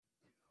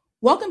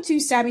Welcome to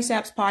Savvy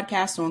Sap's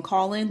podcast on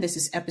Call-In. This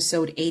is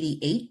episode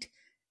 88.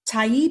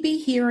 Taibbi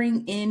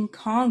hearing in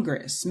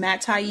Congress.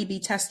 Matt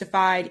Taibbi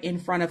testified in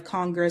front of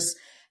Congress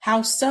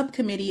House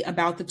Subcommittee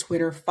about the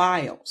Twitter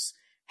files.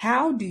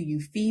 How do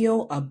you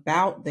feel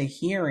about the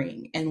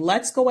hearing? And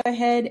let's go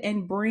ahead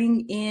and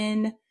bring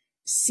in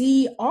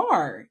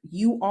CR.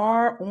 You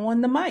are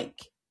on the mic.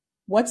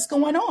 What's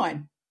going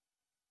on?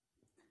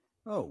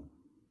 Oh,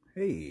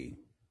 hey,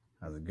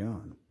 how's it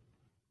going?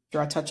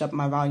 Sure, I touch up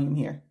my volume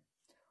here.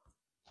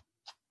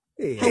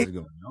 Hey, how's it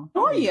going, y'all?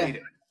 How are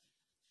you?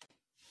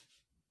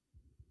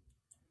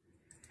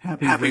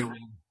 Happy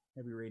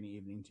rainy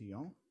evening to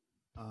y'all.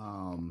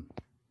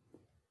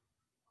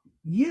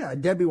 Yeah,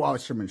 Debbie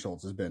Wasserman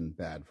Schultz has been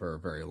bad for a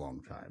very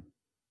long time.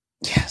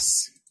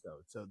 Yes.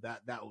 So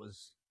that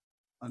was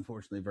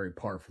unfortunately very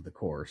par for the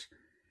course.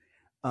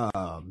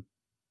 The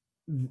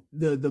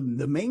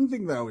main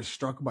thing that I was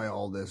struck by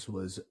all this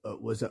was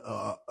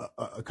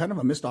a kind of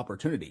a missed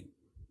opportunity.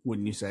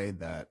 Wouldn't you say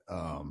that?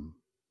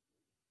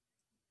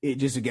 It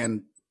just,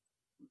 again,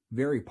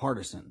 very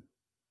partisan,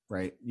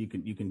 right? You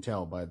can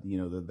tell by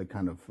the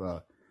kind of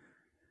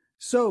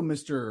so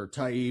Mr.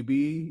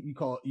 Taibbi,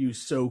 you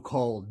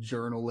so-called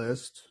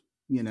journalist,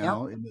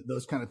 and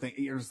those kind of things.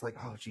 You're just like,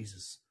 oh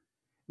Jesus,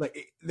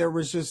 there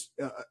was just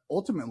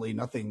ultimately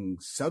nothing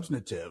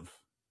substantive,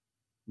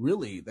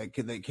 really, that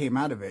came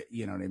out of it.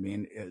 You know what I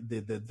mean?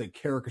 The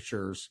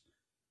caricatures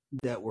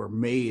that were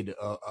made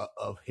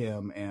of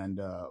him and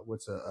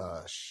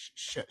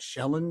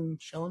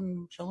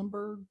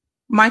Schellenberg?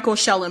 Michael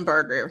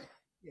Schellenberger.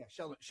 Yeah,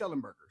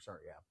 Schellenberger. Sorry,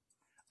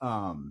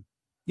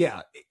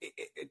 yeah.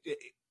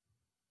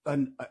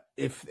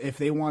 If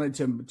they wanted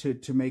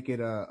to make it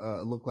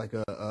look like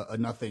a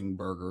nothing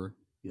burger,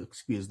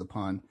 excuse the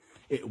pun,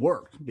 it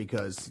worked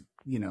because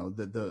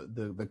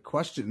the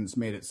questions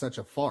made it such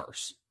a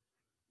farce.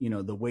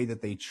 The way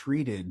that they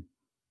treated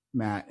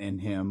Matt and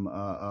him.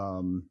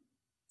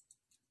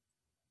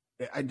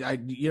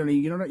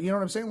 You know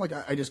what I'm saying? Like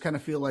I just kind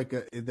of feel like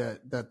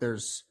that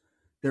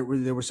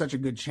there was such a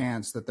good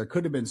chance that there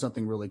could have been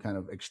something really kind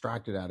of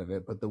extracted out of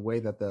it, but the way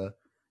that the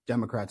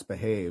Democrats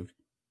behaved,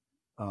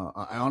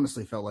 I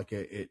honestly felt like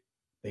they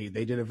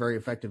did a very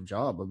effective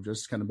job of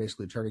just kind of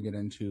basically turning it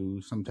into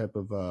some type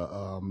of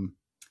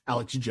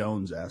Alex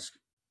Jones-esque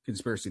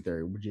conspiracy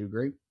theory. Would you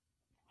agree?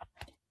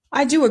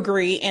 I do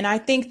agree, and I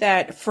think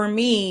that for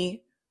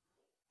me,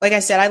 like I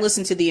said, I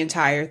listened to the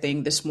entire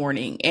thing this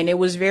morning, and it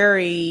was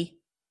very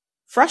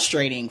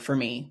frustrating for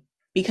me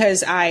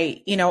because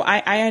I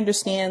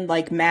understand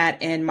like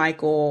Matt and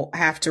Michael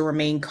have to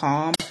remain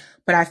calm,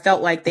 but I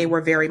felt like they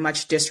were very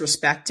much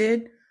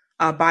disrespected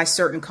by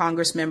certain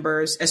Congress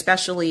members,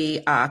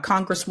 especially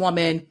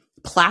Congresswoman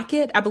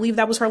Plackett, I believe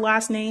that was her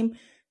last name,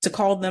 to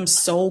call them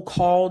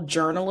so-called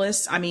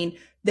journalists. I mean,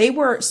 they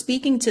were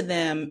speaking to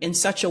them in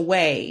such a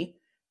way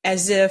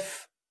as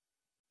if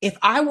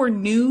I were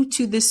new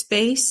to this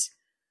space,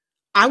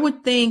 I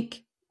would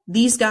think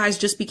these guys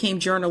just became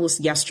journalists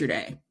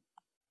yesterday.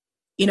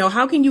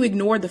 How can you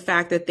ignore the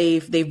fact that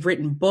they've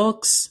written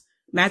books?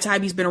 Matt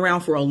Taibbi's been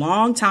around for a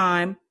long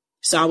time.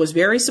 So I was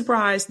very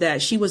surprised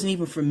that she wasn't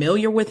even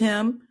familiar with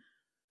him.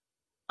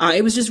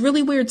 It was just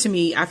really weird to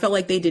me. I felt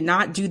like they did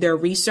not do their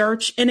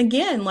research. And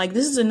again, like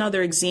this is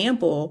another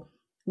example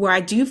where I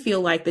do feel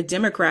like the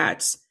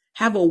Democrats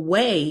have a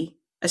way,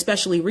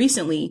 especially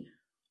recently,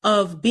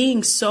 of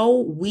being so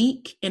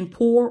weak and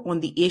poor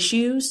on the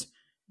issues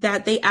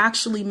that they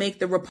actually make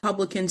the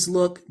Republicans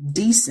look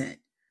decent.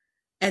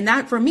 And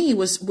that for me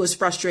was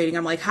frustrating.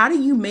 I'm like, how do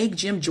you make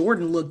Jim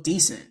Jordan look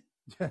decent?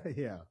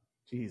 Yeah.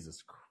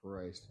 Jesus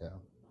Christ. Yeah.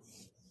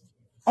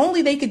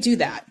 Only they could do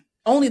that.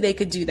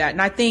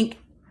 And I think,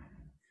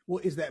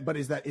 well, is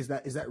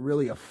that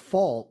really a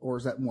fault or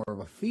is that more of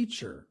a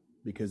feature?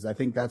 Because I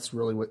think that's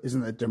really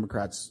isn't the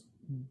Democrats'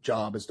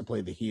 job is to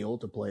play the heel,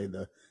 to play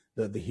the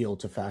heel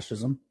to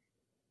fascism.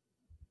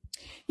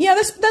 Yeah,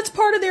 that's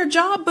part of their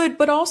job,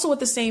 but also at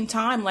the same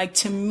time, like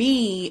to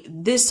me,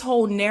 this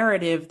whole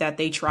narrative that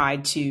they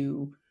tried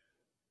to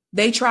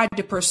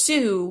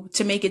pursue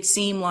to make it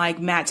seem like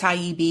Matt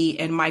Taibbi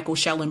and Michael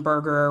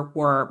Schellenberger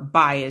were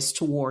biased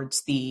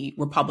towards the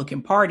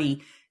Republican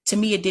Party. To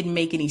me, it didn't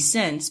make any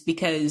sense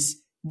because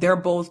they're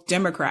both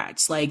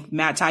Democrats. Like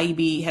Matt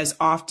Taibbi has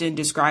often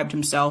described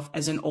himself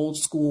as an old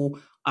school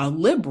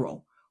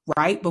liberal,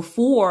 right?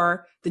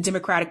 Before the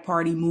Democratic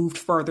Party moved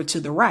further to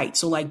the right.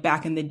 So like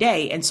back in the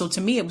day. And so to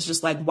me, it was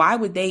just like, why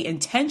would they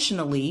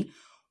intentionally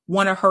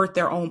want to hurt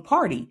their own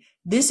party?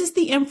 This is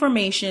the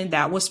information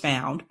that was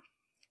found.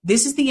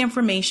 This is the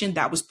information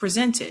that was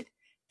presented.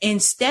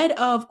 Instead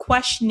of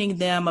questioning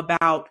them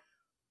about,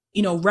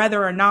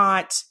 whether or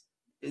not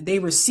they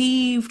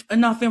received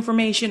enough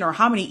information or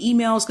how many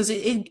emails, because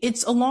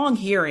it's a long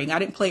hearing. I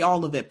didn't play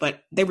all of it,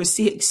 but they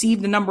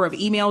received the number of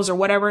emails or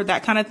whatever,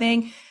 that kind of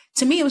thing.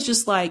 To me, it was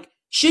just like,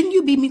 shouldn't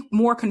you be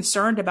more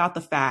concerned about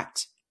the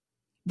fact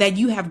that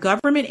you have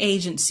government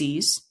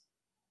agencies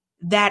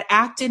that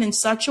acted in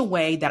such a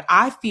way that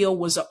I feel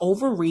was an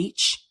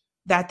overreach,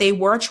 that they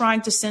were trying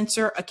to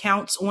censor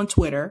accounts on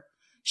Twitter,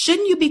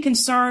 Shouldn't you be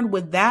concerned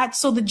with that?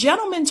 So the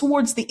gentleman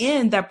towards the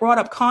end that brought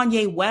up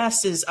Kanye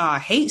West's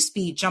hate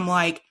speech, I'm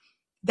like,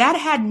 that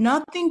had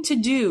nothing to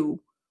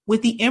do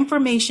with the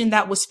information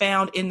that was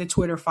found in the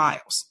Twitter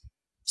files.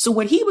 So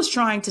what he was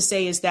trying to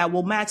say is that,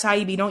 well, Matt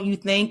Taibbi, don't you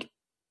think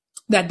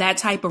that that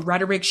type of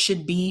rhetoric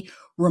should be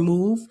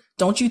removed?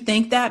 Don't you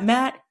think that,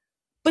 Matt?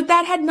 But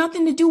that had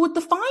nothing to do with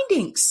the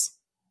findings.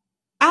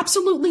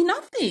 Absolutely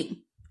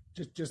nothing.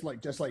 Just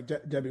like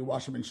Debbie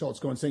Wasserman Schultz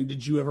going saying,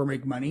 "Did you ever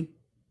make money?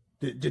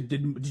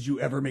 Did you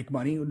ever make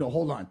money? No,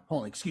 hold on.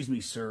 Excuse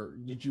me, sir.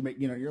 Did you make?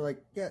 You're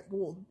like, yeah.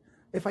 Well,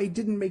 if I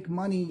didn't make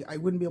money, I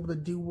wouldn't be able to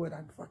do what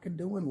I'm fucking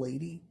doing,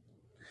 lady.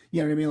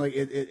 You know what I mean? Like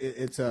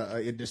it's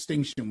a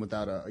distinction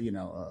without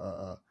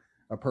a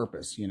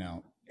purpose.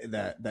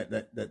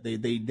 That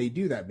they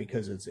do that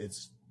because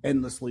it's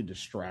endlessly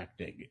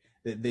distracting.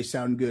 They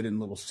sound good in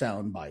little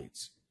sound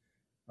bites,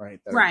 right?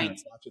 That right. Kind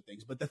of lots of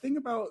things. But the thing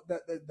about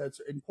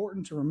that's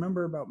important to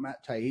remember about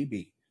Matt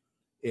Taibbi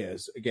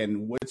is,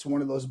 again, what's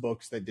one of those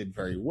books that did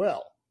very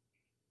well,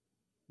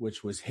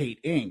 which was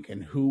Hate Inc.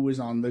 And who was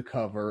on the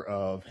cover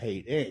of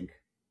Hate Inc.?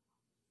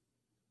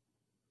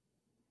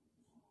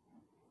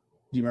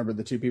 Do you remember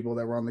the two people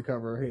that were on the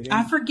cover of Hate Inc.?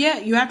 I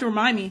forget. You have to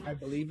remind me. I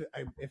believe,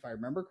 if I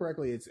remember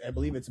correctly, I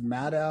believe it's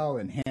Maddow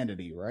and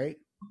Hannity, right?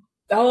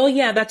 Oh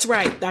yeah, that's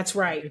right. That's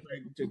right.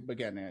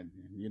 Again,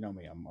 you know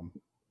me,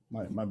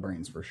 my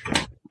brain's for sure.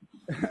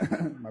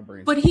 My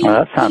brain's. But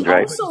that sounds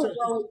right. Also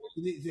wrote,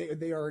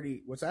 they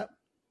already. What's that?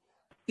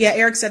 Yeah,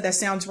 Eric said that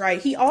sounds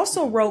right. He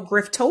also wrote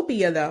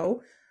Griftopia,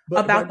 though,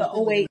 about the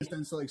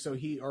 08. So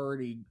he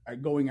already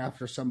going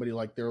after somebody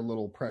like their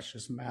little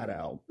precious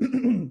Maddow,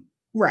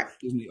 right?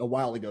 A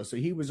while ago. So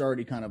he was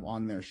already kind of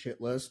on their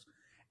shit list.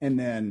 And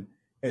then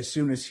as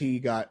soon as he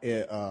got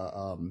the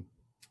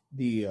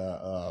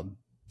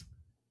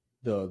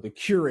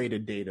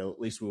curated data,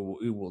 at least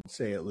we will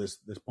say at this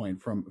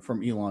point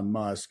from Elon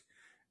Musk,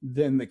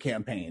 then the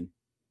campaign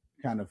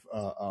kind of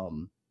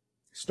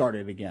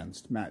started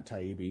against Matt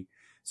Taibbi.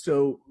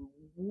 So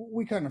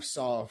we kind of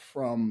saw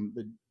from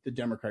the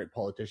Democratic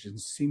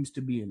politicians seems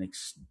to be an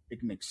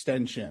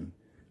extension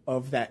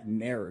of that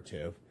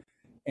narrative.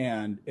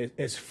 And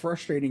as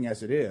frustrating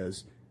as it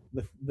is,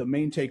 the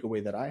main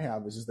takeaway that I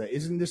have is that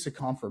isn't this a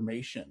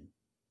confirmation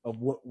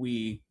of what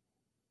we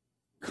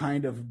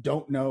kind of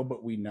don't know,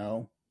 but we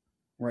know,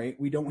 right?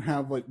 We don't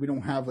have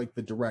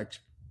the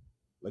direct,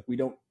 like we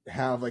don't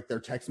have like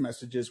their text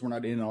messages. We're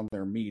not in on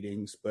their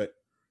meetings, but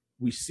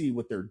we see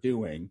what they're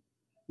doing.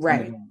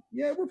 Right.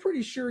 Yeah, we're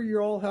pretty sure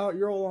you're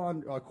all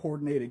on a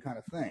coordinated kind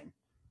of thing,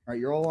 right?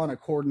 You're all on a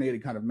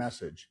coordinated kind of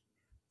message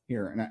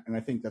here, and I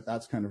think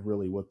that's kind of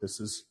really what this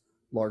is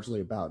largely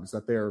about. Is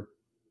that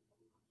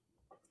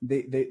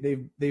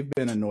they've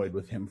been annoyed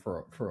with him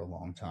for a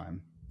long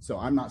time. So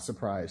I'm not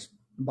surprised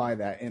by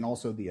that, and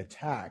also the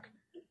attack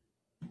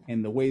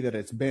and the way that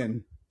it's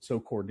been so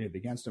coordinated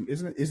against him.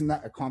 Isn't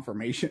that a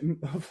confirmation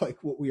of like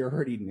what we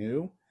already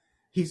knew?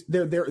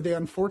 They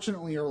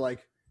unfortunately are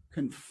like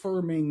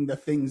confirming the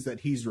things that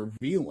he's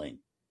revealing.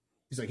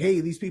 He's like, hey,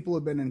 these people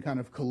have been in kind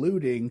of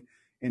colluding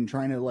and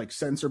trying to like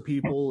censor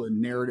people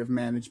and narrative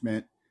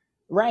management.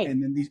 Right.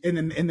 And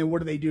then what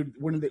do they do?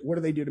 What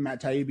do they do to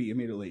Matt Taibbi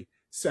immediately?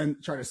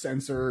 Try to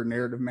censor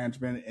narrative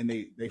management, and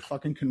they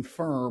fucking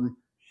confirm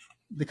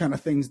the kind of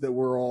things that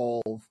we're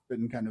all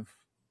been kind of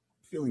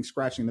feeling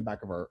scratching in the back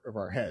of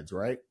our heads,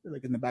 right?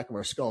 Like in the back of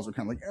our skulls, we're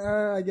kind of like,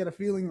 I get a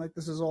feeling like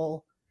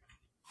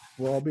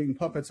we're all being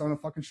puppets on a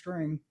fucking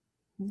string.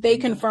 They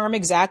confirm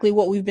exactly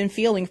what we've been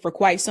feeling for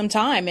quite some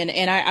time.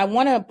 And I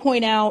want to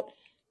point out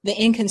the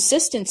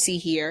inconsistency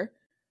here,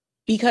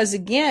 because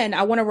again,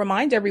 I want to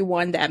remind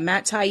everyone that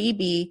Matt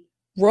Taibbi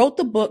wrote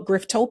the book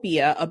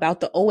Griftopia about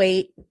the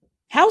 08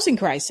 housing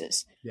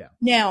crisis. Yeah.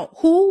 Now,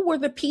 who were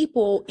the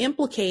people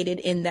implicated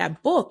in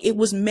that book? It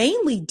was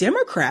mainly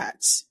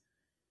Democrats.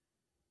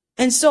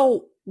 And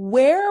so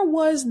where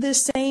was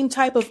this same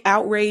type of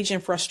outrage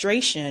and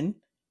frustration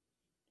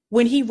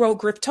when he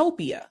wrote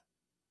Griftopia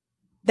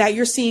that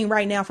you're seeing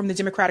right now from the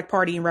Democratic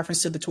Party in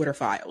reference to the Twitter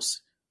files?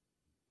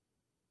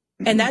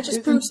 And that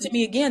just proves to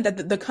me again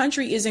that the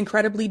country is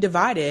incredibly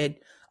divided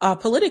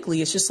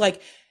politically. It's just like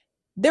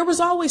there was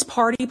always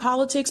party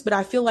politics, but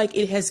I feel like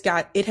it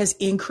has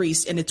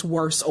increased and it's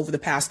worse over the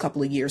past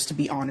couple of years, to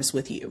be honest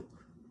with you.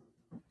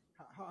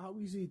 How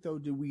easy though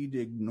do we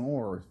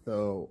ignore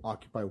though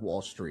Occupy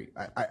Wall Street?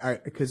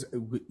 Because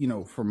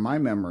from my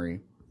memory,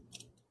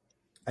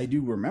 I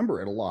do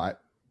remember it a lot.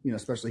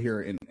 Especially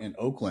here in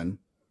Oakland.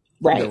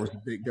 Right.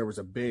 There was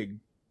a big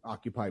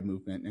Occupy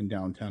movement in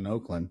downtown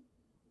Oakland,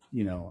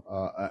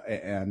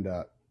 and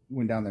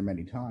went down there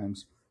many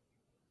times.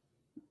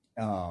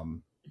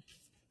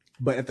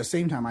 But at the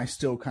same time, I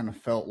still kind of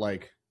felt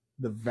like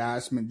the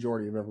vast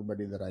majority of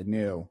everybody that I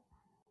knew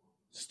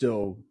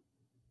still,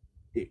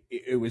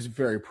 it was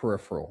very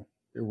peripheral.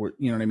 You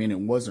know what I mean? It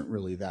wasn't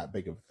really that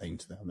big of a thing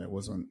to them. It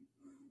wasn't,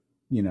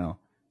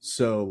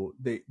 so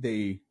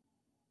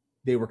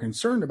they were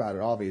concerned about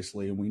it,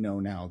 obviously, and we know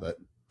now that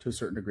to a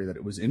certain degree that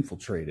it was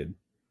infiltrated.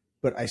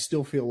 But I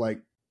still feel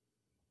like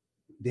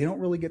they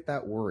don't really get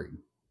that worried.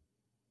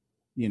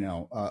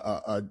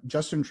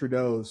 Justin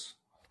Trudeau's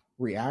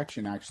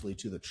reaction actually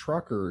to the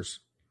truckers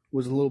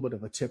was a little bit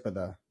of a tip of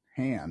the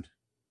hand,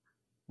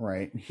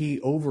 right? He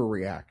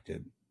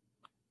overreacted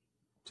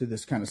to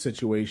this kind of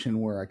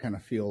situation where I kind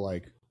of feel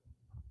like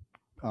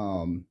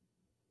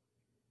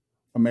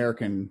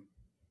American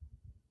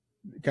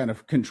kind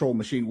of control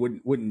machine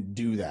wouldn't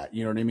do that.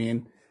 You know what I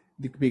mean?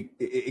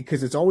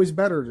 Because it's always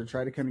better to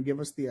try to kind of give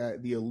us the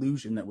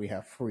illusion that we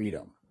have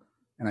freedom,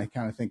 and I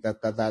kind of think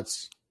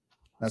that's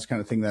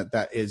kind of thing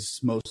that is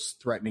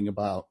most threatening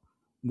about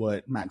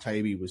what Matt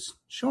Taibbi was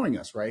showing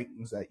us, right?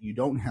 Is that you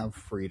don't have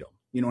freedom.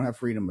 You don't have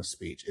freedom of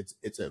speech.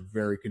 It's a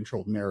very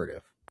controlled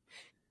narrative.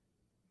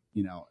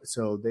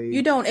 So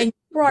You don't. And you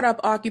brought up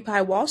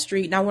Occupy Wall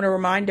Street, and I want to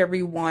remind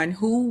everyone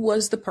who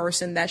was the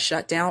person that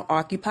shut down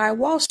Occupy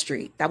Wall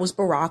Street. That was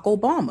Barack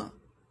Obama.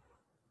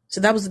 So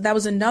that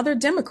was another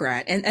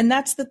Democrat. And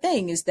that's the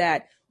thing, is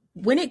that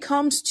when it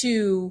comes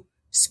to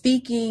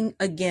speaking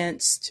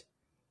against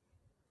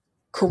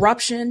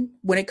corruption,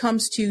 when it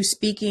comes to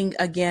speaking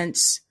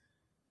against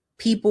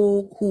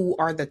people who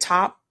are the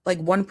top, like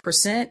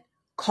 1%,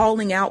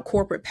 calling out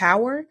corporate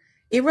power,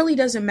 it really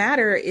doesn't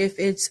matter if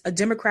it's a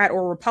Democrat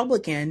or a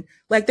Republican.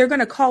 Like, they're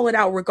going to call it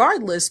out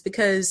regardless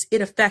because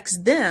it affects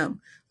them.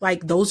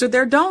 Like, those are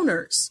their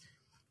donors.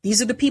 These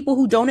are the people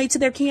who donate to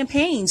their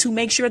campaigns, who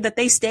make sure that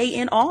they stay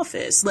in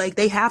office. Like,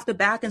 they have to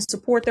back and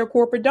support their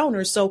corporate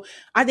donors. So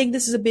I think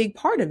this is a big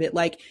part of it.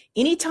 Like,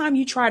 anytime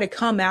you try to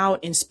come out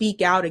and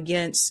speak out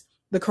against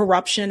the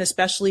corruption,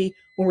 especially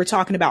when we're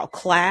talking about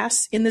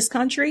class in this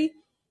country,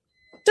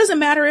 doesn't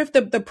matter if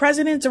the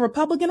president's a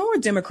Republican or a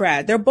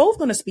Democrat, they're both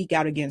going to speak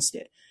out against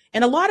it.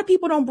 And a lot of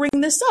people don't bring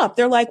this up.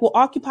 They're like, well,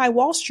 Occupy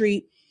Wall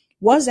Street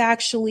was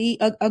actually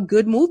a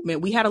good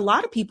movement. We had a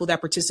lot of people that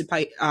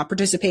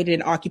participated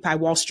in Occupy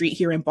Wall Street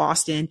here in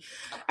Boston.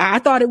 I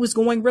thought it was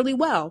going really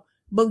well.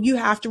 But you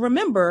have to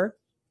remember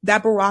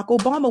that Barack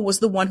Obama was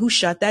the one who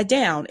shut that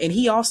down. And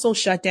he also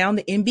shut down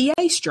the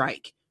NBA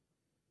strike.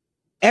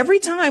 Every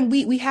time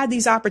we had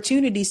these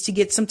opportunities to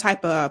get some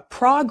type of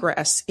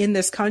progress in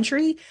this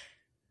country,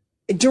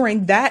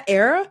 during that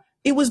era,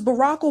 it was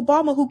Barack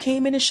Obama who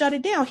came in and shut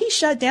it down. He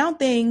shut down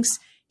things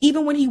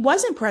even when he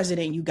wasn't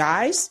president, you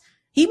guys.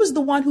 He was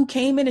the one who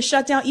came in and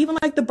shut down, even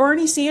like the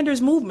Bernie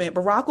Sanders movement.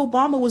 Barack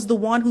Obama was the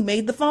one who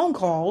made the phone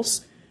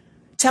calls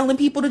telling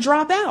people to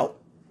drop out.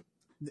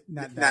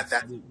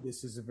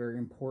 This is a very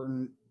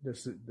important,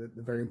 this is the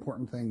very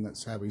important thing that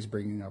Savvy's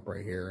bringing up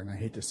right here. And I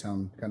hate to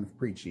sound kind of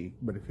preachy,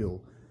 but if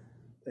you'll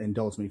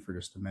indulge me for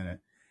just a minute,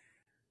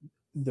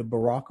 the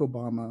Barack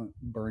Obama,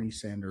 Bernie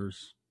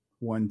Sanders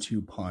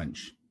 1-2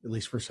 punch, at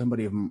least for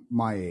somebody of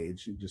my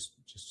age,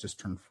 just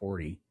turned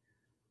 40.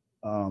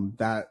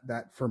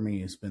 That for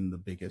me has been the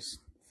biggest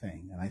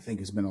thing, and I think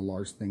has been a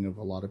large thing of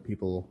a lot of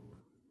people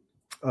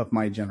of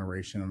my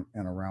generation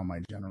and around my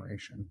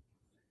generation,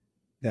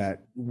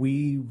 that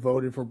we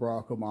voted for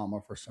Barack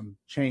Obama for some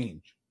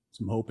change,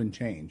 some hope and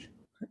change,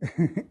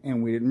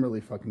 and we didn't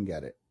really fucking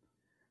get it.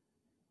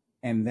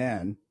 And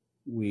then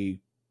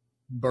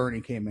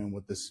Bernie came in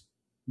with this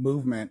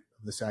movement,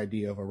 this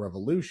idea of a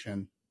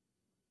revolution,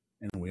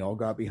 and we all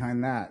got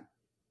behind that.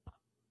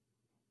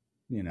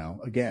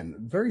 Again,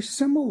 very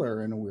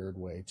similar in a weird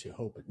way to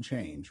hope and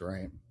change,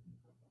 right?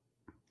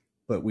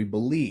 But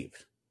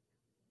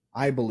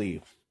I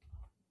believe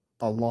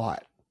a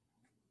lot.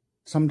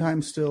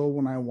 Sometimes still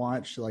when I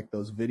watch like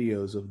those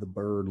videos of the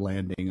bird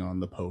landing on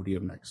the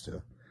podium next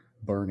to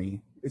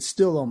Bernie, it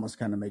still almost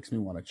kind of makes me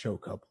want to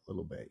choke up a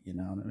little bit, you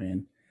know what I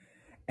mean?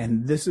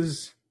 And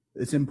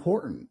it's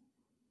important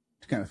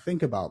to kind of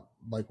think about,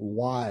 like,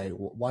 why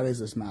does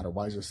this matter?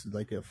 Why is this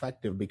like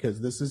effective?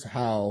 Because this is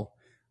how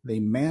they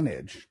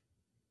manage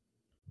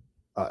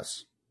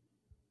us,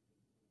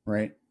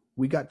 right?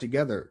 We got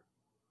together,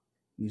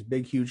 these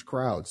big, huge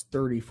crowds,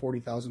 30,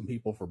 40,000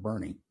 people for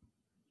Bernie.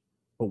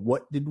 But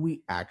what did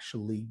we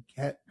actually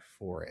get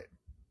for it?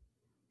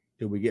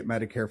 Did we get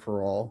Medicare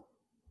for all?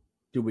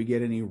 Did we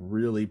get any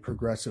really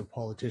progressive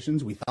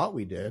politicians? We thought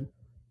we did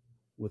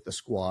with the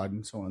squad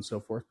and so on and so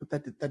forth, but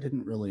that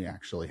didn't really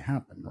actually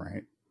happen,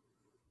 right?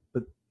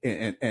 But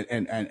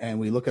and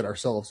we look at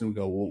ourselves and we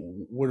go,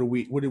 well,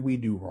 what did we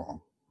do wrong?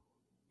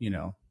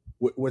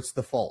 What's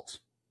the fault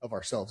of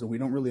ourselves? And we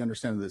don't really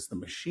understand that it's the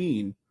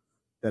machine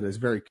that has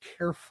very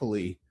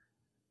carefully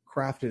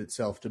crafted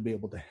itself to be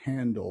able to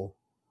handle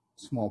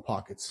small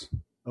pockets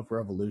of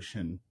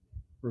revolution,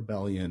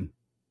 rebellion,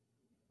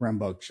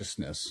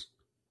 rambunctiousness.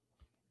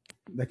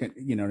 That can,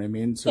 you know what I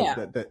mean? So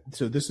yeah.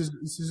 So this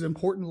is an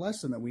important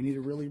lesson that we need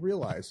to really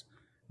realize.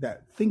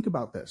 That think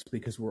about this,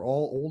 because we're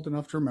all old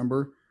enough to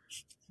remember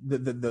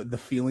the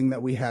feeling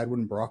that we had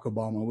when Barack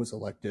Obama was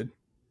elected.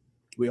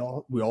 We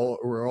all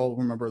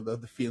remember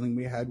the feeling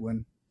we had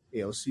when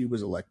AOC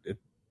was elected.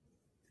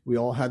 We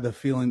all had the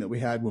feeling that we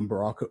had when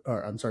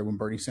when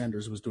Bernie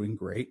Sanders was doing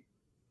great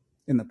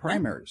in the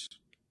primaries,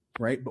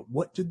 right? But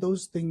what did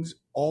those things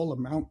all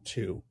amount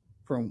to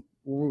from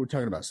what we were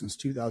talking about since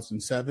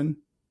 2007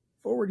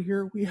 forward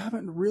here? We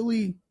haven't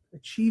really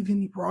achieved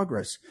any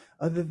progress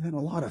other than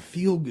a lot of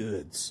feel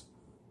goods.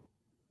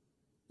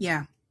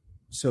 Yeah.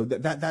 So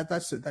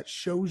that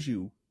shows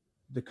you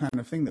the kind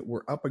of thing that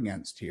we're up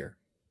against here,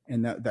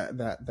 and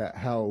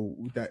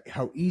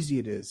how easy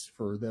it is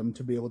for them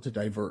to be able to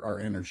divert our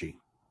energy.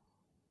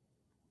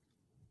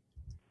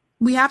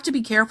 We have to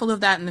be careful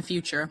of that in the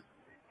future.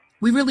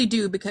 We really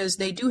do, because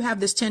they do have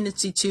this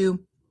tendency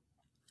to,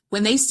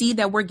 when they see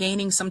that we're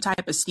gaining some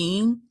type of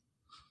steam,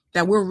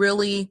 that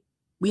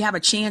we have a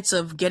chance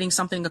of getting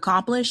something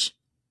accomplished,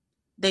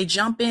 they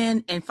jump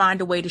in and find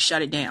a way to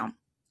shut it down.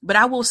 But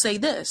I will say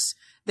this,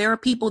 there are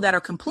people that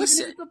are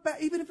complicit.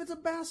 Even if it's a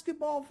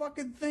basketball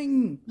fucking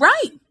thing.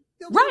 Right.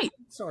 Right.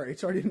 Sorry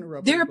to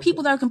interrupt. There are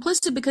people that are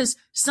complicit because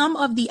some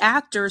of the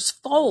actors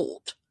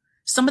fold.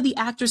 Some of the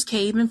actors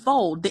cave and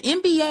fold. The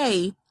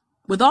NBA,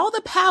 with all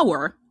the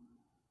power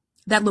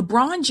that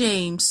LeBron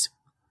James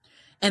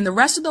and the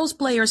rest of those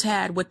players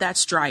had with that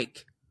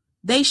strike,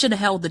 they should have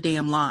held the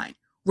damn line.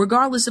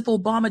 Regardless if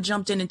Obama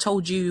jumped in and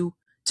told you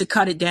to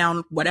cut it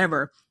down,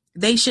 whatever,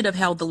 they should have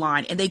held the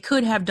line. And they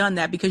could have done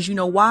that because you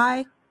know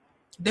why?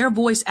 Their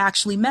voice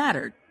actually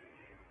mattered.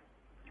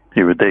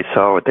 They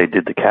saw what they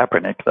did to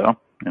Kaepernick, though,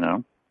 you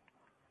know.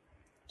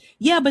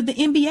 Yeah, but the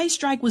NBA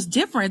strike was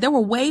different. There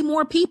were way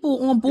more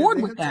people on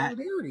board with that.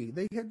 Solidarity.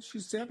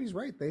 Sappy's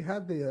right. They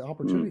had the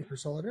opportunity for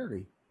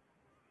solidarity.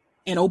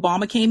 And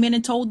Obama came in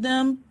and told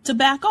them to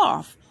back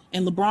off.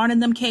 And LeBron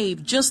and them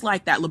caved just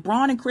like that.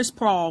 LeBron and Chris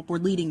Paul were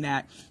leading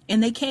that.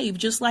 And they caved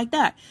just like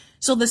that.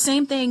 So the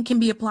same thing can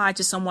be applied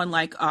to someone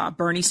like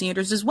Bernie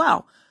Sanders as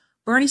well.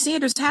 Bernie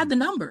Sanders had the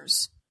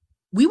numbers.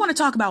 We want to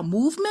talk about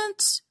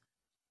movements.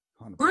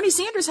 100%. Bernie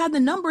Sanders had the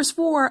numbers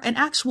for an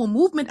actual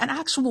movement,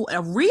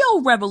 a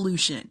real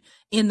revolution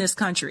in this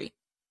country.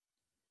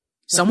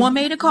 Someone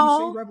made a call.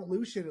 When you say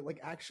revolution, it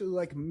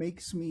actually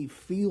makes me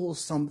feel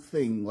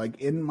something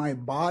in my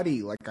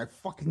body. I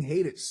fucking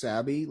hate it,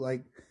 Sabby.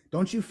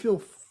 Don't you feel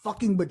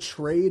fucking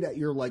betrayed at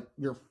your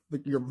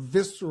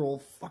visceral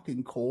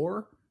fucking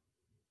core?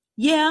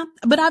 Yeah,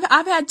 but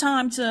I've had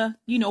time to,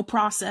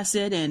 process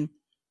it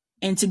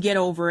and to get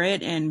over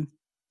it and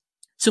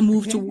to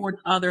move toward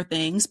other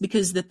things,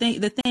 because the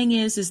thing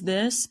is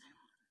this,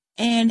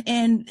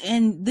 and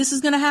this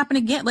is going to happen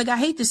again. I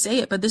hate to say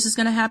it, but this is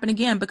going to happen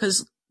again,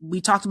 because we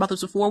talked about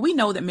this before. We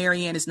know that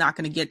Marianne is not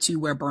going to get to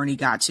where Bernie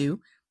got to.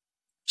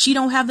 She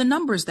don't have the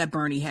numbers that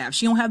Bernie have.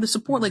 She don't have the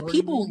support.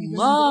 People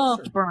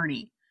loved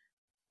Bernie.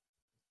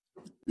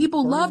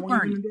 People love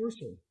Bernie.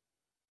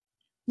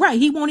 Right.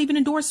 He won't even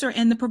endorse her.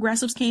 And the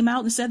progressives came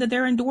out and said that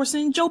they're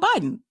endorsing Joe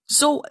Biden.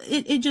 So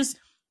it just,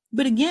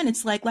 but again,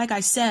 it's like I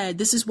said,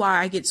 this is why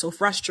I get so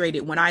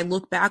frustrated when I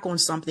look back on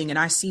something and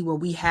I see where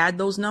we had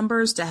those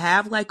numbers to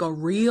have a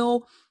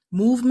real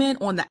movement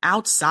on the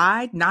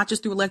outside, not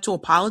just through electoral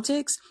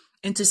politics,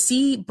 and to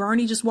see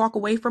Bernie just walk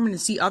away from it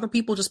and see other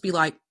people just be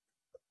like,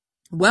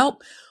 well,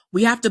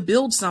 we have to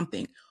build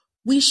something.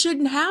 We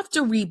shouldn't have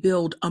to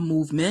rebuild a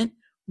movement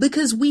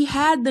because we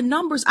had the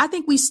numbers. I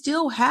think we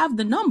still have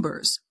the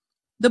numbers.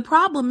 The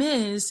problem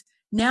is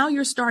now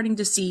you're starting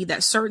to see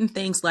that certain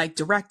things like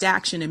direct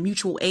action and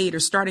mutual aid are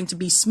starting to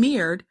be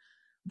smeared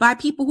by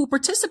people who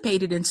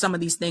participated in some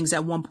of these things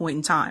at one point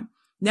in time.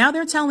 Now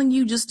they're telling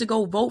you just to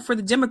go vote for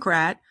the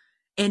Democrat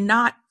and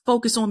not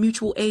focus on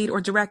mutual aid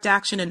or direct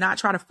action and not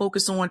try to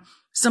focus on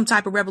some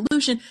type of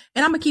revolution.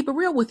 And I'm going to keep it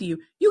real with you.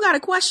 You got to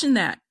question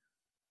that.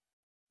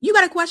 You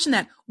got to question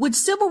that. Would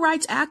civil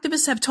rights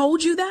activists have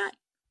told you that?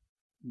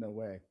 No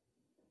way.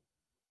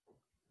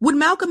 Would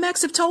Malcolm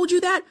X have told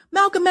you that?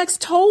 Malcolm X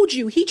told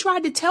you. He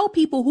tried to tell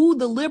people who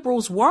the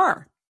liberals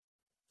were.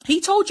 He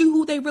told you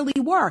who they really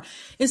were.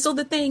 And so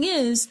the thing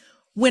is,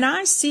 when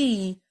I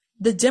see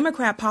the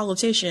Democrat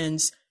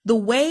politicians, the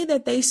way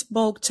that they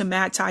spoke to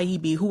Matt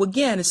Taibbi, who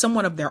again is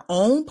someone of their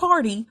own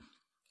party,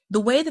 the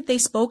way that they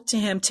spoke to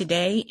him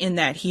today in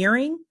that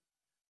hearing,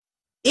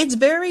 it's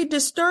very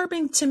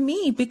disturbing to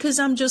me, because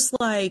I'm just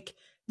like,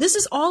 this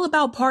is all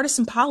about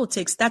partisan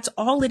politics. That's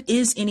all it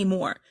is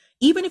anymore.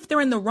 Even if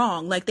they're in the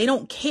wrong, they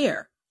don't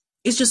care.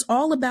 It's just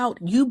all about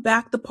you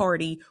back the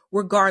party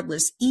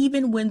regardless,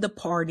 even when the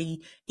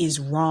party is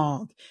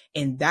wrong.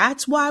 And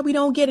that's why we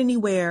don't get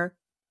anywhere,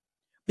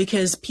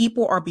 because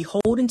people are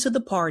beholden to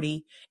the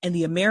party and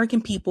the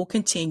American people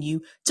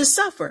continue to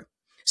suffer.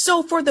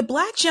 So for the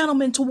black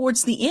gentleman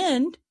towards the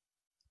end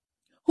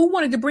who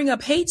wanted to bring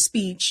up hate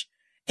speech,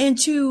 and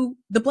to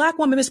the black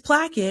woman, Miss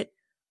Plackett,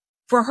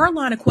 for her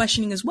line of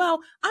questioning as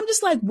well, I'm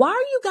just like, why are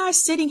you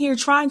guys sitting here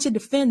trying to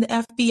defend the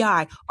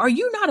FBI? Are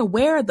you not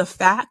aware of the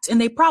fact, and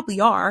they probably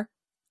are,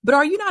 but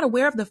are you not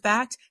aware of the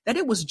fact that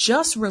it was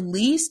just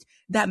released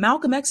that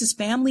Malcolm X's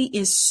family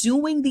is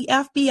suing the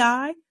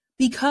FBI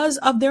because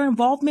of their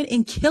involvement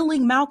in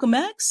killing Malcolm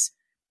X?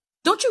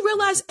 Don't you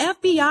realize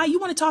FBI, you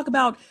want to talk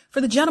about, for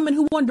the gentleman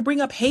who wanted to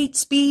bring up hate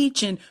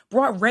speech and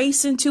brought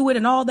race into it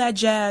and all that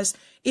jazz,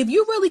 if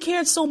you really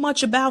cared so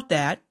much about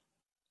that,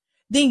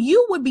 then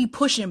you would be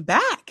pushing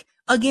back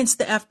against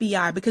the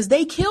FBI, because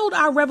they killed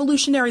our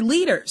revolutionary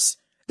leaders.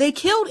 They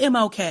killed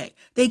MLK.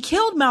 They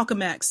killed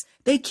Malcolm X.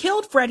 They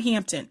killed Fred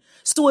Hampton.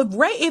 So if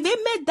it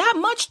meant that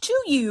much to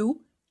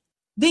you,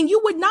 then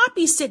you would not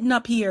be sitting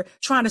up here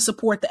trying to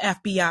support the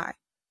FBI.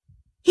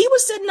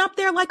 was sitting up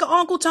there like an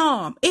Uncle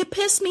Tom. It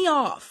pissed me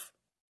off.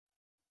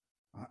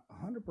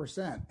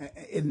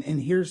 100%.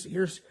 And here's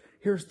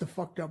the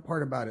fucked up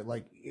part about it.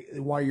 Like,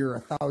 why you're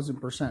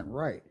 1,000%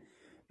 right.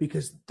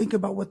 Because think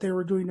about what they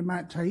were doing to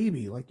Matt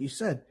Taibbi. Like you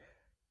said,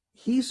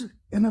 he's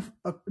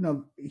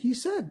he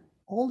said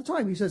all the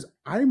time. He says,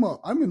 I'm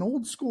an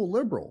old school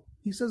liberal.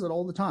 He says it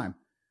all the time.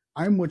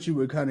 I'm what you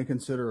would kind of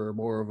consider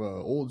more of a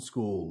old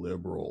school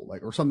liberal,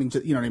 like, or something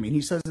to, you know what I mean?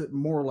 He says it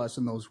more or less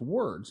in those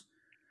words.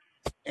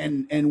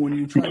 And when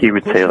you try, he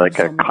would say like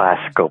a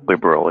classical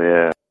liberal,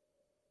 yeah.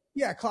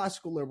 Yeah,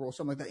 classical liberal,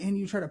 something like that. And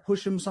you try to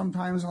push him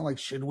sometimes on, like,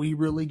 should we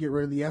really get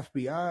rid of the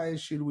FBI?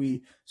 Should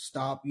we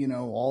stop,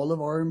 all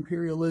of our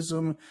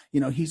imperialism?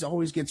 He's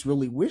always gets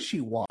really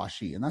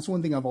wishy-washy. And that's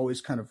one thing I've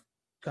always kind of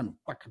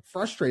fucking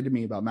frustrated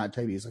me about Matt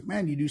Taibbi. He's like,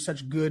 man, you do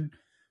such good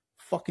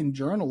fucking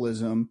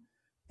journalism,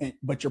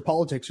 but your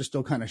politics are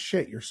still kind of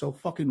shit. You're so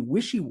fucking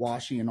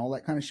wishy-washy and all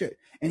that kind of shit.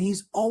 And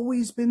he's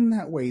always been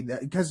that way.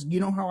 Because you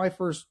know how I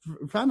first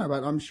found out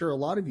about it, I'm sure a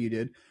lot of you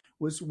did,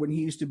 was when he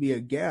used to be a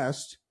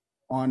guest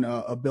on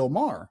a Bill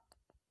Maher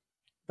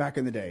back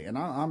in the day. And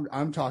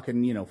I'm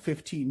talking,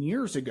 15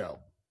 years ago.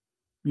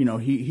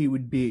 He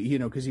would be,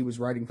 because he was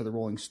writing for the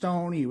Rolling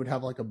Stone. He would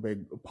have like a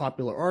big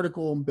popular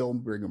article and Bill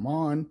would bring him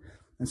on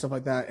and stuff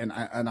like that. And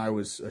I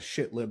was a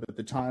shit lib at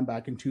the time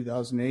back in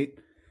 2008,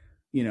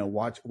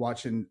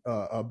 watching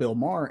Bill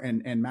Maher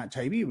and Matt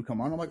Taibbi would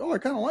come on. I'm like, oh, I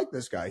kind of like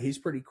this guy. He's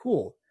pretty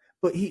cool.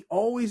 But he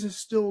always has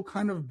still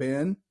kind of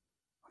been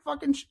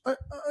fucking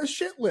a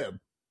shit lib.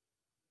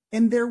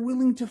 And they're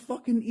willing to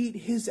fucking eat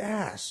his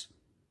ass.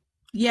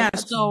 Yeah,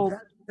 that's how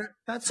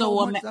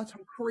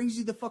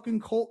crazy the fucking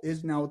cult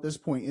is now at this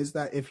point, is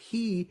that if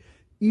he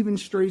even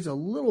strays a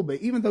little bit,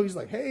 even though he's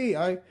like,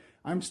 hey,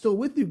 I'm still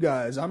with you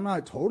guys, I'm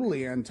not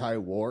totally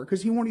anti-war,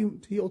 because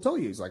he'll tell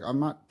you, he's like, I'm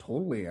not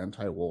totally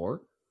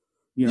anti-war.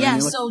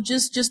 So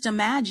just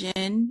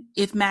imagine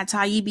if Matt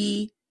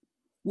Taibbi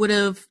would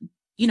have,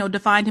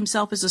 defined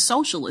himself as a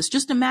socialist.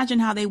 Just imagine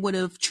how they would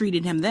have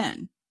treated him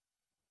then.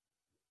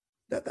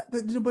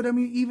 But I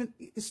mean, even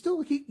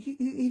still,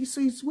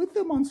 he's with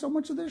them on so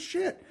much of this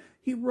shit.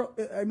 He wrote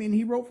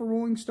for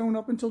Rolling Stone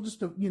up until just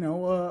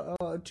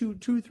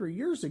 2-3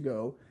 years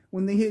ago,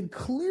 when they had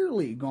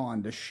clearly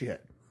gone to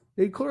shit.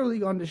 They'd clearly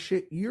gone to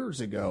shit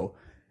years ago,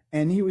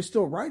 and he was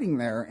still writing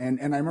there. And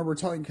I remember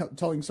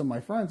telling some of my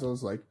friends, I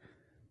was like,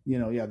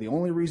 the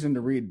only reason to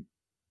read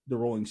the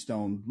Rolling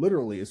Stone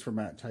literally is for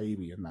Matt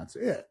Taibbi, and that's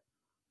it.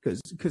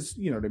 Because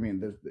you know what I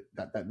mean.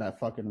 That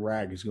fucking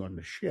rag is going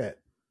to shit.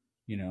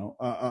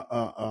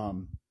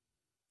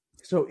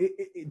 So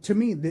to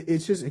me,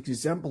 it's just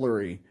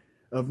exemplary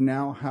of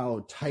now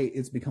how tight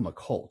it's become a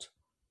cult.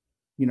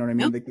 You know what I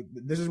mean? Yep.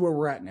 This is where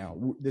we're at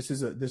now. This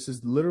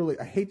is literally,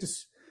 I hate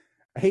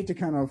to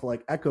kind of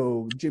like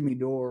echo Jimmy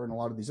Dore and a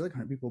lot of these other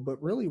kind of people,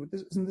 but really,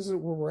 this is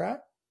where we're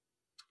at.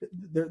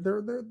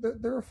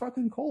 They're a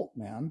fucking cult,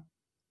 man.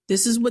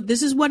 This is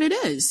what it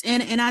is.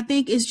 And I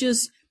think it's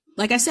just,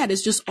 like I said,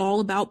 it's just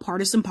all about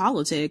partisan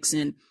politics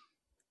and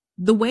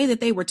the way that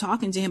they were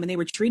talking to him and they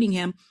were treating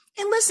him.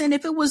 And listen,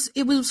 if it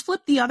was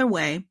flipped the other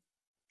way,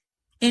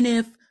 and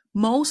if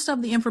most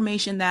of the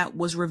information that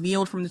was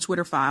revealed from the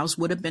Twitter files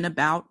would have been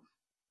about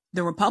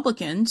the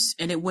Republicans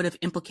and it would have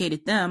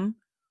implicated them,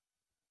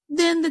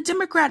 then the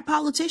Democrat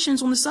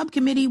politicians on the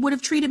subcommittee would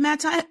have treated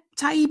Matt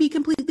Taibbi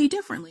completely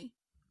differently.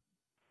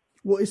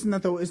 Well, isn't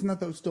that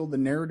though still the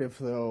narrative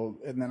though?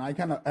 And then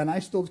I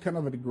still kind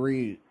of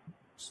agree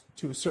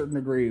to a certain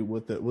degree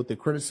with the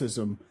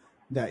criticism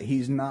that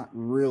he's not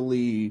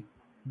really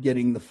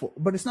getting the full,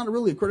 but it's not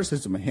really a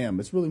criticism of him.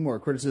 It's really more a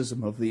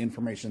criticism of the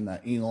information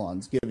that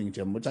Elon's giving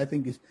to him, which I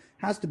think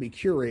has to be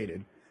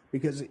curated,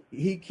 because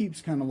he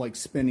keeps kind of like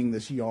spinning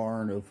this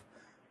yarn of,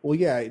 well,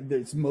 yeah,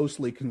 it's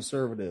mostly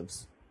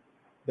conservatives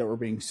that were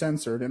being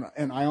censored.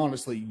 And I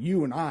honestly,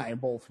 you and I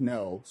both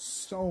know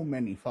so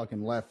many fucking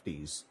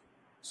lefties,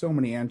 so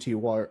many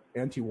anti-war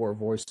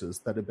voices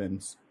that have been,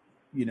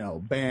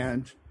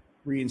 banned,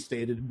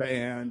 reinstated,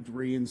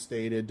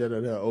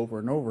 over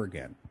and over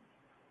again,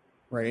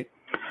 right?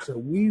 So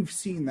we've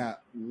seen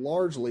that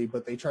largely,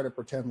 but they try to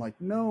pretend like,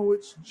 no,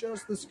 it's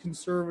just this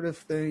conservative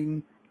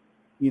thing,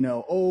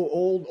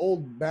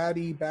 old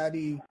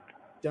baddie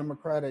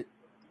Democratic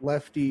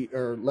lefty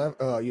or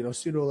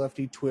pseudo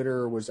lefty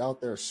Twitter was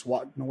out there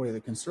swatting away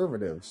the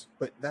conservatives,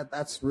 but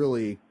that's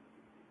really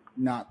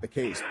not the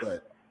case.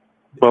 But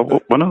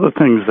one of the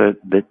things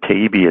that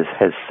Taibbi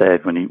has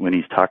said when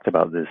he's talked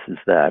about this is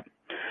that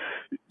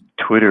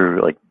Twitter,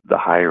 like the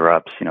higher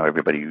ups,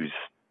 everybody who's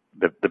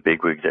the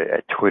bigwigs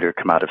at Twitter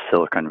come out of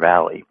Silicon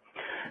Valley,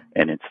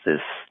 and it's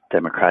this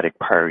Democratic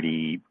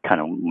Party kind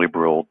of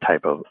liberal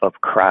type of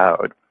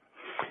crowd,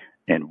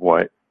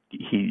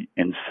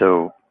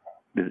 so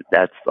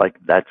that's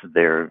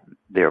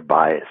their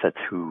bias. That's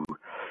who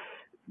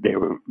they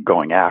were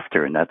going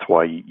after, and that's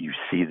why you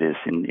see this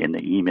in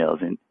the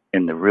emails.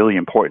 And the really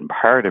important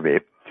part of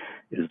it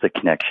is the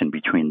connection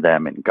between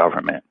them and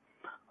government.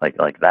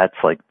 Like that's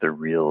like the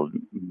real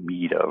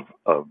meat of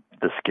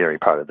the scary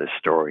part of this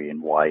story,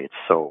 and why it's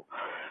so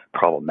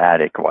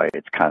problematic, why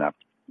it's kind of,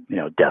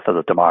 death of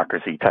the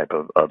democracy type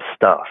of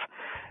stuff.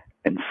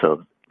 And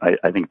so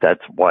I think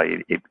that's why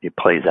it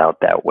plays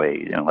out that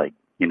way.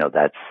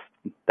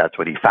 That's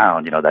what he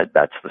found.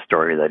 That's the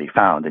story that he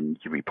found, and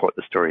you report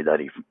the story that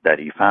he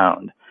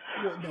found.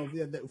 Well, no,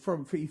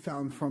 he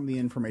found from the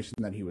information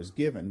that he was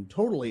given,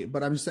 totally.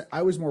 But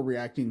I was more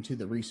reacting to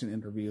the recent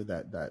interview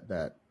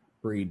that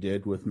Bree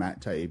did with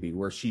Matt Taibbi,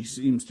 where she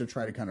seems to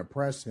try to kind of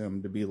press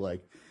him to be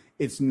like,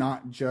 it's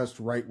not just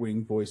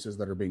right-wing voices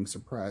that are being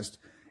suppressed,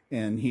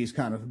 and he's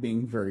kind of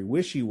being very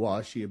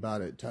wishy-washy about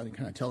it, kind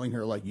of telling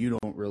her like, you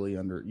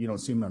don't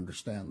seem to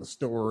understand the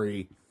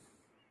story,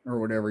 or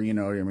whatever. I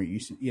mean,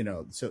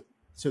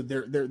 so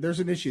there's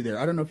an issue there.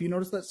 I don't know if you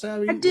noticed that,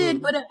 Savvy. I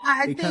did, but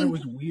I think it kind of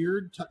was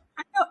weird.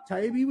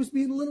 Taibbi was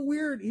being a little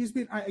weird. He's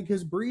been,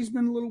 because Bree's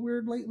been a little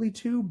weird lately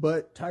too,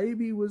 but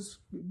Taibbi was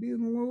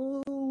being a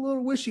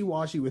little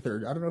wishy-washy with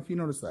her. I don't know if you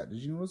noticed that. Did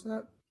you notice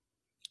that?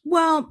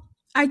 Well,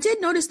 I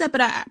did notice that,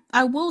 but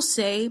I will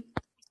say,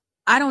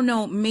 I don't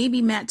know,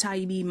 maybe Matt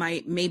Taibbi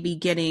may be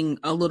getting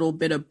a little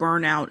bit of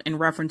burnout in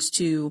reference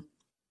to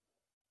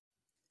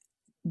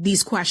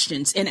these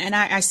questions. And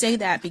I say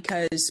that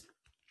because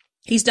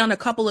he's done a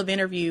couple of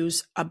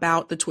interviews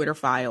about the Twitter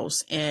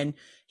files, and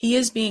he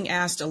is being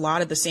asked a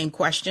lot of the same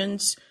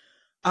questions.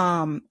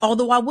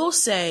 Although I will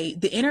say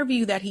the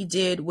interview that he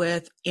did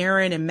with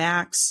Aaron and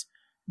Max,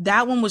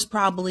 that one was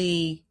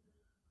probably,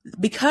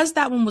 because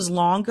that one was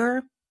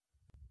longer,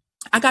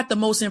 I got the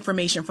most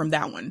information from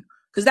that one,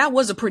 because that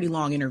was a pretty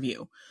long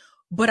interview.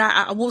 But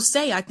I will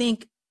say, I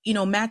think,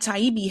 Matt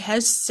Taibbi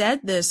has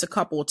said this a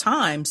couple of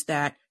times,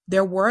 that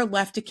there were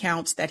left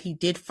accounts that he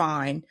did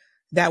find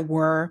that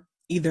were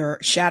either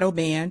shadow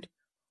banned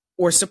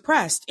or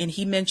suppressed. And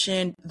he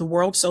mentioned the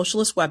World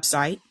Socialist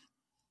website,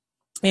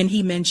 and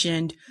he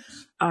mentioned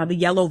the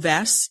Yellow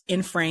Vests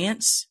in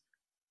France.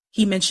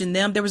 He mentioned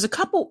them. There was a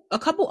couple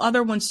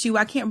other ones too.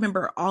 I can't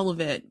remember all of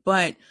it,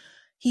 but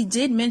he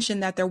did mention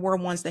that there were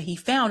ones that he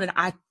found. And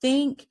I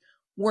think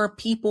where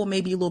people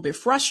may be a little bit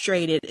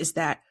frustrated is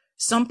that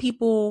some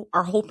people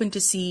are hoping to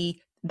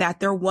see that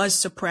there was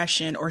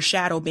suppression or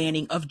shadow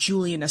banning of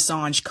Julian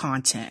Assange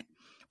content,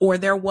 or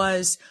there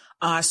was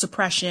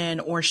suppression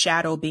or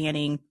shadow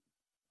banning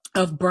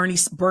of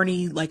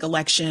Bernie like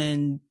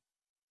election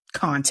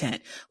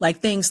content, like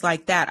things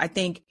like that. I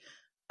think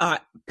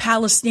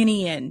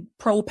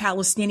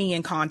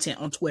pro-Palestinian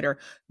content on Twitter,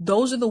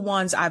 those are the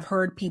ones I've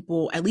heard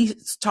people, at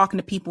least talking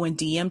to people in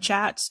DM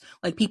chats,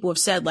 like people have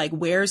said, like,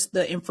 where's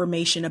the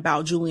information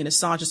about Julian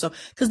Assange and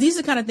stuff? Because these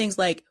are kind of things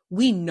like,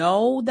 we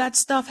know that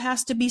stuff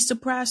has to be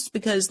suppressed,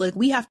 because like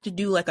we have to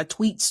do like a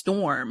tweet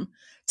storm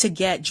to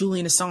get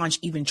Julian Assange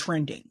even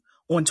trending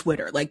on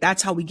Twitter. Like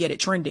that's how we get it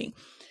trending.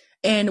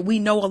 And we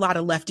know a lot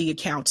of lefty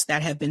accounts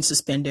that have been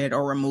suspended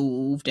or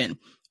removed and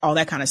all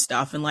that kind of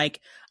stuff. And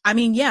like, I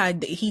mean, yeah,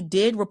 he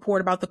did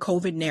report about the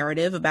COVID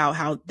narrative, about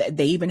how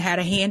they even had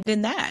a hand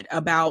in that,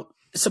 about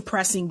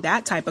suppressing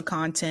that type of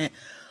content.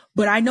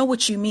 But I know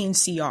what you mean,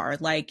 CR.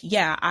 Like,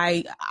 yeah,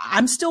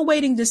 I'm still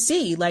waiting to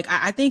see. Like,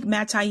 I think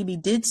Matt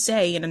Taibbi did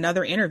say in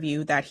another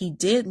interview that he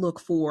did look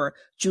for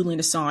Julian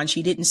Assange.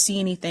 He didn't see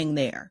anything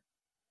there.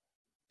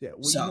 Yeah,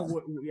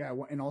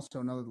 well, and also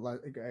another,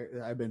 like,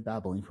 I've been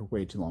babbling for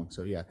way too long.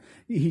 So yeah,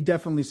 he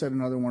definitely said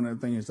another one of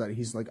the things is that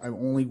he's like, I'm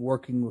only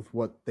working with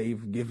what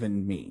they've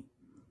given me.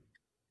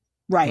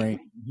 Right.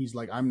 He's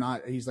like, I'm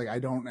not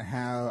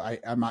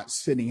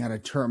sitting at a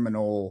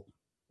terminal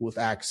with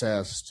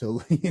access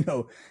to,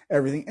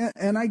 everything.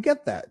 And I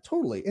get that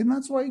totally. And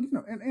that's why,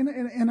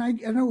 and I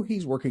know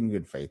he's working in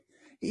good faith.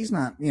 He's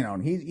not,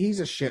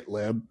 he's a shit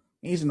lib.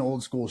 He's an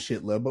old school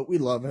shit lib, but we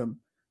love him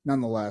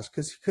nonetheless,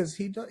 because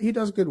he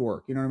does good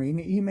work. You know what I mean?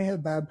 He may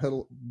have bad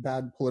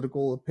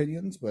political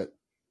opinions, but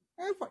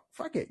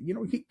fuck it.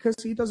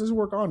 Because he does his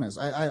work honest.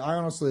 I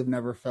honestly have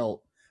never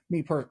felt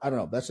I don't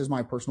know. That's just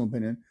my personal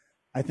opinion.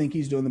 I think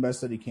he's doing the best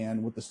that he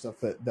can with the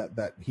stuff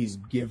that he's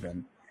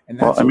given, and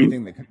that's the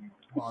thing that kind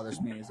of bothers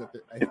me is that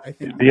I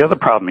think the other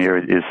problem here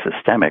is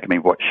systemic. I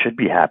mean, what should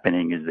be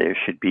happening is there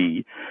should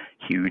be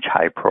huge,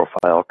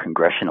 high-profile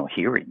congressional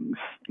hearings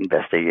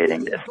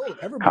investigating this.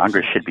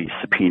 Congress should be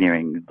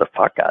subpoenaing the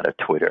fuck out of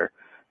Twitter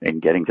and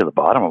getting to the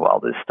bottom of all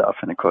this stuff.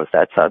 And of course,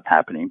 that's not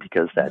happening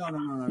because that's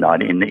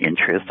not in the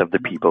interest of the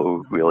people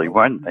who really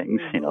run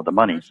things. The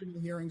money.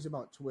 Hearings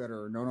about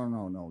Twitter.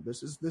 No.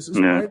 This is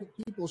private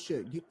people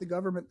shit. Keep the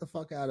government the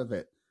fuck out of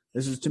it.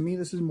 To me,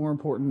 this is more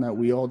important that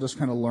we all just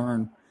kind of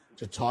learn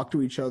to talk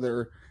to each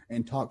other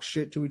and talk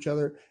shit to each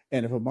other.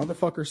 And if a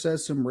motherfucker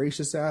says some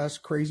racist ass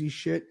crazy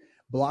shit,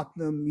 block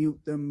them,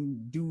 mute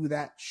them, do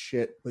that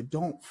shit. But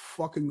don't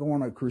fucking go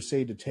on a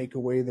crusade to take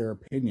away their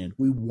opinion.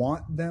 We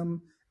want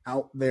them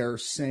out there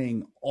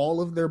saying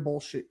all of their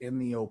bullshit in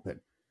the open.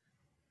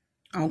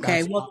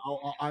 Okay.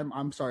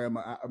 I'm sorry.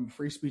 I'm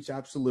free speech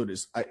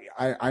absolutist.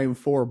 I am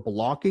for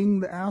blocking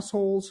the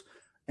assholes,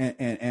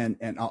 and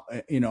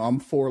I'm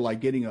for like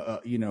getting a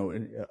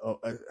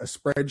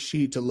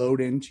spreadsheet to load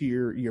into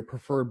your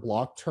preferred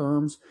block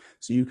terms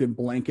so you can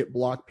blanket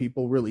block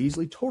people really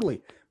easily.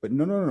 Totally. But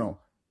no.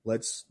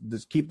 Let's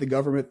just keep the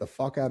government the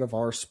fuck out of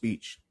our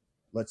speech.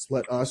 Let's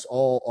let us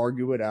all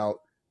argue it out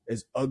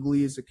as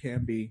ugly as it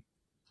can be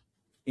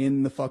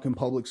in the fucking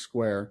public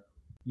square.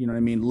 You know what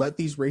I mean? Let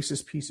these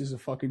racist pieces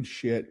of fucking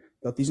shit,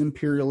 let these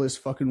imperialist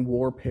fucking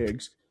war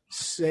pigs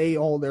say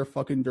all their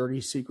fucking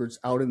dirty secrets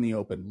out in the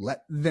open.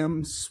 Let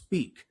them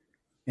speak.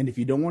 And if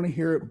you don't want to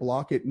hear it,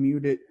 block it,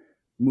 mute it,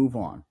 move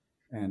on.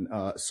 And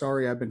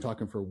sorry, I've been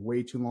talking for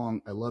way too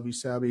long. I love you,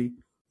 Sabby.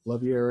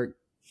 Love you, Eric.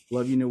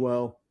 Love you,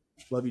 Noel.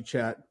 Love you,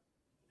 chat.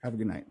 Have a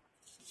good night.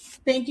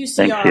 Thank you, CR.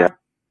 Thanks, yeah.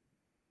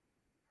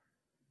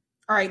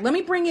 All right, let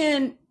me bring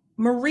in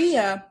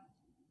Maria.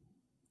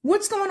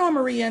 What's going on,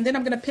 Maria? And then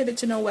I'm going to pivot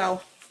to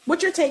Noel.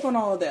 What's your take on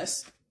all of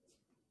this?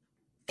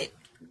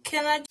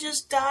 Can I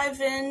just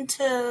dive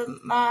into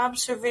my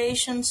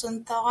observations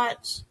and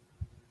thoughts?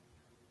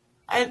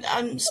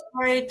 I'm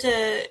sorry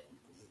to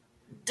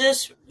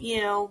just,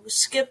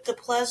 skip the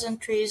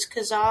pleasantries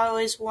because I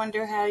always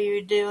wonder how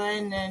you're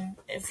doing and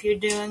if you're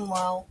doing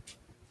well.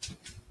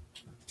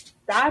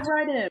 Dive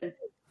right in.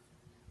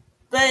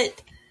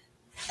 But,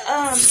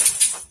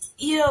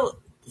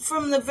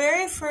 from the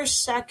very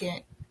first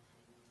second,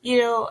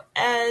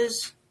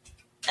 as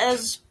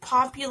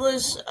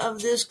populace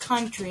of this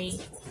country,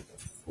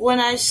 when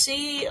I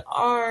see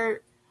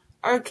our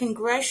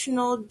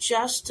Congressional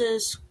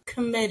Justice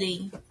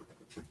Committee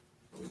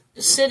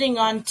sitting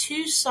on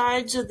two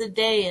sides of the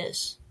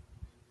dais,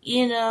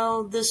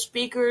 the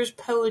speaker's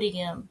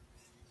podium,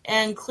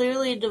 and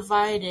clearly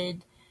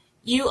divided,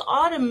 you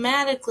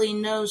automatically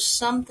know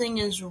something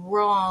is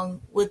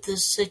wrong with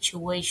this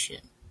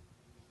situation.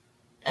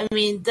 I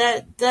mean,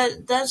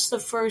 that's the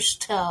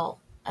first tell.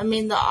 I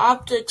mean, the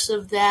optics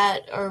of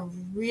that are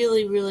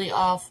really, really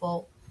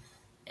awful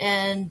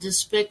and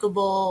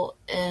despicable,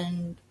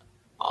 and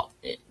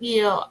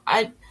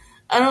I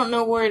don't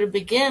know where to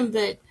begin,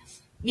 but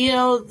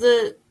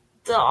the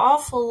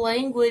awful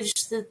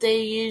language that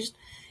they used.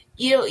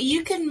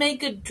 You can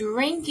make a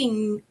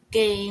drinking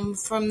game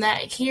from that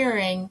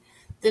hearing.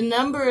 The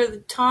number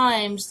of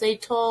times they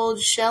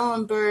told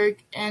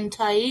Schellenberg and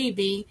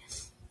Taibbi,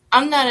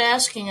 I'm not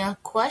asking a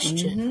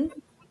question. Mm-hmm.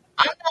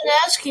 I'm not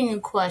asking a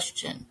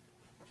question.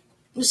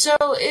 So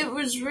it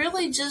was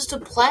really just a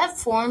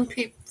platform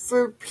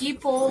for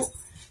people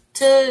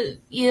to,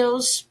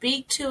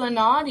 speak to an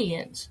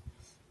audience.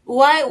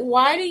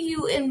 Why do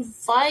you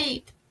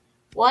invite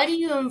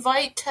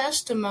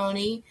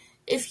testimony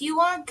if you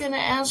aren't going to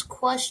ask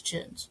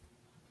questions?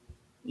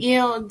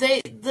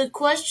 The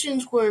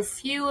questions were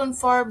few and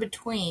far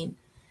between.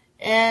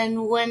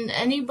 And when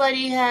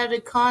anybody had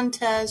a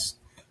contest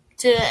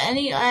to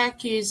any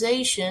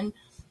accusation,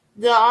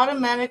 the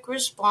automatic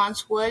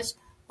response was,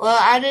 well,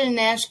 I didn't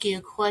ask you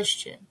a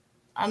question.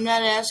 I'm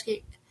not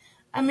asking.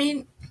 I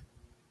mean,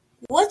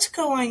 what's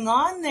going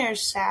on there,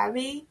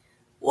 Savvy?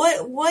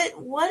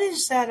 What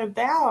is that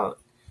about?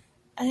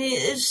 I mean,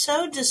 it's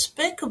so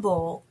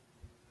despicable.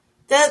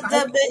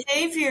 That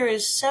behavior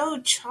is so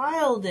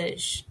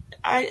childish.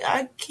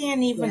 I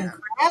can't even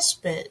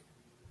grasp it.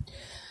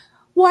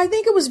 Well, I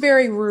think it was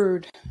very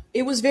rude.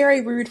 It was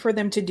very rude for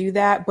them to do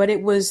that, but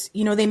it was,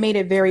 they made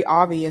it very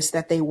obvious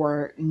that they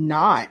were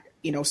not,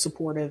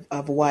 supportive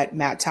of what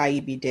Matt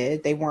Taibbi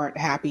did. They weren't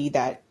happy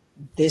that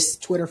this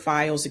Twitter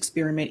Files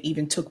experiment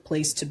even took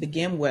place to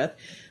begin with.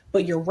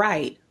 But you're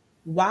right.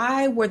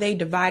 Why were they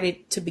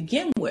divided to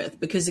begin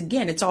with? Because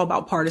again, it's all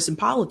about partisan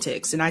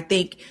politics. And I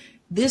think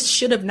this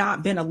should have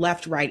not been a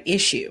left-right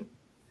issue.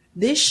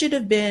 This should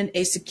have been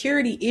a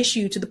security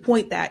issue to the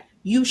point that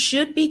you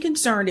should be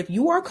concerned, if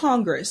you are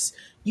Congress,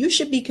 you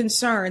should be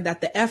concerned that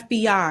the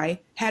FBI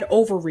had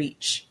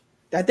overreach,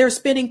 that they're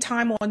spending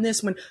time on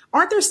this when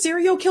aren't there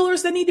serial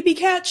killers that need to be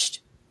catched?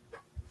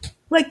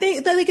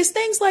 It's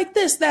things like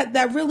this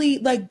that really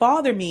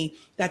bother me,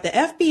 that the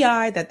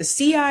FBI, that the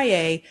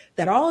CIA,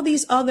 that all of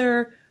these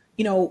other,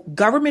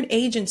 government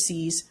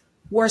agencies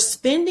were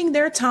spending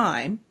their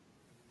time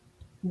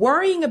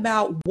worrying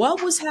about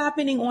what was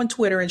happening on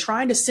Twitter and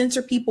trying to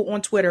censor people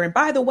on Twitter. And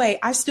by the way,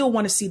 I still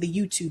want to see the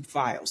YouTube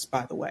files,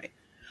 by the way.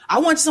 I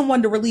want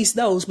someone to release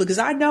those because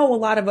I know a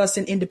lot of us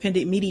in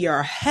independent media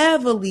are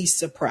heavily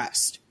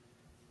suppressed.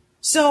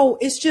 So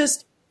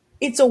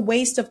it's a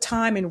waste of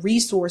time and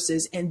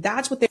resources. And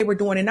that's what they were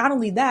doing. And not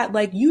only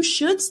that, you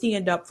should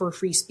stand up for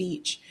free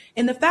speech.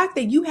 And the fact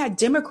that you had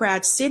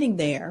Democrats sitting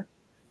there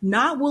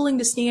not willing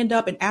to stand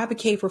up and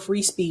advocate for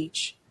free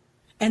speech,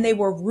 and they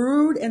were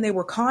rude and they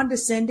were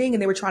condescending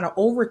and they were trying to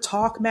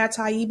overtalk Matt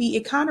Taibbi.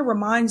 It kind of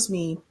reminds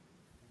me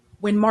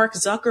when Mark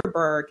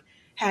Zuckerberg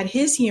had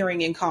his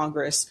hearing in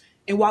Congress.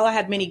 And while I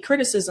had many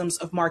criticisms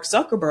of Mark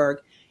Zuckerberg,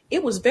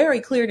 it was very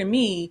clear to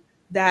me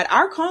that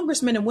our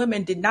congressmen and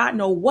women did not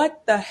know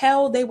what the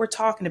hell they were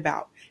talking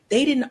about.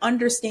 They didn't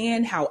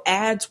understand how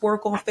ads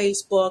work on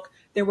Facebook.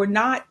 They were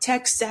not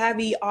tech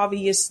savvy,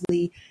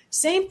 obviously.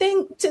 Same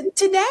thing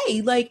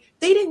today. They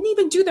didn't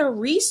even do their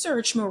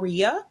research,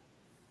 Maria.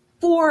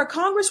 For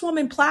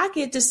Congresswoman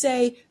Plackett to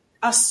say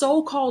a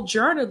so-called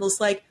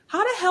journalist,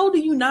 how the hell do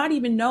you not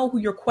even know who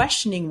you're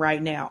questioning right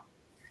now?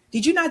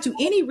 Did you not do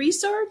any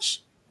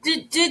research?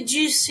 Did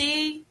you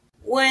see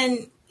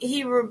when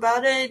he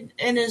rebutted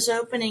in his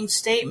opening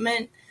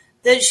statement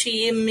that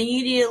she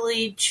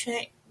immediately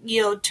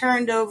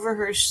turned over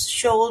her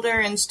shoulder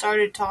and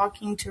started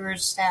talking to her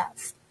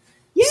staff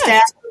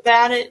Yes.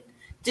 about it.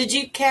 Did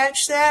you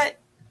catch that?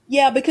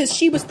 Yeah, because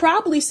she was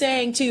probably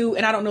saying to,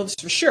 and I don't know this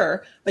for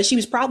sure, but she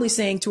was probably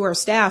saying to her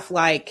staff,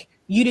 like,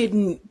 you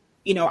didn't,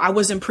 I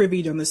wasn't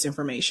privy to this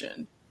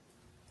information.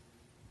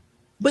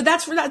 But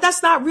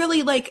that's not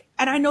really like,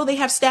 and I know they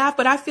have staff,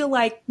 but I feel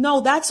like, no,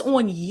 that's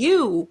on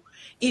you.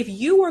 If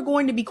you are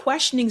going to be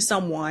questioning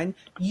someone,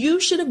 you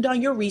should have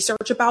done your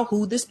research about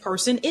who this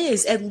person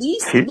is. At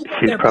least She, look at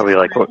she's their probably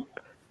like, background.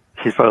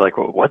 she's probably like,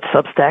 what's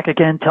Substack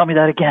again? Tell me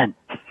that again.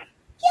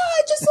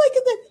 Yeah, just like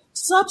the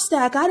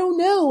Substack. I don't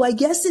know. I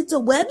guess it's a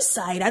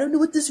website. I don't know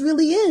what this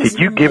really is. Did And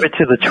you I'm give like, it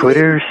to the really?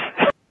 Twitters?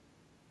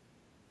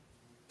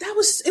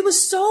 It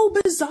was so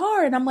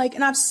bizarre. And I'm like,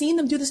 and I've seen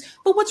them do this.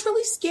 But what's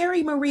really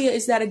scary, Maria,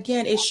 is that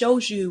again, it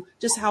shows you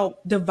just how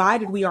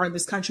divided we are in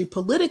this country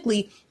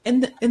politically.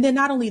 And then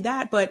not only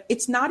that, but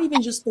it's not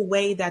even just the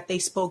way that they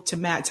spoke to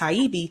Matt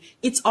Taibbi.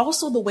 It's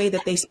also the way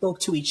that they spoke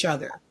to each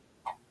other.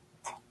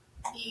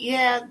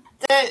 Yeah,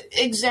 that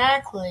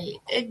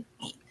exactly.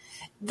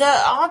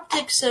 The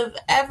optics of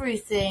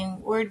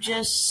everything were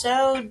just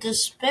so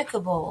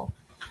despicable.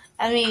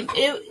 I mean,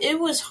 it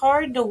was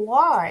hard to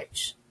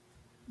watch.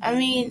 I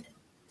mean,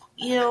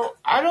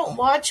 I don't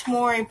watch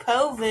Maury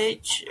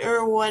Povich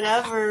or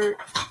whatever,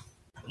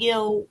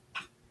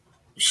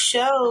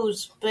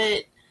 shows,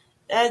 but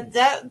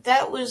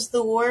that was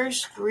the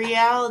worst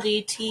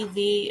reality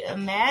TV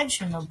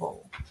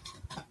imaginable.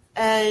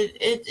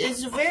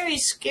 It's very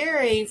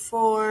scary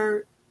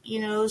for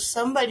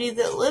somebody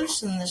that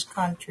lives in this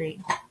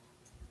country.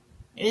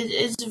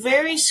 It's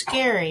very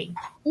scary.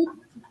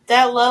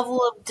 That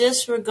level of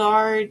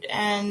disregard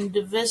and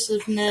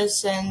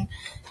divisiveness and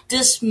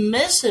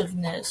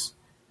dismissiveness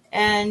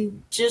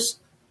and just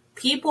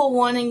people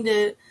wanting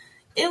to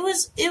it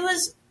was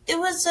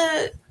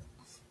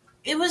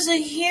a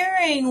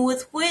hearing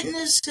with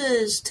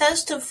witnesses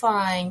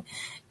testifying,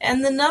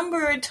 and the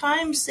number of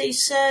times they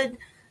said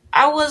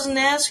I wasn't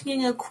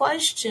asking a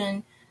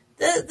question.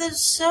 That's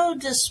so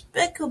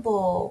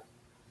despicable.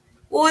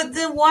 Or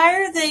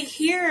why are they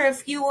here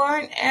if you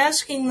aren't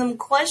asking them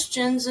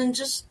questions and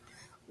just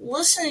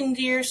listening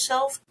to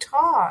yourself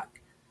talk?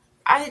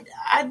 I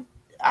I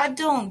I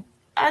don't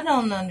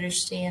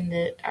understand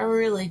it. I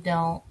really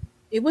don't.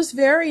 It was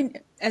very,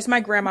 as my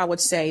grandma would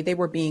say, they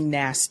were being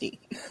nasty.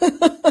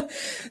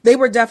 They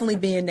were definitely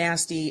being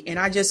nasty. And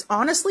I just,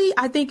 honestly,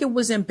 I think it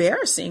was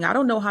embarrassing. I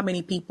don't know how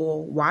many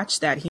people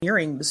watched that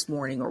hearing this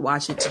morning or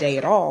watched it today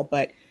at all,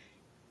 but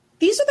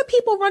these are the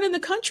people running the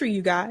country,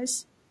 you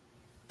guys.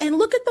 And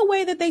look at the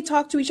way that they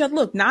talk to each other.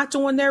 Look, not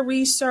doing their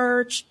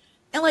research.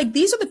 And like,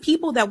 these are the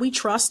people that we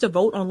trust to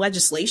vote on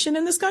legislation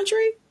in this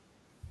country.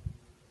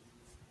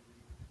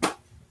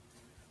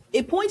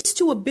 It points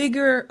to a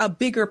bigger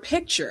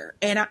picture.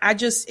 And I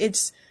just,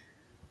 it's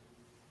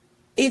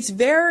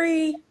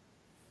very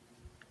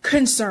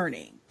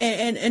concerning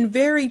and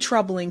very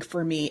troubling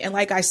for me. And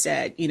like I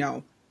said,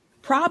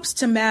 props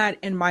to Matt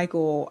and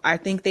Michael. I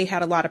think they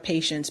had a lot of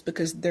patience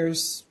because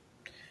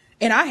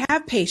and I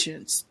have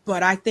patience,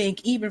 but I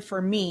think even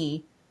for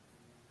me,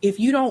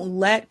 if you don't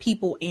let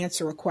people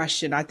answer a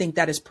question, I think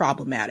that is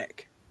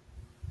problematic.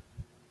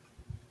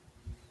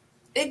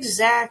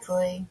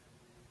 Exactly.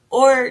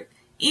 Or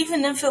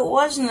even if it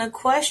wasn't a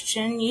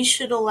question, you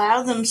should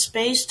allow them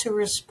space to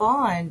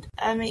respond.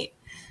 I mean,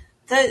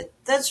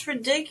 that's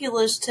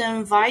ridiculous to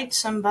invite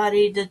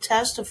somebody to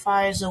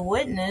testify as a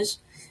witness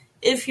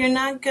if you're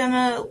not going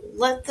to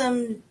let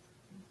them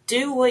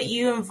do what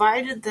you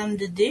invited them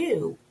to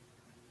do.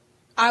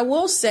 I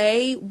will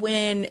say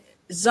when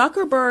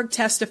Zuckerberg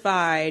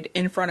testified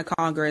in front of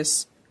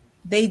Congress,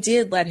 they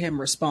did let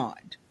him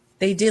respond.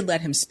 They did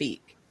let him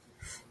speak.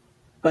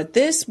 But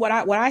what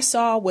I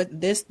saw with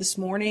this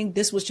morning,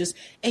 this was just,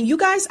 and you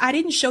guys, I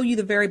didn't show you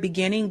the very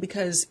beginning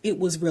because it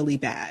was really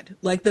bad.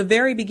 Like the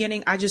very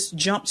beginning, I just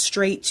jumped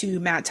straight to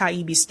Matt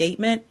Taibbi's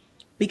statement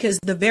because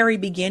the very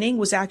beginning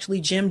was actually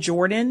Jim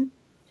Jordan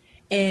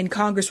and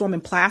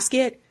Congresswoman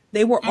Plaskett.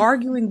 They were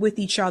arguing with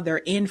each other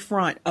in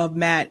front of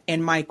Matt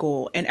and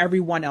Michael and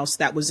everyone else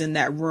that was in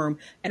that room.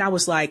 And I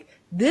was like,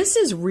 this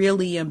is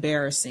really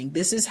embarrassing.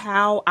 This is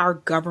how our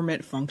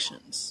government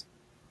functions.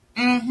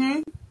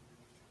 Mm-hmm.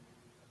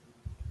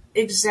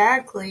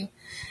 Exactly.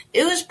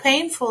 It was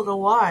painful to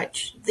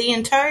watch. The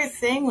entire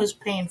thing was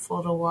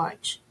painful to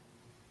watch.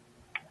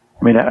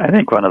 I mean, I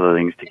think one of the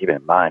things to keep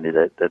in mind is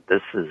that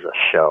this is a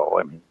show.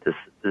 I mean, this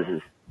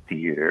is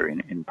theater,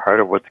 and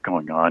part of what's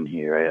going on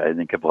here, I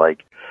think of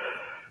like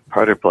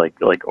part of like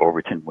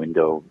Overton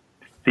window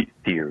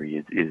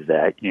theory is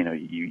that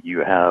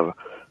you have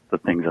the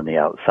things on the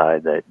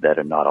outside that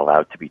are not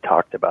allowed to be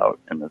talked about,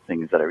 and the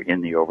things that are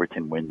in the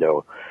Overton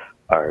window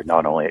are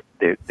not only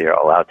they're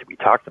allowed to be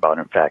talked about.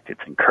 In fact, it's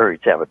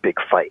encouraged to have a big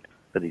fight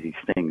for these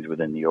things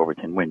within the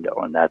Overton window,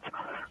 and that's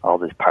all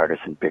this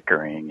partisan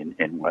bickering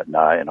and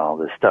whatnot and all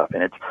this stuff,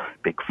 and it's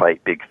big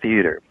fight, big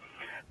theater.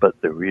 But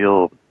the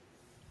real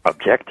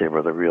objective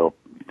or the real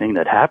thing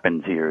that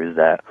happens here is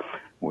that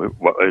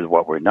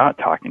what we're not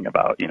talking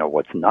about,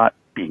 what's not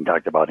being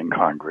talked about in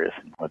Congress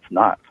and what's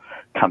not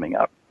coming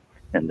up.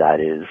 And that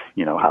is,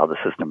 how the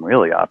system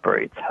really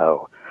operates,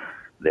 how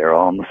they're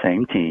all on the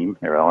same team.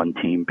 They're all on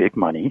team big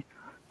money.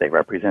 They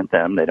represent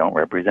them. They don't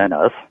represent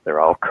us. They're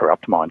all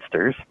corrupt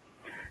monsters.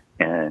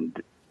 And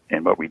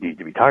what we need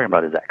to be talking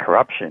about is that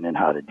corruption and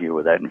how to deal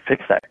with that and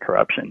fix that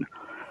corruption.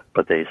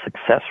 But they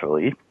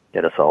successfully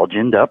get us all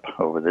ginned up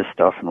over this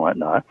stuff and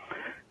whatnot.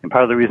 And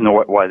part of the reason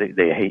why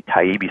they hate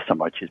Taibbi so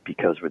much is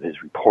because with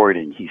his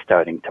reporting, he's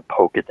starting to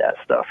poke at that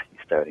stuff. He's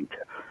starting to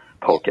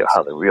poke at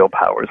how the real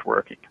power is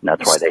working. And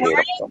that's why they hate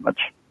him so much.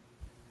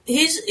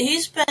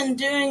 He's been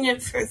doing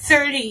it for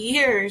 30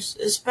 years,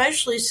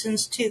 especially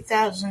since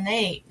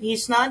 2008.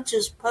 He's not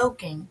just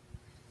poking.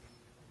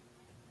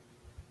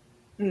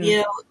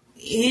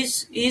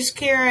 He's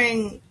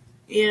carrying,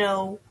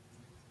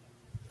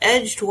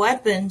 edged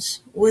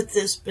weapons with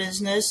this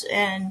business,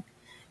 and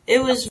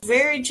it was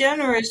very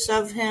generous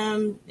of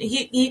him.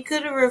 He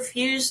could have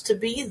refused to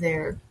be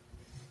there.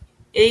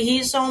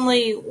 He's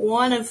only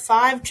one of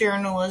 5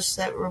 journalists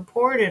that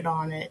reported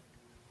on it.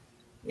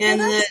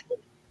 And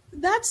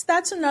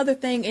that's another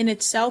thing in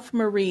itself,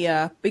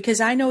 Maria,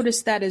 because I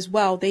noticed that as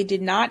well. They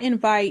did not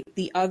invite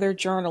the other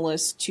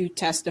journalists to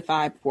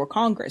testify before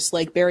Congress.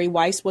 Like Barry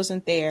Weiss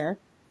wasn't there.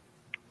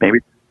 Maybe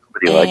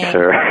somebody likes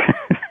her.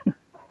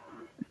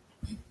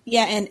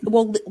 Yeah, and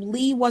well,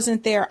 Lee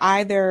wasn't there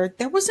either.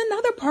 There was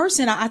another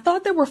person. I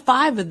thought there were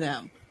 5 of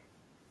them.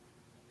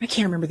 I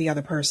can't remember the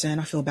other person.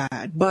 I feel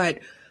bad, but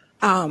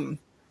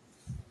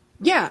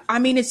yeah, I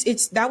mean,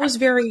 it's that was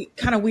very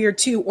kind of weird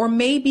too. Or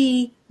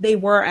maybe they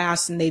were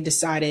asked and they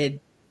decided,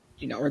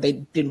 or they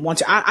didn't want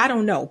to. I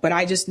don't know, but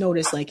I just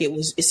noticed like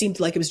it seemed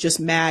like it was just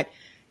Matt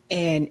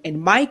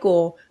and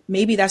Michael.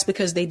 Maybe that's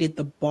because they did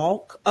the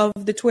bulk of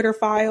the Twitter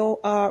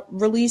file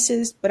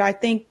releases, but I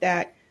think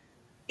that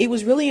it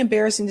was really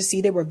embarrassing to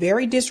see. They were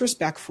very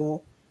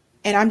disrespectful.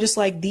 And I'm just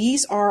like,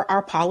 these are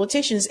our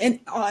politicians. And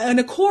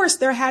of course,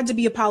 there had to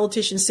be a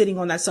politician sitting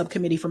on that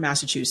subcommittee for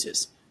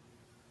Massachusetts.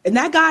 And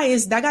that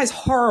guy's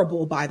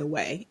horrible, by the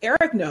way.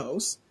 Eric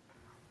knows.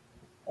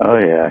 Oh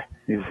yeah,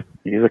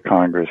 he's a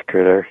Congress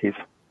critter.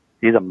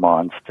 He's a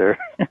monster.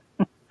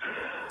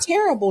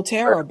 Terrible.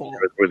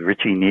 With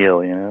Richie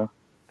Neal,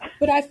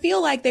 But I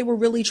feel like they were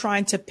really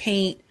trying to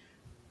paint.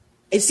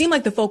 It seemed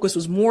like the focus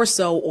was more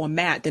so on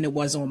Matt than it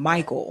was on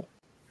Michael.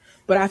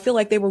 But I feel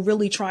like they were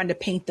really trying to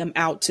paint them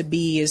out to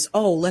be as,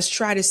 let's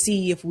try to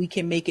see if we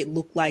can make it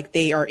look like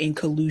they are in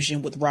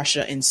collusion with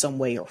Russia in some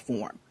way or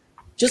form.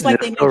 Just like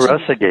they mentioned.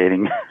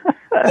 Russiagating.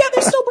 Yeah,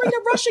 they're still bringing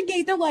up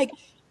Russiagate. They're like,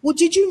 well,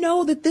 did you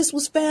know that this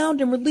was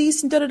found and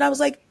released and da-da-da? I was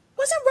like,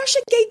 wasn't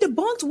Russiagate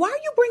debunked? Why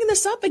are you bringing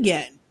this up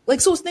again? Like,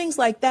 so it's things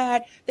like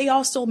that. They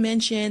also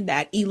mentioned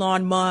that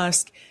Elon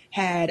Musk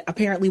had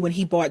apparently when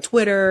he bought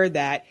Twitter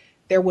that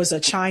there was a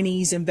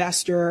Chinese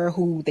investor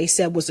who they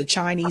said was a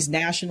Chinese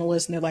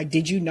nationalist. And they're like,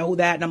 did you know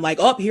that? And I'm like,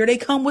 here they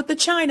come with the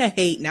China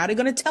hate. Now they're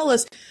going to tell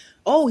us,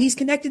 he's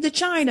connected to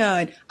China.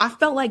 And I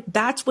felt like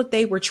that's what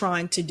they were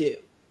trying to do.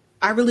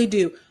 I really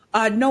do.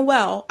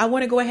 Noelle, I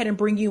want to go ahead and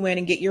bring you in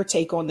and get your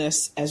take on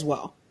this as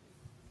well.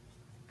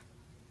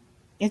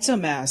 It's a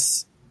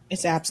mess.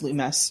 It's an absolute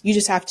mess. You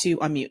just have to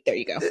unmute. There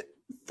you go.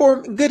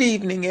 Good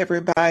evening,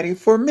 everybody.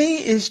 For me,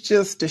 it's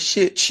just a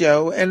shit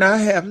show, and I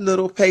have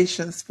little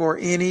patience for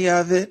any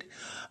of it.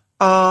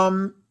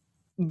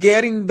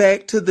 Getting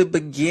back to the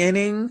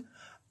beginning,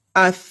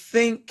 I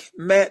think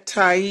Matt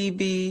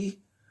Taibbi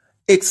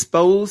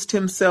exposed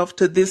himself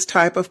to this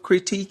type of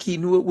critique. He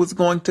knew it was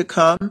going to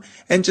come.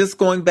 And just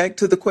going back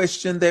to the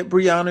question that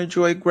Brianna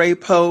Joy Gray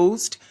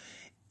posed,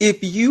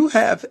 if you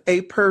have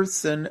a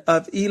person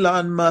of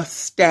Elon Musk's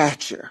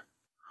stature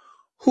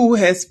who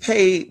has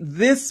paid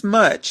this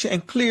much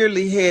and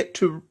clearly had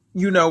to,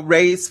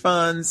 raise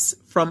funds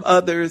from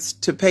others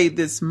to pay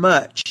this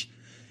much,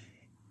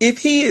 if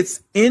he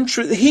is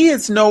he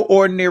is no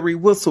ordinary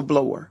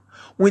whistleblower.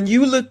 When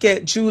you look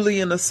at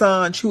Julian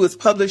Assange, who is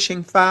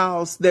publishing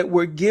files that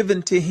were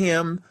given to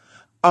him,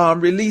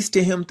 released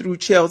to him through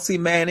Chelsea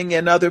Manning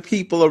and other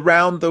people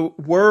around the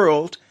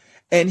world,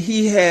 and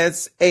he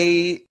has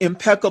a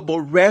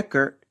impeccable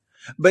record,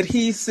 but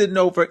he's sitting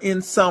over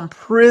in some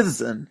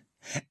prison,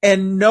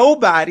 and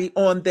nobody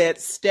on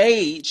that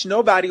stage,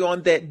 nobody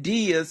on that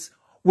dais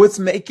was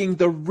making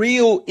the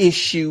real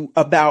issue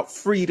about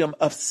freedom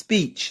of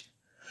speech.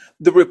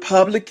 The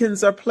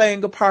Republicans are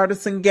playing a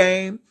partisan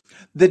game.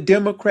 The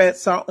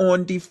Democrats are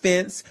on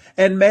defense,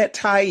 and Matt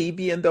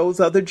Taibbi and those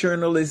other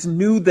journalists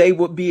knew they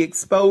would be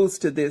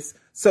exposed to this.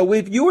 So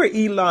if you are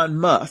Elon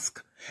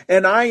Musk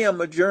and I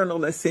am a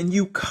journalist and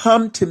you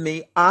come to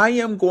me, I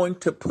am going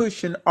to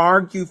push and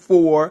argue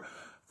for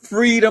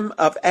freedom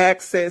of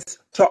access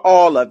to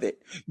all of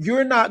it.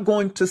 You're not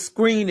going to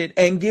screen it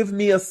and give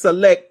me a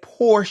select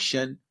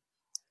portion,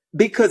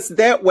 because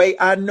that way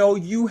I know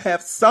you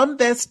have some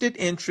vested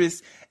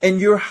interest and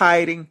you're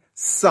hiding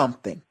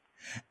something.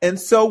 And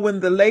so when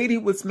the lady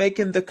was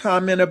making the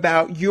comment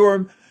about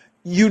you're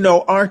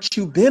aren't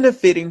you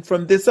benefiting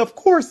from this? Of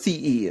course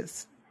he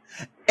is.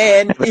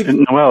 And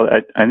if Well,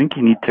 I think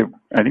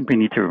we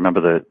need to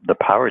remember the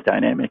power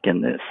dynamic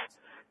in this.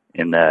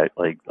 In that,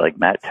 like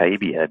Matt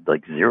Taibbi had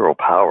like zero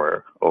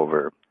power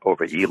over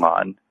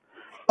Elon,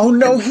 oh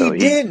no, and he so he,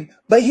 didn't.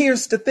 But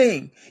here's the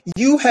thing.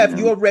 You you have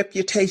know, your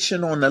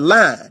reputation on the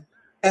line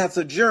as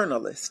a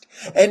journalist.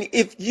 And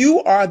if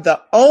you are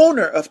the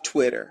owner of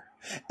Twitter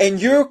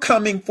and you're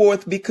coming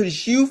forth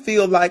because you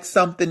feel like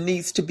something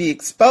needs to be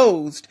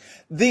exposed,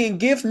 then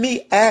give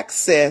me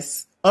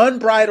access,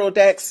 unbridled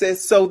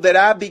access, so that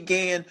I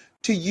began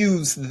to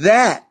use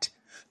that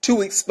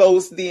to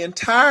expose the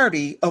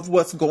entirety of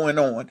what's going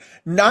on.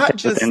 Not but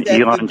just then that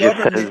the Elon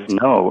just says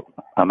government. no,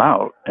 I'm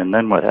out, and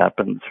then what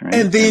happens, right?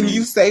 And I then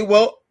you mean, say,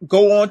 well,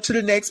 go on to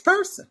the next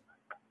person.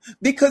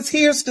 Because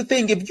here's the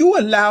thing, if you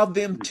allow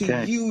them to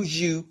okay, use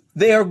you,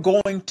 they're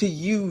going to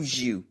use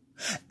you.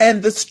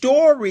 And the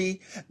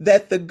story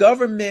that the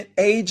government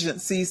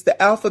agencies,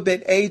 the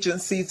alphabet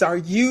agencies, are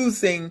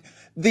using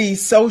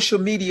these social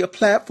media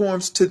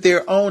platforms to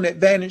their own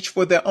advantage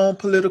for their own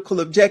political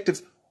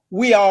objectives,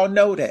 we all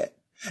know that.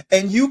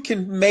 And you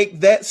can make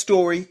that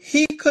story.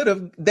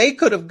 They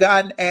could have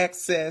gotten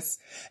access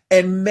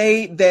and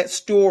made that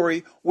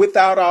story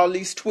without all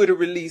these Twitter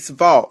release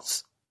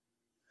vaults.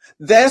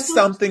 That's So,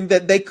 something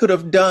that they could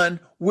have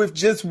done with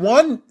just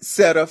one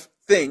set of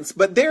things,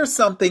 but there's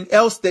something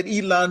else that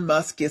Elon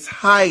Musk is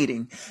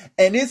hiding.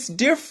 And it's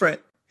different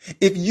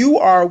if you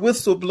are a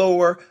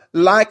whistleblower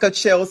like a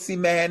Chelsea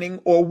Manning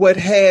or what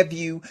have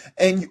you,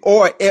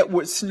 or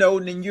Edward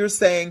Snowden, and you're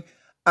saying,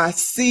 I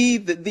see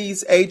that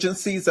these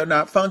agencies are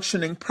not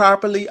functioning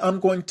properly. I'm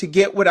going to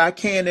get what I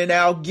can and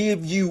I'll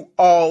give you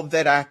all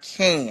that I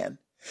can.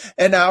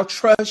 And I'll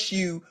trust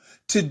you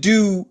to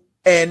do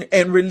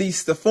and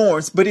release the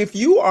forms. But if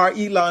you are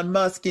Elon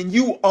Musk and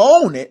you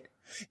own it,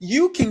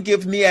 you can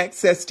give me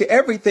access to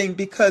everything,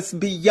 because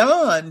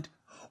beyond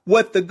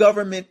what the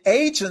government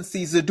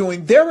agencies are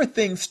doing, there are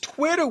things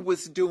Twitter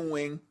was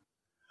doing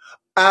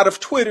out of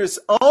Twitter's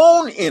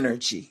own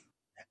energy.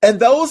 And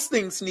those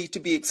things need to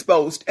be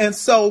exposed. And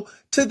so,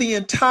 to the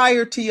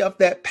entirety of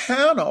that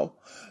panel,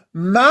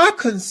 my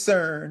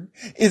concern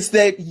is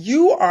that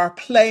you are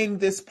playing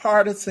this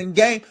partisan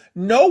game.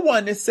 No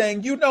one is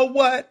saying, you know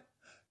what?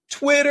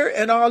 Twitter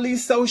and all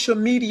these social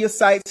media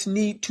sites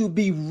need to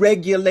be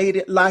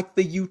regulated like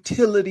the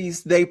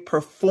utilities they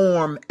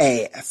perform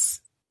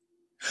as.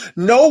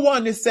 No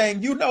one is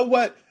saying, you know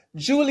what?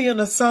 Julian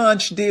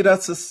Assange did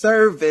us a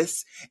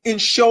service in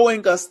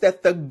showing us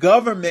that the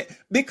government,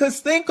 because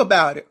think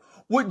about it,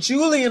 what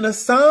Julian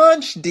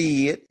Assange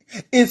did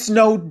is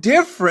no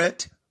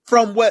different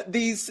from what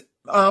these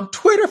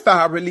Twitter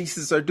file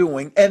releases are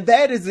doing. And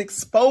that is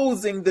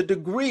exposing the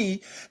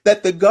degree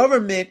that the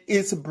government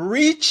is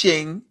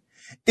breaching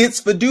its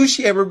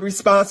fiduciary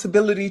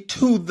responsibility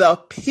to the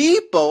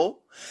people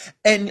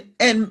and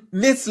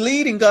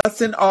misleading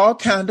us in all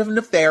kind of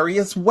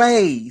nefarious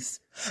ways.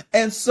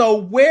 And so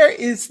where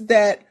is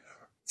that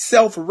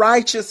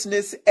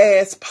self-righteousness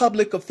as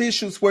public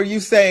officials where you're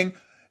saying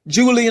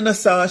Julian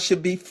Assange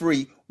should be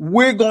free?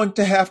 We're going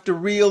to have to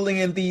reel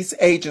in these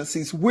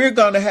agencies. We're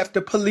going to have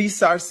to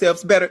police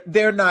ourselves better.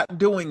 They're not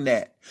doing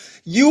that.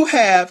 You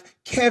have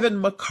Kevin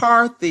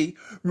McCarthy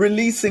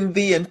releasing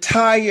the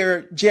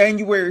entire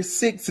January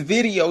 6th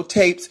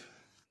videotapes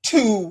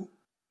to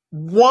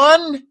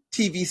one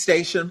TV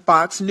station,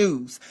 Fox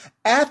News,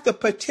 at the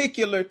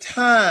particular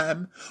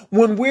time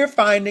when we're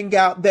finding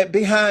out that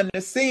behind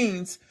the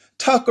scenes,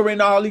 Tucker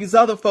and all these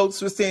other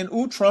folks were saying,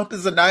 ooh, Trump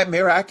is a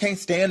nightmare. I can't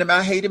stand him.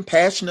 I hate him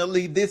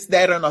passionately, this,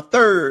 that, and a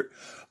third.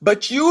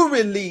 But you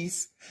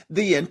release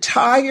the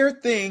entire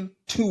thing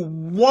to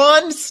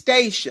one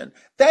station.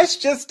 That's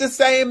just the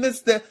same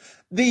as the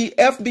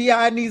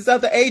FBI and these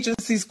other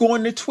agencies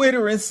going to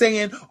Twitter and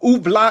saying, ooh,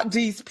 block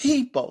these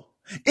people.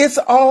 It's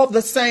all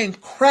the same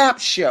crap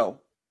show.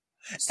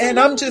 So And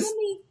let I'm me just, let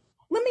me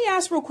let me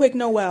ask real quick,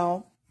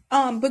 Noel.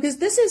 Because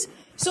this is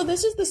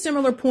the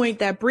similar point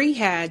that Bree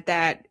had,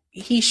 that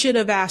he should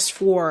have asked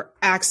for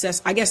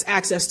access, I guess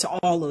access to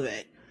all of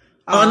it.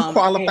 And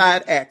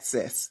unqualified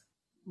access.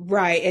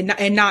 right,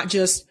 and not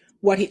just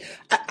what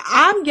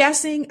I'm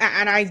guessing,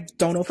 and I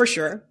don't know for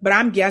sure, but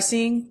I'm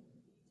guessing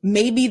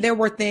maybe there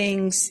were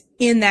things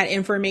in that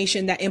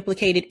information that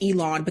implicated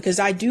Elon, because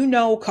I do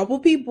know a couple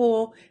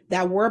people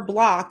that were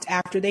blocked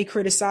after they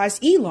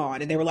criticized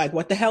Elon, and they were like,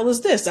 what the hell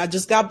is this? I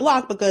just got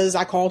blocked because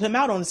I called him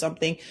out on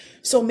something.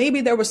 So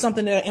maybe there was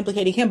something that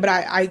implicated him, but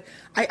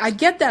I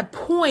get that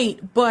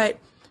point. But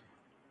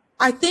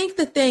I think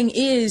the thing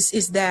is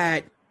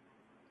that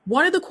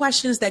one of the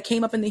questions that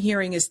came up in the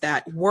hearing is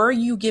that, were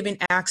you given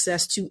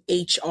access to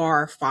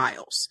HR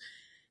files?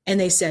 And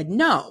they said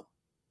no.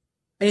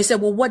 And they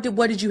said, well, what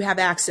did you have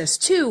access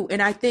to?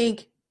 And I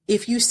think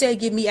if you say,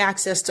 give me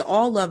access to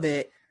all of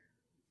it,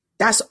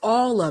 that's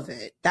all of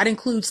it. That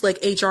includes like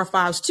HR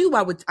files too,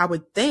 I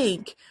would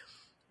think,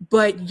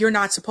 but you're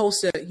not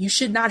supposed to, you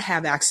should not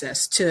have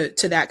access to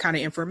that kind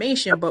of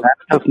information. But that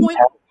the doesn't point,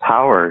 have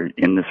power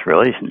in this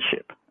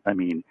relationship. I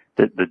mean,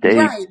 The day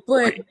Right,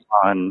 but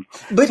Elon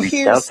But reached out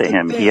here's to the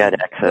him, he had thing.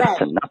 access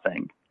to right,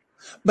 nothing.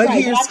 But right. But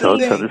I here's the So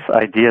think, this thing.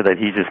 idea that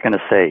he's just going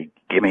to say,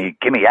 give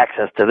me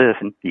access to this,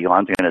 and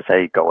Elon's going to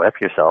say, go F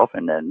yourself,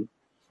 and then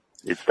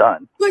it's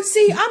done. but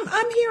see,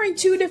 I'm hearing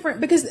two different,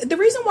 because the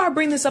reason why I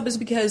bring this up is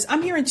because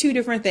I'm hearing two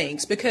different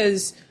things.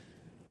 Because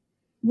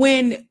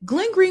when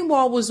Glenn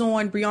Greenwald was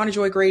on Brianna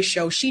Joy Gray's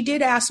show, she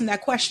did ask him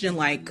that question,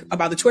 like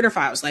about the Twitter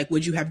files, like,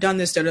 would you have done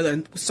this,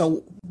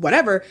 so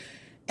whatever.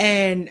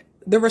 And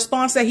the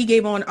response that he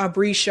gave on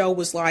Bree's show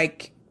was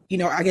like,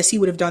 I guess he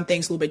would have done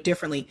things a little bit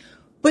differently.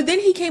 But then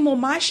he came on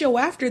my show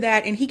after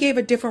that and he gave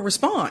a different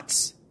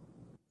response,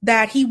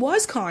 that he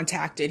was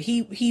contacted,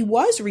 he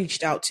was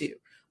reached out to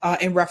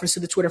in reference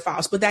to the Twitter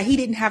files, but that he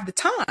didn't have the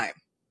time.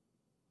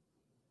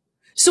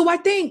 So I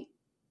think,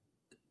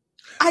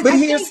 But I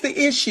here's think,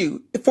 the issue.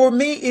 For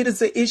me, it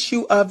is an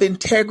issue of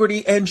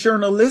integrity and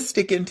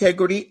journalistic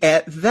integrity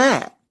at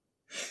that.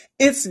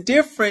 It's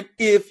different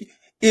if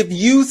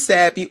you,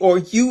 Sabby, or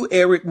you,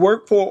 Eric,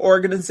 work for an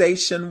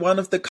organization, one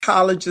of the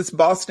colleges,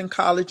 Boston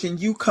College, and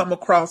you come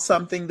across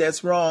something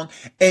that's wrong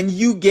and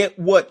you get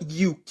what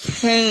you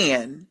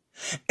can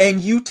and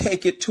you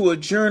take it to a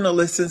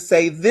journalist and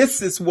say,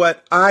 this is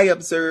what I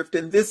observed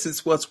and this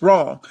is what's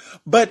wrong.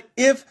 But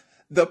if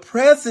the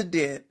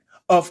president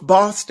of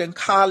Boston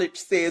College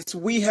says,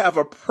 we have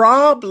a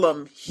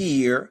problem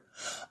here,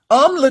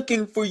 I'm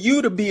looking for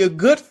you to be a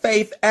good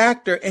faith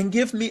actor and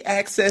give me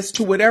access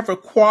to whatever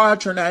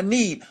quadrant I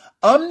need.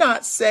 I'm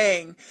not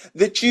saying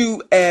that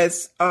you,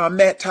 as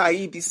Matt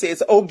Taibbi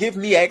says, give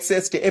me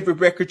access to every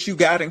record you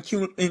got,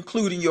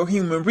 including your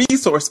human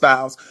resource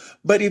files.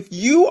 But if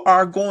you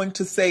are going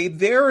to say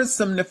there is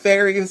some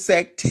nefarious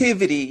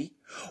activity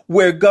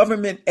where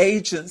government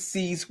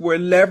agencies were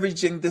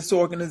leveraging this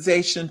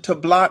organization to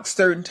block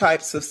certain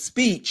types of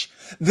speech,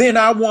 then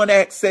I want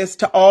access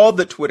to all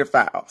the Twitter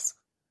files.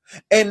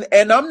 And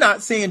I'm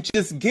not saying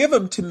just give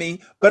them to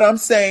me, but I'm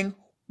saying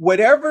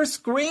whatever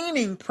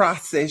screening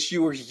process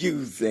you're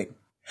using,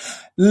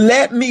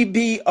 let me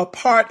be a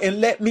part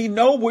and let me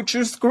know what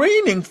you're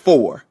screening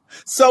for.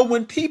 So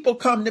when people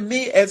come to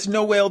me as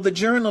Noel the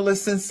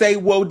journalist and say,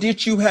 well,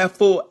 did you have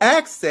full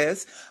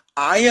access?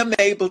 I am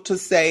able to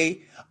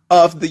say,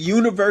 of the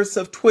universe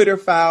of Twitter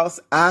files,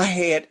 I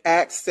had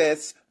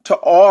access to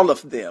all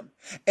of them.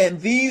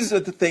 And these are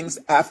the things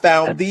I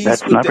found. These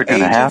That's were never the going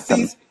to happen.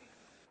 agencies.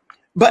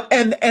 But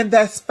and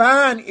that's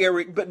fine,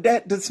 Eric, but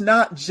that does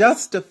not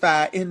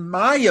justify, in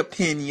my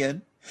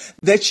opinion,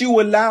 that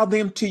you allow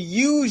them to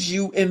use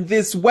you in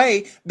this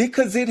way,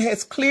 because it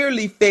has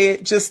clearly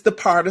fed just the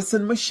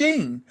partisan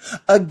machine.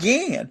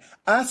 Again,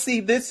 I see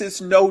this as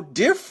no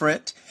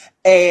different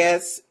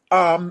as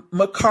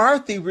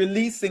McCarthy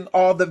releasing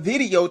all the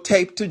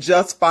videotape to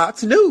just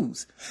Fox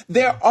News.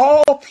 They're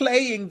all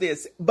playing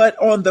this. But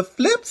on the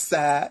flip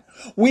side,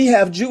 we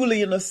have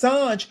Julian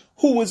Assange,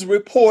 who was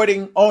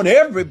reporting on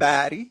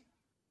everybody,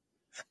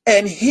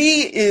 and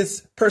he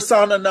is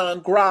persona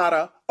non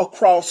grata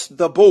across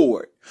the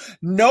board.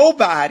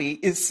 Nobody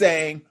is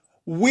saying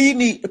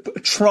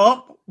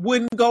Trump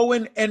wouldn't go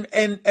in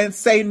and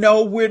say,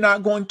 no, we're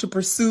not going to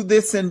pursue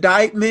this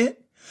indictment.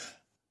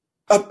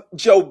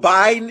 Joe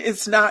Biden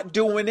is not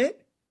doing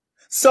it.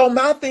 So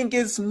my thing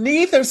is,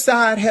 neither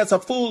side has a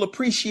full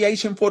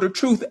appreciation for the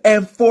truth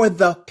and for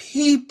the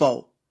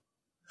people.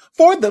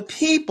 For the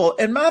people.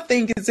 And my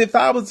thing is, if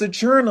I was a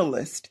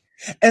journalist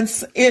and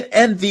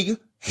the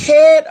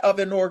head of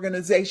an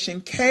organization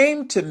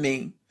came to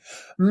me,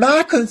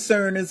 my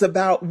concern is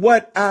about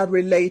what I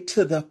relate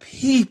to the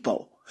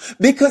people,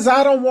 because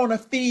I don't want to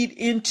feed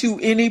into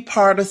any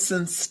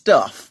partisan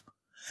stuff.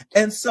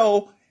 And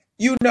so,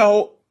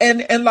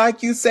 and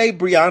like you say,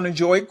 Brianna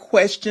Joy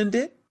questioned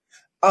it.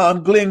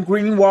 Glenn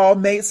Greenwald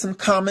made some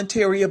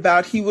commentary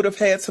about he would have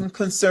had some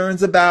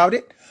concerns about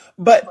it.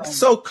 But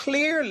so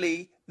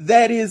clearly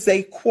that is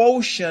a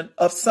quotient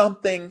of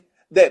something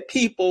that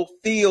people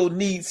feel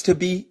needs to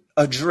be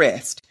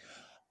addressed.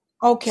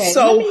 okay,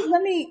 So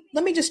let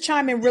me just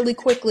chime in really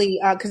quickly,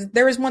 because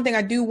there is one thing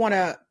I do want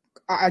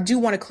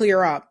to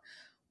clear up.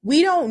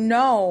 We don't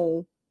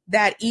know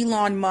that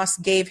Elon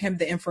Musk gave him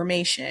the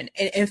information.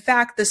 And in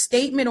fact, the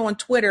statement on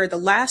Twitter, the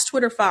last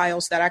Twitter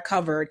files that I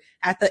covered,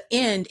 at the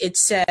end, it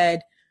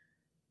said,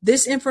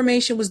 this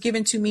information was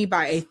given to me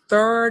by a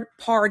third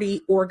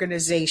party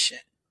organization.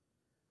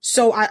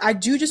 So I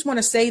do just want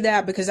to say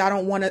that, because I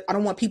don't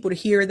want people to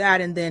hear that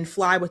and then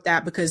fly with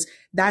that, because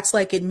that's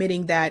like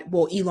admitting that,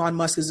 well, Elon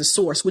Musk is a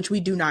source, which we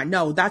do not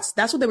know. That's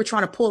what they were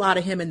trying to pull out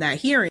of him in that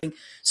hearing.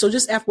 So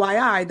just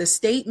FYI, the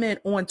statement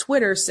on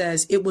Twitter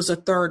says it was a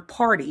third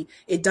party.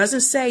 It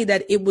doesn't say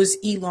that it was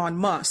Elon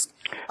Musk.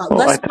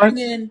 Well, I Let's thought bring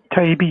in.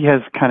 Taibbi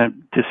has kind of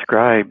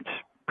described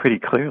pretty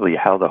clearly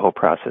how the whole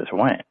process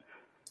went,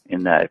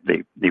 in that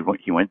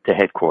he went to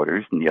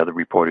headquarters and the other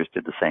reporters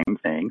did the same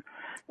thing,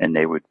 and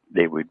they would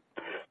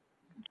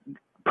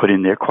put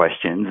in their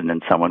questions, and then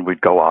someone would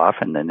go off,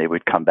 and then they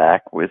would come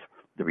back with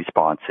the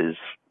responses,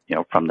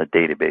 from the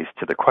database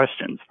to the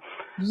questions.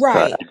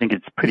 Right. So I think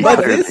it's pretty But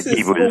clear this that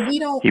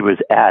is he was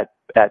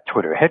at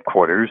Twitter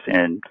headquarters,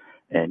 and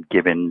and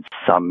given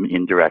some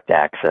indirect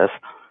access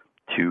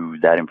to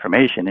that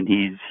information. And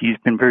he's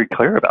been very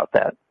clear about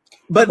that.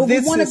 But we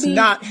this want to is be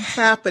not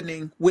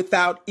happening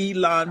without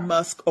Elon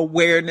Musk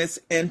awareness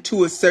and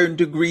to a certain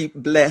degree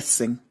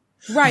blessing,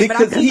 right, but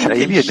because he can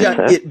Taibbi admits shut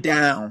that. it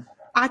down.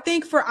 I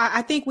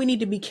think we need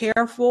to be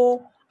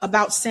careful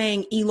about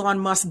saying Elon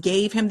Musk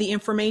gave him the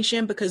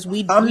information because I'm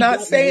we not don't know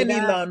saying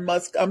that. Elon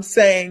Musk. I'm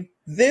saying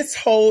this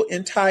whole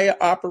entire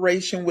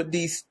operation with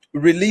these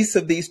release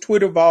of these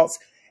Twitter vaults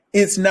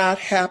is not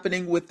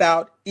happening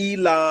without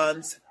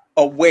Elon's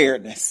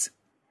awareness.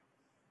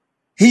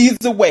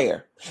 He's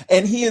aware,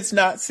 and he is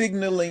not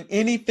signaling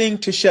anything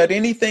to shut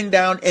anything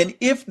down. And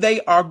if they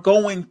are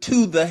going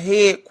to the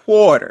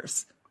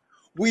headquarters,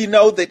 we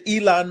know that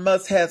Elon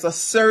Musk has a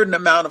certain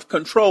amount of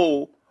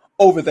control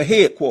over the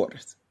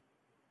headquarters.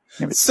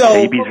 Yeah, but So,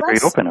 Taibbi's very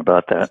open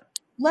about that.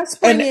 Let's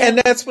bring and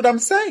in that's what I'm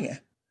saying.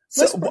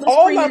 So let's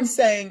all bring I'm in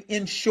saying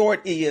in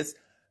short is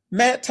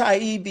Matt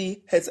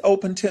Taibbi has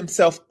opened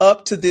himself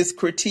up to this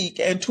critique,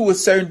 and to a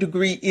certain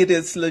degree, it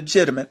is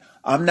legitimate.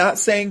 I'm not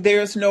saying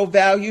there's no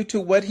value to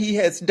what he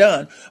has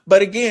done.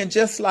 But again,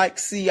 just like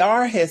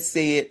CR has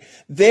said,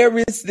 there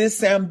is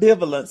this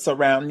ambivalence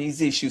around these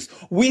issues.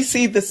 We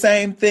see the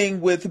same thing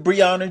with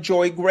Breonna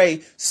Joy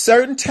Gray.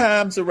 Certain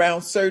times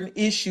around certain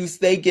issues,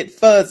 they get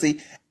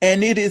fuzzy.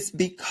 And it is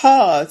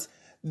because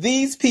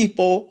these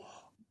people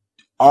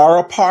are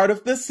a part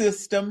of the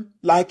system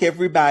like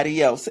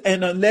everybody else.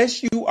 And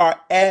unless you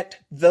are at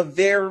the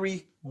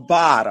very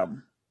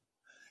bottom,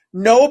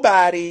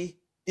 nobody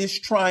is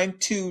trying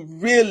to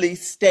really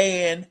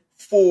stand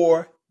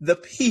for the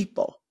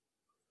people.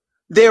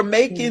 They're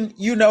making,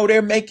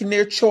 they're making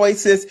their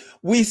choices.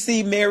 We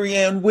see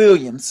Marianne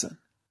Williamson.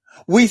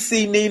 We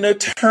see Nina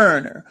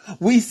Turner.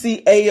 We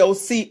see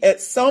AOC.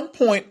 At some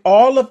point,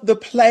 all of the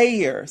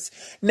players.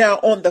 Now,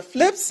 on the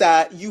flip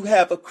side, you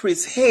have a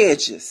Chris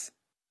Hedges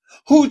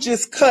who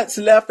just cuts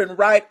left and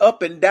right,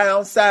 up and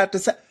down, side to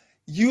side.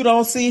 You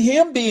don't see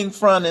him being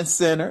front and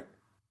center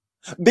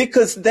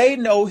because they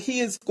know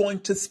he is going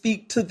to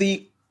speak to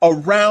the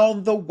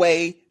around the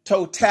way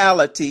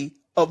totality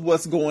of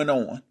what's going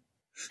on.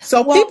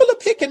 So well people are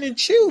picking and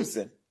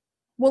choosing.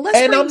 let's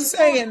And bring I'm in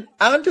saying,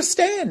 I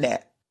understand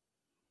that.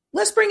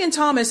 let's bring in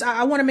Thomas.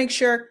 I want to make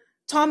sure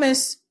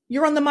Thomas,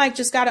 you're on the mic,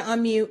 just got to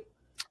unmute.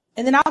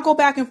 And then I'll go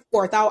back and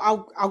forth.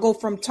 I'll go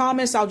from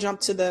Thomas, I'll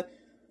jump to the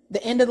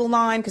end of the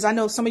line because I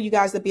know some of you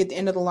guys that be at the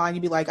end of the line,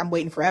 you'd be like, I'm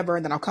waiting forever,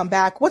 and then I'll come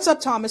back. What's up,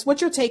 Thomas?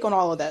 What's your take on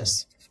all of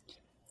this?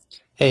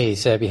 Hey,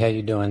 Sabby, how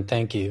you doing?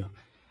 Thank you.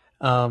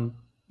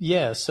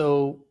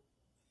 So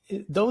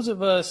those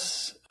of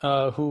us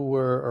who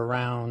were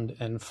around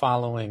and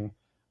following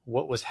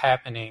what was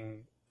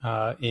happening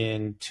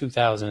in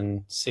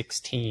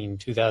 2016,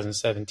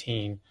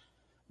 2017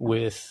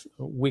 with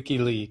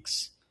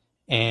WikiLeaks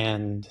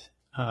and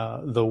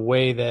the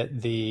way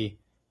that the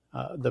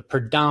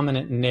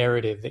predominant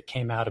narrative that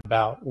came out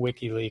about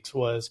WikiLeaks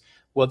was,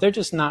 well, they're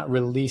just not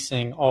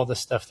releasing all the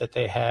stuff that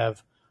they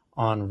have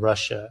on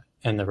Russia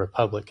and the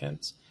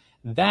Republicans.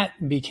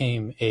 That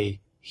became a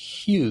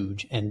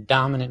huge and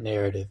dominant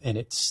narrative, and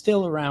it's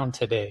still around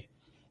today.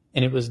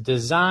 And it was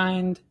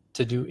designed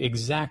to do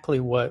exactly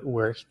what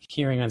we're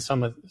hearing on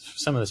some of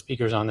the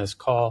speakers on this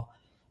call,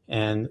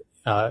 and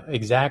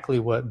exactly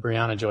what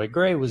Breonna Joy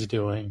Gray was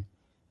doing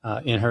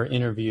in her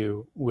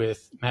interview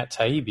with Matt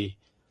Taibbi,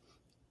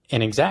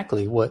 and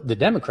exactly what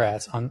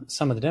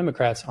some of the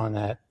Democrats on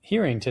that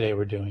hearing today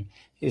were doing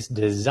is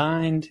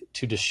designed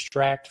to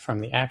distract from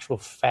the actual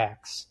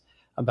facts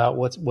about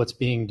what's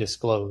being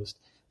disclosed.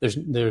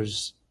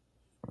 There's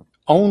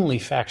only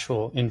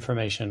factual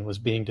information was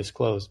being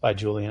disclosed by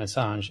Julian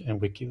Assange and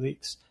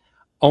WikiLeaks.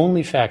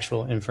 Only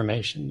factual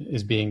information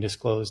is being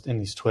disclosed in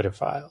these Twitter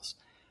files.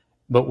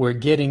 But we're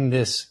getting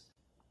this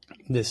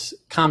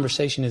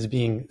conversation is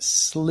being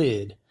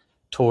slid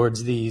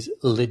towards these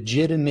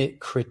legitimate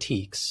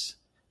critiques,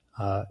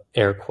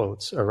 air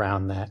quotes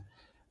around that,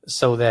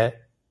 so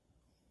that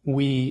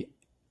we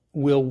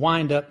will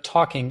wind up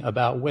talking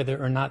about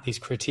whether or not these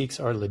critiques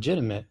are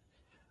legitimate.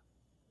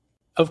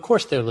 Of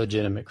course they're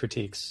legitimate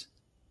critiques,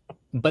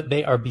 but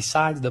they are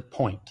besides the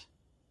point.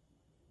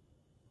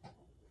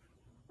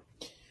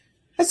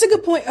 That's a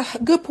good point.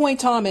 Good point,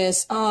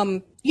 Thomas.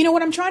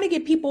 What I'm trying to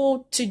get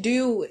people to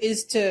do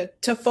is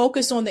to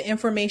focus on the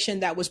information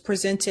that was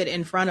presented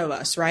in front of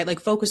us, right? Like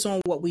focus on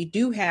what we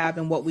do have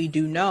and what we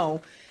do know.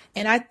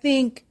 And I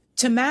think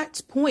to Matt's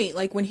point,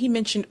 like when he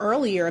mentioned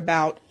earlier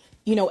about,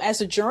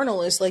 as a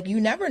journalist, like you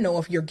never know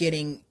if you're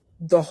getting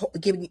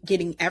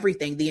getting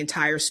everything, the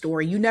entire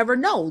story. You never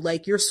know.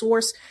 Like your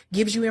source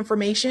gives you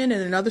information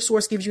and another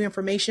source gives you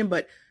information,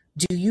 but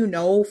do you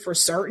know for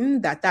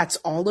certain that that's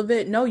all of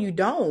it? No, you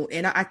don't.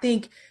 And I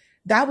think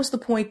that was the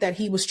point that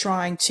he was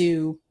trying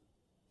to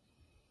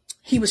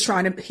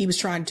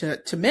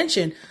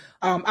mention.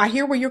 I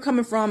hear where you're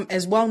coming from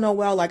as well,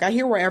 Noel. Like I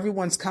hear where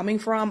everyone's coming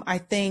from. I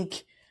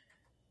think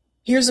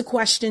here's a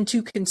question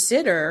to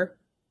consider.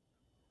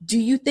 Do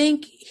you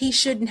think he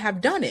shouldn't have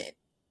done it?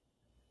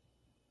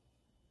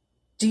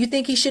 Do you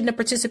think he shouldn't have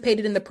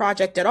participated in the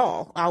project at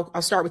all?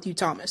 I'll start with you,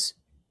 Thomas.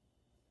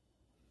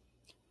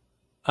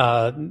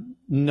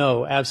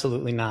 No,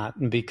 absolutely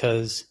not.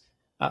 Because,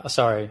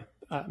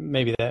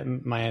 maybe that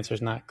my answer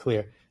is not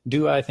clear.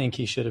 Do I think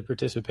he should have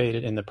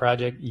participated in the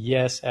project?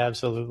 Yes,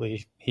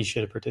 absolutely. He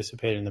should have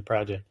participated in the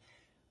project.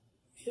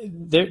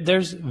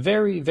 There's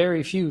very,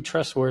 very few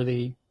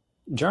trustworthy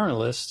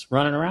journalists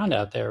running around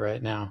out there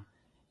right now.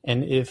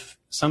 And if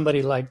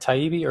somebody like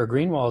Taibbi or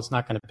Greenwald is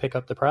not going to pick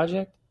up the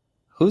project,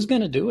 who's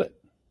going to do it?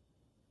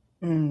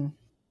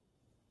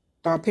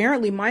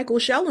 Apparently Michael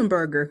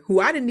Schellenberger, who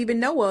I didn't even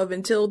know of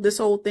until this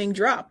whole thing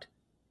dropped.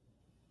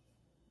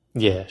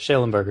 Yeah,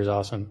 Schellenberger's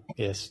awesome.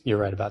 Yes, you're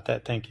right about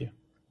that. Thank you.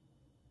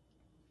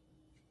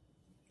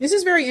 This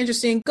is very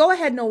interesting. Go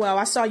ahead, Noel.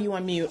 I saw you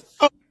on mute.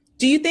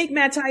 Do you think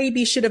Matt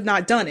Taibbi should have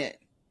not done it?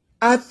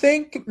 I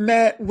think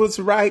Matt was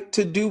right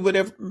to do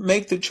whatever,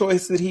 make the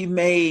choice that he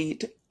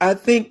made. I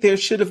think there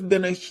should have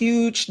been a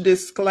huge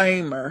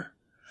disclaimer.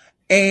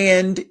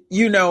 And,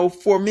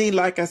 for me,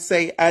 like I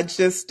say, I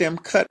just am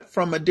cut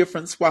from a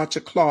different swatch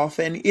of cloth.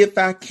 And if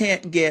I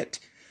can't get,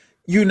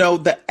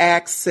 the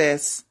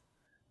access,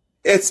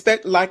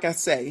 like I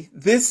say,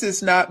 this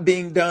is not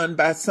being done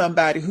by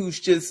somebody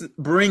who's just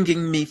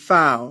bringing me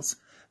files.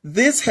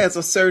 This has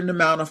a certain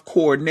amount of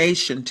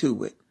coordination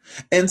to it.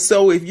 And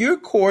so if you're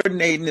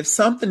coordinating, if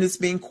something is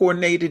being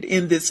coordinated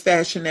in this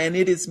fashion and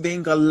it is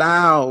being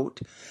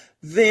allowed,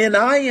 then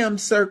I am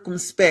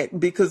circumspect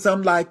because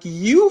I'm like,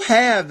 you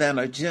have an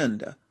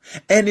agenda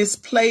and it's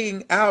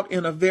playing out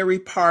in a very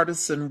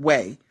partisan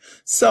way.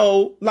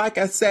 So like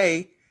I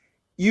say,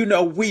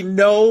 we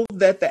know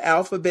that the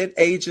alphabet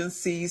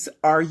agencies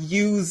are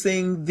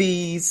using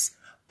these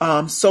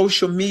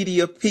social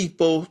media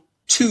people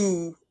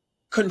to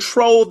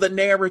control the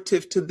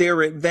narrative to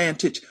their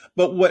advantage.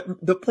 But what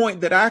the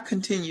point that I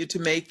continue to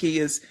make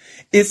is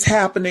it's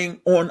happening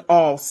on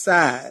all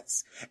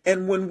sides.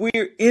 And when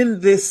we're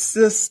in this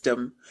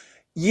system,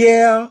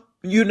 Matt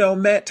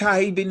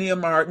Taibbi and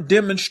them are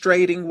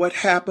demonstrating what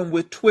happened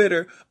with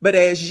Twitter. But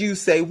as you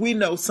say, we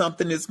know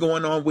something is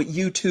going on with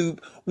YouTube.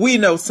 We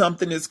know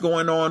something is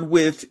going on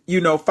with,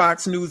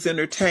 Fox News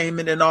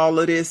Entertainment and all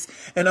of this.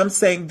 And I'm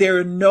saying there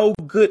are no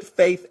good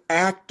faith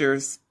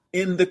actors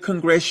in the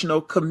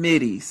congressional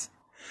committees.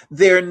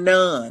 There are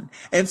none.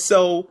 And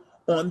so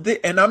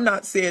and I'm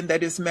not saying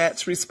that it's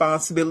Matt's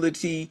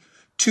responsibility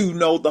to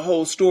know the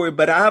whole story,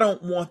 but I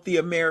don't want the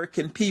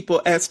American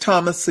people, as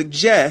Thomas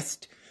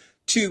suggests,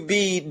 to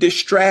be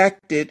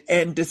distracted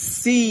and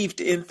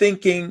deceived in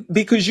thinking,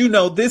 because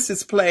this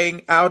is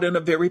playing out in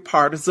a very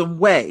partisan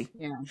way.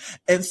 Yeah.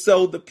 And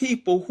so the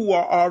people who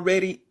are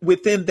already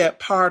within that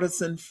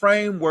partisan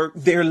framework,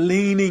 they're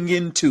leaning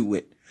into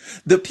it.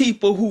 The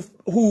people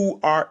who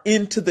are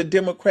into the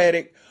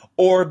Democratic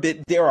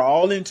orbit, they're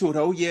all into it.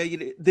 Oh yeah,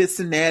 this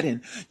and that.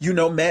 And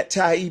Matt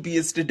Taibbi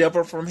is the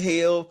devil from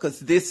hell because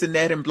this and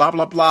that and blah,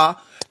 blah,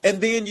 blah. And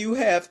then you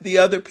have the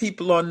other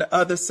people on the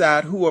other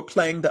side who are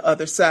playing the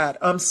other side.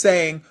 I'm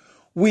saying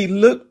we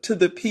look to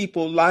the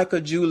people like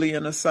a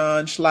Julian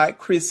Assange, like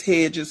Chris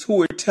Hedges,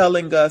 who are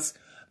telling us,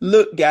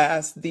 look,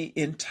 guys, the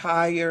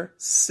entire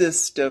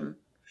system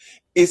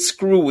is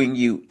screwing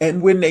you.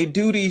 And when they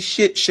do these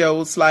shit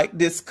shows like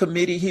this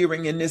committee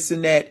hearing and this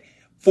and that,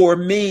 for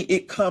me,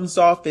 it comes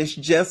off as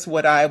just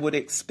what I would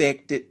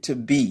expect it to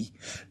be.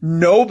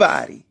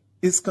 Nobody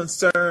is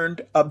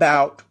concerned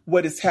about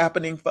what is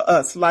happening for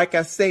us. Like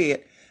I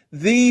said,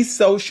 these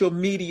social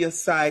media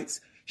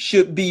sites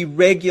should be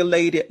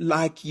regulated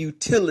like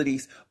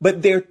utilities,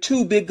 but they're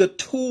too big a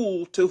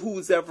tool to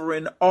who's ever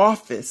in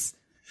office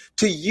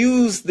to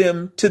use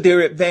them to their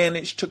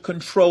advantage to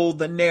control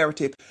the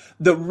narrative.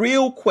 The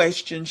real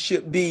question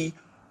should be,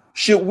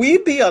 should we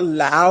be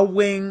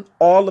allowing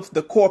all of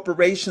the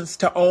corporations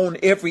to own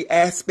every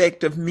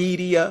aspect of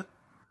media?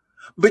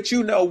 But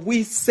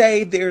we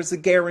say there's a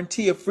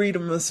guarantee of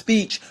freedom of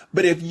speech,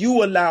 but if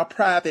you allow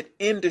private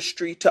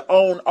industry to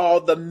own all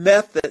the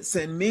methods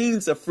and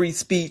means of free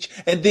speech,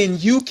 and then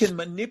you can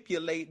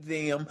manipulate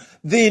them,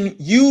 then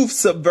you've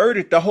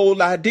subverted the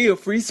whole idea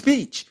of free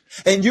speech.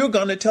 And you're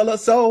going to tell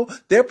us, oh,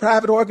 they're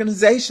private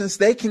organizations,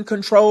 they can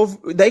control,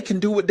 they can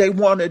do what they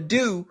want to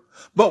do.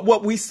 But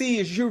what we see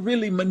is you're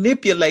really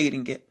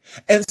manipulating it.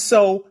 And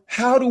so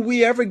how do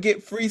we ever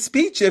get free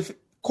speech if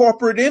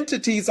corporate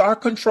entities are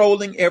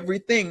controlling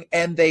everything?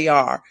 And they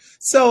are.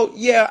 So,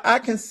 yeah, I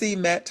can see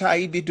Matt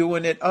Taibbi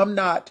doing it. I'm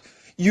not,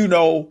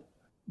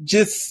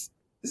 just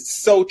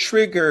so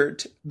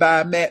triggered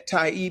by Matt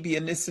Taibbi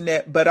and this and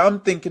that. But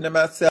I'm thinking to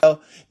myself,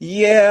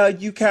 yeah,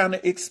 you kind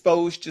of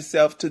exposed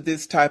yourself to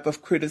this type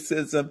of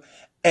criticism.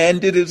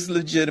 And it is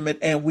legitimate.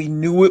 And we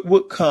knew it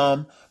would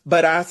come.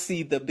 But I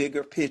see the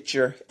bigger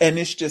picture. And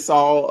it's just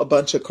all a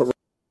bunch of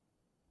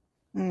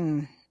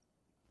corruption.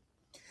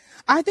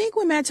 I think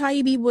when Matt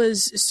Taibbi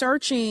was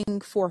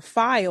searching for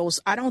files,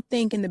 I don't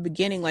think in the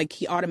beginning,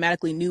 he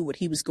automatically knew what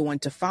he was going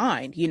to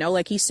find.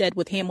 Like he said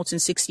with Hamilton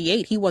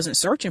 68, he wasn't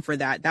searching for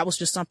that. That was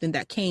just something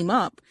that came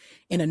up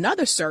in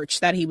another search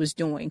that he was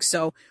doing.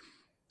 So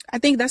I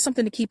think that's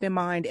something to keep in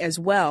mind as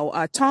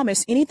well.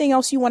 Thomas, anything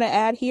else you want to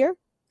add here?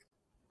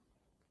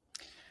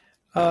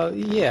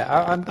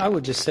 I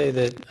would just say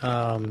that,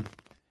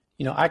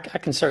 I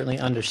can certainly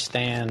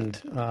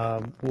understand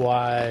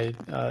why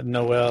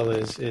Noelle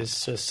is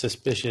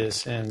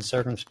suspicious and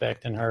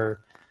circumspect in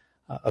her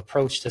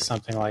approach to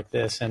something like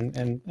this,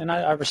 and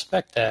I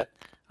respect that.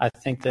 I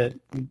think that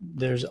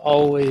there's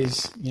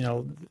always,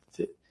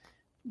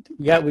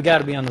 we got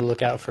to be on the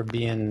lookout for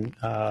being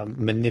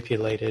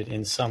manipulated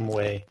in some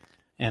way,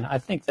 and I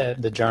think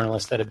that the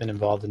journalists that have been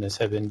involved in this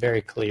have been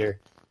very clear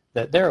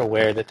that they're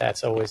aware that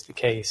that's always the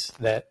case,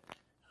 that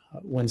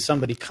when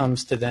somebody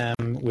comes to them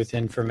with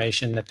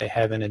information that they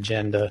have an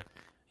agenda,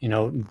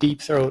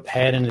 Deep Throat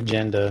had an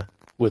agenda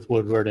with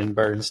Woodward and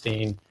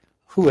Bernstein.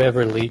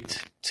 Whoever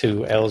leaked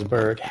to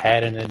Ellsberg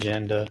had an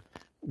agenda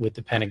with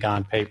the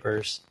Pentagon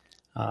Papers.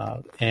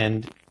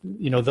 And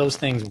those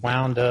things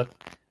wound up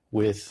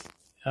with,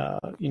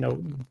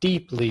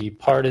 deeply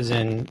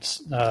partisan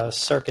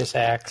circus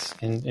acts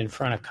in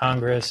front of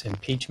Congress,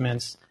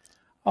 impeachments,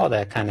 all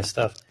that kind of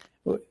stuff.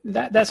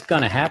 That's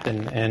going to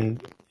happen,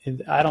 and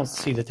I don't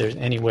see that there's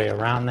any way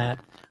around that.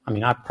 I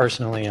mean, I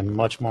personally am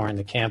much more in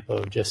the camp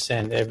of just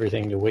send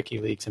everything to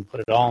WikiLeaks and put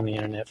it all on the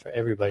internet for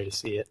everybody to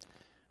see it.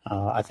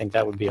 I think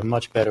that would be a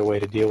much better way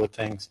to deal with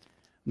things.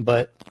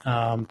 But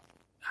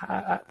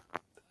I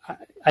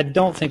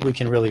don't think we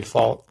can really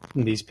fault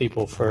these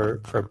people for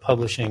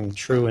publishing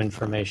true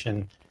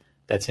information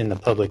that's in the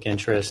public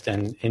interest.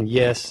 And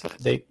yes,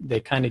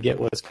 they kind of get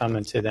what's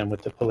coming to them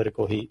with the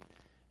political heat,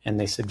 and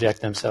they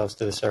subject themselves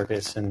to the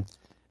circus, and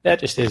that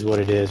just is what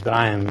it is. But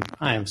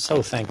I am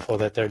so thankful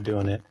that they're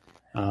doing it.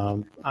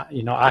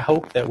 I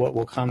hope that what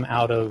will come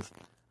out of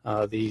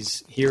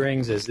these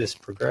hearings as this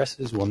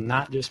progresses will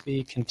not just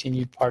be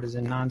continued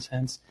partisan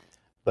nonsense,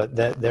 but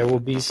that there will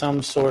be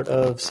some sort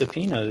of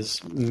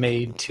subpoenas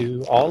made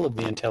to all of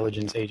the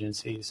intelligence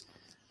agencies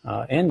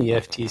and the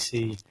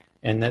FTC,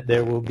 and that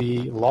there will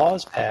be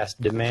laws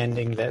passed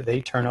demanding that they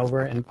turn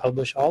over and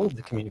publish all of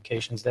the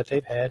communications that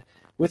they've had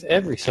with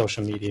every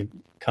social media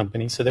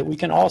company so that we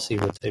can all see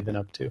what they've been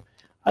up to.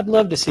 I'd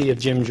love to see if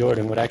Jim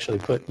Jordan would actually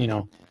put,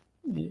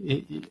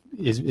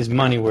 his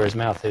money where his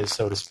mouth is,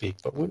 so to speak,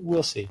 but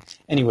we'll see.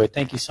 Anyway,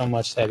 thank you so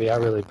much, Taibbi. I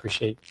really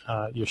appreciate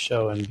your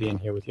show and being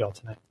here with y'all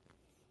tonight.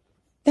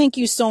 Thank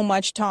you so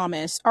much,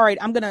 Thomas. All right,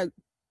 I'm going to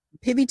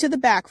pivot to the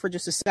back for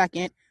just a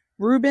second.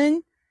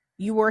 Ruben,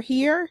 you are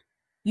here.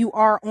 You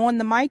are on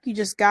the mic. You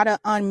just got to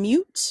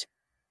unmute.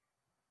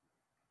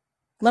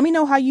 Let me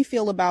know how you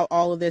feel about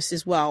all of this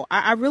as well.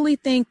 I really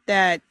think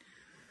that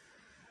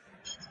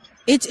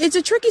it's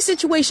a tricky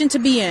situation to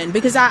be in,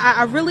 because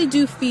I really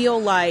do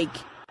feel like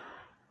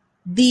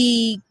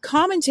the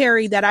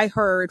commentary that I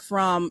heard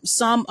from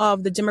some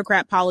of the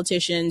Democrat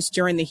politicians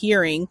during the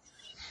hearing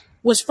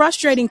was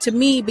frustrating to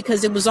me,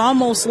 because it was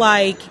almost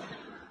like,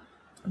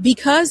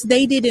 because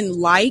they didn't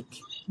like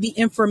the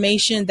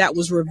information that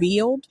was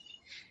revealed,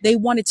 they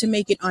wanted to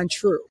make it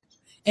untrue.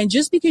 And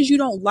just because you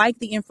don't like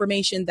the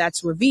information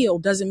that's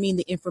revealed doesn't mean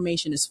the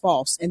information is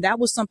false. And that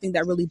was something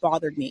that really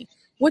bothered me.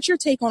 What's your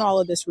take on all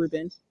of this,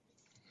 Ruben?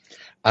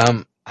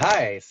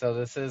 Hi. So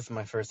this is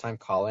my first time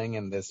calling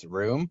in this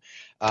room,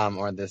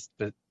 or this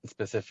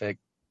specific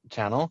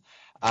channel.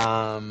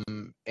 I've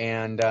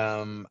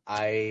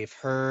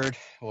heard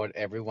what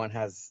everyone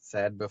has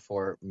said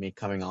before me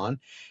coming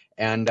on.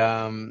 And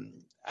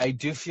I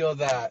do feel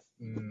that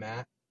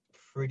Matt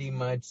pretty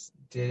much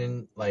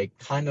didn't,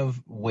 kind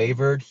of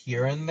wavered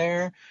here and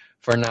there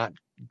for not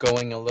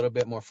going a little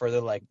bit more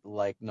further, like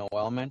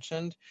Noelle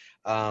mentioned,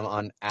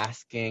 on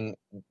asking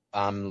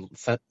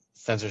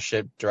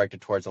censorship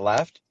directed towards the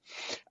left.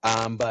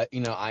 But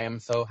I am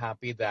so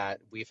happy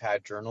that we've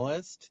had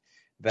journalists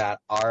that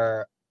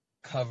are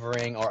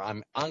covering, or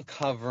I'm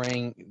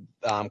uncovering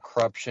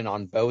corruption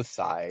on both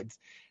sides,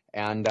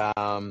 and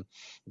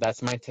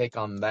that's my take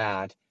on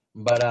that.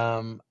 But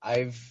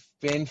I've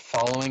been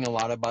following a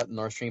lot about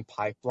Nord Stream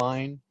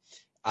pipeline,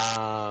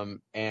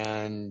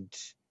 and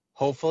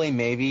hopefully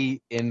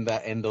maybe in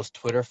those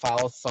Twitter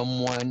files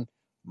someone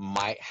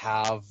might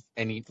have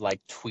any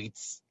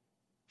tweets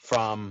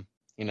from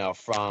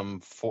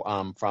foreign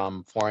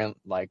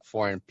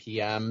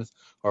PMs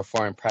or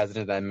foreign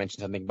presidents that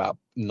mentioned something about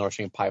Nord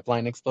Stream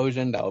pipeline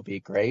explosion. That would be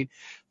great.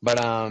 But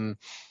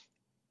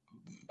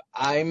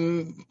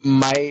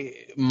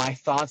my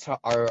thoughts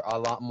are a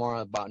lot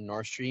more about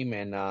Nord Stream,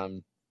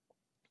 and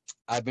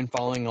I've been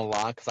following a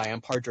lot because I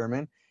am part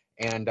German,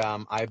 and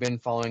I've been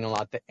following a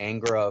lot the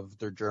anger of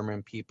the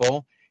German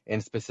people,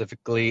 and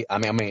specifically, I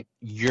mean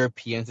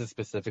Europeans and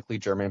specifically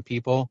German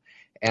people,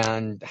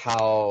 and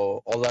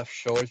how Olaf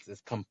Scholz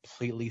is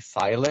completely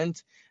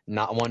silent,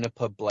 not want to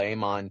put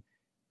blame on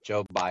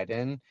Joe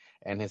Biden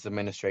and his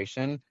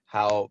administration,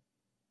 how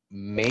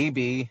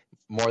maybe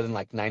more than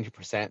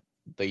 90%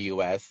 the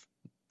U.S.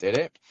 did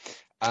it.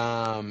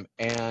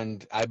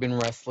 And I've been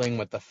wrestling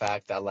with the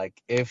fact that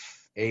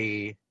if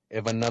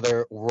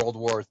another World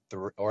War III,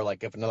 or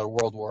if another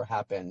World War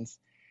happens,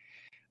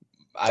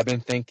 I've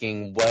been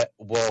thinking, what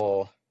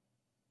will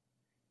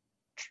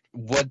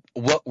what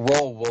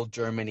role will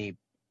Germany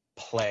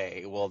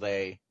play? Will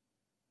they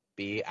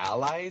be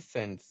allies,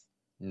 since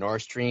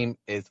Nord Stream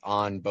is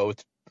on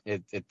both?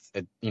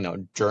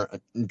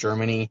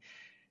 Germany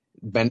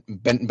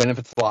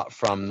benefits a lot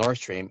from Nord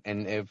Stream,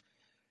 and if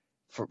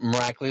for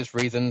miraculous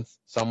reasons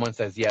someone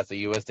says yes, the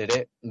U.S. did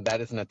it,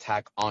 that is an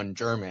attack on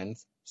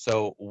Germans.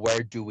 So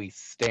where do we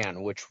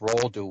stand? Which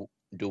role do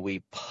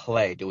we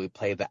play? Do we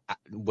play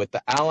with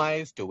the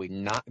Allies? Do we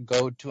not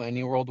go to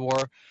any world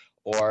war?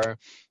 Or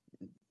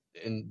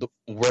in the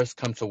worst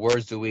comes to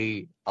worst, do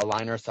we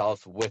align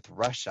ourselves with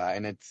Russia?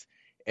 And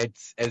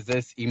it's as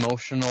this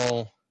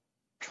emotional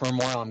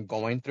turmoil I'm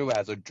going through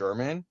as a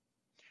German,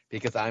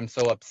 because I'm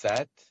so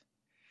upset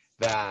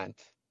that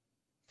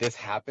this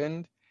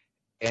happened,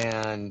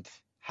 and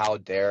how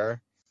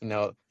dare,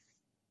 the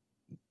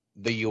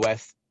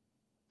US,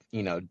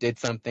 did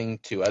something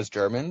to us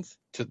Germans,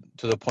 to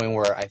the point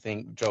where I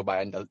think Joe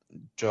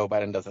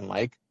Biden doesn't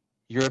like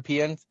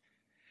Europeans.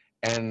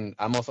 And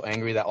I'm also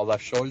angry that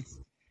Olaf Scholz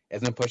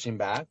isn't pushing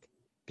back,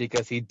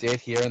 because he did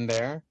here and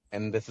there,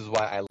 and this is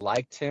why I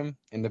liked him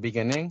in the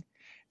beginning.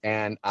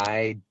 And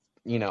I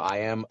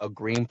am a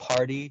Green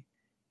Party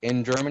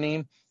in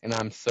Germany, and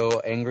I'm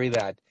so angry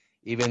that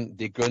even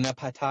the Grüne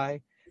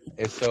Partei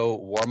is so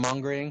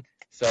warmongering.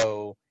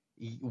 So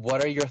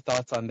what are your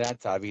thoughts on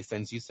that, Tavi,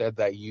 since you said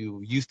that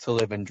you used to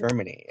live in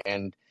Germany?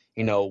 And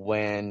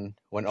when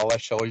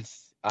Olaf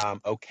Scholz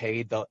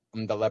okayed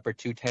the Leopard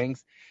 2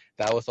 tanks,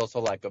 that was also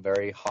like a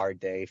very hard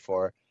day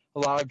for a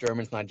lot of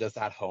Germans, not just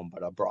at home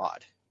but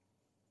abroad.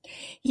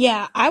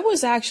 Yeah, I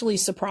was actually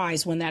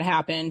surprised when that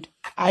happened.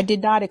 I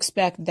did not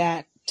expect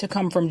that to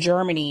come from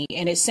Germany,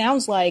 and it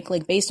sounds like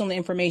based on the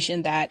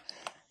information that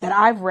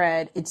I've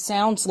read, it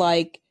sounds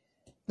like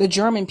the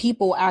German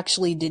people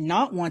actually did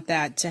not want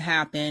that to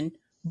happen,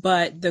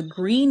 but the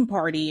Green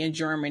Party in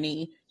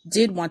Germany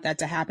did want that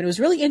to happen. It was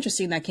really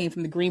interesting that came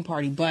from the Green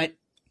Party, but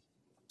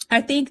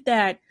I think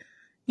that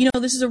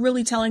this is a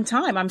really telling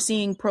time. I'm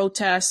seeing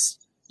protests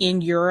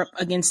in Europe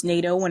against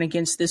NATO and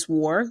against this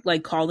war,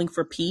 like calling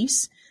for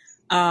peace.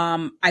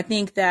 I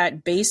think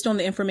that based on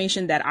the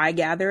information that I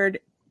gathered,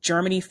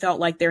 Germany felt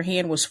like their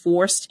hand was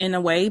forced in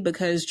a way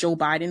because Joe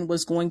Biden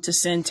was going to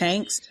send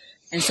tanks.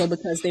 And so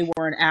because they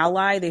were an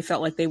ally, they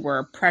felt like they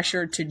were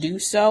pressured to do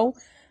so.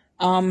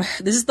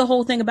 This is the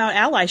whole thing about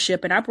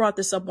allyship. And I brought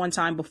this up one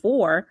time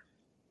before.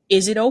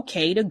 Is it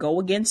okay to go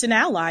against an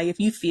ally if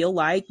you feel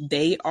like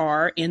they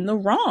are in the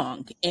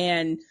wrong?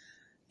 And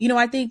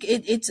I think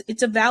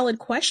it's a valid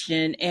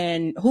question,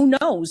 and who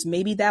knows,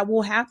 maybe that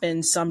will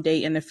happen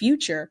someday in the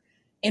future.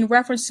 In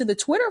reference to the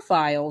Twitter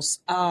files,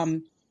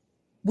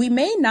 we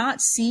may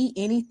not see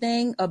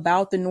anything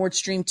about the Nord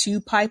Stream 2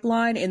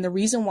 pipeline. And the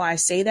reason why I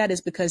say that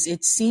is because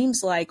it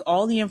seems like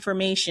all the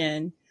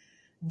information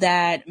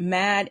that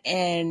Matt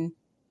and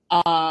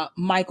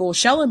Michael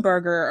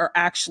Schellenberger are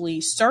actually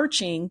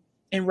searching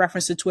in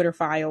reference to Twitter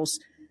files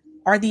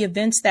are the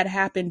events that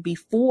happened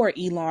before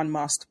Elon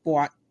Musk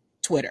bought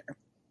Twitter.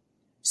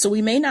 So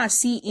we may not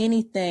see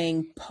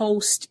anything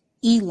post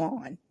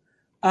Elon.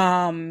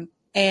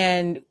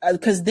 And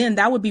because then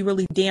that would be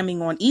really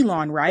damning on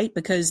Elon, right?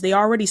 Because they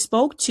already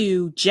spoke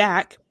to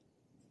Jack,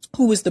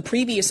 who was the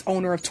previous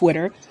owner of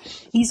Twitter.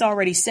 He's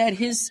already said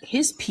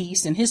his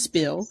piece and his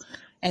spill,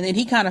 and then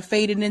he kind of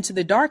faded into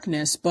the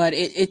darkness. But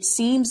it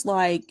seems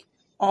like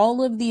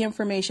all of the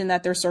information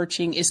that they're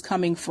searching is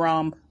coming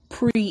from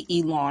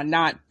pre-Elon,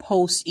 not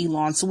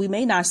post-Elon. So we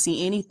may not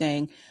see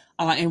anything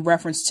in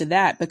reference to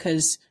that,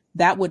 because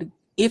that would,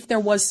 if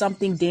there was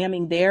something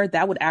damning there,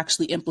 that would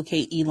actually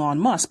implicate Elon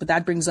Musk. But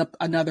that brings up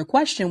another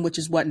question, which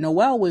is what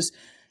Noelle was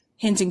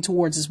hinting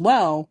towards as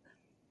well,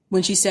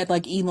 when she said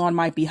like Elon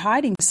might be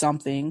hiding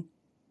something.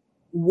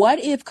 What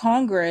if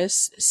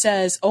Congress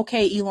says,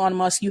 okay, Elon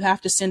Musk, you have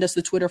to send us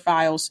the Twitter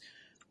files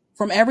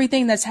from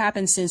everything that's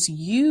happened since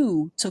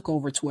you took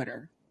over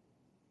Twitter?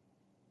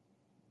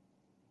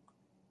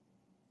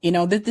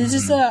 This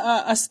is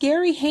a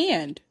scary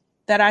hand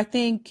that I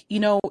think,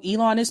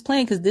 Elon is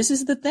playing, because this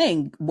is the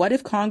thing. What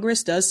if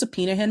Congress does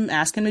subpoena him,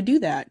 ask him to do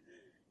that?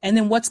 And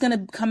then what's going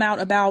to come out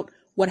about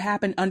what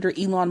happened under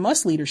Elon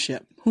Musk's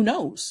leadership? Who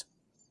knows?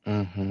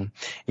 Mm-hmm.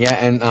 Yeah,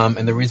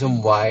 and the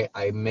reason why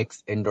I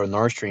mixed indoor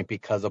Nord Stream,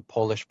 because a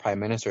Polish prime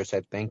minister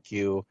said thank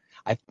you.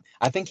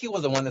 I think he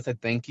was the one that said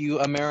thank you,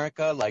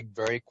 America, like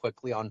very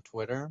quickly on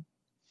Twitter.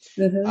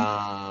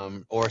 Mm-hmm.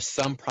 Or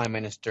some prime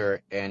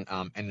minister in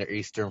the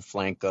eastern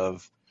flank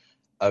of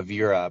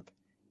Europe.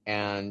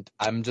 And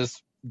I'm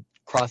just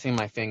crossing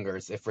my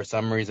fingers if for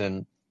some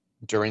reason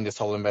during this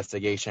whole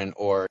investigation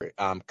or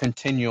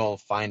continual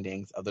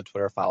findings of the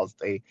Twitter files,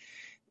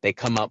 they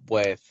come up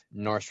with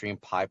Nord Stream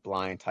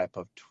pipeline type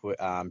of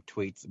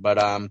tweets. But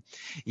I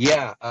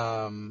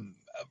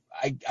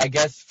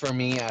guess for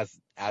me as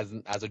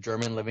a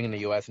German living in the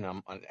U.S. and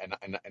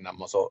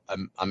I'm also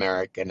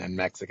American and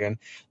Mexican,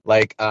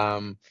 like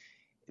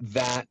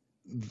that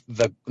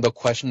the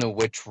question of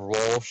which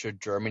role should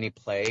Germany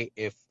play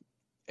if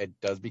it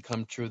does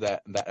become true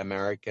that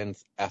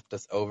Americans effed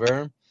us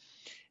over,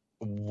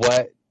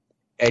 what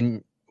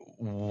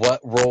what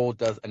role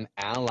does an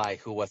ally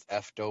who was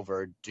effed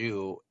over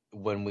do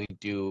when we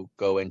do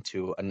go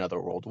into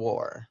another world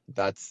war?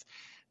 That's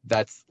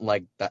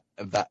like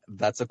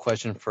that's a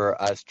question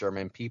for us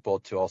German people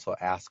to also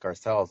ask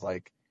ourselves.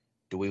 Like,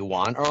 do we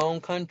want our own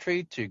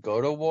country to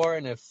go to war?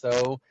 And if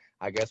so,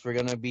 I guess we're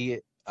gonna be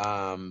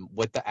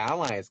with the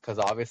Allies, because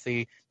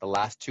obviously the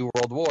last two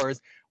world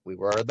wars we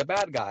were the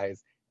bad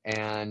guys.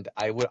 And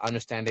I would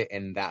understand it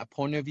in that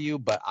point of view,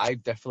 but I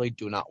definitely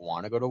do not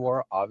want to go to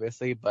war,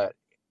 obviously. But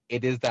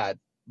it is that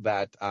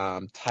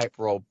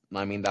tightrope.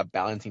 I mean, that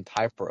balancing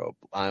tightrope.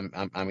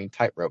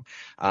 Tightrope.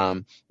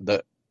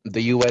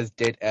 The U.S.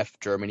 did F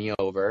Germany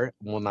over.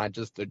 Well, not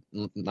just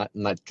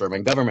not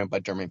German government,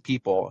 but German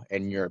people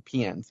and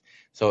Europeans.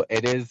 So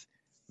it is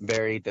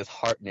very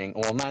disheartening.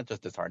 Well, not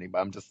just disheartening,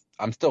 but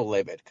I'm still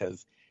livid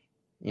because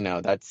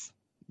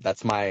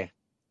that's my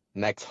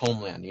next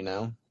homeland.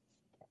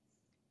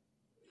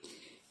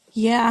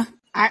 Yeah,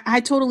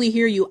 I totally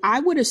hear you. I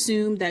would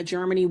assume that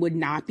Germany would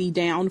not be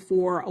down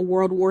for a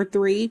World War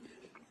III,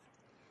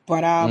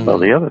 but Well,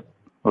 Mm-hmm.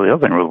 the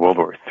other thing with World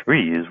War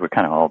III is we're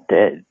kind of all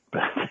dead.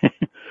 But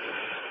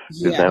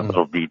there's yeah, that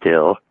little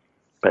detail.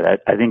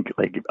 But I think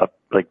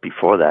like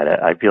before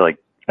that, I feel like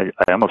I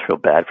almost feel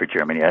bad for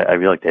Germany. I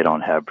feel like they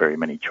don't have very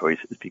many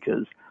choices,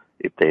 because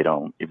if they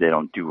don't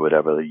do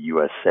whatever the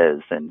U.S. says,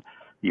 then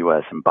the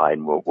U.S. and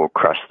Biden will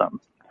crush them.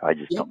 I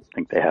just yep. don't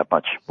think they have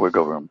much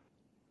wiggle room.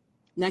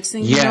 Next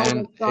thing you know, Yeah, and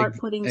they'll start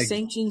putting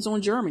sanctions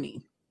on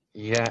Germany.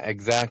 yeah,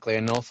 exactly.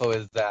 And also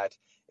is that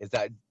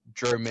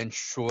German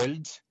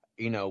Schuld?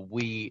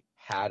 We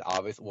had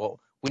obviously, well,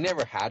 we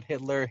never had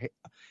Hitler.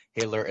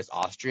 Hitler is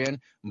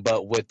Austrian,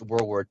 but with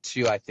World War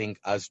II, I think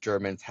us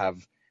Germans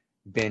have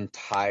been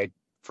tied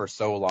for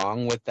so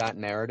long with that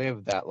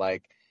narrative that,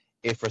 like,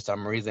 if for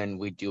some reason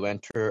we do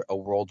enter a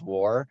world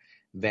war,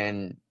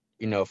 then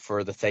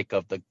for the sake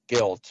of the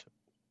guilt,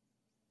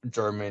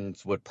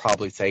 Germans would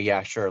probably say,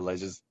 yeah, sure,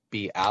 let's just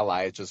be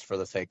allies, just for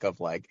the sake of,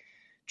 like,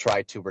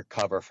 try to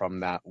recover from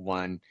that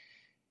one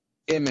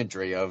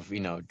imagery of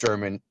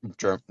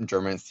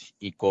Germans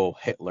equal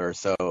Hitler.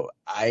 So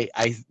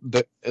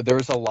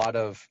there's a lot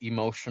of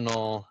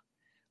emotional,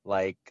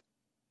 like,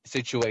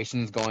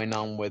 situations going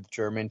on with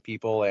German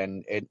people,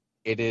 and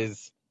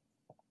it's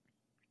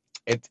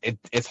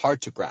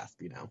hard to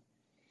grasp.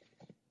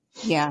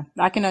 Yeah,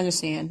 I can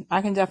understand.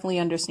 I can definitely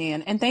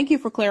understand. And thank you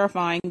for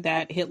clarifying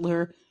that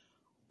Hitler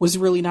was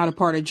really not a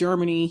part of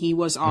Germany. He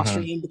was Hmm.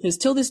 Austrian, because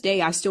till this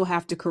day, I still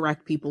have to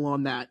correct people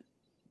on that.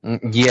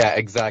 Yeah,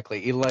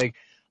 exactly. Like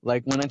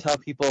when I tell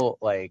people,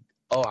 like,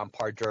 oh, I'm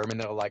part German,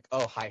 they're like,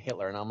 oh, hi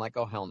Hitler, and I'm like,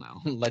 oh, hell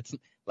no.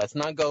 Let's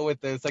not go with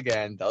this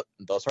again.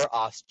 Those are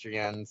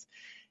Austrians.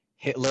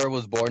 Hitler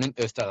was born in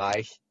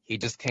Österreich. He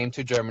just came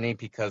to Germany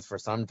because for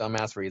some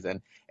dumbass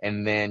reason,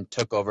 and then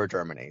took over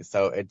Germany.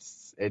 So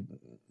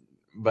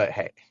but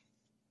hey.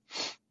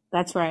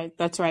 That's right.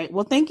 That's right.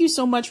 Well, thank you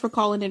so much for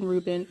calling in,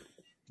 Ruben.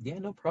 Yeah,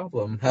 no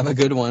problem. Have a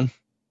good one.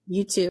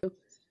 You too.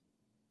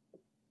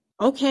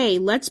 Okay,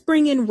 let's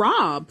bring in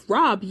Rob.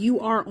 Rob, you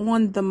are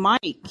on the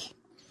mic.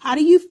 How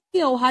do you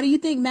feel? How do you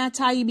think Matt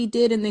Taibbi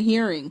did in the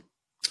hearing?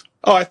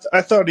 Oh,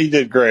 I thought he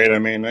did great. I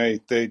mean,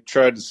 they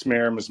tried to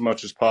smear him as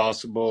much as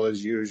possible,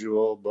 as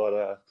usual,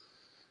 but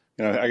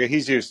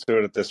he's used to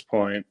it at this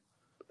point.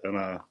 And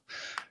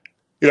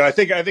I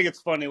think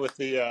it's funny with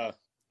the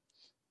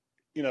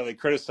they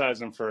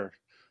criticize him for,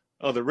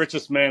 oh, the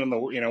richest man in the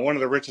one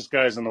of the richest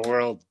guys in the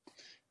world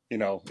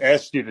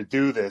asked you to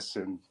do this,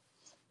 and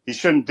he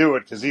shouldn't do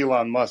it because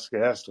Elon Musk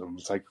asked him.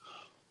 It's like,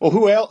 well,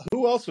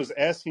 who else was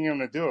asking him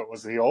to do it?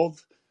 Was the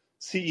old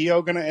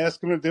CEO going to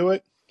ask him to do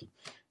it?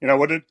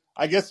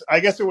 I guess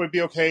it would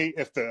be okay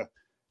if the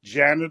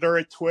janitor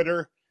at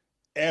Twitter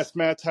asked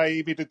Matt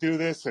Taibbi to do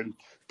this and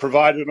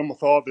provided him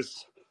with all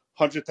this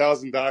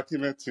 100,000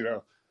 documents,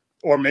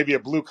 or maybe a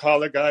blue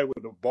collar guy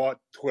would have bought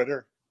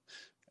Twitter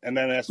and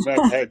then asked Matt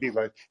Taibbi,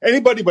 like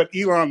anybody but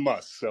Elon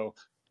Musk. So,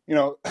 you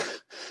know,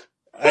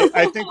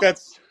 I think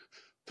that's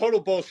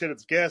total bullshit.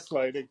 It's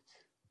gaslighting.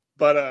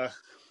 But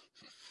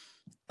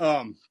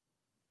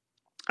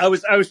I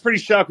was pretty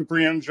shocked with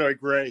Brianna Joy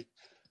Gray.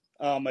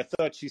 I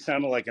thought she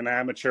sounded like an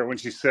amateur when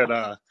she said,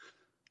 I'd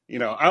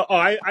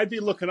be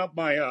looking up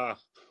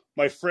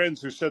my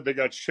friends who said they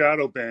got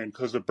shadow banned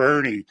because of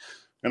Bernie,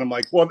 and I'm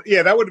like, well,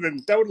 yeah, that would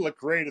have looked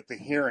great at the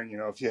hearing,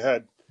 if you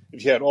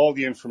had all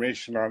the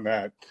information on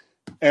that.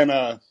 And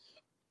I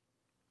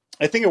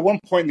think at one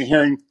point in the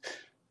hearing,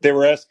 they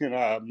were asking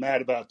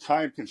Matt about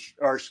time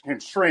or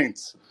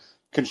constraints.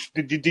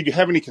 Did you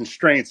have any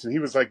constraints? And he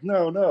was like,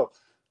 no, no.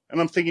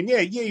 And I'm thinking, yeah,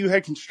 you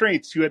had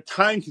constraints. You had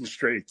time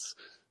constraints.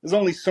 There's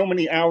only so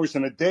many hours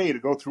in a day to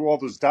go through all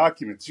those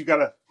documents. You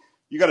gotta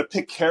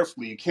pick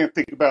carefully. You can't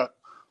think about,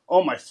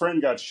 oh, my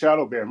friend got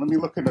shadow banned. Let me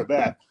look into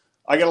that.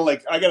 I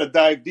gotta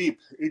dive deep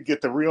and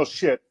get the real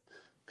shit,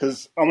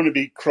 because I'm gonna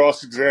be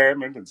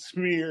cross-examined and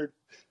smeared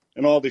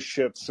and all this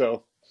shit.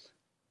 So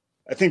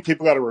I think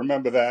people got to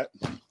remember that.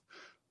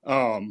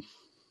 Um,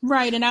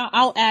 Right, and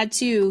I'll add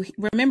too.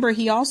 Remember,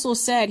 he also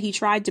said he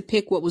tried to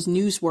pick what was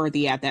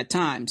newsworthy at that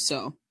time.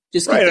 So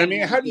Just keep Right. I that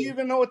mean, in how do you mind.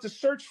 even know what to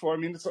search for? I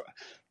mean,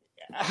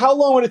 how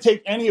long would it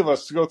take any of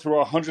us to go through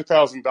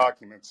 100,000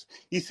 documents?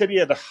 He said he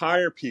had to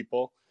hire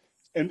people,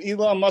 and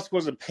Elon Musk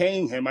wasn't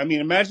paying him. I mean,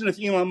 imagine if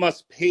Elon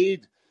Musk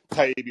paid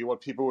Taibbi,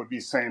 what people would be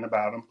saying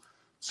about him.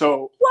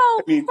 So, I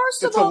Well, mean,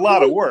 first of it's a all,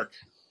 lot of work.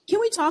 can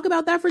we talk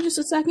about that for just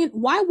a second?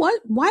 Why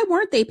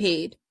weren't they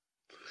paid?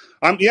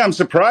 I'm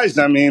surprised.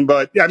 I mean,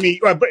 but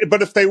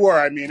if they were,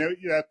 I mean,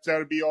 that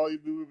would be all you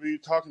would be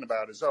talking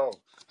about is, oh,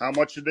 how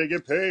much did they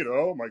get paid?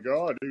 Oh my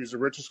God, he's the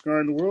richest guy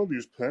in the world.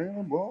 He's paying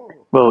them. Oh,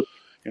 Well,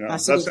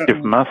 That's a that's good if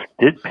point. Musk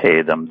did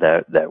pay them,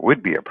 that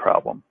would be a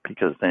problem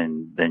because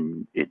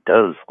then it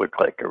does look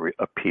like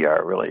a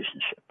PR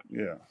relationship.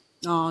 yeah.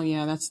 Oh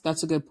yeah,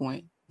 that's a good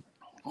point.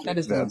 That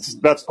is a good point.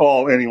 That's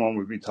all anyone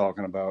would be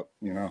talking about.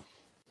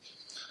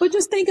 But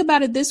just think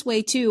about it this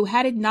way too.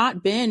 Had it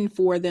not been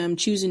for them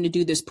choosing to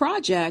do this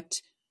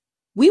project,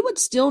 we would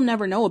still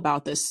never know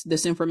about this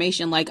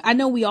information. Like I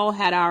know we all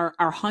had our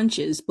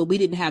hunches, but we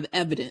didn't have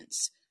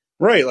evidence.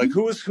 Right. Like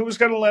who's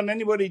going to let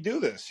anybody do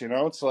this?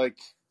 It's like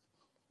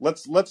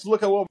let's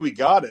look at what we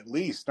got at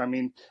least. I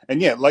mean,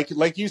 and yeah,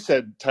 like you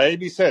said,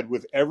 Taibbi said,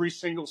 with every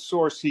single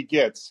source he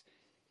gets,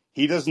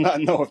 he does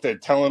not know if they're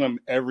telling him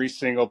every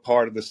single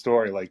part of the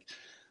story. Like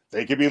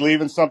they could be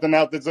leaving something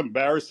out that's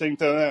embarrassing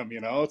to them.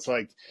 It's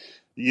like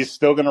you're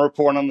still going to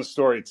report on the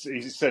story.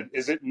 He said,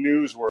 "Is it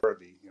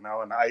newsworthy?"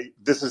 And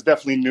this is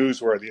definitely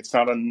newsworthy. It's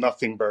not a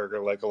nothing burger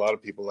like a lot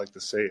of people like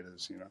to say it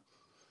is.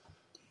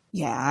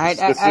 Yeah,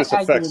 This I do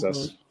affects agree.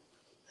 us.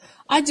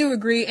 I do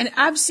agree, and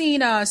I've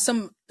seen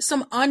some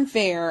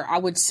unfair, I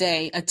would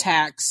say,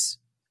 attacks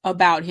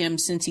about him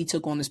since he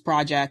took on this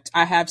project.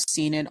 I have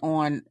seen it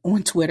on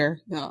Twitter,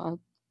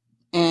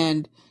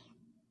 and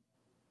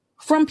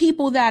from some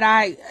people that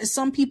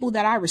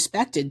I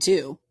respected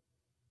too.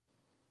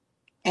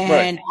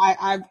 Right. And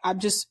I'm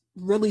just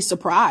really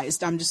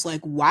surprised. I'm just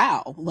like,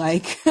 wow,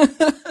 like,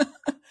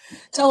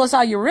 tell us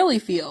how you really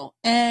feel.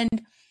 And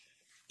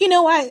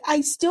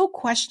I still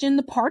question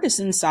the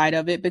partisan side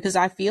of it because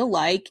I feel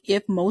like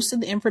if most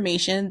of the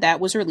information that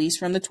was released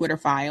from the Twitter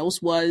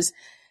files was,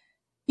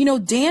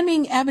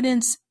 damning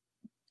evidence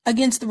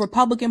against the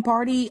Republican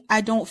Party, I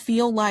don't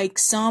feel like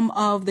some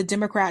of the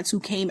Democrats who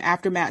came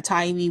after Matt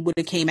Taibbi would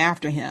have came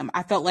after him.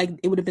 I felt like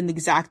it would have been the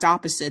exact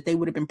opposite. They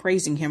would have been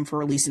praising him for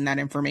releasing that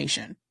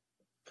information.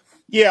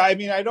 Yeah, I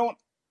mean, I don't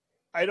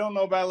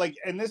know about like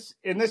in this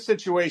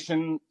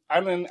situation. I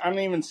don't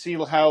even see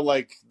how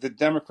like the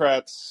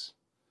Democrats.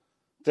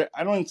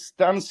 I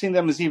don't see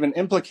them as even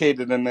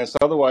implicated in this.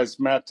 Otherwise,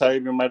 Matt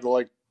Taibbi might have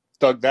like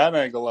dug that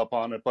angle up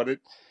on it. But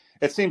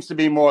it seems to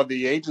be more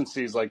the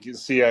agencies like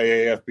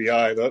CIA,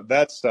 FBI,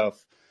 that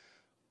stuff.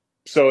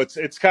 So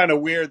it's kind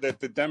of weird that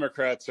the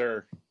Democrats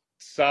are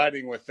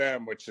siding with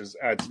them, which is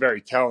it's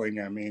very telling.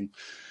 I mean,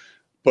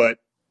 but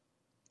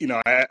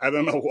I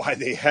don't know why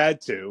they had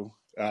to.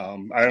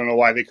 I don't know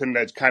why they couldn't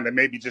have kind of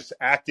maybe just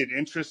acted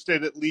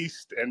interested at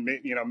least, and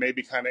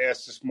maybe kind of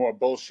asked just more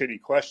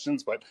bullshitty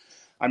questions. But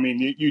I mean,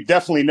 you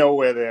definitely know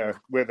where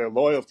their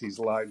loyalties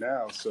lie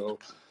now. So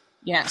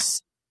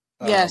Yes.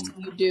 Yes, um,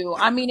 you do.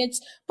 I mean,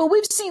 but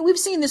we've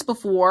seen this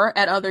before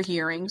at other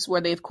hearings where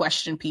they've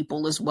questioned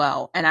people as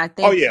well. And I oh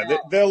think yeah,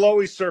 that, they'll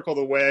always circle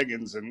the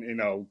wagons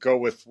and go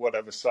with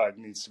whatever side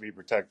needs to be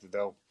protected.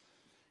 right.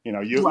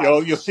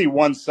 You'll see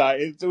one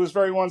side. It was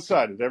very one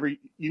sided.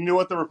 You knew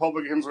what the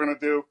Republicans were going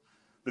to do.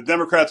 The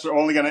Democrats are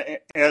only going to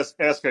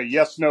ask a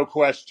yes no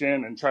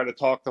question and try to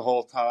talk the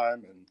whole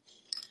time.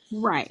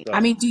 And Right. I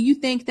so mean, do you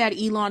think that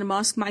Elon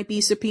Musk might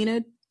be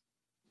subpoenaed?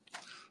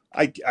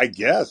 I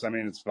guess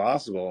it's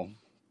possible.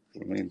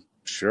 I mean,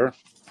 sure,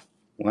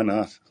 why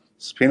not?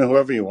 Subpoena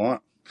whoever you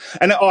want.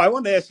 And I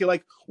wanted to ask you,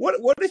 like, what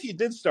if you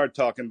did start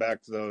talking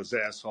back to those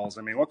assholes?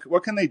 I mean,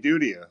 what can they do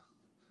to you?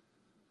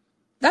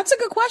 That's a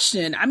good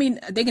question. I mean,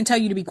 they can tell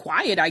you to be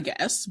quiet, I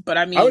guess, but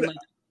I I mean, would like,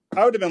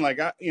 I would have been like,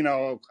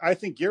 I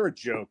think you're a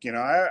joke.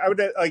 I would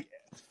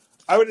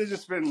have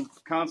just been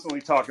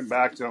constantly talking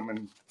back to them,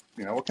 and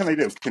what can they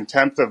do?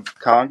 Contempt of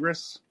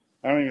Congress?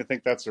 I don't even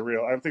think that's a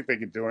real. I don't think they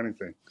could do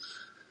anything.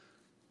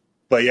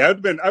 But yeah,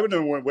 I would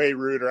have been way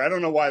ruder. I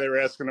don't know why they were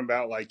asking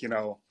about like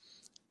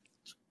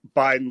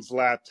Biden's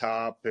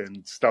laptop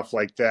and stuff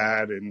like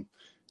that, and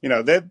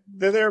they're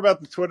there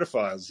about the Twitter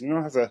files. You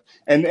don't have to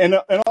and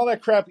all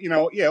that crap.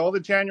 Yeah, all the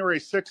January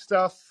 6th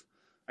stuff.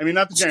 I mean,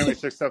 not the January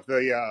 6th stuff.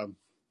 The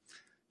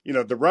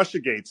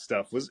RussiaGate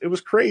stuff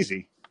was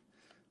crazy.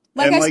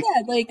 like And I like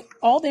said, like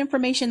all the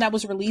information that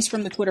was released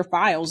from the Twitter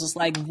files is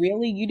like,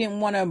 really, you didn't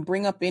want to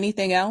bring up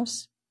anything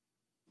else?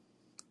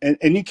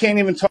 and you can't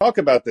even talk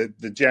about the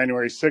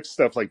January 6th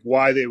stuff, like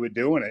why they were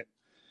doing it.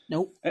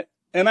 Nope.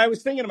 And I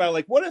was thinking about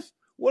like what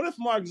if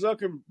Mark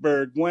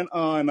Zuckerberg went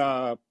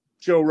on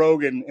Joe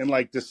Rogan in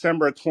like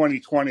December of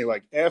 2020,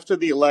 like after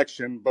the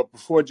election but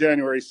before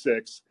January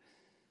 6th,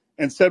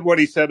 and said what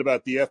he said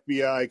about the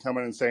FBI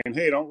coming and saying,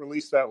 "Hey, don't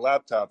release that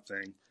laptop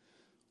thing."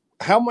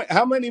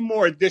 How many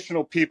more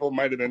additional people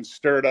might have been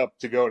stirred up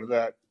to go to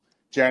that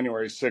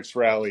January 6th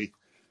rally?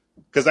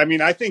 Because I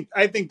mean, I think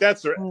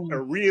that's a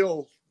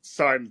real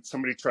sign that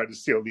somebody tried to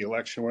steal the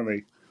election when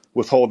they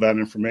withhold that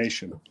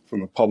information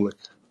from the public.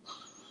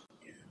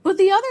 But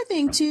the other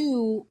thing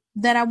too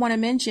that I want to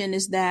mention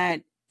is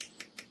that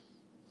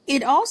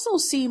it also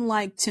seemed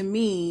like to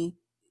me,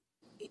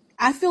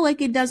 I feel like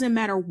it doesn't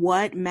matter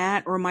what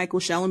Matt or Michael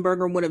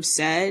Schellenberger would have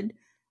said.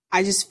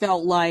 I just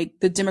felt like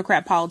the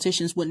Democrat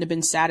politicians wouldn't have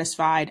been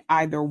satisfied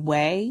either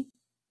way.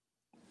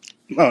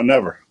 No,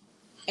 never.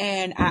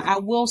 And I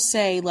will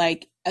say,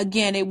 like,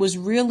 again, it was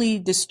really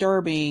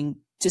disturbing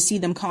to see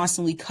them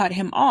constantly cut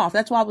him off.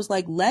 That's why I was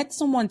like, let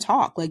someone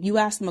talk. Like, you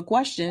ask them a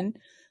question,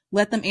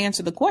 let them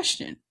answer the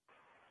question.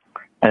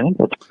 I think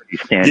that's pretty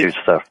standard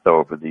stuff,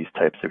 though, for these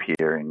types of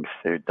hearings.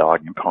 They're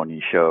dog and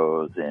pony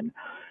shows, and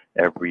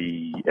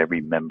every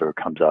member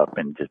comes up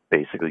and just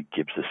basically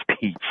gives a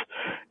speech,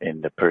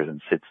 and the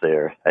person sits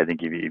there. I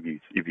think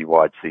if you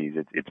watch these,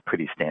 it's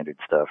pretty standard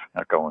stuff.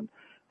 Not going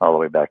all the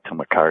way back to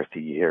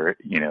McCarthy here,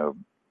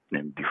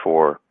 and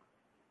before.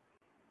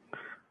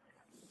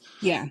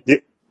 Yeah.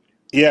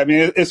 Yeah, I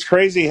mean, it's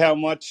crazy how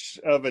much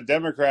of a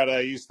Democrat I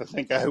used to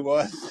think I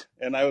was.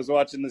 And I was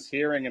watching this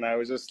hearing, and I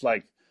was just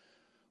like,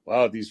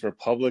 wow, these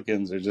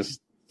Republicans are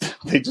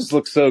they just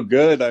look so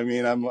good. I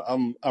mean,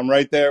 I'm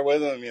right there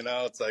with them.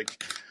 It's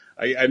like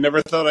I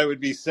never thought I would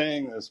be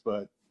saying this,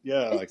 but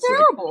yeah, It's it's like,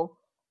 terrible.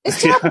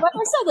 It's terrible. yeah. Like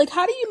I said, like,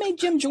 how do you make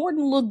Jim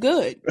Jordan look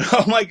good?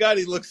 Oh my God,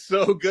 he looks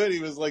so good. He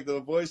was like the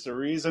voice of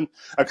reason.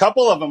 A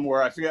couple of them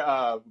were. I forget.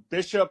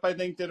 Bishop, I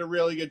think, did a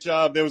really good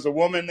job. There was a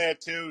woman there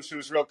too. She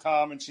was real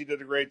calm, and she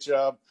did a great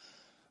job.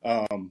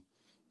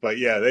 But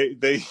yeah,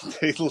 they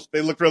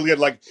look really good.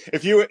 Like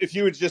if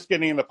you were just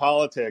getting into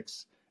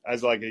politics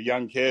as like a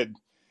young kid,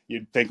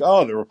 you'd think,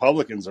 oh, the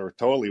Republicans are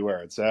totally where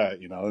it's at.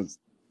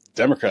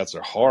 Democrats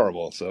are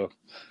horrible. So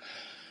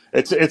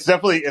it's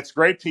definitely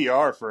great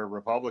PR for a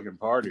Republican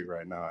Party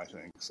right now, I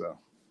think. So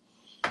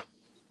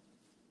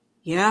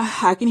Yeah,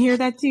 I can hear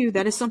that too.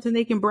 That is something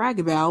they can brag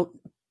about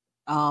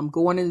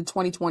going into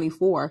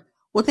 2024.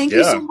 Well, thank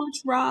you so yeah, much,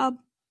 Rob.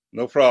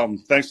 no problem.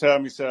 Thanks for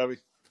having me, Savvy.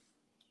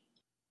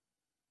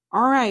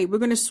 All right, we're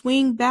going to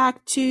swing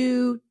back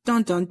to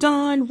dun dun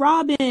dun.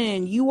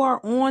 Robin, you are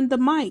on the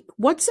mic.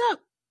 What's up?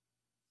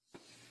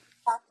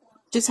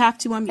 Just have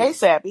to unmute. Hey,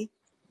 Sabby.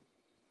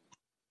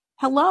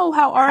 Hello,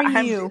 how are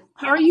I'm. you?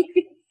 How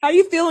are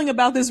you feeling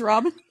about this,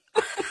 Robin?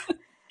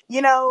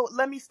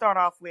 Let me start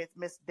off with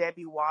Miss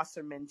Debbie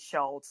Wasserman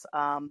Schultz.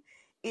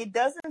 It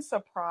doesn't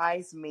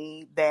surprise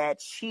me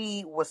that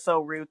she was so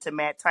rude to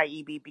Matt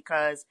Taibbi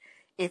because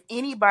if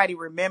anybody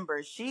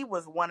remembers, she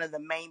was one of the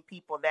main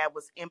people that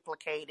was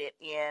implicated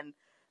in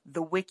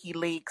the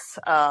WikiLeaks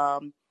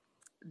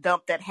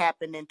dump that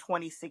happened in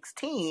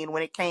 2016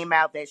 when it came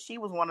out that she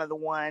was one of the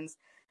ones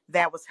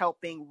that was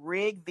helping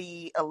rig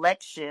the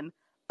election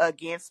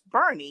against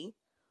Bernie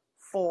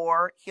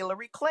for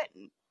Hillary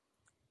Clinton.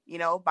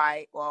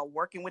 By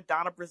working with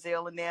Donna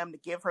Brazile and them to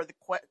give her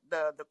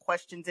the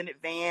questions in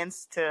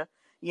advance to,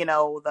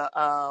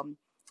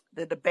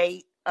 the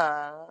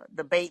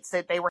debates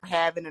that they were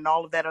having and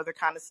all of that other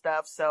kind of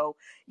stuff. So,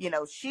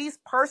 she's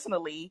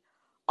personally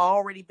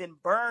already been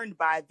burned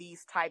by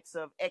these types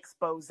of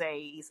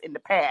exposés in the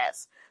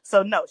past.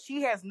 So no,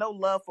 she has no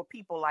love for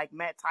people like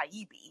Matt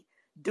Taibbi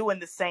doing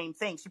the same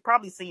thing. She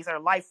probably sees her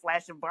life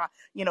flashing by,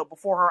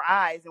 before her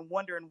eyes and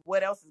wondering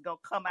what else is going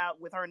to come out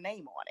with her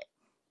name on it.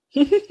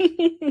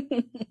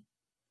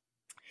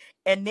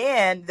 And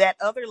then that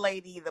other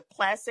lady, the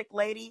plastic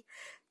lady,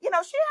 she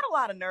had a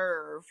lot of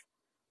nerve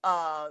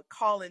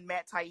calling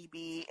Matt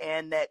Taibbi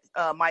and that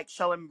Mike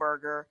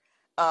Schellenberger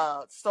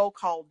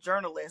so-called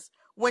journalists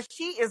when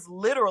she is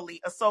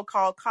literally a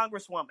so-called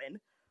congresswoman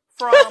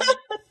from,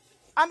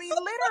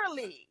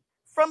 literally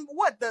from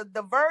what, the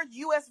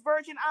U.S.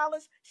 Virgin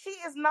Islands. She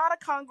is not a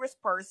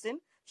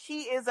congressperson.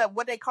 She is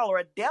what they call her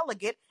a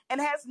delegate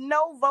and has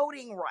no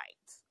voting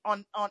rights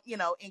on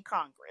in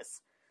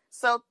Congress.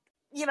 So,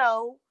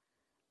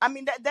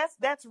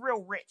 that's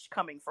real rich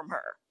coming from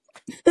her.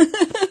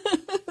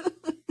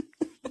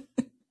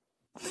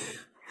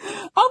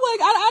 I'm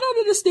like, I don't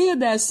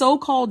understand that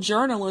so-called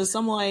journalists.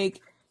 I'm like,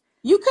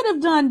 you could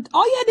have done,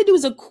 all you had to do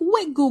is a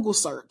quick Google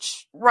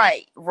search.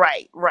 Right.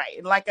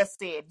 And like I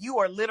said, you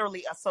are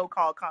literally a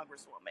so-called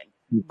congresswoman.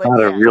 But Not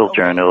yeah, a real okay.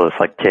 journalist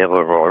like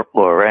Taylor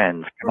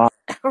Lorenz. Come on.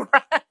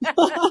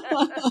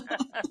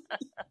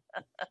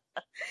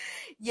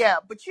 Yeah,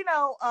 but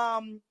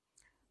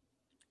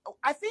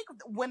I think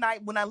when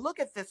I look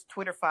at this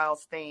Twitter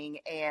Files thing,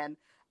 and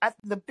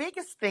the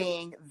biggest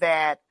thing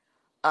that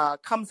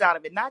comes out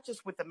of it, not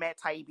just with the Matt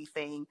Taibbi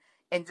thing,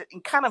 and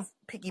kind of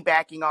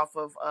piggybacking off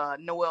of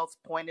Noel's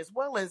point, as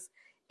well as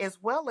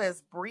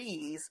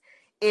Bree's,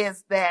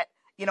 is that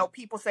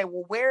people say,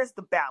 well, where's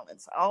the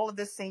balance? All of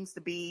this seems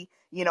to be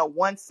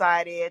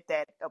one-sided.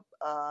 That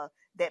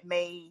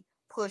may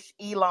push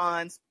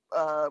Elon's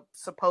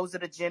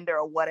supposed agenda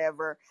or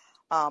whatever.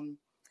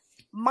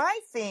 My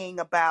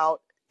thing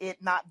about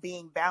it not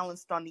being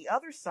balanced on the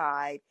other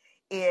side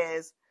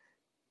is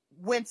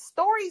when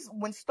stories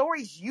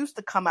used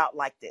to come out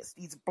like this,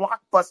 these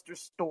blockbuster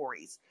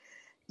stories,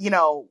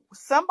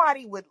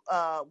 somebody would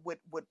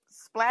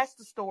splash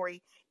the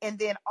story, and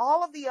then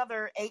all of the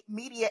other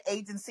media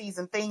agencies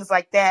and things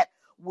like that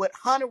would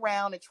hunt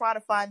around and try to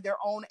find their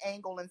own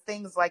angle and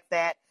things like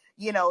that,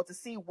 to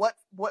see what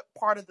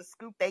part of the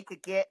scoop they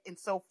could get and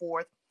so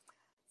forth.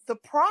 The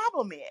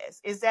problem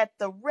is that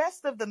the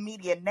rest of the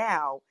media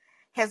now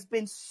has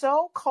been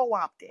so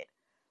co-opted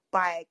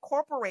by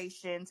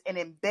corporations and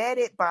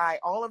embedded by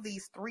all of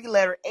these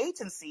three-letter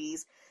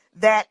agencies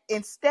that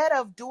instead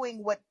of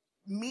doing what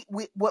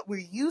we're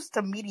used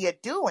to media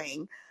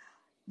doing,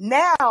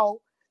 now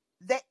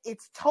that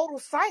it's total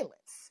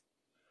silence.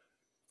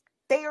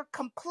 They are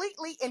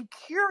completely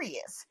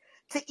incurious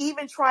to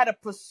even try to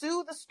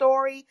pursue the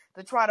story,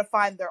 to try to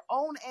find their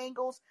own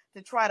angles,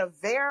 to try to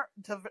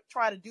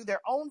do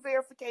their own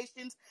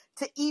verifications,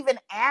 to even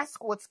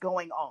ask what's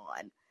going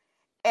on.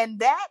 And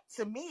that,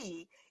 to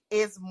me,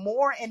 is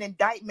more an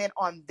indictment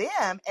on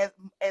them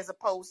as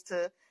opposed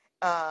to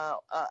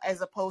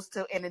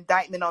an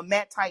indictment on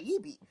Matt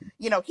Taibbi.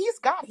 He's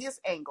got his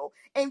angle,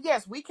 and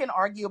yes, we can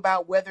argue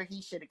about whether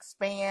he should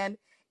expand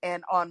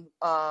and on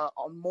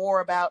more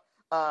about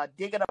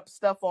digging up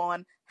stuff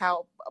on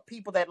how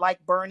people that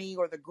like Bernie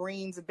or the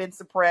Greens have been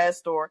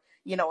suppressed, or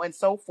and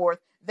so forth.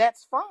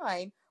 That's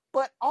fine,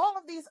 but all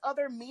of these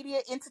other media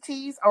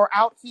entities are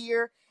out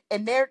here,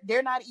 and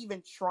they're not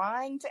even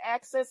trying to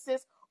access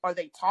this. Are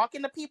they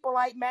talking to people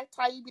like Matt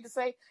Taibbi to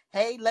say,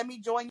 hey, let me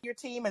join your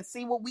team and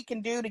see what we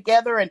can do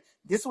together, and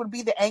this would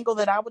be the angle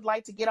that I would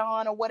like to get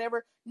on, or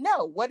whatever?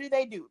 No. What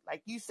do?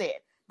 Like you said,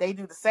 they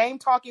do the same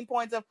talking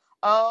points of,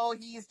 oh,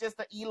 he's just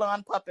an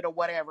Elon puppet or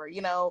whatever.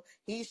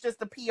 He's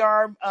just a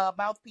PR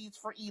mouthpiece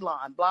for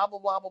Elon, blah, blah,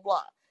 blah, blah,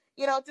 blah.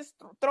 Just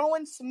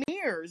throwing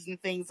smears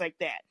and things like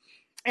that.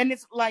 And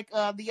it's like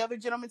the other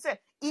gentleman said,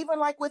 even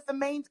like with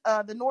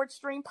the Nord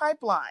Stream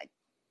pipeline,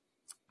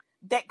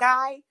 that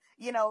guy,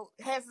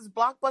 has this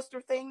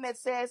blockbuster thing that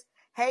says,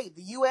 hey,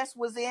 the U.S.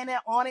 was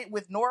on it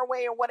with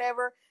Norway or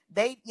whatever.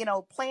 They,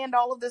 planned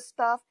all of this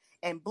stuff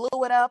and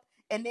blew it up.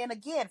 And then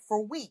again,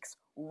 for weeks,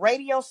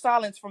 radio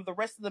silence from the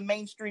rest of the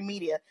mainstream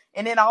media.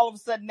 And then all of a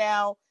sudden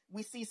now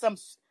we see some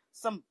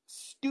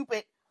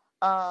stupid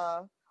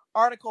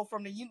article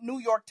from the New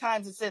York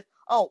Times that says,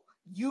 oh,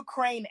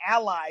 Ukraine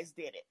allies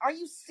did it. Are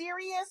you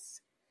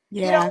serious?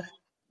 Yeah.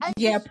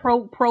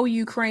 Pro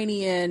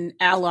Ukrainian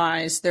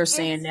allies, they're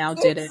saying now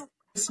did it.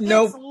 It's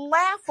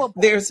laughable.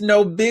 There's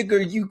no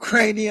bigger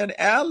Ukrainian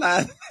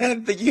ally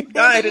than the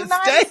United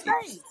States.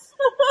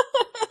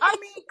 I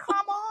mean,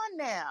 come on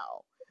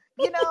now.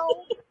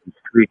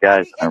 Three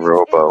guys in a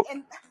rowboat.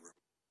 And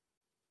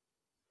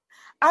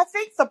I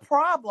think the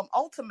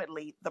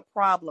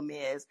problem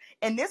is,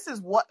 and this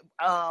is what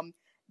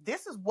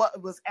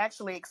was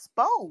actually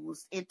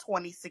exposed in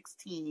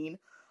 2016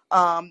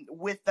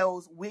 with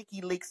those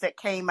WikiLeaks that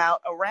came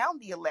out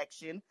around the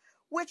election,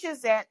 which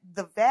is that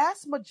the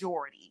vast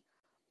majority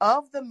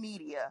of the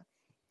media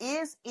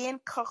is in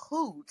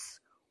cahoots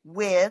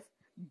with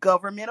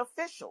government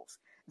officials.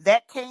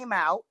 That came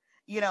out,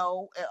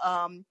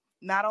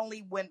 not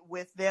only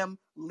with them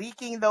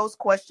leaking those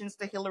questions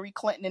to Hillary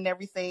Clinton and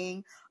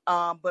everything,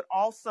 but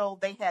also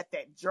they had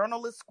that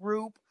journalist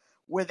group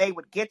where they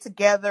would get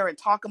together and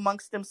talk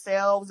amongst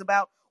themselves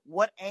about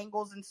what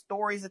angles and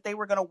stories that they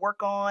were going to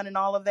work on and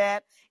all of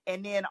that.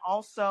 And then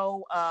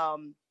also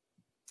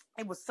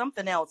it was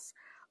something else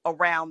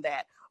around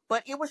that.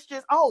 But it was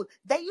just,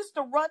 they used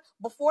to run,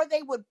 before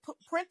they would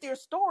print their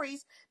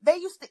stories, they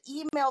used to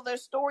email their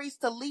stories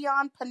to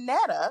Leon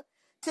Panetta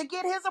to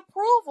get his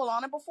approval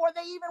on it before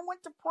they even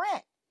went to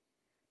print.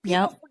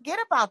 People forget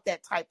about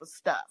that type of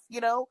stuff,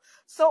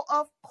 So,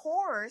 of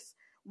course,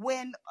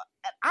 when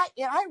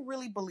I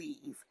really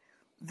believe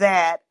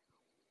that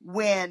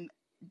when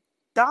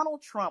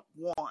Donald Trump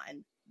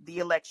won the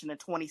election in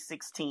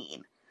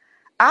 2016,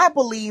 I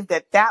believe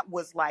that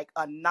was like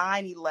a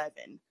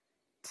 9/11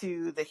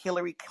 to the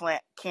Hillary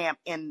camp,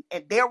 and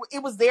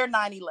it was their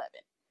 9/11.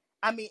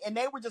 I mean, and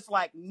they were just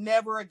like,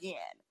 never again,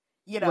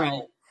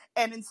 Right.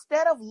 And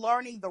instead of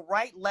learning the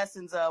right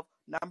lessons of,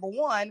 number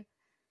one,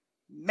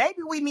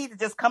 maybe we need to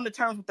just come to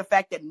terms with the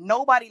fact that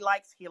nobody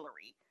likes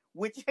Hillary,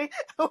 which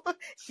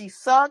she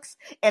sucks.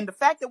 And the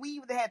fact that we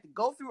even had to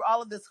go through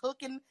all of this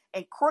hooking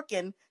and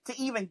crooking to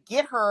even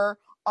get her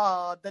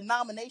the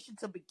nomination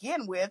to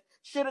begin with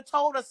should have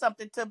told us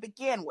something to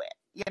begin with.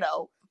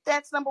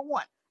 That's number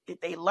one. Did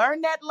they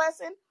learn that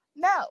lesson?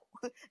 No.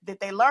 Did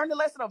they learn the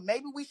lesson of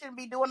maybe we shouldn't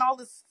be doing all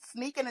this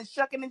sneaking and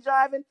shucking and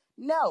jiving?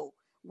 No.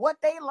 What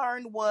they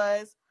learned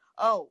was,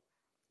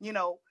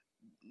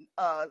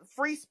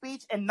 free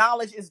speech and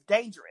knowledge is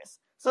dangerous.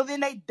 So then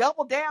they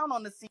double down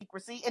on the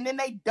secrecy, and then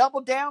they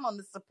double down on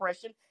the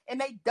suppression,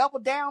 and they double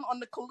down on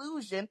the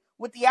collusion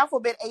with the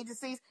alphabet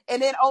agencies,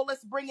 and then,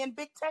 let's bring in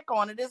big tech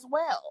on it as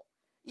well.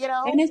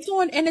 And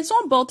it's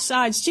on both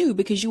sides too,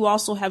 because you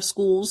also have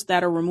schools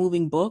that are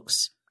removing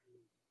books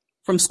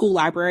from school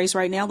libraries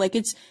right now. Like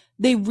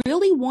they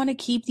really want to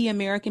keep the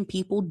American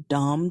people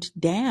dumbed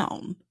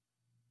down.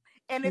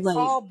 And it's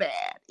all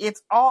bad.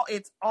 It's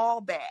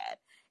all bad.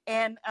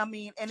 And I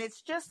mean, and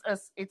it's just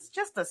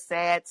a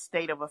sad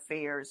state of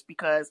affairs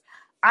because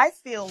I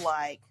feel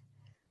like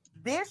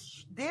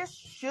this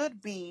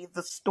should be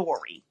the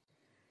story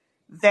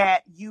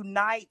that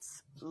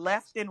unites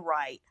left and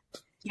right,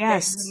 that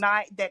Yes.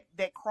 unite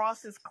that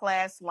crosses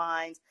class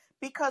lines,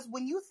 because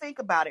when you think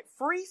about it,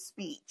 free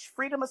speech,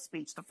 freedom of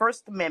speech, the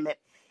First Amendment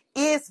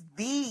is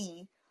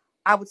the,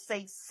 I would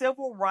say,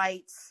 civil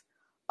rights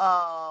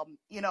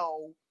you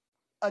know,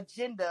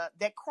 agenda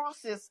that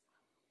crosses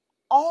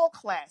all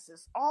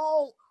classes,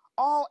 all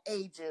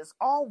ages,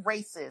 all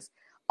races,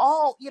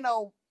 all,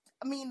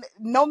 I mean,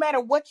 no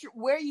matter what you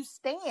where you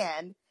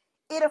stand,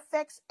 it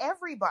affects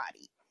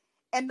everybody.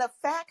 And the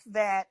fact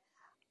that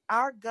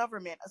our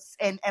government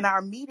and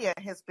our media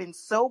has been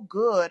so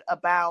good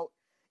about,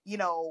 you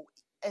know,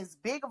 as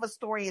big of a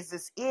story as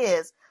this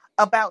is,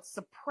 about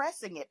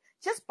suppressing it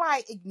just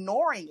by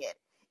ignoring it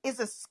is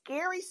a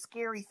scary,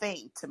 scary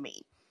thing to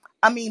me.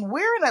 I mean,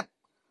 we're in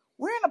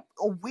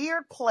a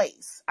weird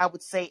place, I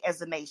would say,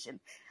 as a nation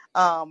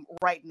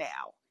right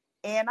now.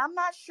 And I'm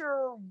not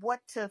sure what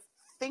to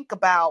think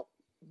about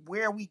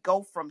where we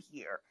go from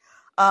here.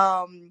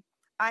 Um,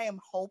 I am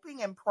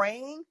hoping and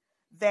praying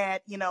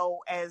that,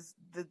 as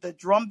the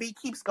drumbeat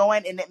keeps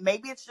going, and that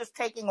maybe it's just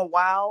taking a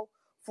while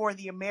for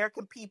the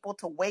American people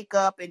to wake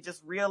up and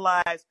just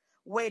realize,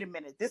 wait a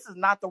minute, this is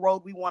not the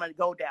road we want to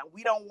go down.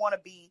 We don't want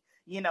to be,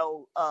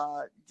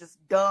 just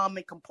dumb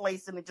and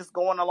complacent and just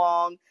going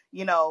along.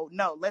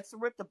 No, let's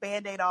rip the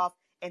Band-Aid off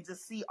and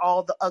just see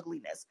all the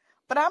ugliness.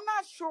 But I'm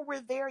not sure we're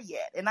there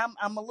yet, and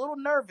I'm a little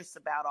nervous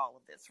about all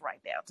of this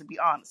right now, to be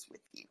honest with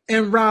you.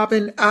 And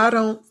Robin, I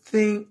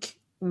think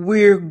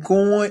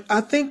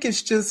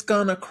it's just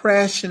going to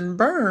crash and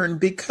burn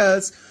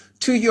because,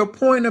 to your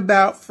point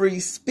about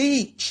free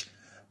speech,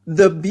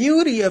 the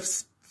beauty of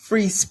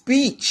free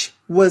speech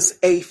was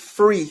a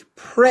free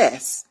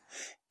press.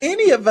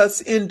 Any of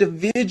us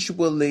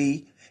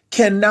individually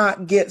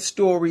cannot get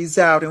stories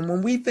out. And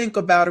when we think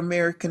about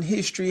American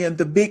history and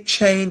the big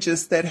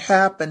changes that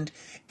happened,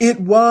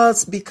 it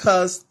was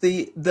because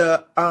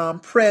the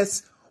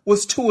press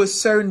was to a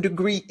certain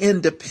degree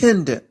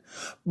independent.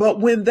 But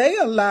when they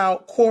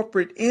allowed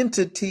corporate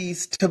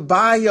entities to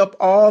buy up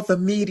all the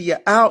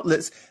media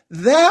outlets,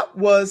 that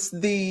was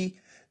the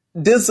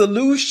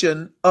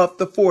dissolution of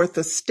the fourth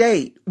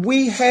estate.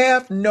 We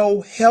have no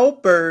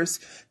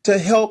helpers to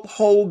help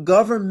hold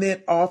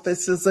government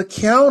offices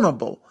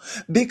accountable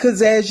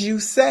because, as you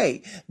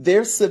say,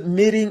 they're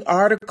submitting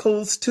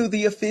articles to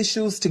the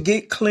officials to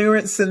get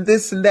clearance and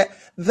this and that.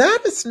 That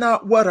is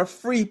not what a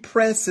free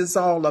press is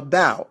all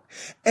about.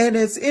 And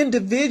as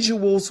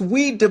individuals,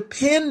 we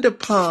depend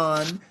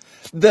upon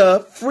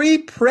the free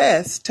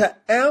press to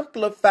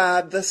amplify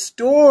the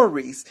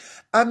stories.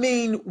 I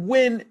mean,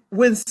 when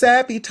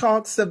Sappy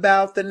talks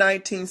about the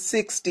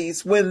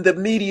 1960s, when the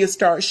media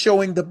starts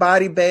showing the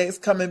body bags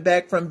coming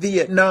back from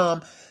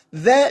Vietnam,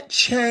 that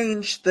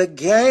changed the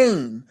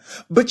game.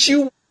 But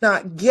you will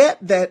not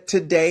get that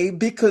today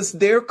because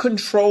they're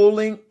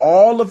controlling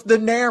all of the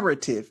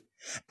narrative.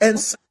 And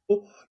so,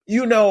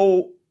 you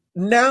know,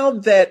 now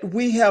that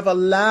we have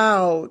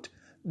allowed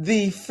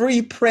the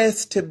free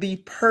press to be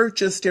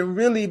purchased and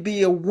really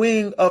be a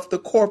wing of the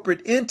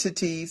corporate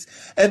entities,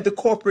 and the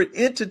corporate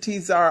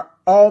entities are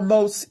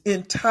almost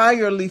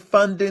entirely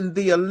funding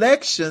the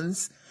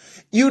elections,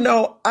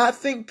 I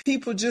think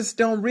people just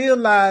don't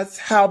realize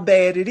how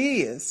bad it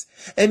is.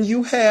 And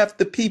you have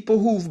the people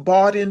who've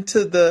bought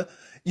into the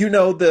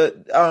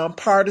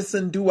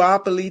partisan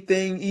duopoly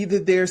thing. Either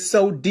they're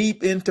so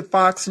deep into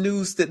Fox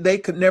News that they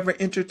could never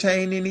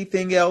entertain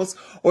anything else,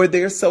 or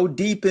they're so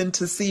deep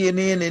into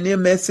CNN and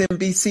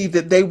MSNBC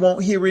that they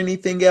won't hear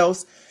anything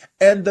else.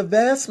 And the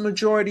vast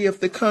majority of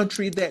the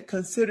country that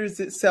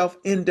considers itself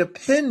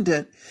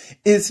independent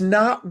is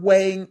not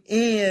weighing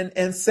in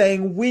and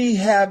saying, we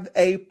have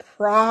a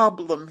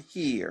problem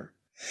here.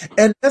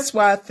 And that's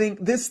why I think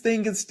this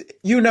thing is,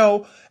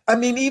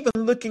 even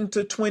looking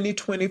to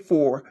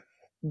 2024,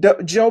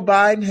 Joe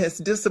Biden has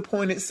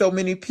disappointed so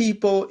many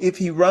people. If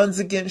he runs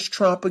against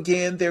Trump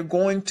again, they're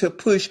going to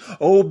push,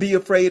 oh, be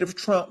afraid of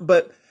Trump.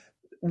 But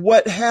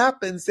what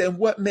happens and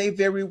what may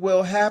very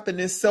well happen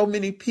is so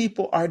many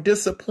people are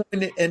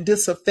disappointed and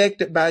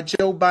disaffected by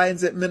Joe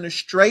Biden's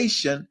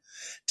administration,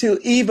 till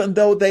even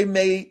though they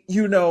may,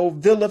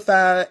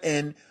 vilify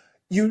and,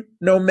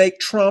 make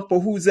Trump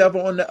or who's ever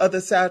on the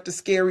other side the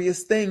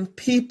scariest thing,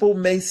 people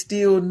may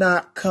still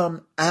not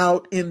come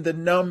out in the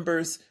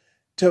numbers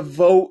to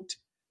vote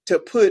to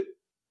put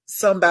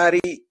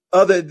somebody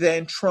other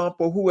than Trump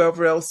or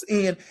whoever else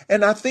in.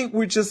 And I think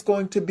we're just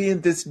going to be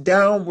in this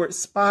downward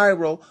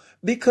spiral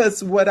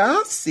because what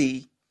I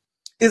see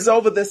is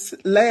over the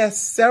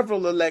last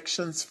several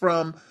elections,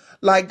 from,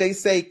 like they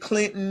say,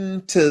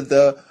 Clinton to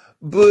the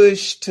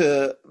Bush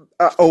to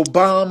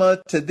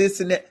Obama to this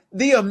and that,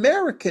 the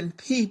American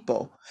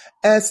people,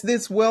 as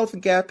this wealth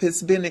gap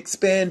has been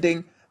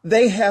expanding,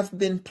 they have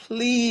been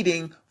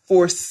pleading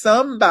for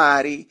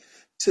somebody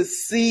to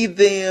see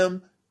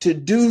them, to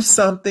do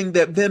something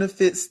that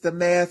benefits the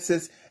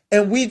masses.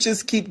 And we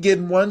just keep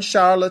getting one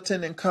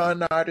charlatan and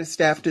con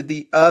artist after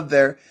the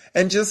other.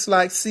 And just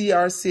like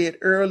CR said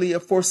earlier,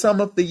 for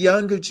some of the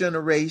younger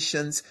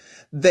generations,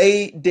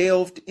 they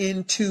delved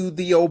into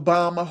the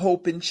Obama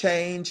hope and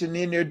change, and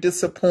then they're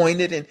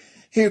disappointed. And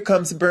here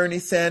comes Bernie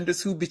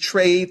Sanders, who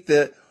betrayed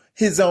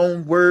his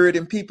own word,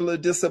 and people are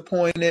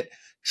disappointed.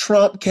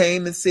 Trump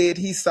came and said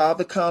he saw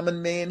the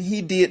common man.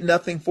 He did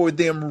nothing for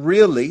them,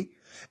 really.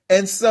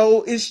 And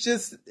so it's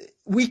just,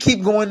 we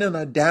keep going in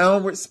a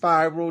downward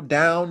spiral,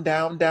 down,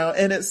 down, down.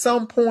 And at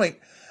some point,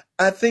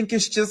 I think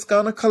it's just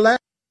going to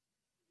collapse.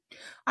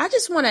 I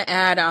just want to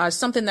add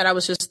something that I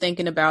was just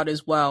thinking about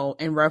as well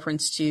in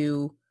reference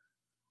to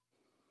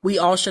we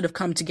all should have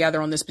come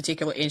together on this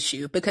particular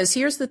issue. Because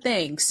here's the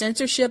thing,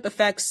 censorship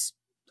affects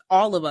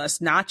all of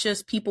us, not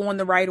just people on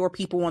the right or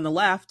people on the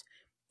left.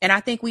 And I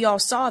think we all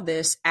saw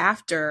this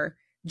after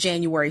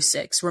January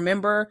 6th.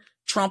 Remember,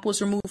 Trump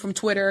was removed from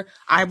Twitter.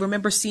 I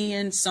remember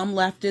seeing some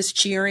leftists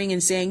cheering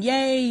and saying,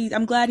 yay,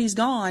 I'm glad he's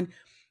gone.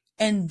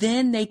 And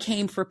then they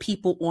came for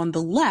people on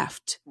the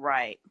left.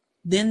 Right.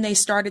 Then they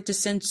started to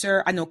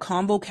censor. I know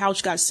Convo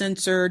Couch got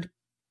censored.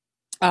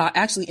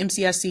 Actually,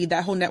 MCSC,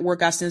 that whole network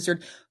got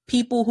censored.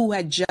 People who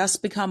had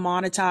just become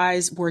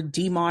monetized were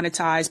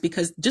demonetized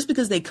because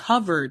they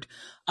covered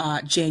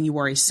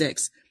January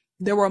 6th.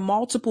 There were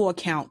multiple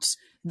accounts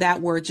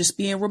that were just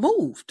being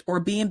removed or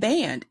being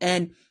banned.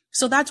 And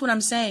so that's what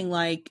I'm saying.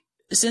 Like,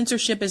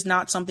 censorship is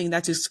not something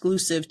that's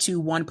exclusive to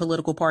one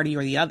political party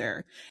or the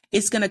other.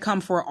 It's going to come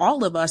for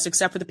all of us,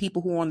 except for the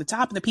people who are on the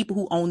top and the people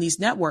who own these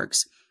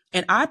networks.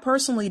 And I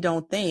personally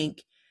don't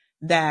think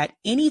that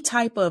any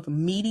type of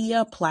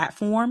media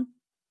platform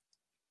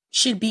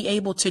should be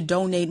able to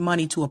donate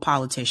money to a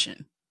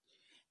politician.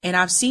 And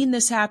I've seen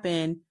this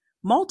happen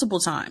multiple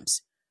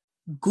times.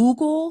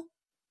 Google,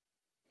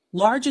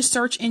 largest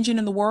search engine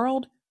in the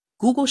world,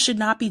 Google should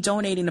not be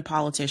donating to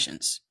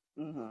politicians.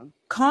 Mm-hmm.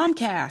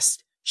 Comcast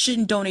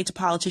shouldn't donate to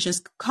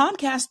politicians.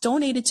 Comcast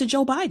donated to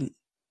Joe Biden.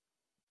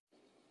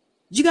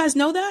 Did you guys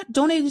know that?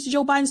 Donated to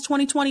Joe Biden's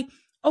 2020.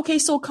 Okay,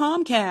 so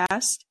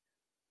Comcast,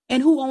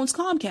 and who owns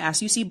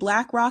Comcast? You see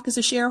BlackRock is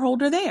a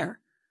shareholder there.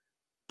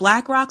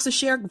 BlackRock,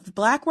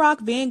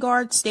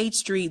 Vanguard, State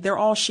Street, they're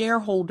all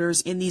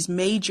shareholders in these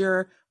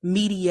major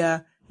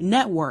media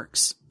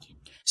networks.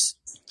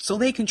 So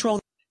they control.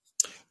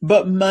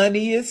 But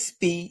money is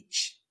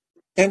speech,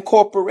 and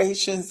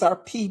corporations are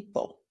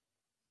people.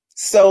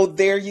 So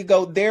there you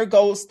go. There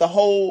goes the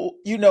whole,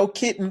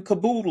 kit and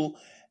caboodle.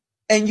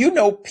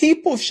 And,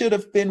 people should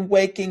have been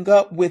waking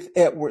up with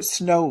Edward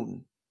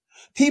Snowden.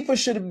 People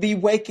should be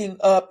waking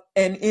up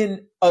and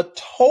in a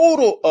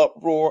total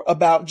uproar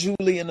about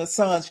Julian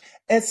Assange,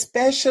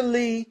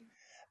 especially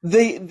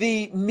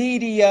the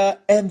media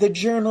and the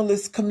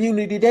journalist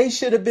community. They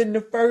should have been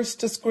the first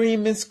to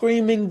scream and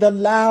screaming the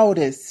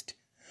loudest.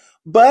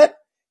 But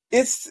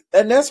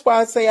and that's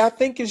why I say I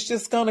think it's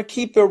just going to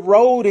keep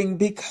eroding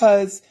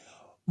because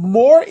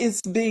more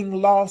is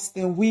being lost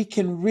than we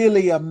can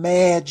really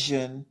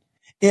imagine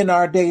in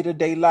our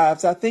day-to-day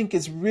lives. I think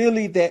it's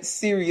really that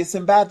serious.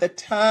 And by the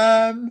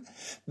time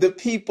the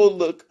people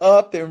look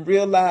up and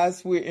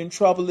realize we're in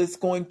trouble, it's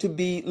going to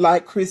be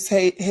like Chris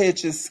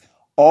Hedges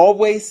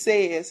always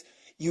says,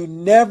 you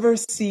never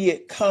see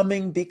it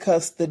coming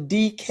because the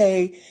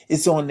decay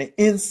is on the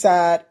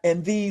inside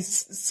and these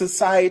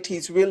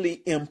societies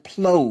really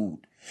implode.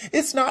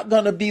 It's not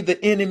going to be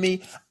the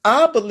enemy.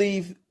 I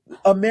believe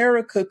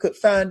America could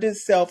find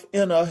itself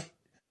in a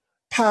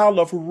pile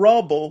of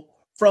rubble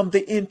from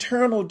the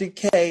internal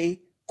decay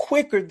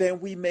quicker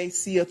than we may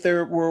see a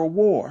third world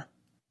war.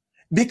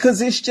 Because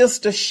it's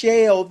just a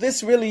shell.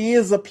 This really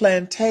is a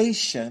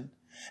plantation.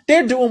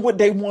 They're doing what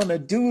they want to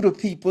do to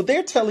people.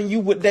 They're telling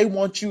you what they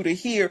want you to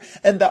hear.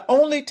 And the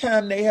only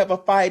time they have a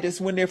fight is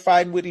when they're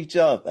fighting with each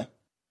other.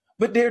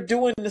 But they're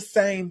doing the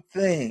same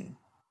thing.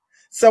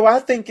 So I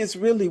think it's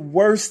really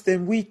worse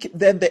than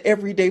the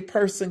everyday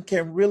person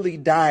can really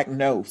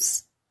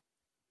diagnose.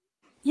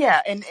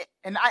 Yeah, and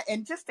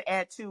just to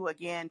add to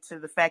again to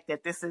the fact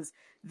that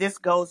this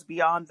goes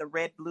beyond the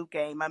red blue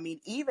game. I mean,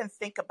 even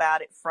think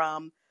about it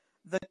from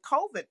the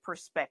COVID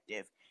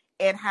perspective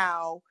and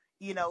how,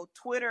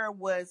 Twitter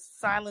was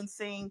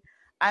silencing,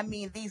 I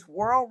mean, these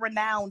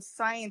world-renowned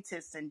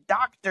scientists and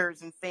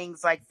doctors and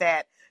things like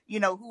that,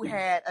 who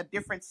had a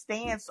different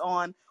stance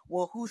on,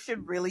 well, who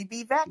should really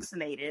be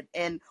vaccinated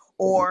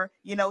or,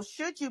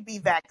 should you be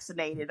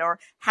vaccinated or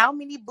how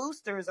many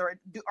boosters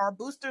are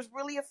boosters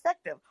really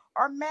effective?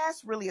 Are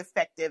masks really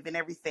effective and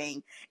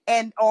everything?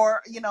 And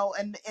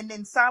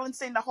then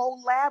silencing the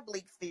whole lab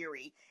leak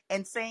theory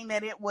and saying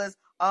that it was,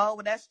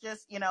 that's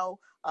just,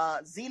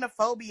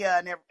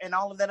 xenophobia and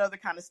all of that other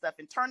kind of stuff.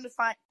 And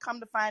come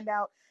to find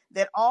out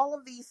that all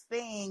of these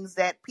things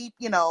that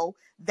people,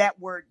 that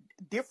were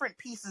different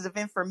pieces of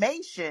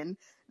information,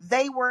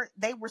 they were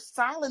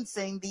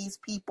silencing these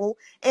people,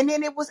 and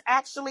then it was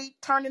actually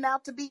turning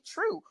out to be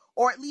true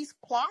or at least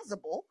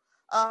plausible.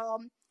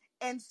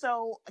 And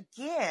so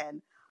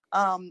again,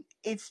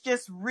 it's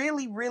just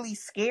really, really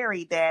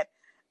scary that,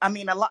 I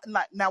mean, a lot.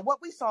 Now,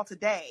 what we saw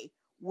today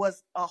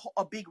was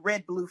a big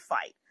red blue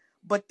fight.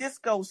 But this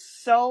goes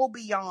so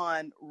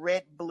beyond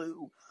red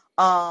blue.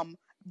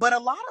 But a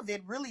lot of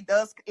it really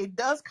does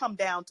come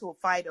down to a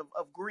fight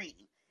of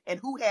green and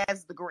who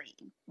has the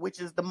green, which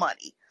is the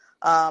money.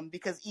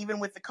 Because even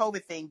with the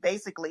COVID thing,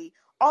 basically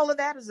all of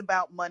that is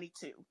about money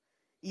too.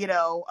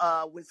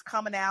 Was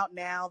coming out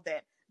now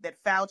that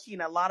Fauci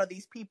and a lot of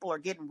these people are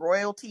getting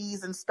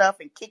royalties and stuff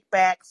and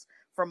kickbacks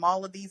from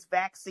all of these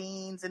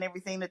vaccines and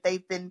everything that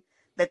they've been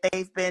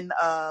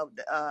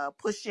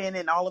pushing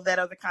and all of that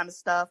other kind of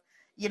stuff.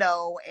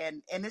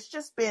 And it's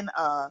just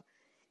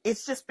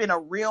been a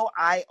real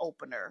eye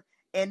opener.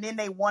 And then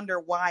they wonder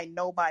why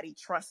nobody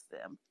trusts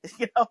them. It's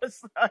like,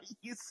 are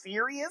you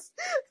serious?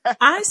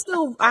 I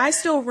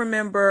still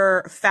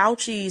remember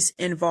Fauci's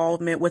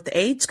involvement with the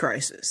AIDS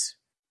crisis.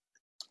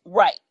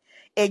 Right.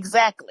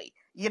 Exactly.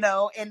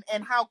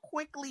 And how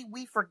quickly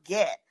we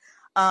forget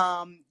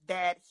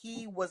that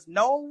he was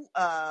no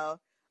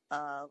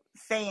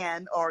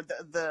fan, or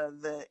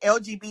the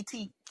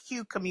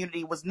LGBTQ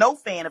community was no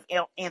fan of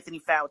Anthony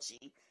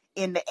Fauci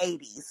in the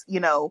 80s,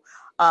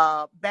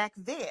 back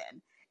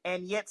then.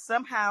 And yet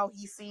somehow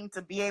he seemed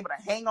to be able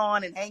to hang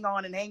on and hang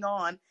on and hang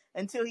on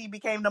until he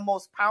became the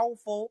most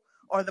powerful,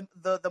 or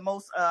the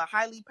most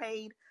highly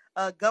paid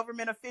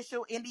government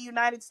official in the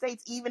United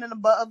States, even and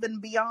above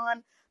and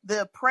beyond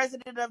the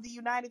president of the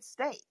United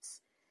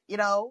States.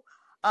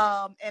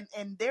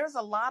 And there's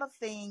a lot of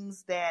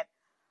things that,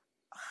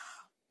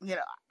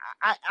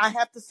 I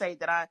have to say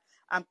that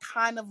I'm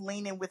kind of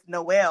leaning with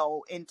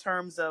Noel in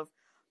terms of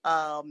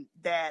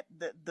that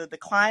the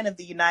decline of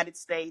the United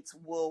States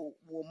will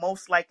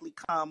most likely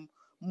come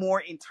more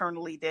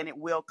internally than it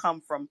will come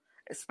from,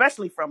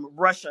 especially from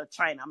Russia or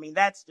China. I mean,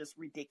 that's just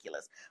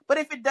ridiculous. But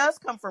if it does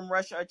come from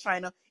Russia or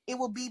China, it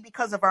will be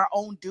because of our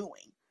own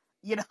doing,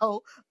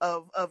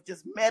 of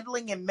just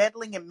meddling and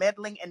meddling and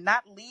meddling and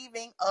not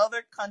leaving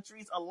other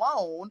countries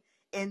alone,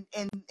 and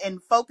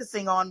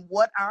focusing on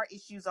what our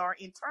issues are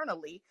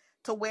internally,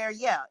 to where,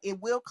 yeah, it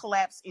will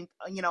collapse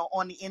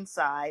on the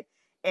inside.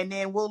 And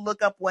then we'll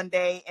look up one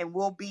day and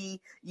we'll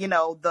be,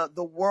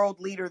 the world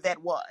leader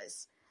that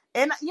was.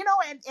 And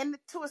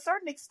to a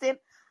certain extent,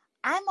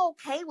 I'm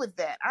okay with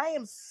that. I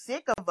am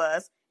sick of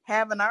us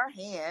having our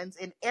hands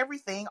in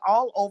everything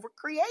all over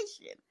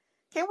creation.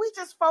 Can we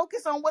just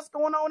focus on what's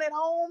going on at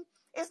home?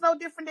 It's no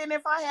different than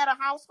if I had a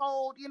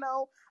household.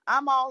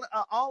 I'm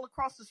all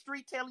across the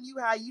street telling you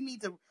how you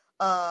need to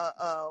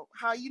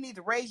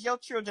raise your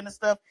children and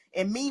stuff.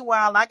 And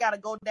meanwhile, I got to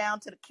go down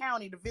to the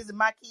county to visit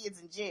my kids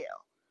in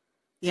jail.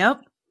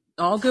 Yep.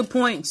 All good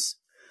points.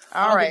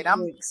 All right,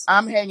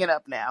 I'm hanging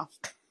up now.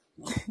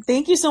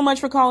 Thank you so much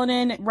for calling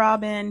in,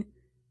 Robin.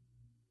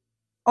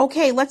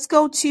 Okay, let's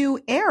go to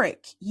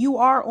Eric. You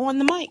are on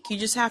the mic. You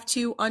just have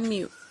to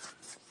unmute.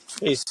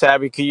 Hey,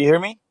 Sabby, can you hear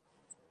me?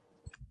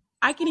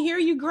 I can hear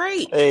you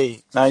great.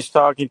 Hey, nice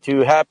talking to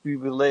you. Happy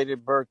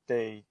belated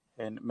birthday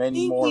and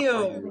many Thank more for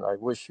you. you. I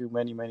wish you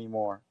many, many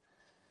more.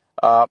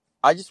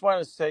 I just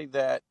want to say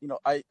that,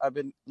 I've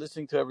been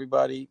listening to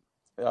everybody.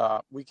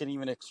 We can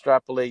even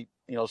extrapolate,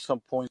 some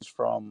points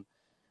from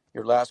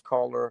your last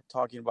caller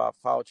talking about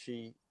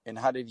Fauci and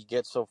how did he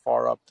get so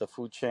far up the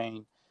food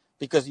chain,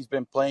 because he's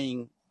been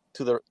playing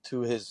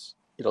to his,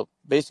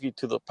 basically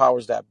to the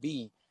powers that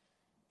be.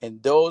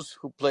 And those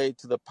who play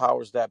to the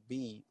powers that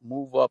be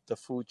move up the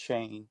food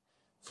chain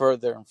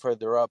further and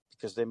further up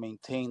because they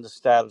maintain the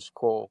status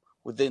quo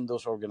within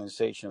those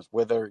organizations,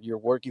 whether you're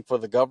working for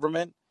the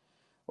government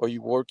or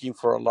you're working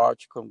for a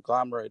large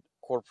conglomerate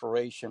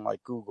corporation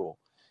like Google.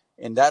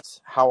 And that's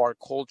how our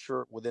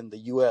culture within the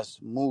U.S.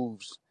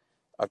 moves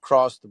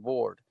across the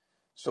board.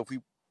 So if we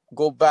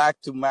go back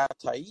to Matt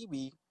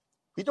Taibbi,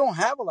 we don't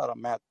have a lot of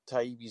Matt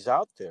Taibbi's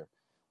out there.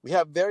 We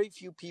have very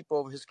few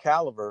people of his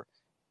caliber.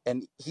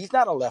 And he's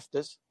not a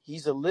leftist.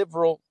 He's a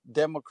liberal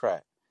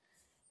Democrat.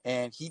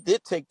 And he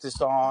did take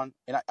this on.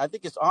 And I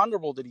think it's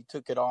honorable that he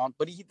took it on.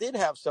 But he did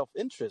have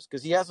self-interest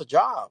because he has a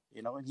job,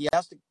 and he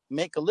has to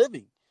make a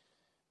living.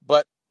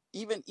 But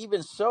even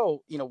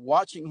so,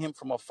 watching him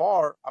from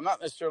afar, I'm not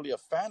necessarily a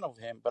fan of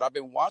him, but I've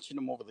been watching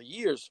him over the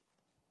years.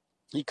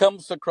 He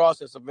comes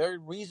across as a very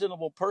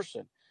reasonable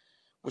person,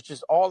 which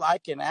is all I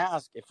can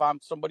ask if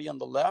I'm somebody on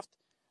the left,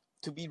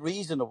 to be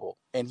reasonable.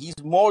 And he's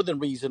more than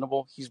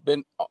reasonable. He's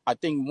been, I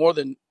think, more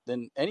than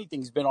anything,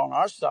 he's been on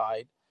our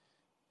side,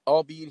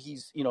 albeit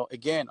he's,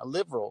 again, a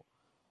liberal.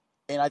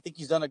 And I think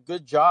he's done a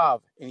good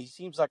job. And he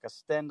seems like a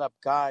stand-up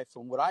guy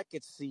from what I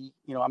could see.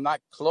 I'm not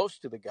close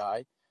to the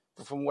guy,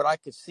 but from what I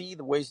could see,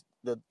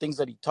 the things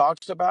that he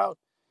talks about.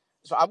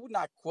 So I would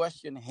not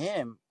question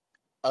him,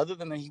 other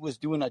than that he was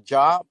doing a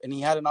job and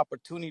he had an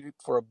opportunity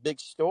for a big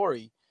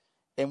story.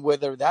 And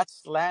whether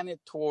that's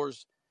slanted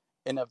towards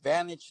an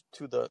advantage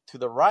to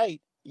the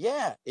right,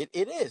 yeah, it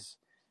is.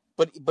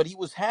 But he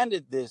was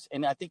handed this,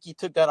 and I think he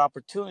took that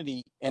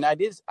opportunity. And I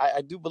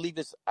do believe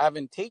it's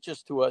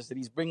advantageous to us that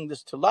he's bringing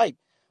this to light,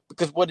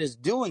 because what it's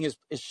doing is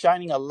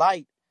shining a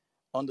light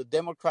on the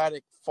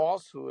Democratic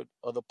falsehood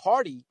of the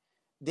party.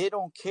 They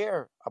don't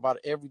care about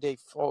everyday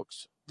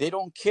folks. They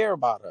don't care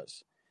about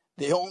us.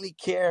 They only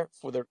care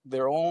for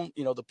their own,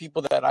 the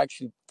people that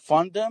actually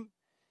fund them,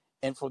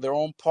 and for their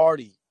own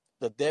party.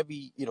 The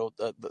Debbie,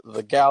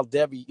 the gal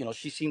Debbie,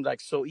 she seemed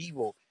like so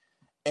evil.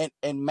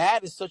 And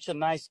Matt is such a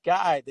nice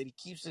guy that he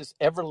keeps this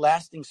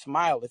everlasting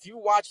smile. If you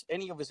watch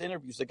any of his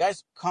interviews, the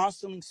guy's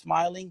constantly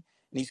smiling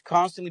and he's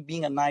constantly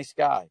being a nice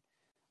guy.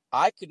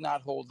 I could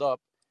not hold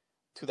up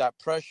to that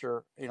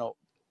pressure,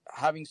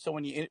 having so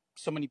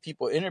many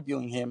people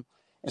interviewing him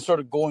and sort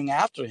of going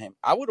after him.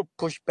 I would have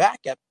pushed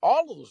back at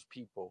all of those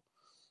people.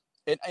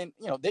 And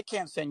they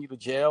can't send you to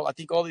jail. I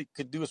think all they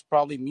could do is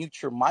probably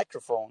mute your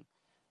microphone.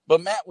 But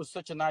Matt was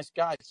such a nice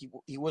guy.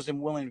 He wasn't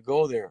willing to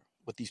go there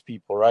with these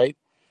people, right?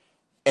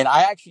 And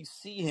I actually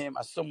see him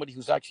as somebody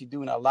who's actually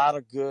doing a lot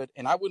of good.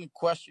 And I wouldn't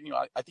question,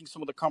 I think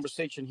some of the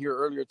conversation here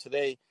earlier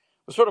today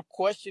was sort of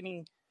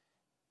questioning,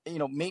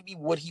 maybe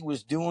what he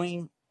was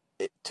doing,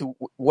 to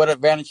what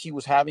advantage he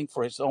was having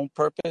for his own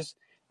purpose.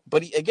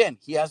 But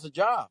he has a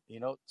job,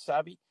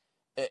 Savvy.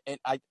 And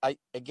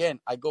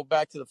I go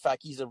back to the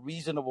fact he's a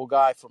reasonable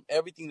guy from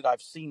everything that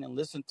I've seen and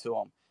listened to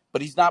him,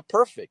 but he's not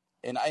perfect.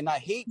 And I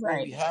hate when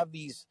we Right. have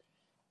these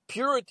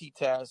purity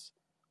tests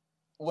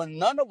when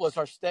none of us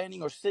are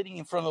standing or sitting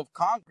in front of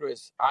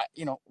Congress.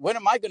 When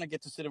am I going to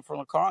get to sit in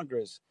front of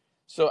Congress?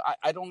 So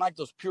I don't like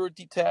those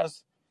purity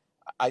tests.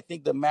 I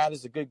think that Matt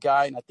is a good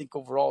guy, and I think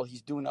overall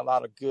he's doing a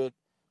lot of good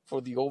for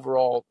the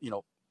overall,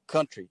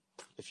 country,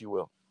 if you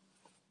will.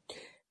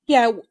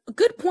 Yeah,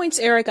 good points,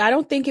 Eric. I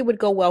don't think it would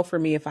go well for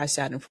me if I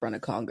sat in front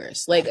of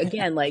Congress. Like,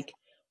 again, like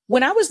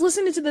when I was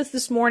listening to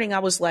this morning, I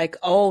was like,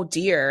 oh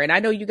dear. And I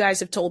know you guys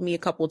have told me a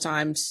couple of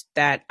times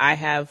that I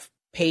have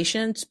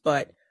patience,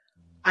 but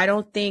I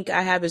don't think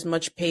I have as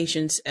much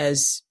patience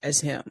as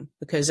him,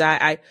 because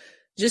I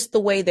just the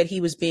way that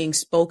he was being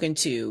spoken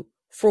to,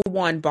 for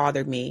one,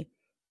 bothered me.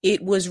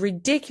 It was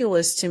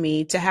ridiculous to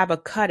me to have a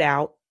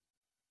cutout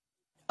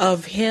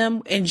of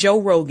him and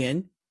Joe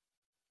Rogan.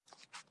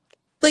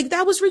 Like,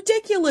 that was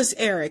ridiculous,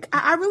 Eric.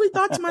 I really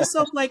thought to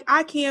myself, like,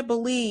 I can't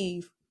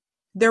believe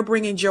they're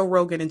bringing Joe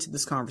Rogan into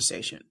this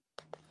conversation.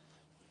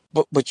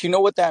 But you know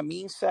what that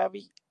means,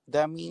 Savvy?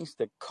 That means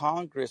that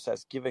Congress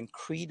has given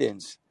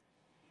credence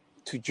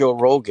to Joe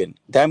Rogan.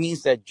 That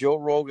means that Joe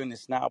Rogan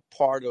is now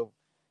part of,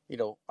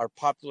 our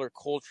popular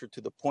culture,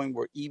 to the point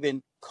where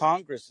even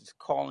Congress is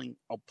calling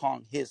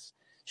upon his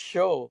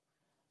show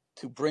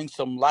to bring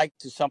some light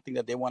to something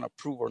that they want to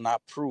prove or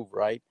not prove,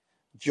 right?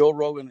 Joe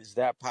Rogan is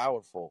that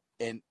powerful.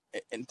 And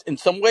in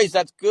some ways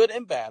that's good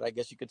and bad, I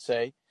guess you could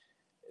say.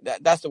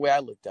 That's the way I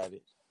looked at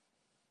it.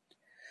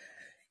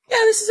 Yeah,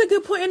 this is a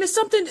good point. And it's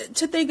something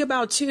to think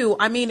about, too.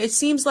 I mean, it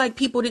seems like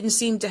people didn't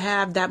seem to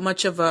have that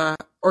much of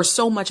or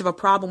so much of a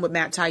problem with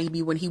Matt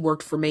Taibbi when he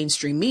worked for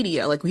mainstream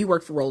media, like when he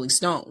worked for Rolling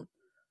Stone.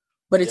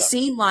 But it Yeah.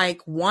 seemed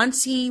like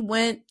once he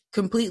went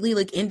completely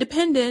like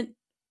independent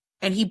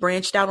and he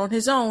branched out on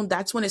his own,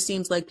 that's when it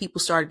seems like people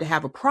started to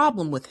have a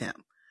problem with him.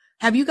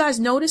 Have you guys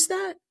noticed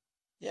that?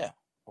 Yeah,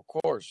 of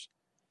course.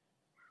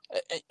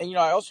 And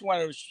I also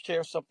wanted to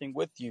share something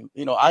with you.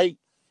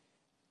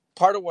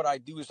 Part of what I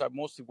do is I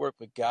mostly work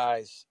with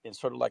guys in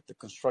sort of like the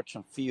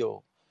construction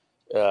field,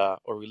 or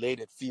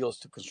related fields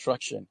to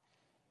construction.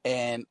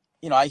 And,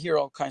 I hear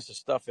all kinds of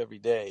stuff every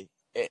day.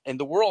 And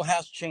the world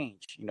has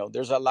changed.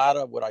 There's a lot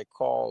of what I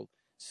call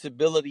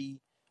civility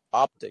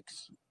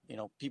optics,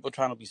 people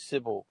trying to be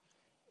civil.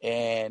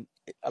 And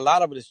a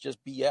lot of it is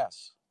just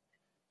BS.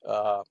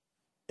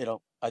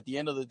 At the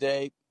end of the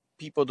day,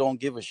 people don't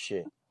give a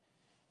shit.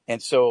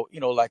 And so,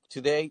 like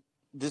today,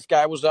 this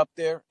guy was up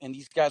there and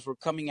these guys were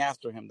coming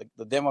after him,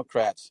 the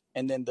Democrats.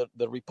 And then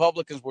the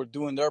Republicans were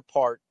doing their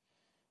part,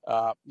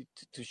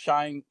 to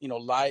shine,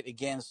 light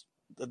against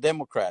the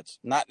Democrats,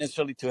 not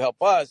necessarily to help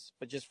us,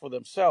 but just for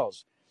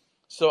themselves.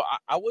 So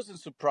I wasn't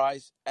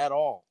surprised at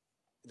all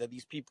that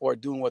these people are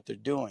doing what they're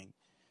doing.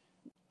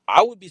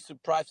 I would be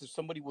surprised if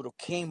somebody would have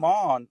came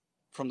on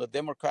from the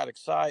Democratic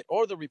side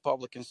or the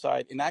Republican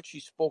side and actually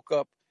spoke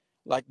up,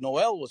 like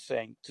Noel was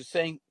saying, to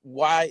saying,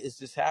 why is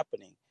this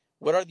happening?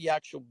 What are the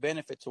actual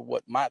benefits of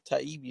what Matt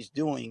Taibbi is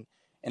doing?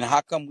 And how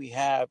come we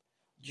have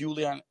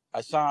Julian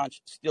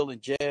Assange still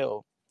in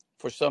jail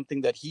for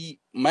something that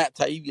Matt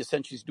Taibbi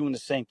essentially is doing the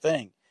same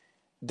thing?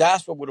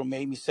 That's what would have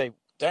made me say,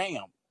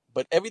 damn.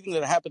 But everything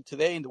that happened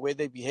today and the way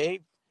they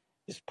behave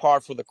is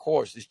par for the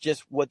course. It's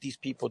just what these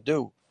people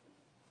do.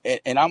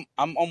 And I'm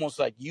almost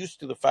like used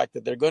to the fact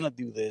that they're going to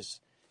do this.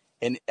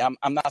 And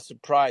I'm not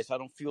surprised. I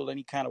don't feel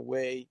any kind of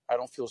way. I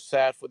don't feel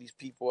sad for these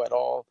people at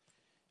all.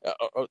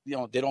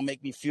 They don't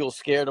make me feel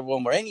scared of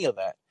them or any of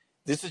that.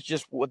 This is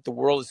just what the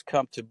world has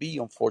come to be,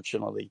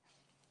 unfortunately.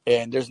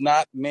 And there's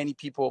not many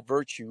people of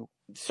virtue,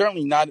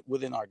 certainly not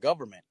within our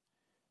government.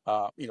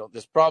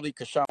 There's probably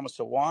Kashama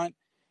Sawan,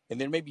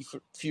 and there may be a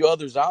few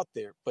others out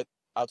there. But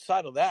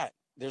outside of that,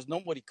 there's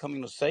nobody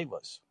coming to save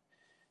us.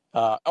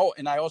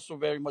 And I also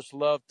very much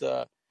loved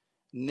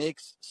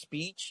Nick's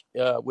speech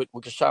with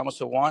Kashama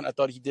Sawan. I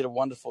thought he did a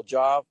wonderful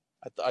job.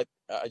 I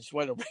just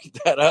wanted to bring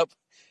that up.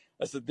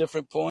 That's a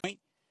different point.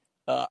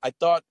 I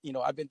thought,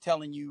 I've been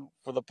telling you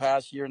for the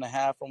past year and a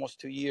half, almost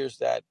 2 years,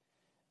 that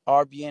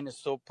RBN is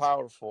so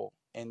powerful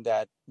and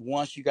that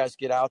once you guys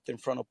get out there in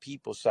front of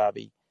people,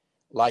 Savvy,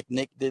 like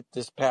Nick did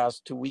this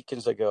past 2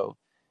 weekends ago,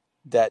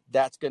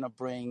 that's going to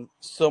bring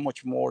so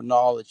much more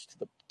knowledge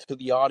to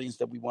the audience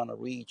that we want to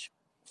reach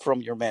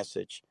from your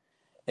message.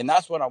 And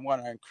that's what I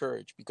want to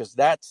encourage, because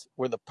that's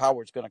where the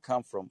power is going to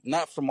come from,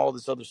 not from all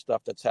this other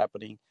stuff that's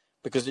happening,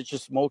 because it's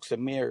just smokes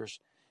and mirrors.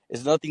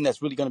 It's nothing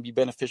that's really going to be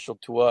beneficial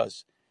to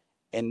us.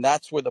 And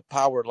that's where the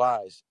power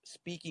lies.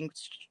 Speaking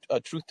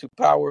truth to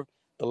power,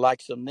 the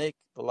likes of Nick,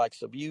 the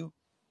likes of you,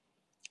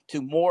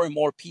 to more and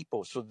more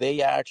people so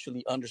they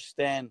actually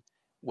understand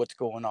what's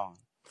going on.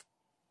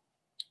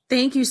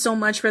 Thank you so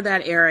much for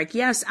that, Eric.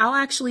 Yes, I'll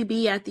actually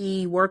be at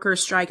the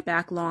Workers' Strike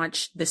Back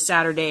launch this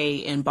Saturday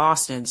in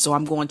Boston, so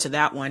I'm going to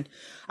that one.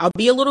 I'll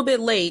be a little bit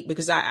late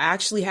because I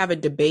actually have a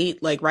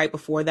debate like right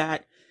before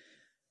that.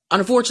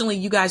 Unfortunately,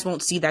 you guys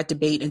won't see that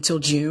debate until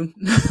June.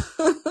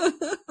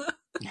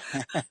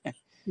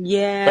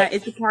 Yeah, But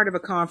it's a part of a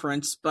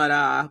conference, but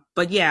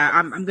yeah,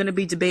 I'm gonna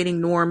be debating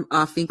Norm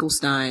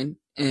Finkelstein,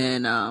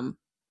 and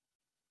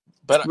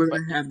but we're but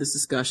gonna have this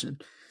discussion.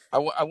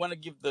 I want to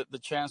give the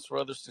chance for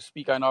others to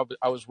speak. I know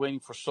I was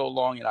waiting for so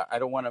long, and I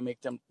don't want to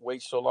make them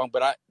wait so long.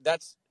 But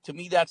that's, to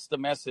me, that's the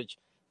message.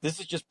 This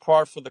is just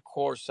par for the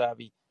course,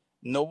 Savvy.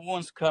 No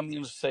one's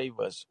coming to save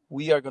us.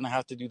 We are going to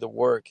have to do the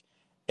work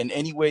in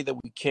any way that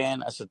we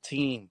can as a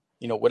team.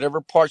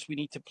 Whatever parts we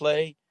need to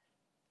play,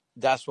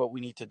 that's what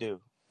we need to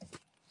do.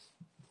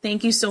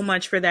 Thank you so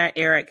much for that,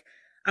 Eric.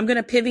 I'm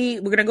gonna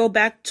pivot. We're gonna go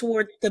back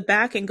toward the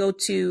back and go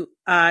to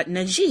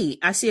Najee.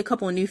 I see a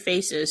couple of new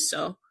faces,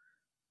 so I'm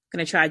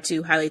gonna try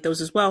to highlight those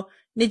as well.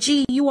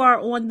 Najee, you are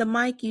on the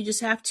mic. You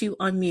just have to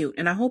unmute,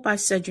 and I hope I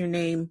said your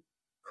name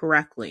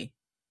correctly.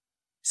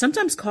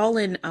 Sometimes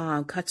calling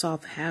cuts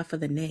off half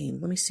of the name.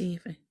 Let me see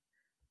if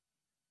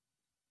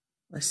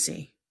let's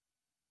see.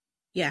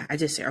 Yeah, I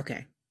just said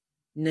okay.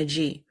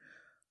 Najee.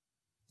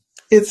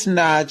 It's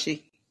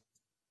Najee.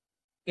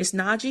 It's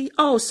Najee?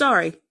 Oh,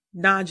 sorry.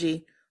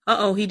 Najee.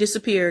 Uh-oh, he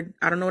disappeared.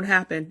 I don't know what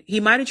happened. He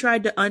might have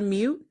tried to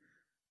unmute,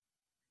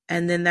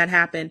 and then that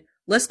happened.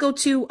 Let's go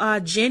to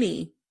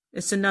Jenny.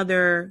 It's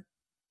another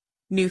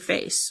new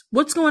face.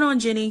 What's going on,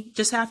 Jenny?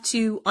 Just have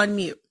to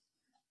unmute.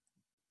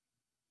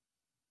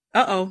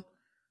 Uh-oh.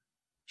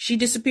 She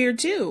disappeared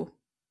too.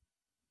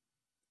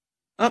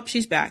 Oh,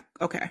 she's back.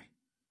 Okay.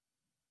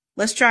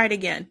 Let's try it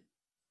again.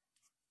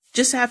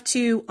 Just have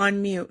to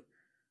unmute.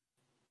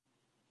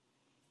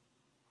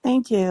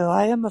 Thank you.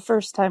 I am a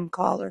first-time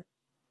caller.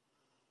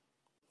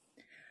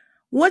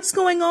 What's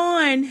going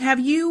on? Have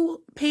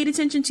you paid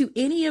attention to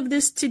any of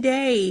this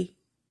today,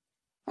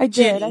 I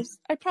did. Jenny?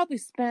 I probably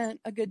spent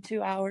a good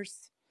 2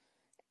 hours,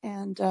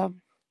 and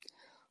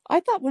I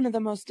thought one of the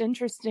most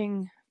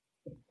interesting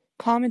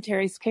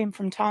commentaries came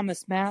from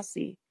Thomas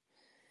Massey,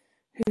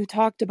 who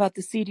talked about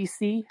the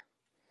CDC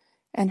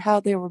and how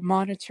they were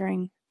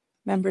monitoring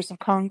members of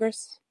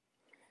Congress,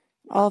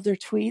 all of their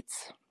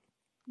tweets.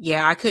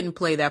 Yeah, I couldn't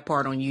play that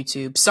part on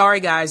YouTube.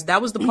 Sorry, guys.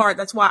 That was the part.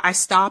 That's why I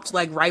stopped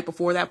like right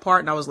before that part.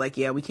 And I was like,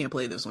 yeah, we can't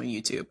play this on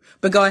YouTube.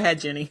 But go ahead,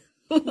 Jenny.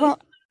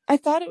 Well, I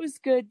thought it was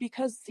good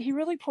because he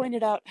really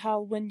pointed out how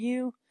when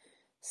you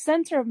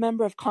censor a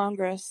member of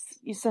Congress,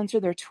 you censor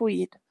their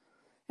tweet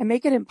and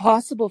make it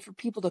impossible for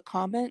people to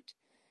comment.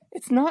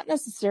 It's not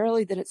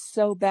necessarily that it's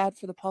so bad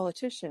for the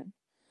politician,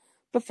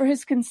 but for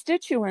his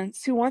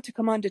constituents who want to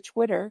come onto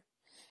Twitter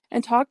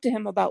and talk to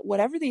him about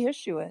whatever the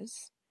issue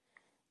is,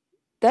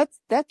 that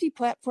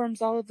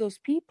deplatforms all of those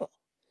people.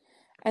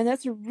 And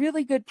that's a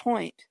really good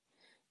point,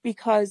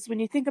 because when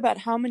you think about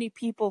how many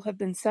people have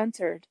been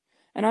censored,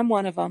 and I'm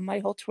one of them, my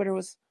whole Twitter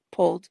was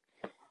pulled,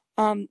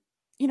 to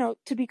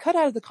be cut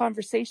out of the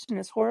conversation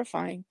is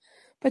horrifying,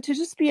 but to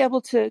just be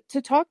able to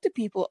talk to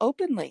people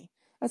openly.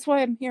 That's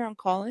why I'm here on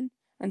Callin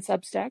and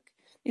Substack.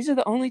 These are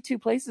the only two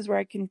places where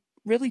I can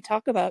really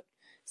talk about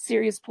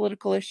serious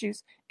political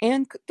issues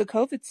and the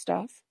COVID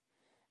stuff.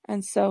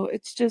 And so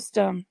it's just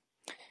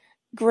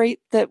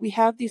great that we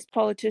have these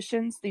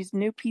politicians, these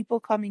new people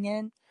coming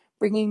in,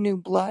 bringing new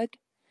blood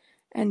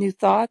and new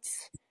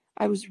thoughts.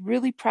 I was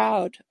really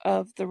proud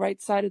of the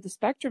right side of the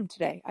spectrum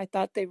today. I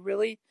thought they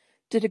really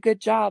did a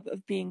good job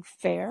of being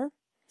fair.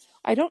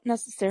 I don't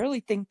necessarily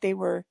think they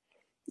were,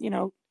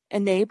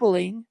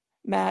 enabling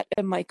Matt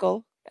and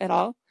Michael at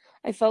all.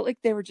 I felt like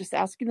they were just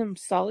asking them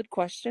solid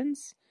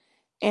questions,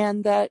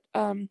 and that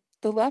the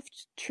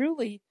left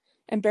truly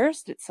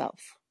embarrassed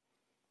itself.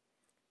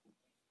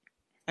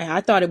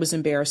 I thought it was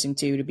embarrassing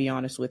too, to be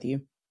honest with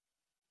you.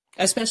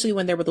 Especially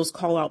when there were those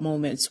call out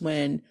moments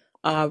when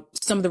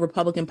some of the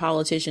Republican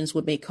politicians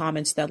would make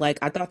comments that, like,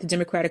 I thought the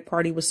Democratic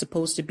Party was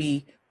supposed to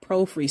be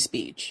pro free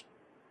speech.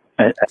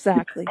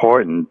 Exactly. It's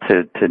important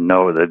to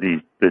know that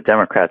the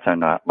Democrats are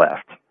not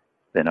left.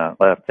 They're not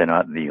left. They're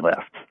not the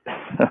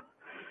left.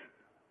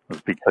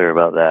 Let's be clear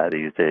about that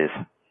these days.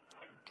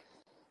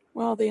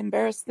 Well, they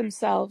embarrassed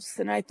themselves,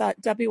 and I thought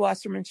Debbie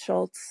Wasserman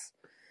Schultz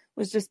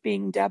was just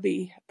being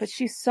Debbie, but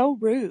she's so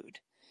rude.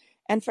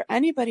 And for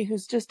anybody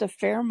who's just a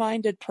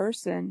fair-minded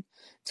person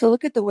to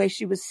look at the way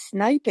she was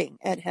sniping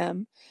at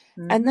him,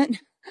 and then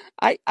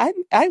I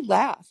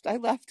laughed. I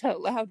laughed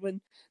out loud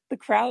when the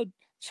crowd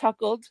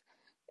chuckled,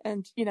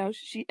 and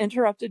she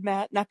interrupted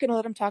Matt. Not going to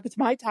let him talk. It's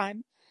my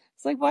time.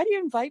 It's like, why do you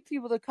invite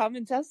people to come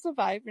and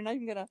testify if you're not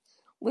even going to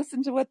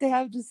listen to what they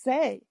have to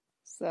say?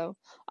 So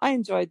I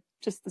enjoyed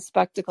just the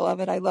spectacle of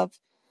it. I love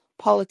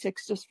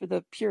politics just for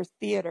the pure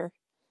theater.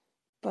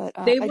 But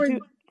They I were do.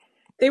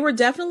 they were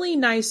definitely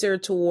nicer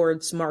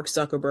towards Mark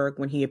Zuckerberg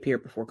when he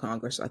appeared before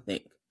Congress, I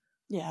think.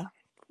 Yeah.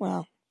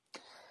 Well,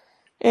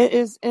 it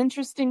is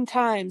interesting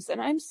times,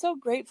 and I'm so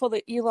grateful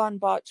that Elon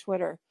bought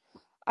Twitter.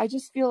 I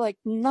just feel like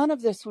none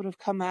of this would have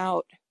come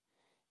out.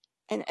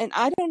 And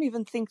I don't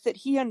even think that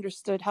he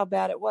understood how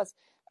bad it was.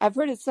 I've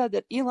heard it said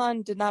that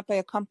Elon did not buy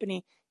a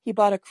company, he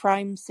bought a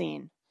crime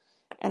scene.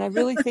 And I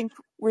really think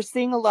we're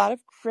seeing a lot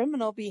of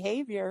criminal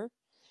behavior.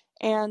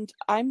 And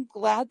I'm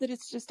glad that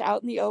it's just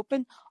out in the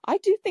open. I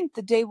do think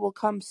the day will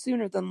come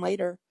sooner than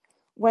later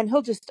when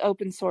he'll just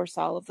open source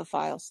all of the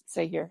files and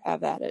say, here,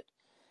 have at it.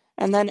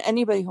 And then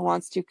anybody who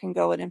wants to can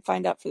go in and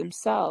find out for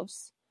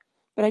themselves.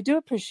 But I do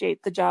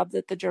appreciate the job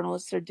that the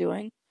journalists are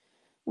doing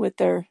with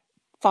their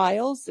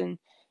files and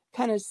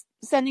kind of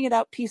sending it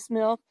out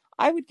piecemeal.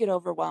 I would get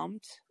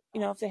overwhelmed,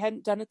 if they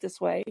hadn't done it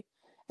this way.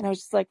 And I was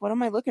just like, what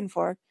am I looking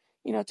for?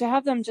 To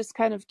have them just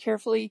kind of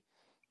carefully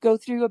go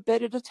through a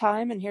bit at a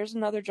time, and here's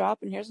another drop,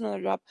 and here's another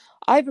drop.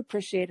 I've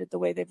appreciated the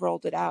way they've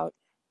rolled it out.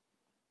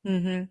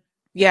 Mm-hmm.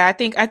 Yeah, I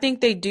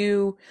think they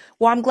do.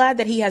 Well, I'm glad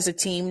that he has a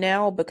team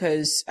now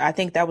because I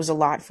think that was a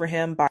lot for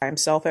him by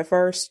himself at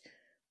first.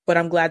 But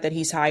I'm glad that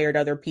he's hired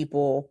other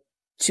people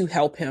to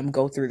help him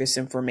go through this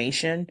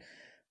information.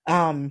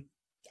 Um,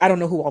 I don't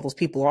know who all those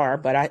people are,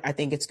 but I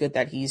think it's good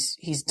that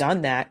he's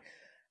done that.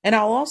 And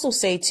I'll also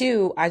say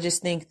too, I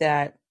think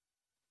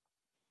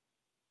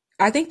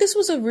this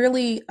was a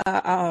really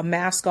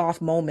mask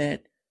off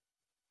moment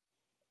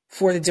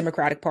for the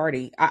Democratic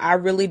Party. I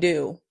really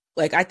do.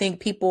 Like, I think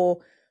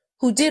people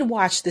who did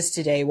watch this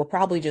today were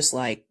probably just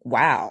like,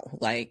 wow,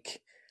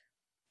 like,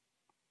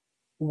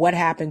 what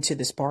happened to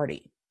this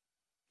party?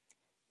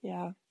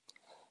 Yeah.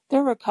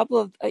 There were a couple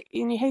of,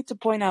 and you hate to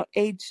point out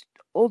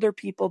older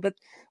people, but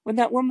when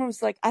that woman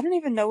was like, I don't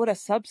even know what a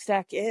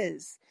Substack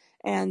is.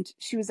 And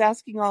she was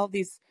asking all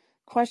these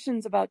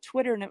questions about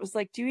Twitter. And it was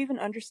like, do you even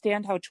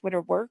understand how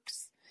Twitter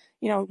works?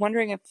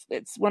 Wondering if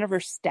it's one of her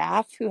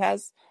staff who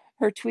has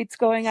her tweets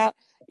going out.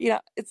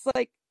 It's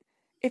like,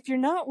 if you're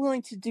not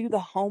willing to do the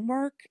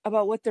homework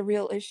about what the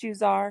real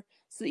issues are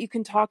so that you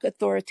can talk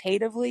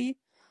authoritatively,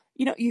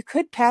 you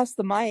could pass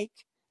the mic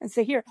and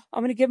say, here,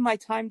 I'm going to give my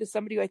time to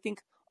somebody who I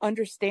think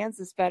understands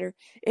this better.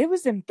 It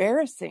was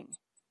embarrassing.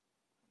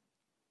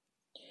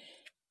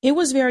 It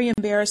was very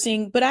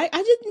embarrassing, but I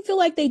didn't feel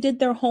like they did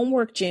their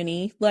homework,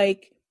 Jenny.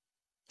 Like,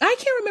 I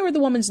can't remember the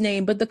woman's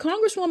name, but the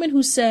congresswoman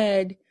who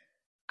said,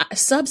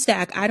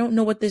 Substack, I don't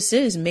know what this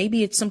is.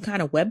 Maybe it's some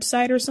kind of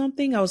website or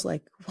something. I was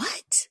like,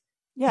 what?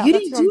 Yeah, You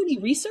didn't do any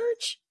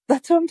research?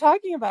 That's what I'm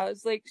talking about.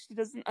 It's like she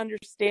doesn't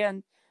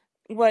understand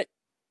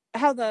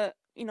how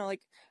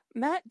like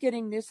Matt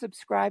getting new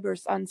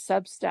subscribers on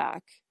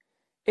Substack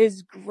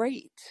is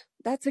great.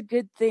 That's a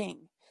good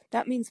thing.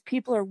 That means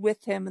people are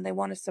with him and they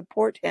want to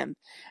support him.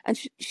 And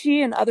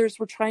she and others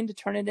were trying to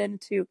turn it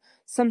into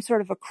some sort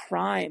of a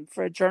crime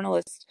for a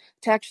journalist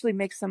to actually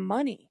make some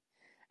money.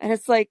 And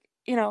it's like,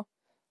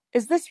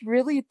 is this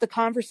really the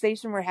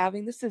conversation we're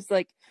having? This is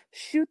like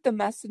shoot the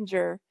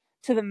messenger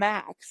to the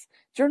max.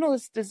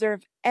 Journalists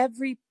deserve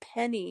every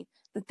penny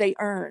that they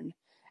earn,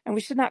 and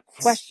we should not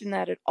question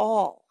that at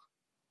all.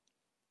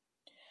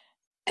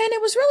 And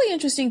it was really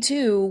interesting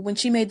too when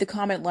she made the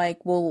comment like,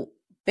 well,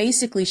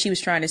 basically she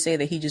was trying to say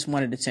that he just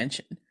wanted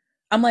attention.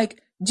 I'm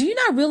like, do you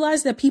not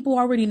realize that people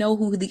already know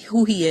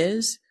who he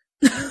is?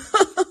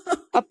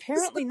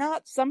 Apparently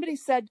not. Somebody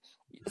said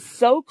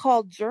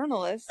so-called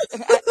journalist,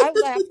 and I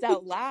laughed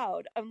out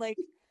loud. I'm like,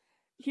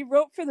 he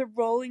wrote for the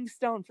Rolling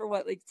Stone for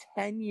what, like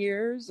 10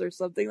 years or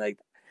something like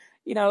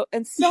that,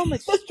 and so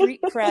much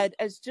street cred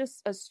as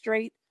just a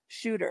straight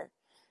shooter.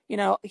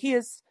 He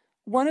is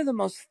one of the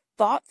most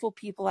thoughtful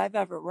people I've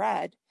ever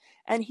read,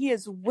 and he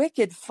is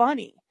wicked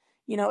funny.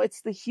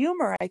 It's the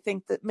humor, I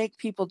think, that make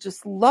people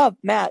just love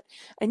Matt.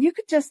 And you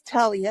could just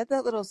tell he had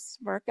that little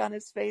smirk on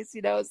his face,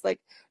 it's like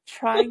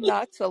trying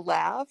not to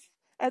laugh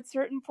at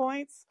certain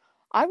points.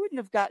 I wouldn't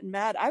have gotten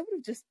mad. I would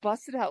have just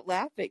busted out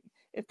laughing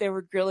if they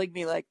were grilling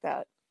me like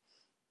that.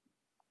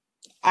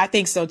 I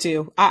think so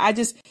too.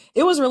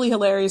 It was really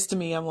hilarious to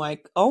me. I'm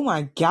like, oh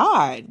my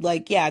God.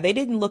 Like, yeah, they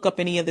didn't look up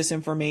any of this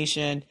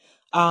information.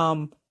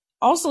 Um,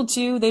 Also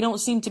too, they don't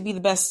seem to be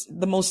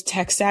the most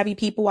tech savvy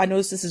people. I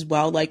noticed this as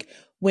well. Like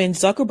when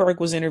Zuckerberg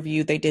was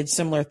interviewed, they did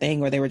similar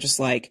thing where they were just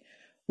like,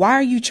 why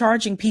are you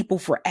charging people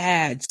for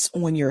ads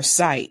on your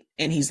site?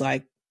 And he's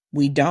like,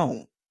 we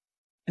don't.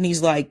 And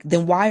he's like,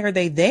 then why are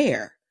they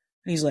there?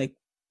 And he's like,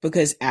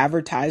 because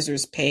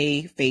advertisers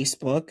pay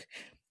Facebook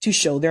to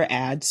show their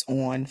ads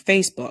on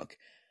Facebook.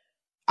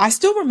 I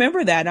still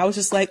remember that. And I was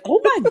just like,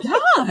 oh my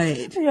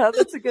God. Yeah,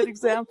 that's a good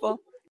example.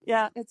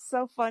 Yeah, it's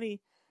so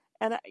funny.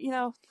 And,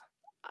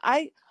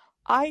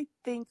 I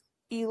think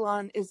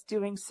Elon is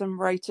doing some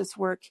righteous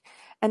work.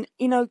 And,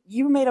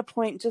 you made a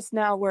point just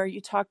now where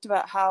you talked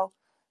about how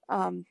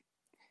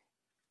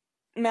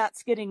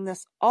Matt's getting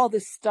all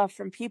this stuff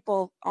from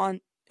people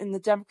in the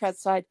Democrat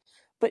side.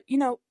 But,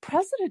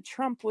 President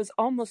Trump was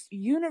almost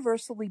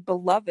universally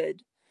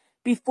beloved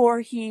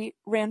before he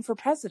ran for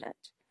president.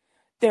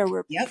 There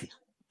were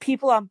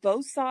people on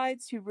both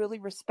sides who really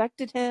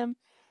respected him,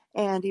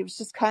 and he was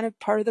just kind of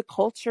part of the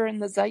culture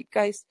and the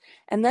zeitgeist.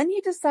 And then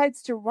he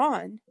decides to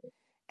run,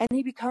 and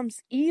he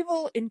becomes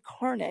evil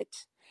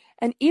incarnate.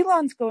 And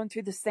Elon's going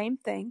through the same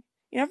thing.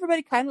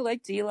 Everybody kind of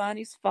liked Elon.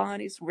 He's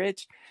fun. He's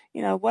rich,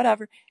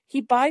 whatever.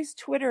 He buys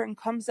Twitter and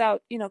comes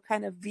out,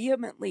 kind of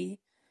vehemently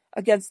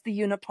against the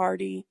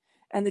Uniparty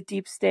and the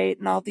deep state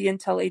and all the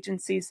intel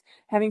agencies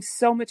having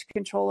so much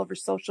control over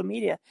social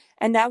media.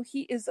 And now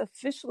he is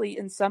officially,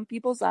 in some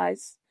people's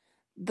eyes,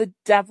 the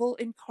devil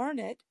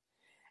incarnate.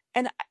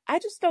 And I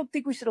just don't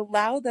think we should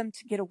allow them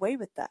to get away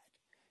with that.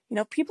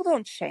 People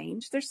don't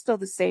change. They're still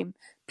the same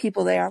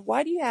people they are.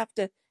 Why do you have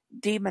to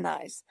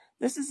demonize?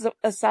 This is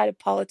a side of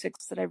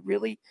politics that I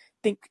really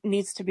think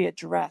needs to be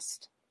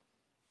addressed.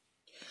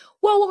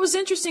 Well, what was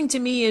interesting to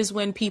me is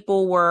when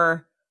people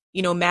were,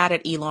 mad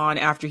at Elon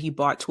after he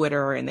bought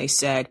Twitter, and they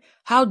said,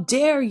 how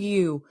dare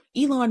you?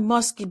 Elon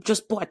Musk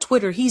just bought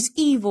Twitter. He's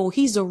evil.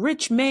 He's a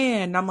rich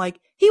man. And I'm like,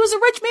 he was a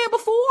rich man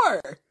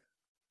before.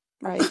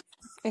 Right.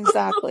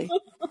 Exactly.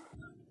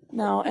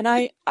 No. And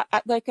I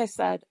like I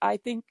said, I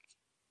think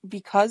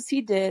because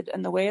he did,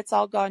 and the way it's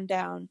all gone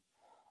down,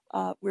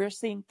 we're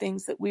seeing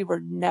things that we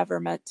were never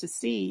meant to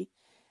see.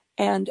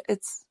 And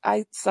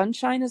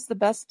sunshine is the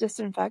best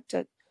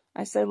disinfectant.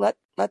 I say, let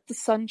the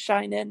sun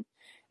shine in,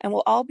 and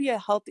we'll all be a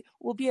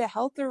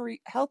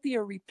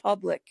healthier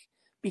republic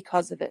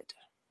because of it.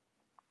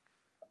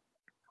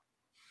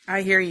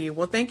 I hear you.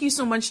 Well, thank you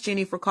so much,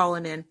 Jenny, for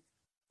calling in.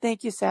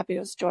 Thank you, Sappy. It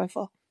was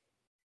joyful.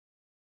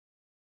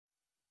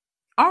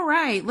 All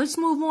right, let's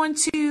move on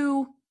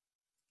to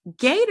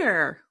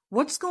Gator.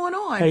 What's going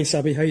on? Hey,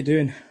 Sabby, how you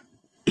doing?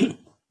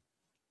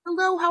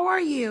 Hello, how are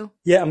you?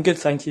 Yeah, I'm good,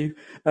 thank you.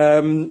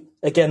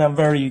 Again, I'm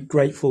very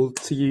grateful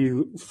to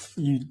you.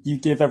 You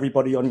give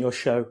everybody on your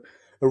show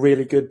a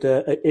really good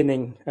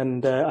inning,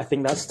 and I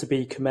think that's to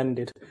be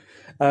commended.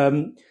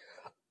 On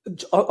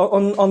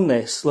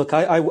this, look,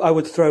 I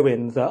would throw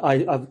in that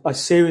I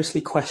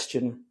seriously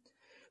question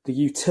the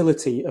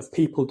utility of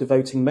people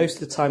devoting most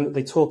of the time that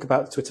they talk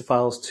about the Twitter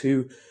files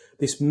to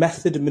this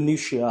method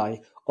minutiae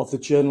of the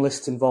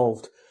journalists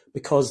involved,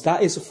 because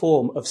that is a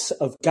form of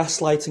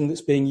gaslighting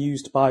that's being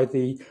used by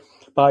the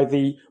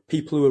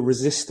people who are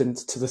resistant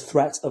to the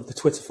threat of the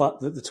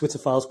that the Twitter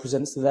files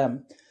presents to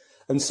them.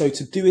 And so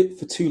to do it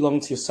for too long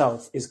to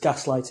yourself is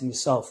gaslighting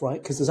yourself,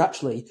 right? Because there's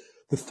actually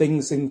the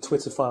things in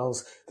Twitter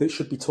files that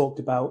should be talked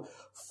about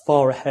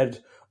far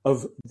ahead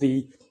of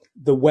the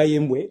way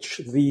in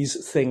which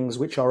these things,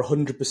 which are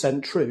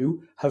 100%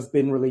 true, have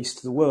been released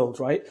to the world,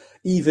 right?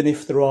 Even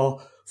if there are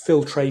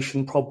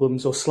filtration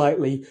problems or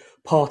slightly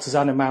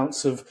partisan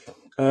amounts of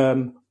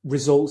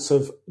results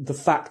of the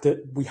fact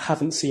that we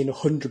haven't seen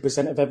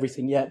 100% of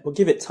everything yet, but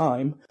give it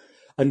time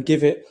and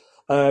give it,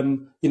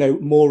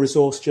 more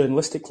resource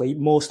journalistically,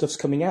 more stuff's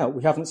coming out.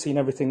 We haven't seen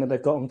everything that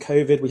they've got on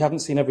COVID. We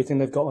haven't seen everything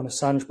they've got on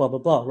Assange, blah, blah,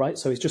 blah, right?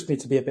 So it just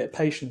needs to be a bit of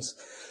patience.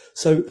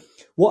 So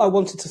what I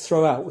wanted to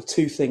throw out were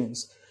two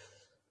things.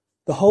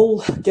 The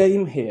whole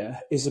game here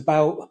is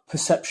about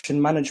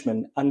perception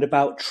management and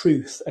about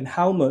truth and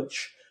how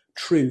much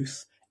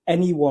truth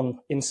anyone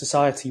in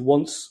society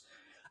wants,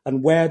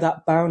 and where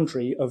that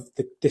boundary of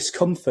the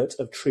discomfort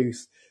of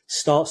truth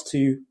starts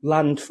to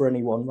land for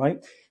anyone,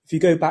 right? If you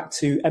go back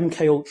to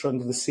MK Ultra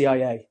under the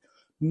CIA,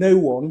 no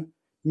one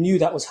knew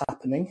that was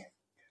happening.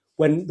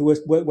 When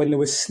there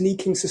were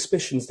sneaking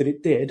suspicions that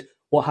it did,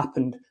 what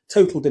happened?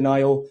 Total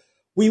denial.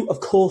 Of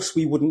course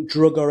we wouldn't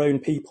drug our own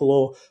people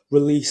or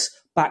release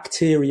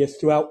bacteria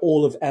throughout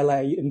all of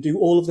LA and do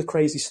all of the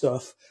crazy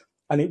stuff.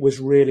 And it was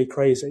really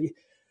crazy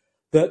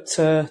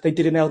that they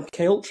did in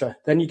MK Ultra.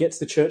 Then you get to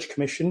the Church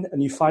Commission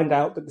and you find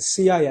out that the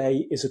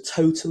CIA is a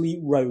totally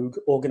rogue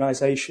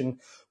organization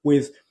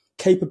with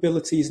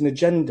capabilities and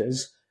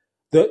agendas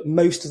that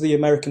most of the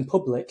American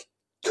public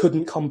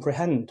couldn't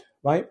comprehend,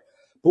 right?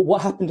 But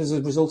what happened as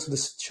a result of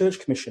the Church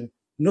Commission?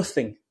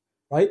 Nothing,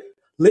 right?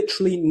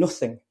 Literally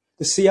nothing.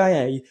 The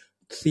CIA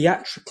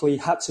theatrically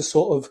had to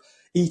sort of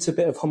eat a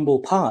bit of humble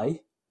pie,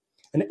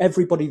 and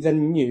everybody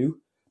then knew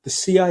the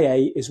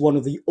CIA is one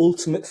of the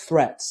ultimate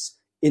threats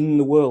in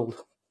the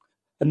world.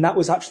 And that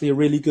was actually a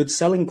really good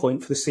selling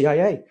point for the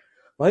CIA,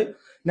 right?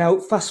 Now,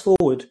 fast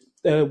forward,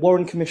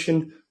 Warren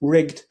Commission,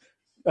 rigged,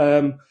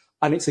 and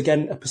it's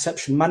again a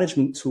perception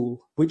management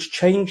tool, which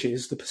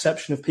changes the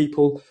perception of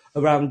people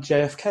around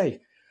JFK.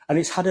 And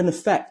it's had an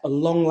effect, a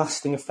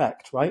long-lasting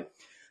effect, right?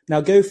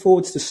 Now, go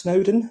forwards to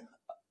Snowden,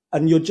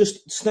 and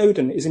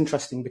Snowden is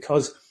interesting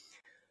because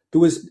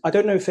there was, I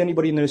don't know if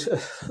anybody in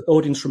the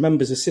audience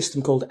remembers a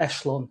system called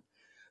Echelon.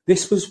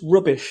 This was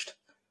rubbished.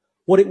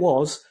 What it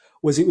was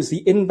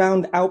the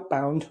inbound,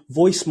 outbound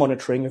voice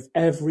monitoring of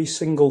every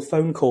single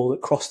phone call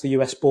that crossed the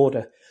US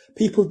border.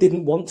 People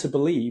didn't want to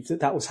believe that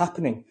that was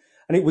happening.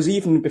 And it was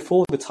even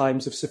before the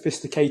times of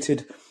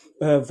sophisticated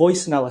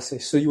voice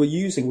analysis. So you were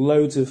using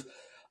loads of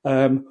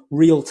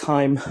real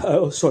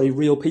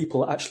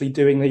people actually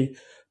doing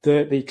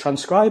the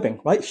transcribing,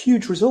 right?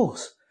 Huge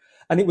resource.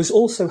 And it was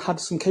also had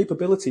some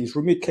capabilities,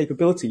 removed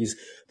capabilities,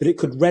 that it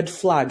could red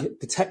flag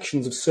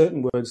detections of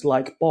certain words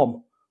like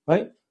bomb,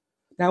 right?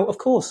 Now, of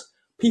course,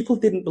 people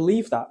didn't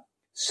believe that.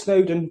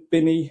 Snowden,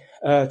 Binney,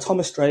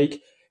 Thomas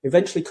Drake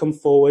eventually come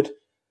forward.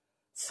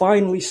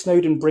 Finally,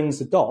 Snowden brings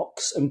the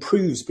docs and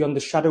proves beyond a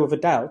shadow of a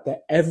doubt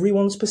that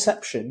everyone's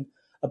perception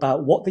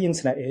about what the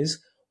internet is,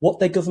 what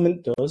their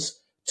government does,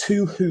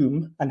 to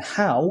whom and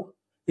how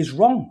is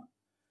wrong.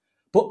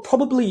 But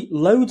probably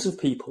loads of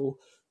people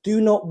do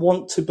not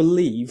want to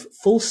believe,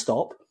 full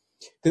stop,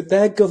 that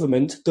their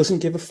government doesn't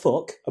give a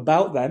fuck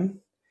about them,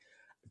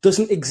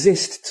 doesn't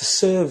exist to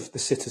serve the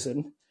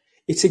citizen.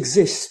 It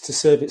exists to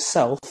serve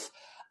itself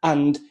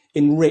and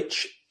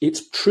enrich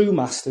its true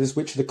masters,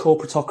 which are the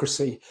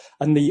corporatocracy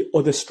and the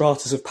other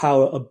stratas of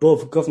power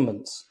above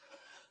governments.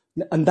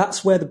 And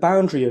that's where the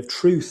boundary of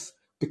truth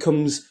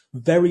becomes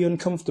very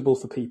uncomfortable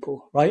for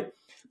people, right?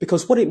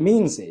 Because what it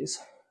means is,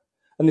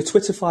 and the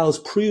Twitter files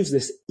proves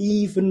this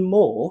even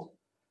more,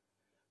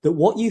 that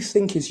what you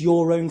think is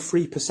your own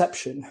free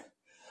perception,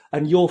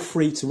 and you're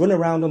free to run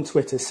around on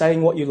Twitter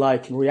saying what you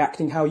like and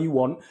reacting how you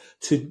want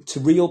to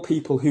real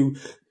people who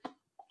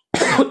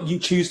you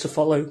choose to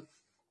follow,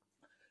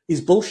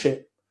 is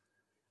bullshit.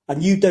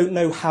 And you don't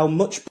know how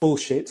much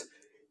bullshit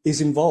is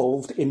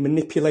involved in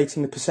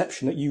manipulating the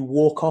perception that you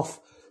walk off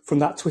from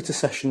that Twitter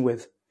session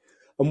with.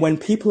 And when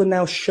people are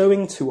now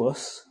showing to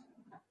us,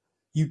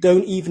 you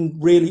don't even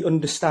really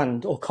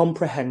understand or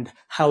comprehend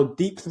how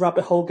deep the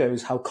rabbit hole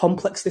goes, how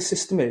complex this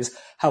system is,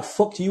 how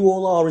fucked you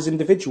all are as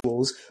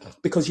individuals,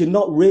 because you're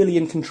not really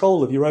in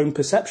control of your own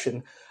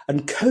perception.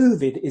 And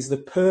COVID is the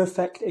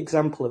perfect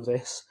example of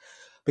this,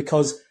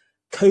 because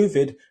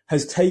COVID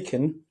has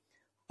taken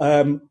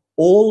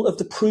all of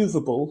the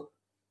provable,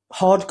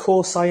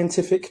 hardcore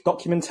scientific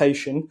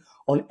documentation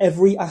on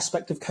every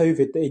aspect of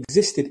COVID that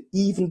existed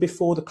even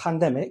before the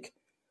pandemic,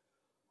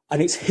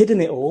 and it's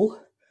hidden it all,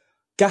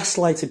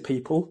 gaslighted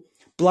people,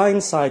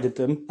 blindsided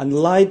them, and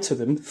lied to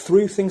them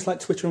through things like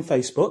Twitter and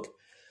Facebook.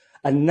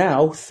 And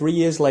now, 3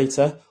 years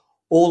later,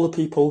 all the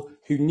people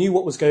who knew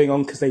what was going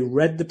on because they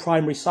read the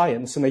primary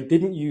science and they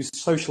didn't use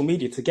social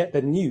media to get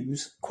their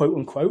news, quote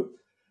unquote,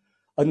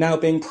 are now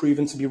being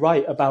proven to be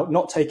right about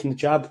not taking the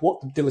jab,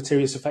 what the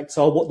deleterious effects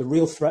are, what the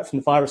real threat from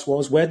the virus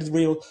was, where did the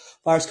real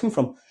virus come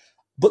from.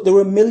 But there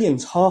are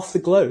millions, half the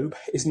globe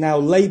is now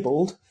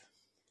labelled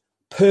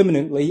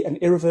permanently and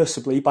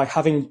irreversibly by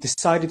having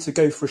decided to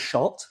go for a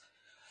shot.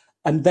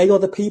 And they are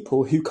the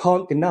people who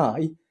can't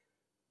deny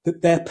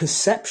that their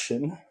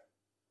perception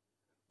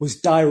was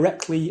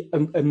directly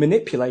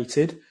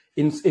manipulated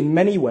in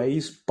many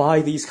ways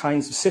by these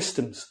kinds of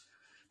systems.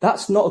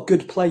 That's not a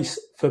good place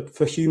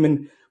for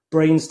human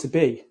brains to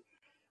be.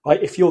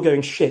 Right? If you're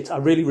going, shit, I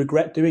really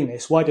regret doing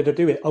this. Why did I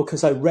do it? Oh,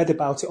 because I read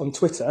about it on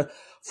Twitter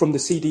from the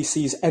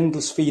CDC's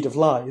endless feed of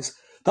lies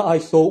that I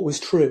thought was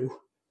true,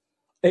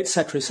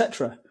 etc.,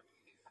 etc.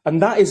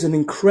 And that is an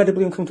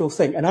incredibly uncomfortable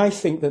thing. And I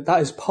think that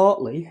that is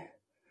partly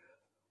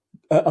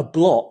a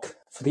block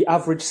for the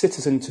average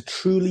citizen to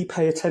truly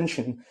pay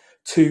attention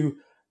to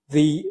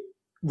the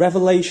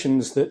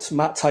revelations that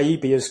Matt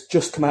Taibbi has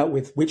just come out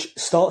with, which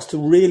starts to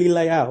really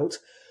lay out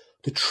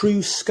the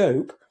true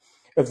scope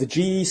of the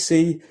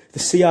GEC, the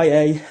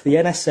CIA, the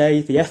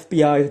NSA, the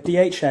FBI, the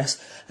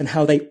DHS, and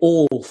how they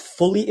all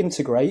fully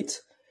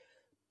integrate.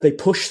 They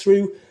push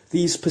through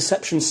these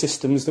perception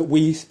systems that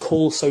we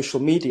call social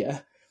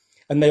media,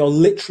 and they are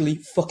literally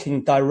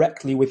fucking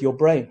directly with your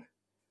brain.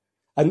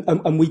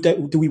 And we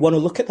don't, do we want to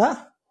look at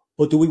that?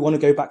 Or do we want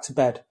to go back to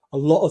bed? A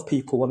lot of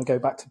people want to go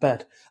back to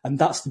bed. And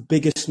that's the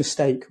biggest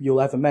mistake you'll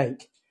ever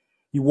make.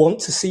 You want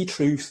to see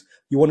truth.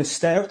 You want to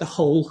stare at the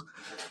hole.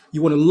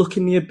 You want to look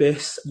in the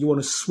abyss. You want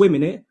to swim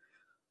in it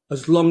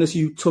as long as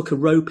you tuck a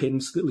rope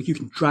in so that you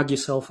can drag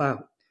yourself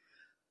out.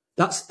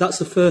 That's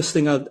the first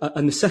thing.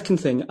 And the second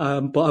thing, I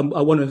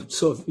want to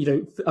sort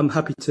of, I'm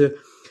happy to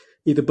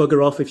either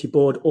bugger off if you're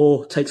bored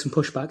or take some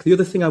pushback. The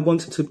other thing I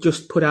wanted to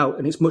just put out,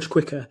 and it's much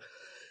quicker,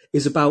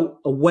 is about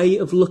a way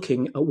of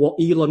looking at what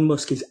Elon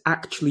Musk is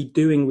actually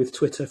doing with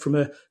Twitter from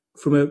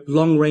a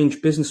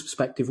long-range business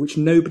perspective, which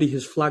nobody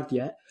has flagged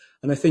yet,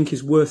 and I think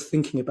is worth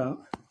thinking about.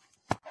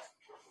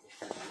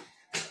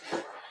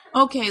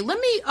 Okay, let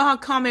me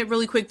comment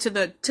really quick to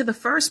the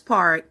first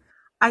part.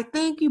 I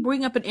think you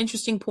bring up an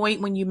interesting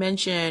point when you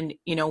mention,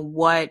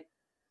 what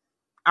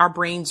our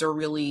brains are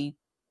really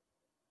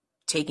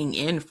taking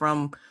in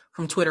from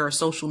Twitter or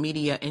social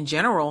media in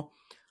general.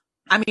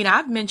 I mean,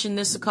 I've mentioned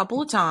this a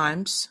couple of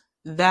times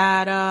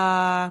that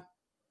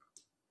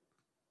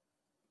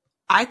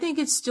I think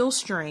it's still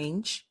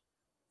strange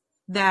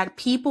that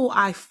people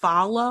I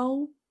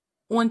follow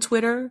on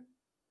Twitter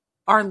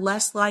are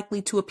less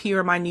likely to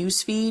appear in my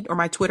news feed or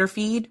my Twitter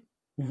feed.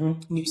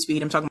 Mm-hmm. News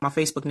feed, I'm talking about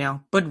Facebook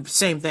now, but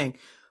same thing.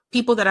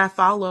 People that I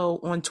follow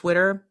on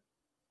Twitter,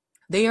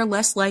 they are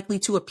less likely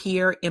to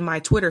appear in my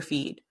Twitter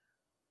feed.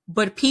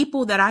 But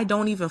people that I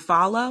don't even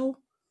follow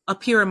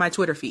appear in my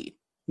Twitter feed.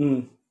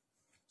 Mm.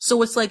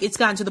 So it's like, it's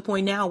gotten to the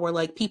point now where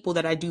like people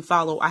that I do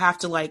follow, I have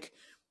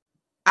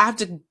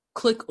to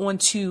click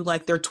onto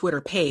like their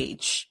Twitter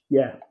page.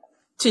 Yeah.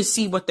 To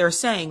see what they're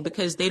saying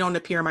because they don't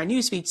appear in my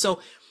newsfeed. So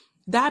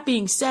that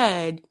being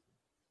said,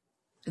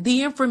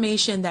 the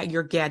information that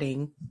you're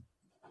getting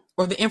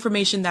or the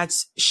information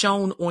that's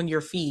shown on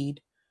your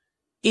feed,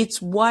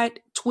 it's what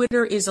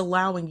Twitter is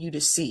allowing you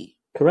to see.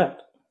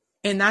 Correct.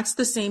 And that's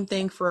the same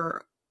thing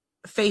for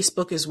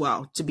Facebook as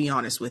well, to be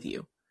honest with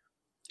you.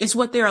 It's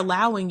what they're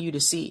allowing you to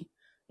see.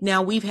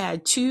 Now, we've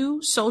had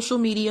 2 social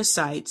media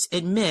sites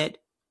admit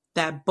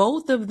that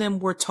both of them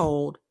were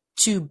told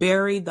to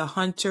bury the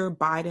Hunter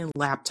Biden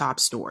laptop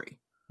story.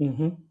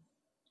 Mm-hmm.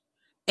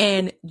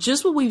 And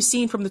just what we've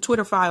seen from the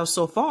Twitter files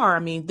so far, I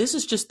mean, this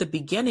is just the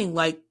beginning.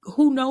 Like,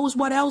 who knows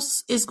what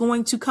else is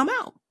going to come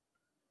out?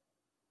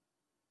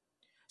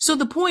 So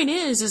the point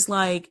is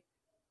like,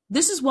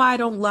 this is why I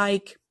don't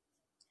like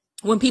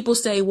when people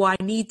say, well,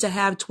 I need to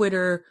have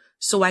Twitter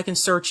so I can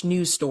search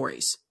news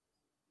stories.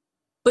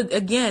 But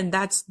again,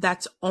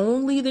 that's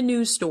only the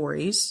news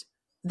stories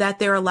that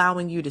they're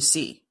allowing you to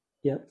see.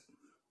 Yep.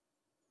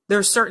 There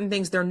are certain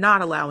things they're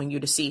not allowing you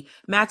to see.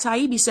 Matt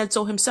Taibbi said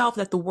so himself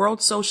that the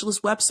World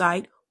Socialist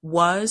website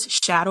was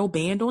shadow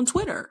banned on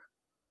Twitter.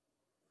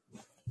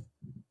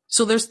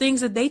 So there's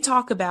things that they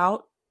talk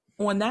about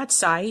on that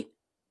site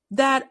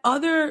that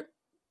other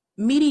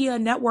media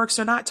networks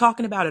are not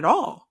talking about at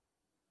all.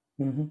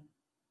 Mm-hmm.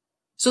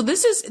 So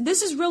this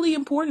is really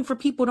important for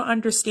people to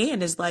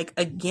understand is like,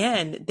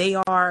 again,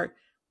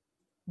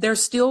 they're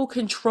still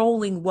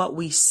controlling what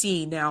we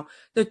see. Now,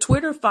 the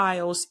Twitter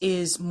files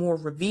is more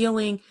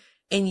revealing.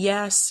 And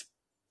yes,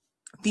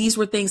 these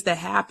were things that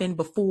happened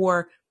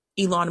before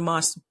Elon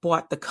Musk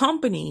bought the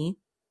company.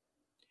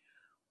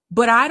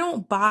 But I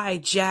don't buy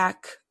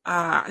Jack,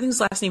 I think his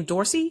last name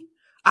Dorsey.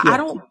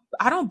 Yeah.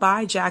 I don't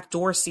buy Jack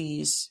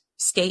Dorsey's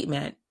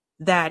statement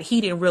that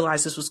he didn't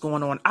realize this was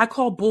going on. I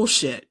call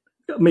bullshit.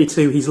 Me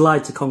too. He's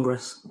lied to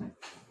Congress.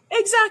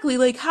 Exactly.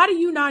 Like, how do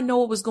you not know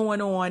what was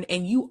going on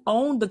and you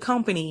own the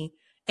company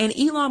and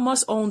Elon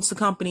Musk owns the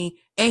company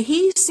and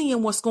he's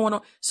seeing what's going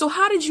on? So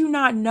how did you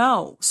not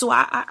know? So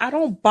I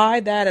don't buy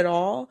that at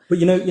all. But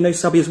you know,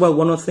 Sabi, as well,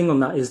 one other thing on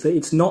that is that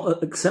it's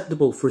not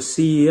acceptable for a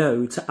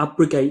CEO to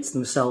abrogate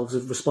themselves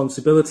of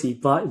responsibility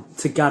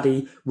to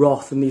Gaddy,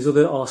 Roth and these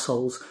other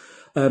arseholes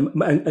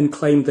and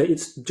claim that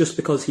it's just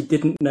because he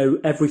didn't know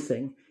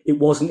everything. It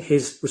wasn't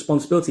his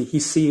responsibility.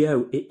 He's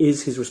CEO. It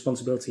is his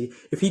responsibility.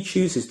 If he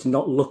chooses to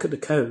not look at the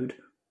code,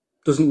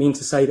 doesn't mean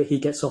to say that he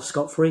gets off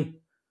scot-free.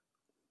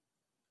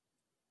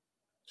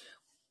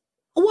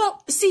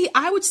 Well, see,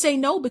 I would say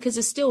no, because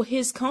it's still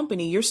his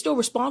company. You're still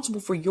responsible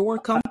for your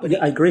company.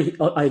 I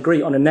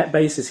agree. On a net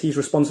basis, he's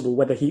responsible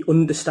whether he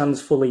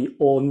understands fully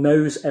or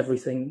knows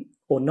everything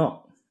or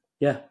not.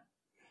 Yeah.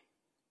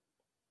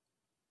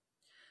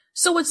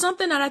 So it's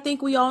something that I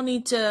think we all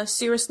need to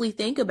seriously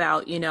think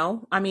about, you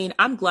know? I mean,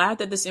 I'm glad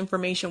that this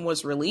information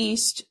was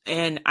released.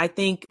 And I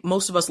think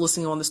most of us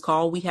listening on this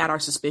call, we had our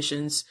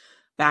suspicions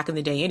back in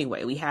the day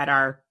anyway. We had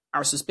our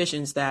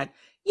suspicions that,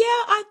 yeah,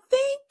 I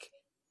think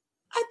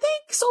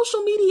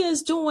social media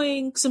is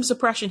doing some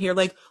suppression here.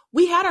 Like,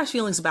 we had our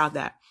feelings about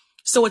that.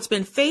 So it's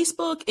been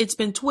Facebook, it's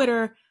been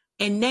Twitter,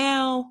 and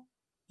now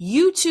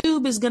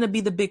YouTube is going to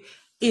be the big...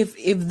 If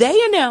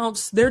they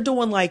announce they're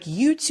doing like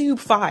YouTube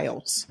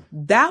files,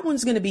 that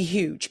one's going to be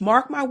huge.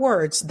 Mark my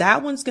words.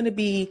 That one's going to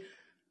be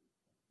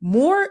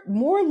more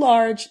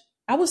large.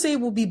 I would say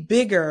it will be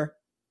bigger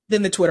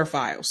than the Twitter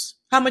files.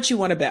 How much you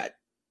want to bet?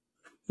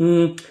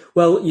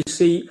 Well, you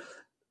see,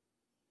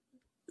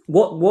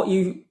 what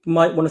you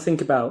might want to think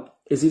about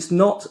is it's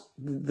not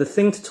the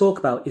thing to talk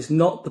about is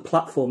not the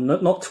platform,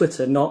 not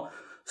Twitter, not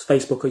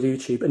Facebook or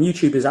YouTube. And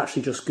YouTube is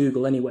actually just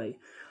Google anyway.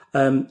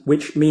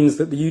 Which means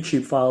that the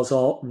YouTube files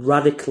are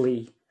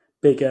radically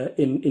bigger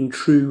in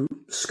true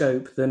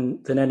scope than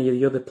any of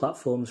the other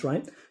platforms,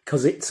 right?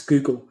 Because it's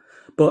Google.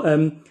 But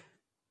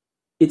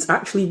it's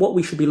actually what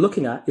we should be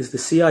looking at is the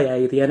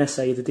CIA, the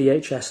NSA, the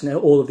DHS, and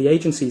all of the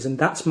agencies. And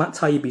that's Matt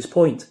Taibbi's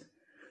point.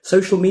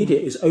 Social media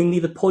is only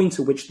the point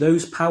at which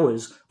those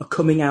powers are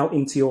coming out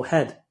into your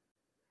head.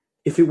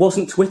 If it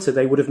wasn't Twitter,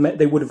 they would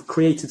have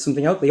created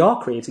something else. They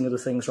are creating other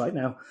things right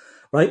now,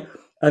 right?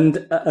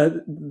 And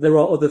there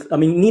are other... I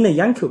mean, Nina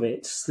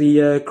Yankovic,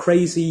 the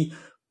crazy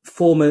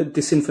former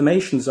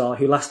disinformation czar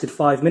who lasted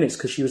 5 minutes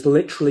because she was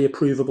literally a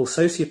provable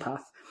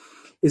sociopath,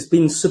 is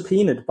being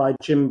subpoenaed by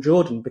Jim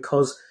Jordan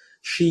because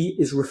she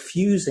is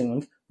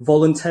refusing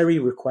voluntary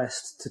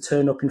requests to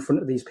turn up in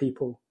front of these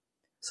people.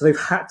 So they're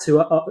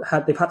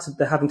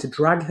having to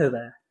drag her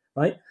there,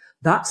 right?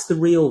 That's the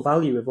real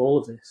value of all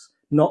of this,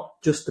 not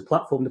just the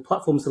platform. The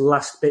platform's the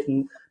last bit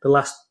and the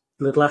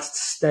last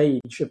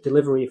stage of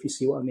delivery, if you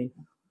see what I mean.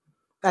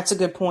 That's a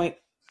good point.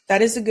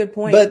 That is a good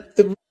point. But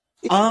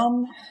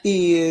Um,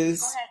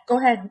 is, go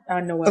ahead,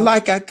 Noel.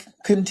 like I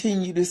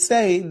continue to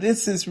say,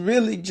 this is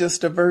really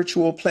just a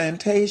virtual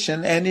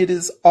plantation, and it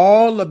is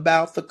all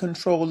about the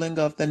controlling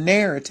of the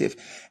narrative.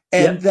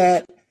 And Yep.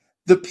 that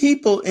the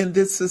people in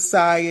this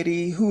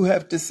society who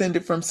have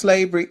descended from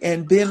slavery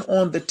and been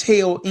on the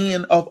tail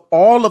end of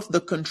all of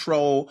the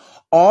control,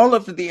 all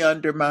of the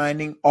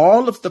undermining,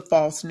 all of the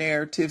false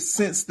narratives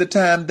since the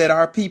time that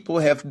our people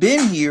have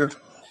been here,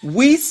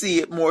 we see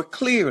it more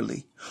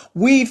clearly.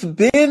 We've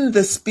been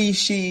the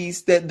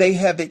species that they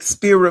have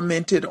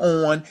experimented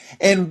on,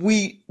 and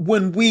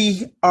when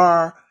we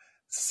are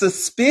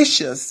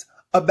suspicious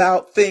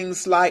about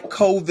things like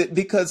COVID,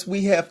 because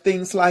we have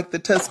things like the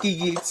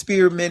Tuskegee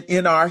experiment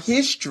in our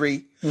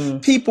history,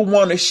 people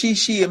want to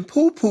she and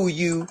poo-poo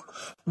you.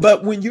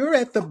 But when you're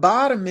at the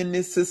bottom in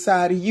this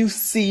society, you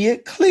see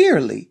it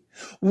clearly.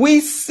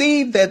 We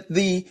see that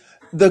the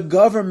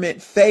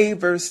government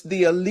favors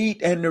the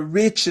elite and the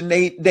rich, and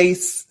they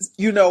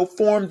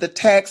form the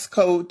tax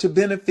code to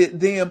benefit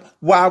them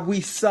while we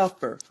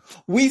suffer.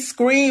 We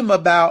scream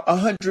about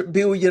 $100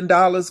 billion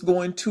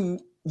going to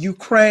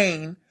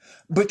Ukraine,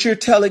 but you're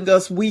telling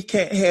us we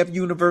can't have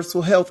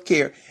universal health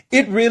care.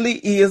 It really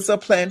is a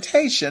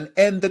plantation,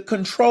 and the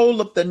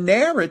control of the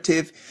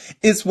narrative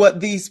is what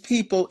these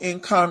people in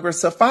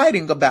Congress are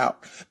fighting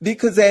about.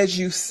 Because as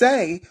you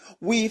say,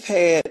 we've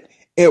had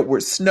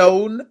Edward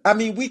Snowden. I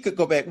mean, we could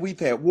go back. We've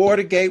had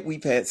Watergate,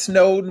 we've had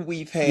Snowden,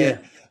 we've Yeah. had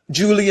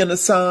Julian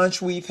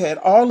Assange, we've had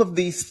all of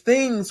these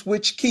things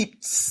which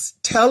keep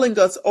telling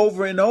us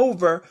over and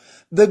over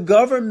the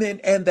government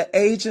and the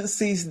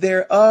agencies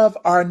thereof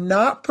are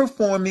not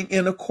performing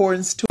in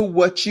accordance to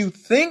what you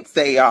think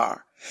they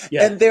are.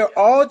 Yeah. And they're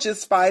all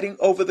just fighting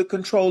over the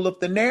control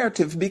of the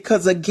narrative.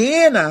 Because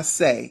again, I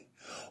say,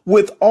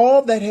 with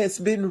all that has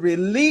been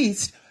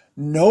released,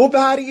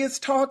 nobody is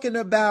talking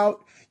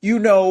about,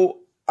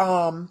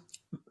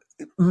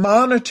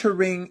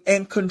 monitoring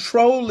and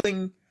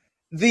controlling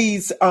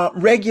these,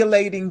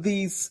 regulating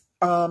these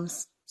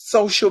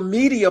social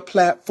media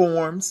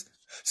platforms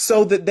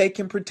so that they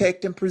can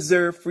protect and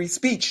preserve free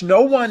speech.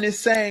 No one is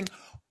saying,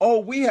 oh,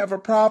 we have a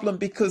problem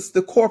because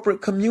the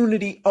corporate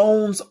community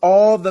owns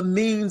all the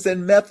means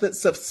and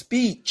methods of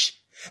speech.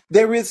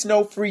 There is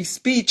no free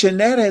speech, and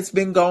that has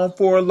been gone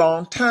for a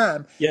long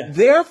time. Yeah.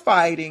 They're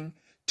fighting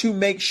to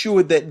make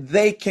sure that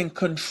they can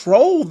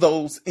control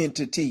those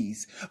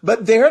entities.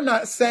 But they're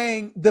not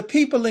saying, the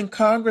people in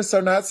Congress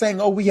are not saying,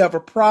 oh, we have a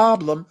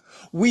problem.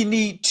 We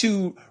need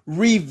to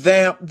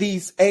revamp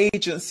these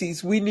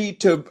agencies. We need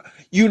to,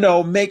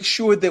 make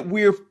sure that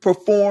we're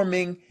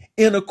performing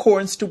in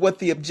accordance to what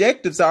the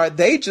objectives are.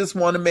 They just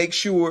want to make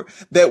sure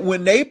that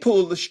when they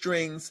pull the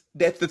strings,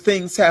 that the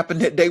things happen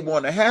that they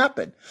want to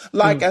happen.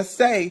 Like I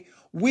say,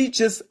 we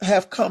just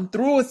have come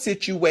through a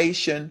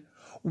situation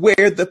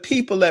where the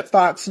people at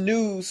Fox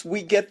News,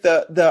 we get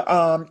the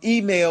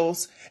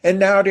emails, and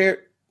now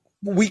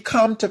we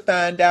come to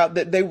find out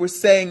that they were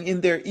saying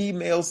in their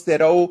emails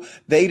that, oh,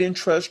 they didn't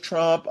trust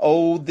Trump,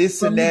 oh, this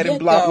From and the that, and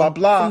blah, blah,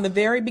 get-go, blah. from the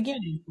very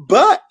beginning.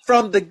 But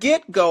from the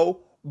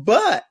get-go,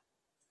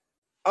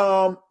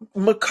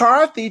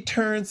 McCarthy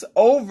turns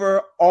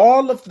over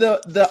all of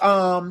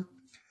the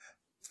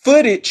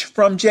footage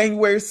from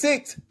January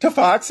 6th to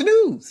Fox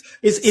News.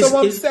 So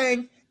I'm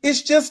saying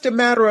it's just a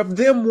matter of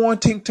them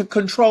wanting to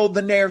control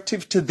the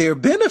narrative to their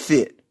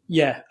benefit.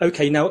 Yeah.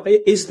 Okay. Now,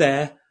 is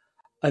there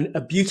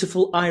a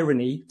beautiful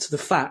irony to the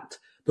fact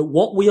that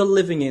what we are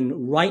living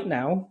in right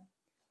now,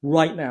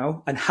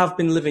 and have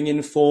been living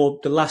in for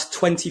the last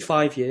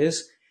 25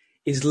 years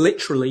is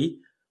literally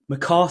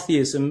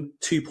McCarthyism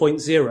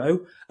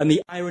 2.0, and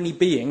the irony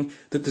being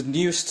that the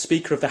newest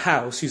Speaker of the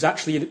House, who's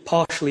actually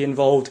partially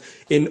involved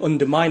in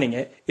undermining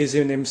it,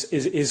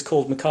 is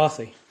called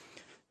McCarthy.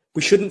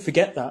 We shouldn't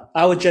forget that.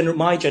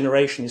 My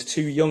generation is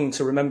too young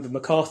to remember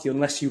McCarthy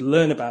unless you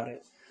learn about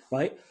it,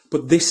 right?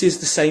 But this is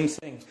the same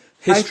thing.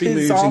 History Life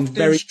is moves in often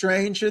very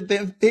stranger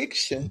than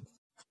fiction.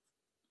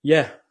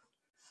 Yeah.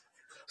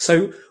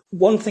 So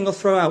one thing I'll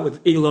throw out with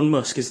Elon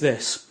Musk is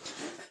this.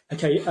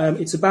 Okay,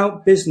 it's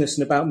about business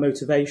and about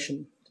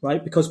motivation,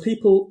 right? Because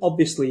people,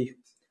 obviously,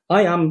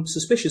 I am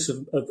suspicious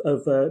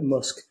of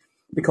Musk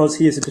because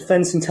he is a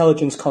defense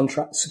intelligence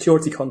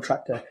security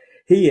contractor.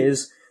 He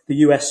is the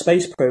US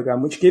space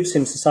program, which gives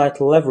him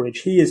societal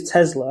leverage. He is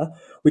Tesla,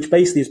 which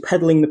basically is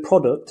peddling the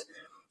product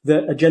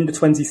that Agenda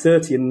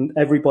 2030 and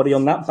everybody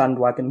on that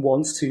bandwagon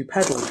wants to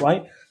peddle,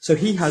 right? So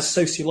he has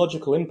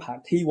sociological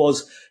impact. He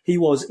was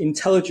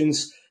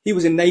intelligence. He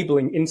was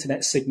enabling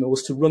internet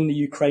signals to run the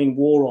Ukraine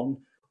war on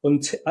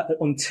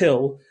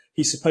until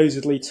he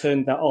supposedly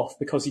turned that off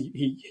because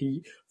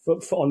he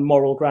on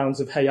moral grounds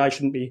of, hey, I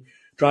shouldn't be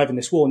driving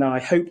this war. Now, I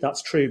hope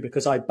that's true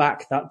because I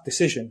back that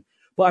decision.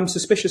 But I'm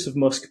suspicious of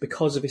Musk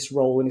because of his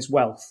role and his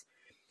wealth.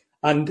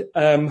 And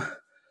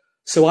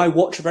so I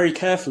watch very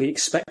carefully,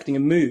 expecting a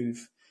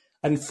move.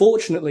 And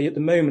fortunately, at the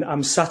moment,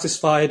 I'm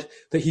satisfied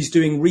that he's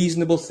doing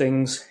reasonable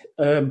things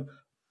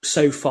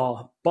so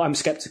far, but I'm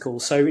skeptical.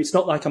 So it's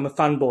not like I'm a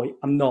fanboy.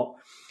 I'm not.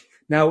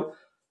 Now,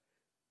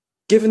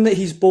 given that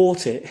he's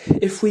bought it,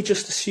 if we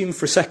just assume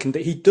for a second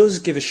that he does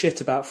give a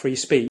shit about free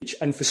speech,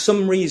 and for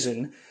some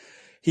reason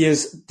he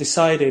has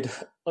decided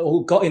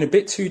or got in a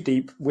bit too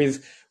deep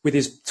with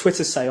his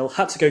Twitter sale,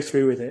 had to go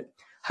through with it,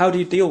 how do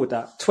you deal with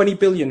that? 20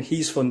 billion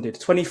he's funded,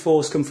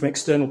 24's come from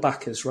external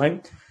backers,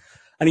 right?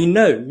 And he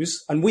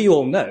knows, and we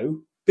all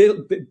know,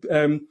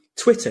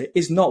 Twitter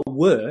is not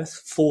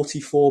worth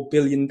 $44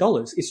 billion.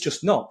 It's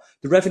just not.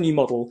 The revenue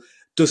model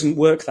doesn't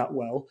work that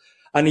well.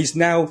 And he's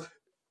now,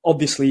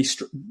 obviously,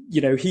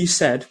 he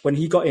said when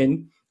he got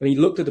in and he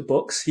looked at the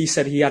books, he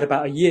said he had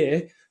about a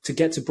year to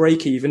get to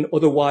break even.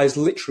 Otherwise,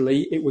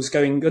 literally, it was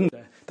going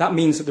under. That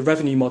means that the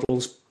revenue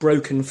model's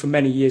broken for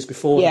many years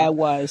before Yeah, that. it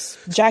was.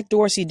 Jack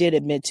Dorsey did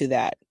admit to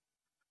that.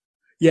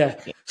 Yeah.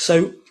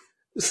 So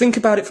think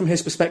about it from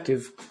his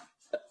perspective.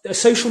 A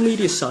social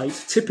media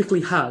site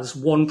typically has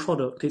one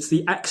product. It's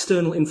the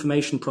external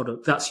information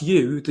product. That's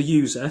you, the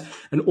user,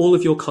 and all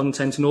of your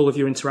content and all of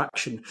your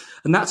interaction.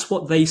 And that's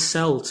what they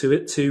sell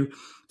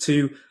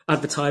to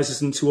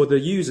advertisers and to other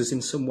users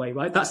in some way,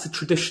 right? That's the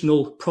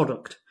traditional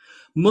product.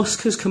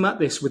 Musk has come at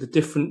this with a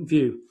different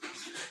view.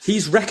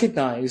 He's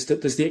recognized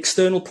that there's the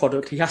external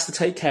product. He has to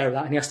take care of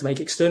that, and he has to make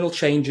external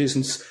changes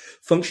and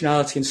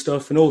functionality and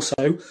stuff. And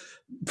also,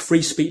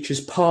 free speech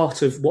is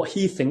part of what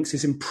he thinks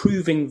is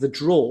improving the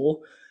draw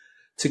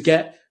to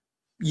get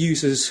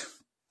users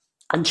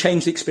and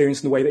change the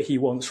experience in the way that he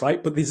wants,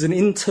 right? But there's an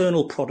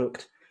internal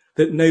product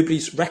that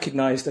nobody's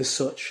recognized as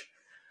such.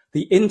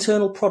 The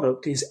internal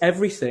product is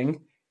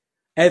everything,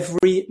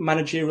 every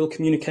managerial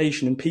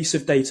communication and piece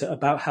of data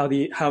about how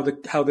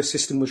the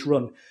system was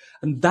run.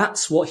 And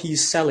that's what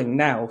he's selling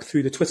now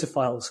through the Twitter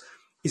files.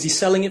 Is he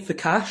selling it for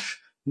cash?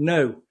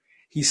 No.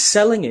 He's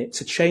selling it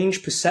to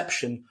change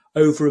perception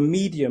over a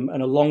medium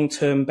and a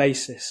long-term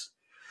basis.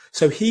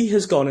 So he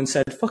has gone and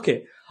said, fuck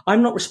it.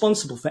 I'm not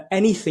responsible for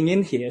anything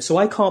in here, so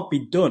I can't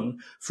be done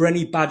for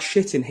any bad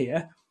shit in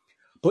here.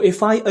 But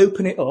if I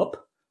open it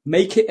up,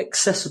 make it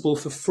accessible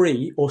for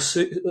free, or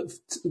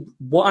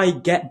what I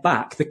get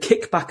back, the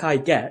kickback I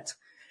get,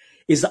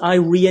 is that I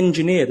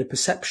re-engineer the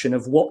perception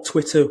of what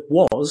Twitter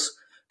was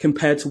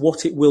compared to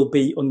what it will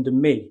be under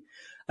me.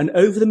 And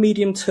over the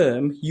medium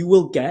term, you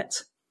will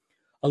get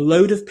a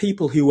load of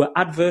people who were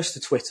adverse to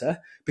Twitter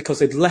because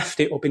they'd left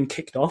it or been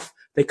kicked off.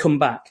 They come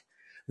back.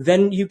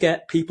 Then you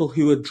get people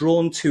who are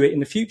drawn to it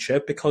in the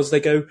future because they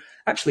go,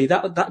 actually,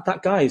 that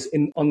guy's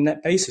on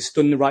net basis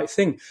done the right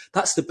thing.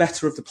 That's the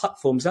better of the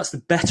platforms. That's the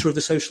better of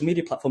the social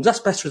media platforms. That's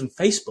better than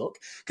Facebook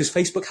because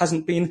Facebook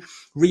hasn't been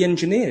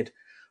re-engineered,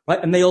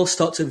 right? And they all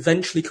start to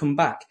eventually come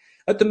back.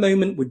 At the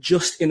moment, we're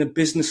just in a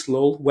business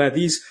lull where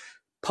these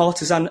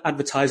partisan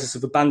advertisers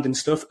have abandoned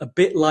stuff, a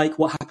bit like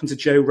what happened to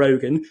Joe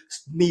Rogan.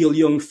 Neil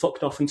Young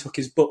fucked off and took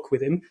his book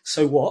with him.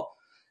 So what?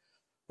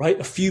 Right?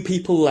 A few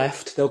people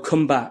left. They'll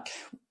come back.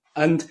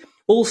 And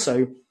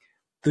also,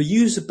 the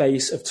user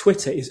base of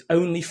Twitter is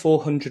only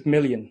 400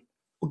 million,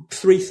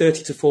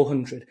 330 to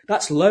 400.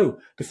 That's low.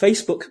 The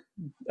Facebook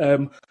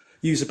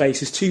user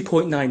base is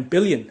 2.9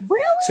 billion.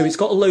 Really? So it's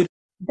got a load.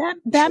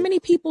 That many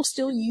people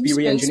still use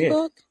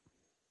Facebook?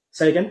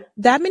 Say again?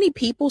 That many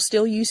people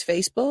still use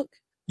Facebook?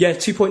 Yeah,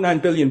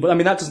 2.9 billion. But I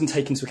mean, that doesn't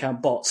take into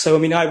account bots. So, I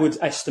mean, I would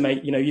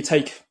estimate, you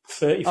take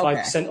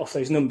 35% off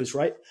those numbers,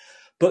 right?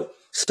 But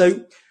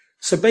so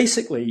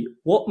basically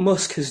what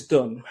Musk has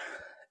done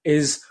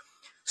is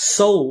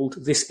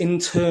sold this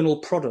internal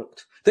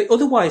product that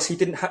otherwise he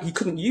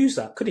couldn't use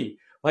that, could he?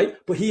 Right?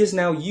 But he is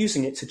now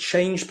using it to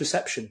change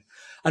perception.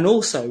 And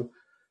also,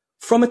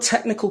 from a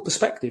technical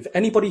perspective,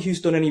 anybody who's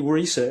done any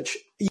research,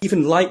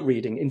 even light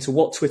reading into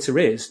what Twitter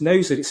is,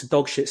 knows that it's a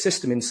dog shit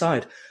system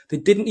inside. They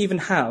didn't even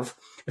have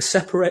a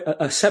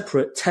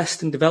separate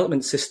test and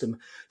development system.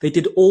 They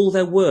did all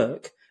their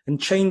work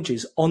and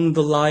changes on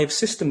the live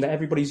system that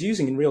everybody's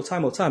using in real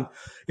time all the time.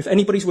 If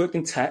anybody's worked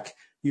in tech,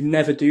 you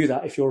never do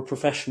that if you're a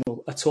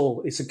professional at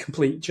all. It's a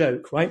complete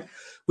joke, right?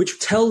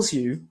 Which tells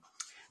you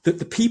that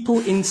the people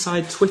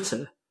inside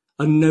Twitter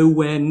are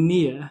nowhere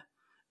near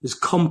as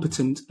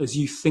competent as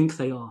you think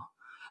they are.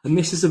 And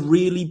this is a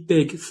really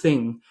big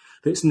thing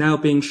that's now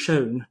being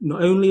shown,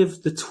 not only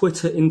of the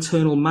Twitter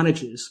internal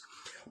managers,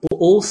 but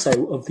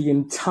also of the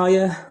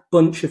entire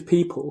bunch of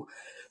people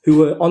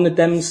who are on the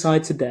Dems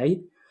side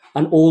today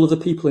and all of the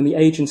people in the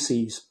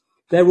agencies.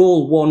 They're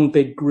all one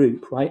big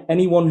group, right?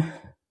 Anyone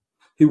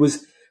who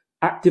was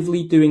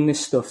actively doing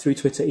this stuff through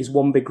Twitter is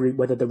one big group,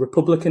 whether they're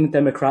Republican,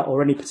 Democrat,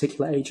 or any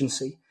particular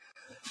agency.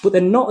 But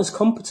they're not as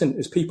competent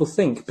as people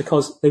think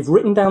because they've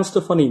written down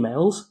stuff on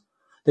emails.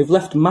 They've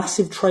left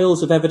massive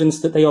trails of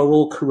evidence that they are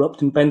all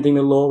corrupt and bending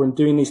the law and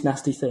doing these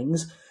nasty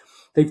things.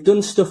 They've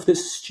done stuff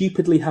that's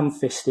stupidly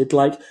ham-fisted,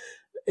 like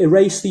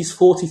erase these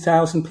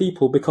 40,000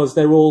 people because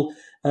they're all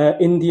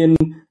Indian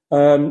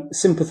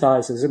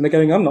sympathizers. And they're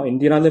going, I'm not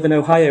Indian, I live in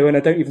Ohio and I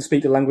don't even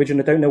speak the language and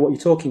I don't know what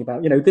you're talking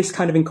about. This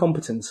kind of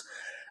incompetence.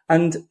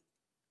 And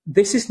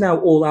this is now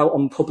all out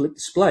on public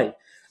display.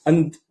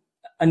 And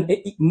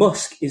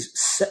Musk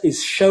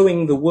is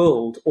showing the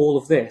world all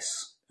of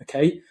this,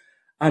 okay?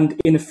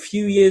 And in a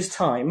few years'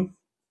 time,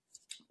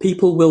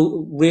 people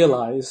will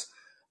realize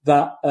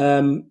that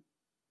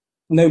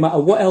no matter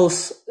what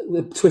else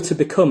Twitter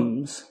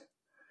becomes,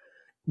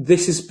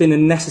 this has been a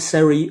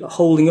necessary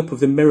holding up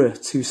of the mirror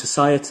to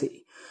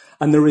society,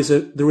 and there is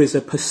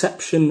a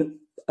perception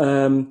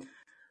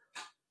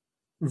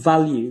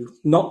value,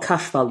 not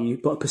cash value,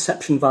 but a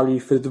perception value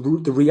for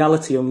the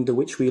reality under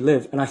which we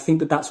live, and I think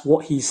that that's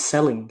what he's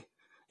selling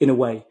in a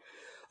way.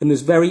 And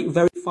there's very,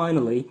 very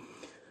finally,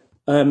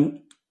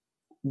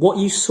 what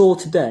you saw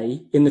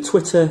today in the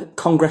Twitter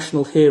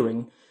congressional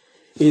hearing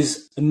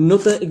is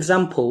another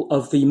example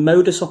of the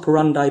modus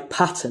operandi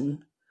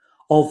pattern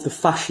of the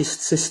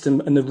fascist system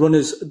and the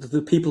runners,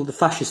 the people, the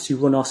fascists who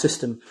run our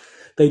system.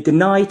 They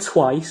deny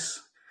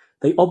twice,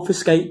 they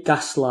obfuscate,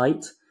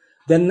 gaslight,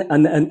 then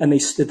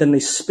they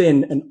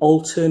spin an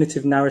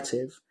alternative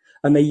narrative,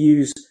 and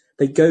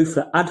they go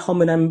for ad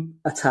hominem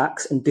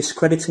attacks and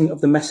discrediting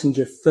of the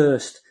messenger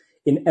first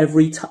in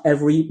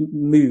every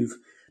move.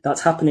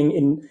 That's happening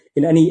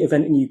in any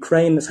event in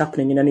Ukraine. That's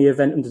happening in any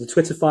event under the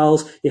Twitter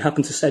files. It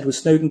happened to Edward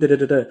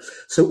Snowden.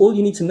 So all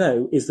you need to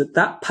know is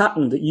that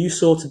pattern that you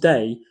saw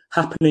today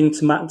happening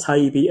to Matt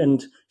Taibbi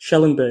and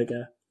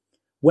Schellenberger,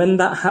 when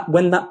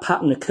that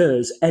pattern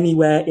occurs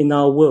anywhere in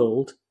our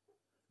world,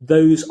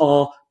 those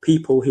are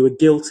people who are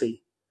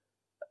guilty,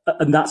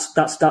 and that's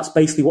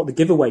basically what the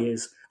giveaway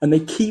is. And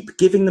they keep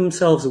giving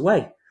themselves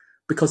away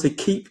because they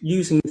keep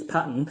using this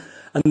pattern,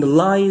 and the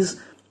lies.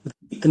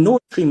 The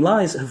Nord Stream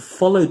lies have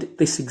followed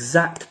this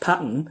exact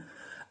pattern,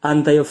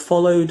 and they have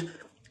followed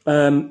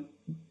the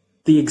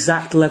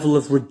exact level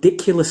of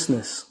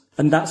ridiculousness,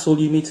 and that's all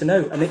you need to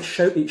know. And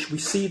we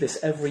see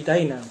this every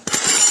day now.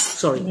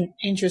 Sorry.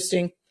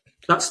 Interesting.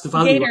 That's the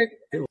value Gator, of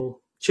it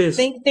all. Cheers.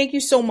 Thank you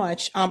so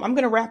much. I'm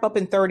going to wrap up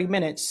in 30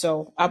 minutes,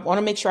 so I want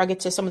to make sure I get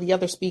to some of the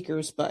other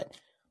speakers, but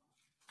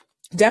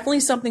definitely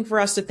something for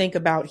us to think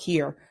about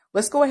here.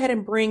 Let's go ahead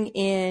and bring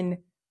in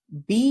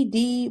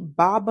BD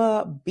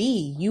Baba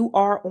B. You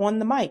are on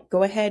the mic.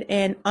 Go ahead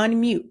and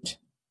unmute.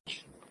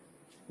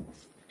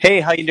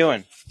 Hey, how you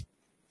doing?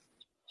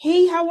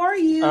 Hey, how are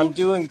you? I'm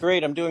doing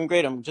great.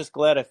 I'm just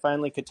glad I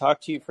finally could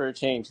talk to you for a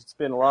change. It's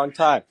been a long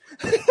time.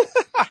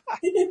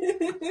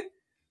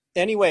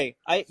 Anyway,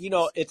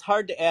 it's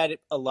hard to add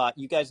a lot.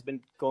 You guys have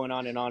been going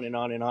on and on and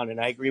on and on, and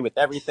I agree with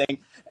everything.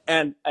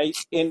 And I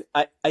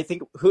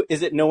think, who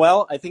is it,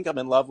 Noelle? I think I'm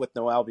in love with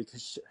Noelle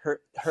because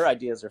her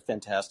ideas are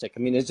fantastic. I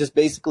mean, it's just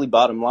basically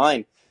bottom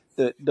line.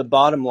 The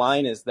bottom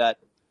line is that,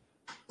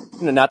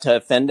 not to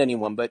offend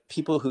anyone, but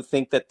people who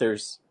think that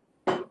there's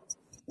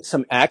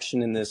some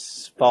action in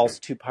this false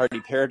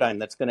two-party paradigm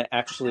that's going to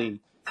actually,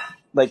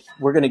 like,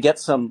 we're going to get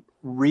some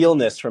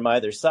realness from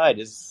either side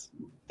is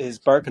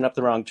barking up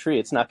the wrong tree.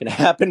 It's not going to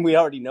happen. We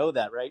already know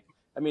that, right?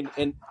 I mean,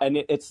 and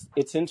it's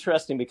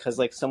interesting because,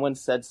 like, someone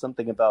said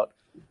something about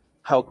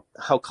how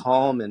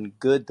calm and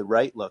good the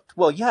right looked.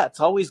 Well, yeah,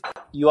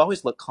 you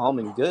always look calm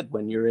and good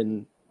when you're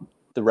in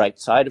the right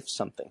side of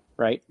something,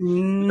 right?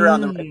 You're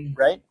on the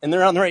right, and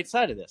they're on the right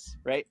side of this,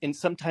 right? And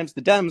sometimes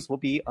the Dems will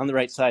be on the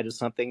right side of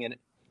something, and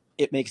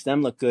it makes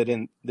them look good,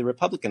 and the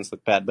Republicans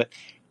look bad. But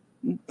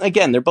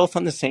again, they're both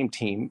on the same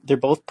team. They're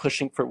both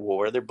pushing for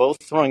war. They're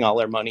both throwing all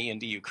their money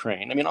into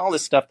Ukraine. I mean, all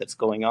this stuff that's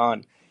going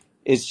on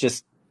is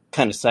just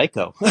kind of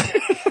psycho.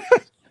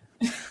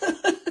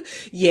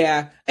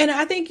 Yeah. And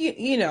I think,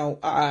 we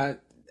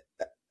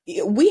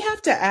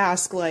have to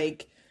ask,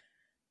 like,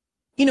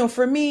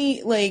 for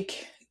me,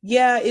 like,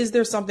 yeah, is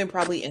there something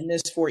probably in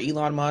this for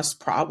Elon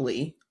Musk?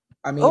 Probably.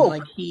 I mean,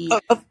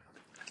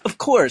 Of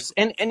course.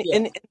 And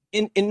Yeah.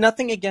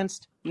 nothing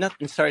against,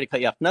 nothing, sorry to cut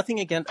you off. Nothing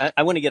against,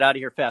 I want to get out of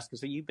here fast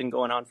because you've been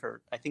going on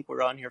for, I think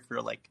we're on here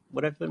for like,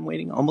 what I've been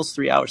waiting, almost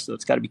 3 hours. So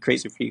it's got to be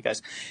crazy for you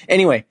guys.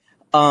 Anyway,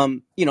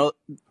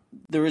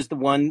 there is the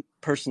one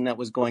person that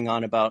was going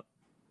on about,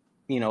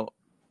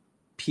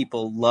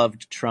 people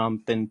loved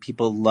Trump and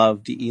people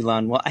loved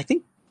Elon. Well, I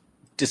think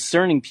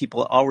discerning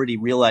people already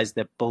realized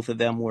that both of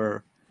them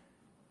were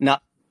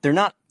they're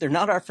not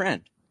our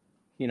friend.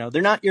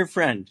 They're not your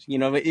friend.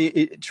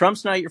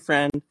 Trump's not your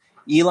friend.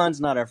 Elon's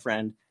not our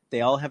friend.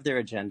 They all have their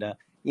agenda.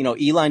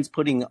 Elon's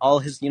putting all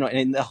his,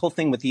 and the whole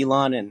thing with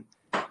Elon and,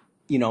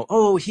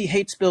 he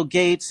hates Bill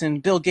Gates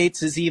and Bill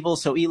Gates is evil,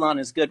 so Elon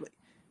is good.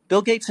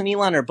 Bill Gates and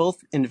Elon are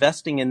both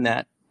investing in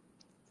that,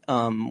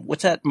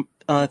 what's that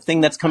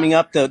thing that's coming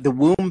up? The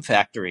womb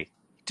factory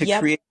to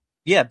create,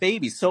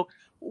 babies. So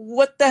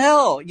what the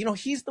hell?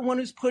 He's the one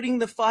who's putting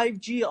the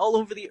 5G all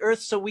over the earth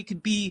so we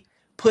could be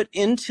put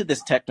into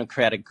this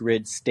technocratic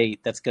grid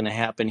state that's going to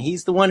happen.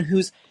 He's the one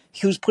who's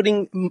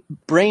putting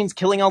brains,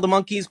 killing all the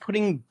monkeys,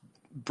 putting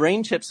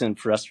brain chips in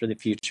for us for the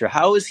future.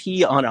 How is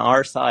he on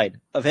our side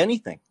of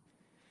anything?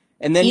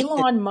 And then not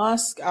Elon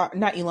Musk,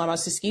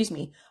 excuse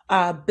me,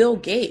 Bill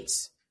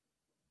Gates.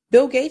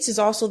 Bill Gates is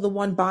also the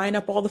one buying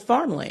up all the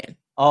farmland.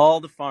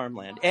 All the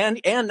farmland. And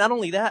not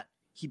only that,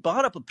 he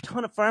bought up a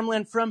ton of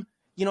farmland from,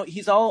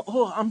 he's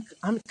all,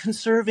 I'm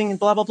conserving and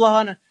blah, blah, blah.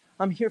 And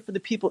I'm here for the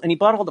people. And he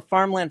bought all the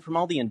farmland from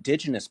all the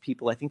indigenous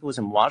people. I think it was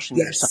in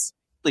Washington or something.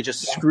 They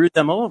just screwed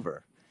them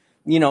over.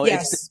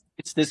 It's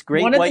this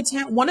great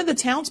one of the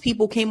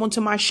townspeople came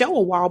onto my show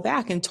a while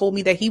back and told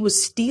me that he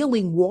was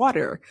stealing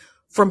water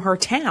from her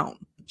town.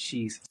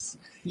 Jesus.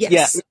 Yeah,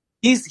 Yes.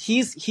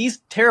 he's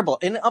terrible.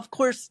 And of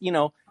course,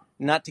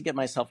 not to get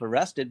myself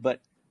arrested, but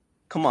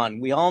come on,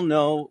 we all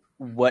know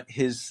what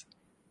his,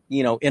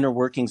 inner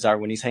workings are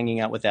when he's hanging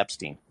out with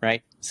Epstein,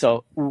 right?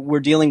 So we're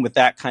dealing with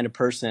that kind of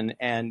person,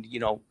 and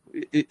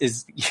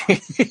is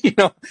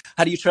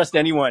how do you trust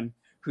anyone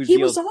who He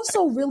was deals?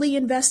 also really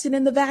invested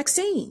in the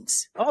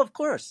vaccines. Oh, of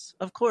course,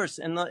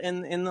 and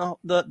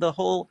the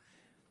whole.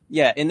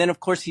 Yeah, and then of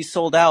course he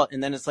sold out,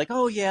 and then it's like,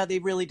 oh yeah, they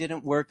really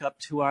didn't work up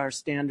to our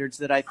standards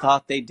that I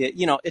thought they did.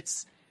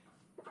 It's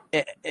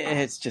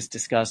just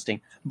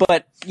disgusting.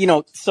 But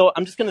so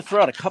I'm just going to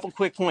throw out a couple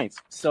quick points.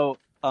 So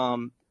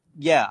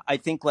yeah, I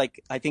think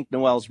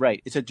Noel's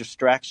right. It's a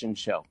distraction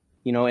show.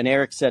 And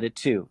Eric said it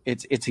too.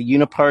 It's a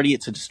uniparty.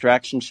 It's a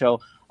distraction show.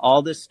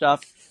 All this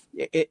stuff.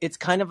 It's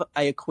kind of,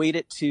 I equate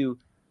it to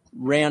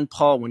Rand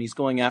Paul when he's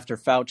going after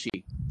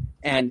Fauci,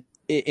 and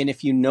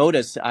if you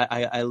notice,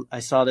 I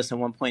saw this at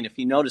one point. If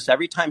you notice,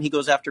 every time he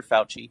goes after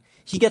Fauci,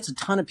 he gets a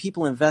ton of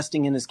people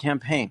investing in his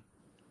campaign,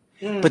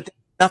 but then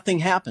nothing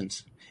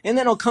happens. And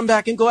then he'll come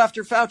back and go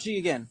after Fauci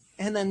again,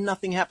 and then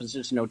nothing happens.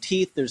 There's no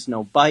teeth, there's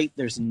no bite,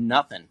 there's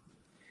nothing.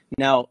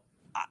 Now,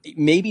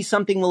 maybe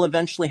something will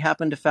eventually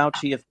happen to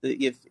Fauci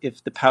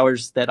if the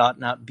powers that ought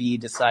not be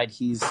decide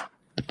he's,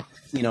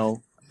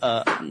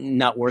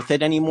 not worth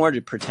it anymore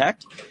to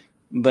protect.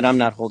 But I'm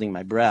not holding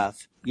my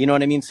breath. You know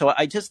what I mean? So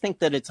I just think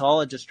that it's all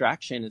a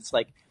distraction. It's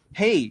like,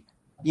 hey,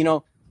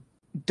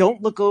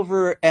 don't look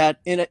over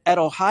at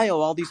Ohio,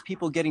 all these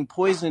people getting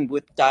poisoned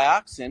with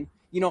dioxin.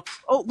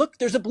 Oh, look,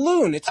 there's a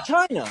balloon. It's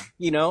China.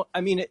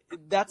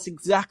 That's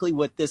exactly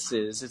what this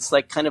is. It's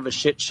like kind of a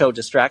shit show,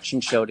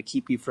 distraction show to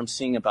keep you from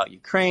seeing about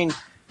Ukraine,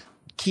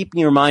 keeping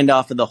your mind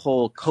off of the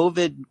whole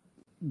COVID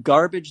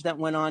garbage that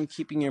went on,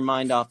 keeping your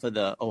mind off of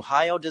the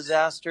Ohio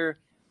disaster.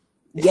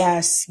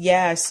 Yes.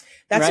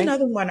 That's right?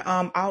 another one.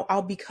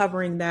 I'll be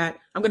covering that.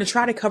 I'm going to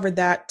try to cover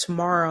that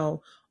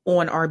tomorrow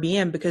on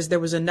RBM, because there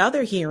was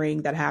another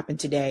hearing that happened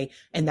today,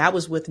 and that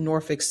was with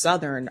Norfolk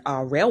Southern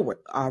Railway.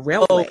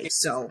 Okay.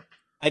 So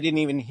I didn't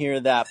even hear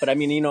that, but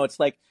it's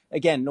like,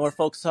 again,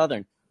 Norfolk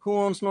Southern. Who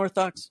owns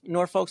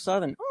Norfolk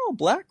Southern? Oh,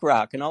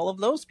 BlackRock and all of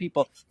those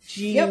people.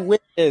 Gee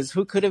whiz,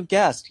 who could have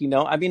guessed?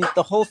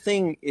 The whole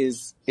thing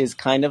is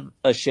kind of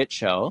a shit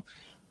show.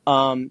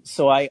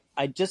 So I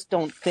just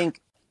don't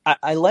think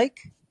I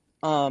like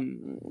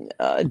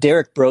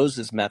Derek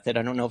Brose's method.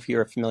 I don't know if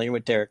you're familiar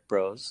with Derek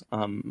Brose,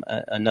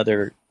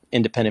 another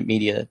independent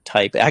media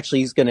type. Actually,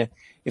 he's going to,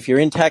 if you're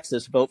in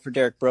Texas, vote for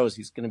Derek Brose.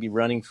 He's going to be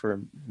running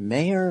for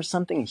mayor or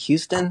something in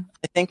Houston,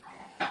 I think.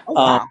 Oh,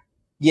 wow.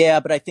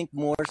 Yeah, but I think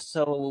more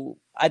so,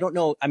 I don't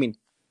know.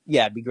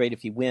 Yeah, it'd be great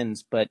if he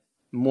wins, but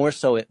more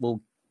so it will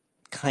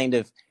kind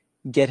of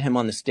get him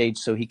on the stage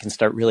so he can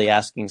start really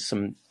asking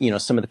some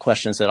of the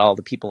questions that all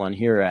the people on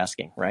here are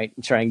asking, right?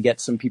 And try and get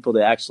some people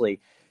to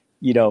actually,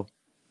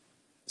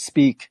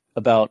 speak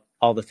about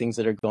all the things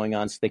that are going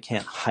on so they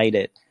can't hide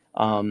it.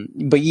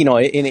 But,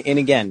 and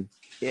again,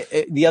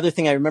 the other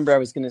thing I remember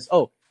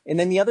and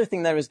then the other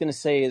thing that I was going to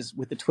say is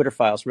with the Twitter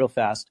files real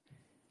fast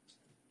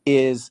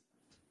is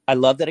I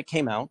love that it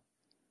came out.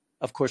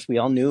 Of course, we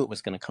all knew it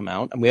was going to come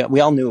out, and we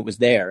all knew it was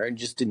there and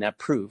just didn't have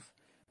proof.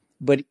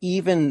 But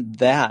even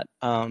that,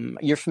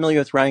 you're familiar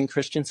with Ryan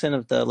Christensen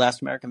of The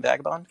Last American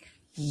Vagabond?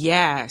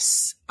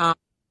 Yes.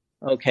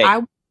 Okay. I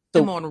watched So,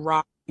 them on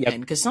Rock yep.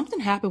 because something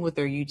happened with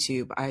their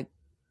YouTube.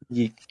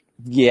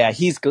 Yeah,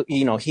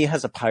 he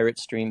has a pirate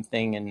stream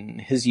thing in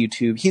his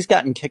YouTube. He's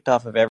gotten kicked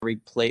off of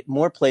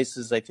more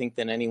places, I think,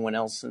 than anyone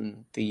else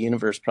in the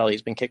universe probably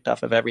has been kicked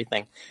off of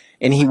everything.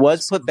 And he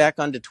was put back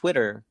onto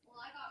Twitter.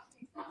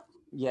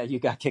 Yeah, you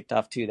got kicked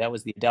off too. That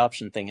was the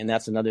adoption thing, and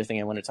that's another thing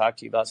I want to talk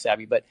to you about,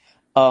 Sabby. But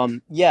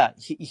yeah,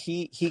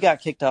 he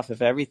got kicked off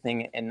of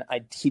everything, and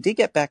he did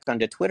get back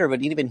onto Twitter.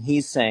 But even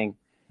he's saying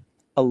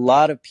a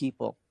lot of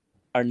people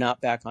are not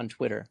back on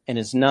Twitter, and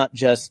it's not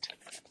just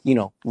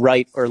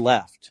right or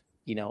left.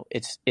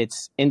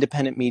 It's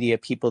independent media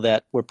people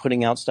that were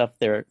putting out stuff.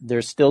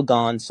 They're still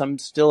gone. Some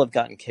still have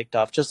gotten kicked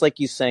off. Just like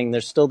you saying,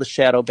 there's still the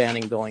shadow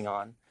banning going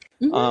on.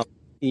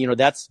 Mm-hmm.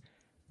 That's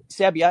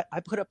Sabby. I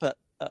put up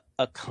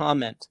a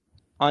comment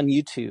on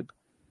YouTube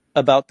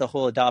about the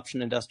whole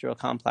adoption industrial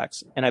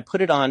complex, and I put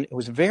it on. It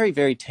was very,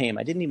 very tame.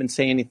 I didn't even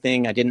say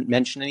anything. I didn't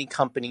mention any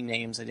company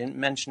names. I didn't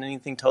mention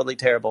anything totally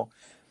terrible,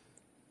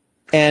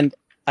 and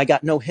I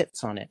got no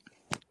hits on it.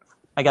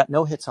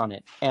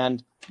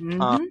 And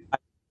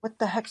what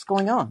the heck's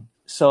going on?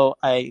 So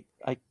I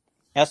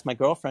asked my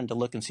girlfriend to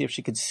look and see if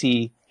she could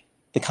see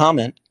the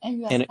comment,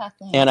 and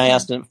I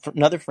asked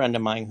another friend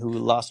of mine who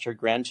lost her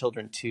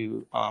grandchildren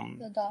to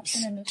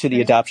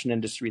the adoption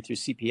industry through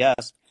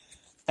CPS,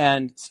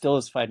 and still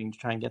is fighting to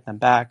try and get them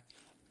back.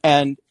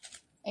 And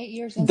 8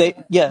 years they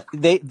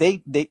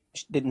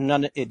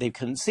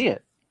couldn't see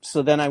it.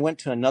 So then I went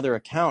to another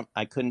account.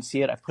 I couldn't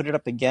see it. I put it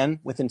up again.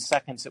 Within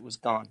seconds, it was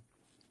gone.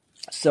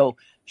 So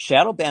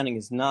shadow banning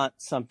is not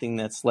something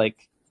that's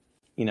like,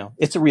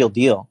 it's a real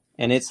deal,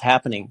 and it's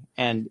happening.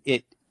 And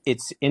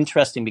it's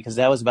interesting because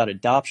that was about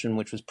adoption,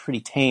 which was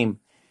pretty tame.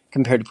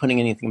 compared to putting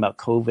anything about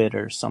COVID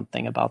or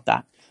something about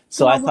that.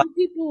 So So I thought,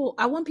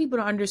 I want people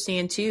to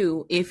understand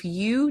too, if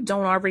you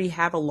don't already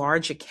have a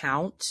large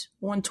account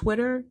on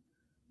Twitter,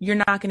 you're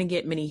not going to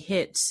get many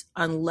hits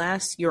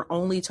unless you're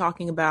only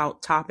talking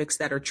about topics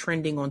that are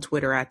trending on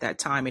Twitter at that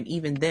time. And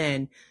even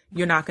then,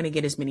 you're not going to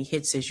get as many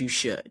hits as you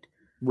should.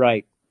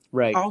 right,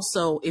 right.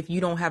 Also, if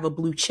you don't have a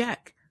blue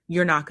check,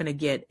 you're not going to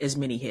get as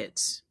many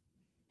hits.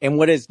 And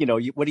what is,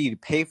 what do you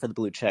pay for the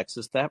blue checks?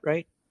 Is that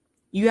right?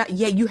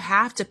 You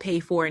have to pay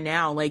for it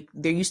now. Like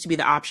there used to be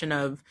the option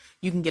of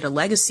you can get a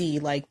legacy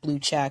like blue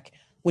check,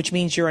 which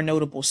means you're a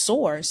notable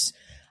source.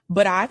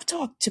 But I've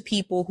talked to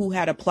people who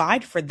had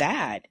applied for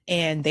that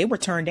and they were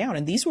turned down.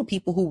 And these were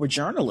people who were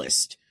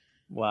journalists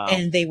Wow.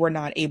 and they were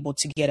not able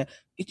to get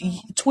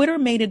Twitter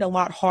made it a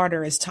lot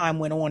harder as time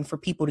went on for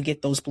people to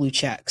get those blue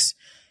checks.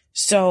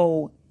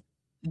 So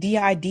the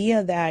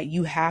idea that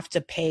you have to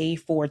pay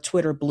for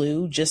Twitter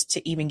Blue just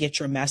to even get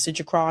your message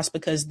across,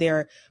 because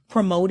they're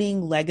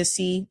promoting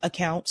legacy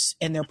accounts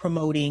and they're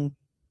promoting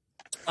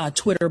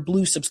Twitter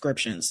Blue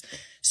subscriptions.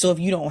 So if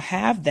you don't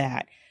have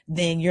that,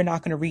 then you're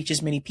not going to reach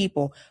as many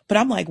people. But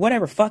I'm like,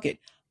 whatever, fuck it.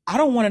 I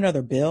don't want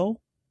another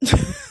bill.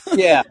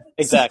 Yeah,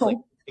 exactly.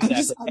 So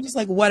Exactly. I'm just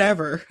like,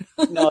 whatever.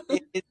 No,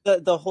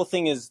 the whole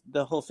thing is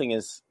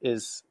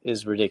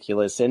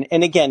ridiculous. And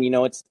again,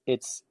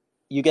 it's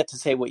you get to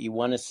say what you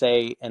want to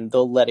say, and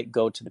they'll let it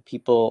go to the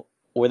people,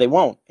 or they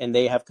won't, and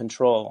they have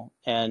control.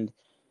 And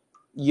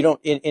you don't.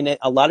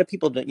 A lot of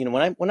people,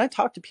 when I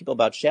talk to people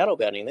about shadow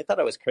banning, they thought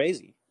I was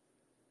crazy.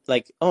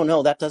 Like, oh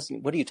no, that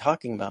doesn't. What are you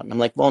talking about? And I'm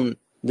like, well,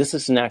 this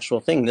is an actual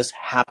thing. This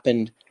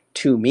happened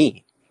to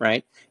me,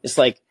 right? It's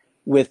like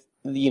with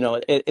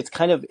it's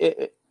kind of.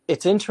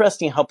 It's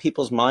interesting how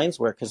people's minds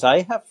work, because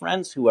I have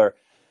friends who are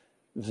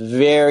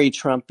very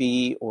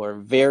Trumpy or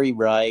very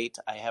right.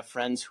 I have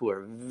friends who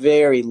are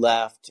very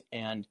left,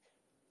 and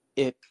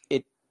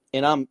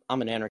and I'm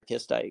an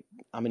anarchist.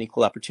 I'm an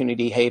equal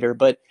opportunity hater,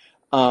 but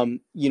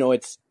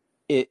it's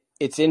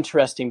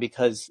interesting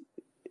because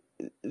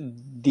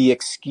the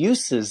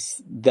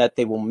excuses that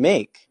they will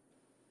make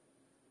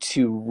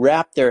to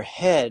wrap their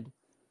head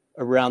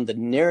around the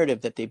narrative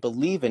that they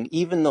believe in,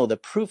 even though the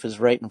proof is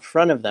right in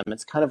front of them.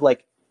 It's kind of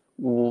like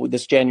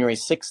this January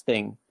 6th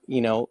thing.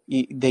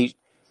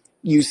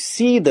 You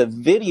see the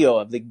video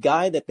of the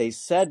guy that they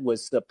said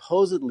was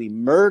supposedly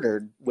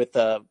murdered with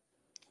a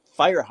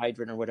fire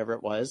hydrant or whatever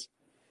it was,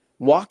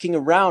 walking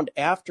around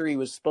after he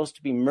was supposed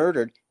to be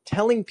murdered,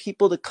 telling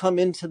people to come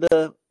in.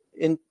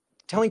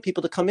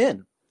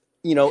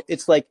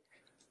 It's like,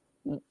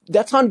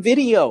 that's on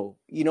video.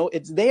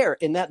 It's there,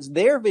 and that's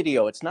their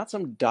video. It's not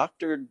some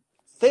doctored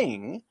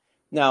thing.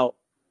 Now,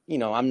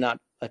 I'm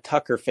not a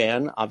Tucker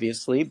fan,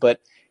 obviously,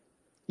 but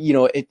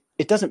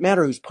it doesn't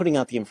matter who's putting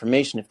out the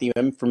information if the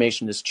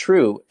information is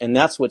true. And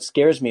that's what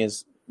scares me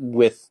is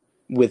with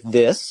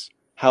this,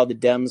 how the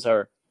Dems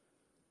are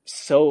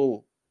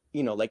so,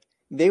 like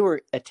they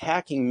were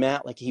attacking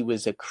Matt like he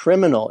was a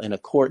criminal in a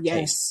court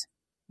case,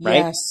 right?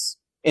 Yes.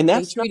 And They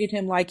that's treated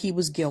him like he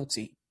was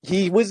guilty.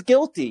 he was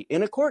guilty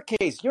in a court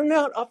case. You're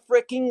not a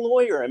freaking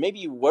lawyer. And maybe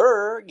you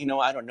were,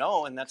 I don't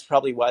know. And that's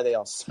probably why they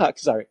all suck.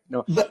 Sorry.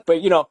 No, But but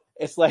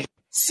it's like,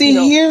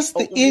 see, here's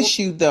the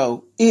issue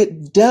though.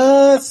 It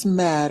does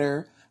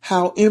matter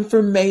how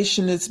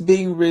information is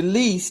being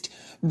released,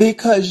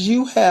 because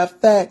you have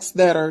facts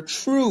that are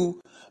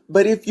true.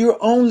 But if you're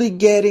only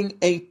getting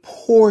a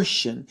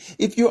portion,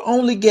 if you're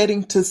only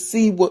getting to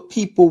see what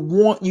people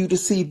want you to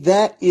see,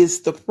 that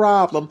is the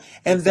problem.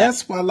 And exactly.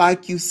 That's why,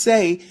 like you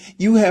say,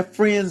 you have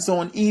friends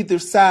on either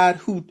side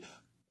who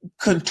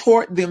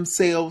contort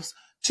themselves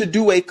to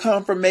do a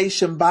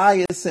confirmation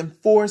bias and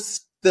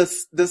force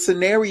the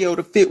scenario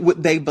to fit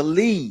what they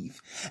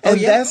believe. And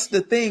that's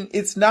the thing.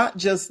 It's not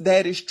just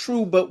that is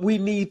true, but we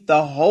need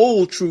the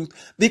whole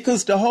truth,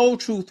 because the whole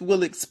truth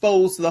will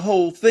expose the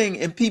whole thing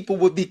and people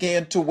will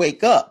begin to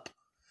wake up.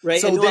 Right.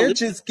 So they're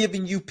just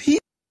giving you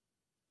people.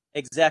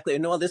 Exactly.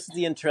 No, this is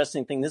the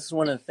interesting thing. This is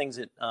one of the things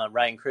that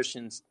Ryan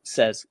Christian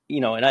says,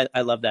 and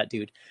I love that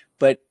dude.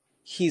 But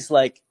he's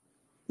like,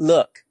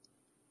 look,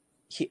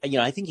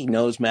 I think he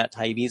knows Matt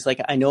Taibbi. He's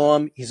like, I know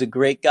him. He's a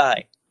great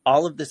guy.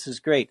 All of this is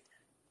great.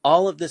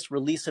 All of this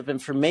release of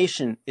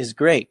information is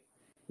great.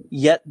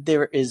 Yet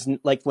there is,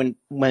 like, when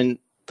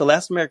The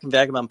Last American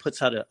Vagabond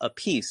puts out a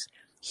piece,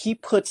 he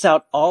puts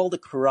out all the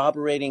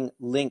corroborating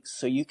links.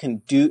 So you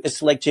can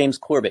it's like James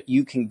Corbett.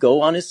 You can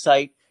go on his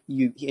site,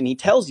 and he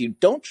tells you,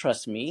 don't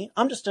trust me.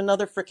 I'm just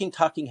another freaking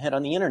talking head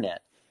on the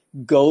internet.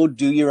 Go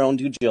do your own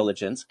due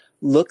diligence,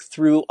 look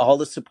through all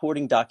the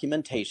supporting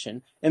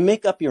documentation, and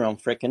make up your own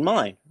freaking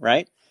mind,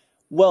 right?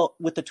 Well,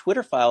 with the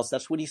Twitter files,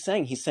 that's what he's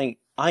saying. He's saying,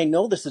 I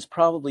know this is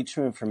probably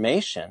true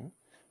information,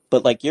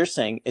 but like you're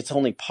saying, it's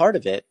only part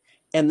of it,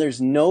 and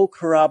there's no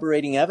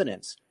corroborating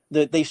evidence.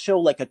 They show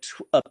like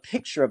a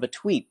picture of a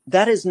tweet.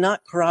 That is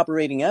not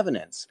corroborating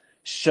evidence.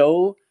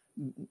 Show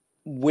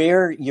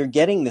where you're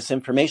getting this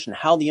information,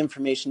 how the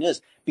information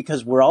is,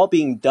 because we're all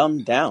being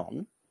dumbed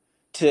down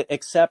to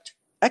accept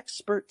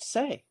experts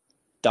say,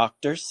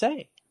 doctors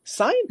say,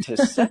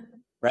 scientists say.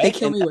 They right?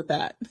 kill me with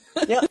that.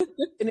 Yeah,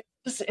 and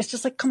it's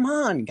just like, come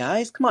on,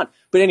 guys, come on.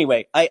 But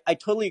anyway, I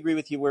totally agree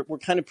with you. We're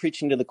kind of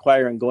preaching to the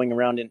choir and going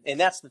around, and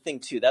that's the thing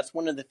too. That's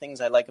one of the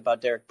things I like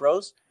about Derek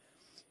Bros.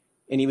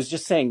 And he was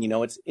just saying,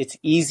 it's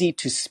easy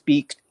to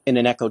speak in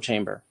an echo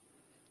chamber.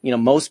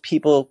 Most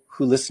people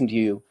who listen to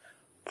you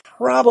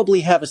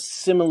probably have a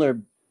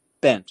similar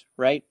bent,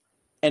 right?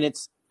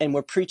 And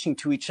we're preaching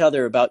to each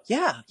other about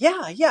yeah,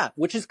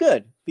 which is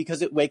good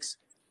because it wakes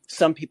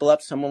some people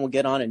up. Someone will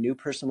get on, a new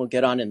person will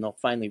get on, and they'll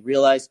finally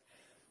realize.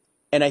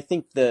 And I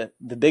think the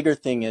bigger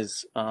thing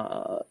is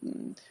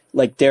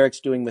like Derek's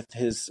doing with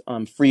his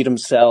freedom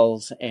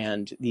cells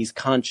and these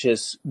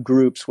conscious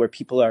groups where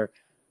people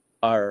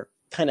are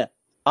kind of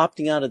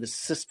opting out of the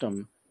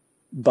system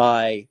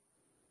by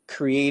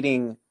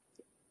creating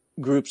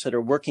groups that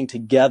are working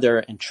together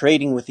and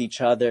trading with each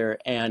other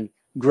and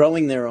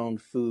growing their own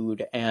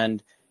food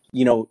and,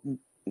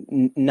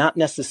 not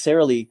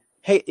necessarily,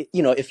 hey,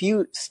 if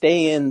you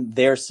stay in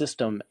their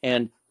system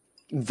and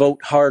vote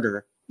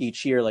harder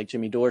each year, like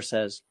Jimmy Dore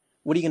says,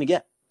 what are you going to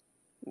get?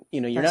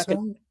 You're That's not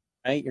going right.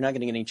 to, right? You're not going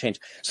to get any change.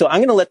 So I'm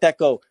going to let that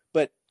go.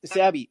 But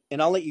Sabby,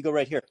 and I'll let you go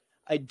right here.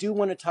 I do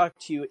want to talk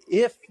to you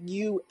if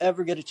you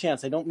ever get a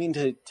chance. I don't mean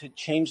to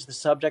change the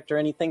subject or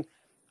anything.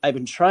 I've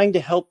been trying to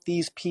help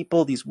these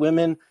people, these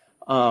women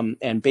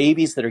and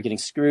babies that are getting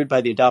screwed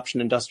by the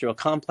adoption industrial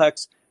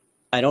complex.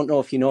 I don't know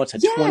if you know, it's a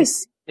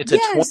Yes. $20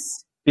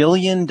 Yes.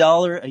 billion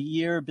a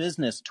year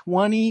business,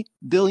 $20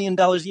 billion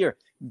a year.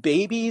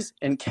 Babies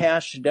and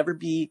cash should never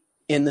be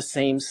in the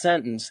same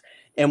sentence.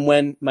 And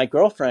when my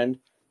girlfriend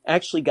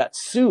actually got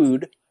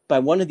sued by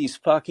one of these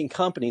fucking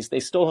companies, they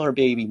stole her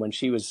baby when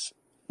she was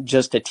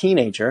just a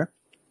teenager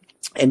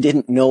and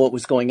didn't know what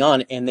was going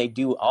on. And they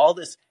do all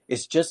this.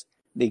 It's just,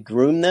 they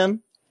groom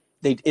them.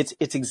 It's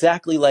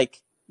exactly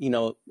like,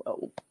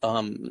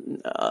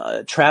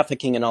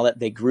 trafficking and all that.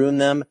 They groom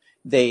them.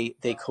 They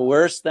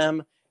coerce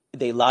them.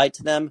 They lie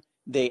to them.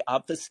 They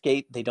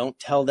obfuscate. They don't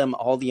tell them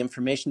all the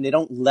information. They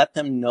don't let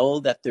them know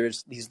that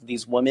there's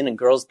these women and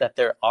girls, that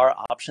there are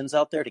options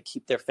out there to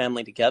keep their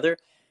family together.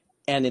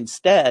 And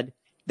instead,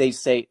 they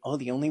say, oh,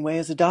 the only way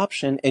is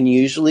adoption. And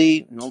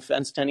usually, no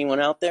offense to anyone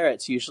out there,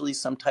 it's usually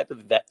some type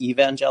of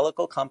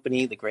evangelical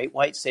company, the great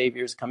white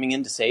saviors coming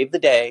in to save the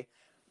day,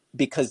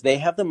 because they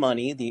have the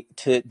money, the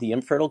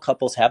infertile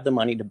couples have the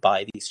money to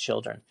buy these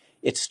children.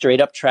 It's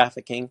straight up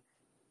trafficking,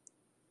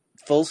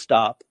 full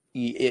stop.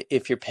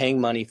 If you're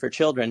paying money for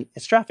children,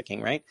 it's trafficking,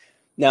 right?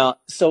 Now,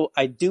 so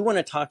I do want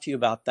to talk to you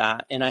about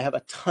that. And I have a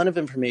ton of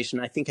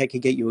information. I think I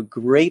could get you a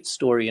great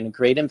story and a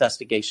great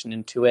investigation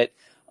into it.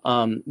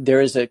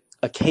 There is a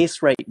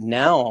case right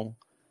now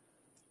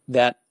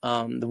that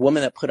the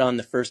woman that put on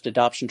the first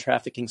adoption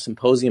trafficking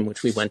symposium,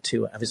 which we went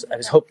to,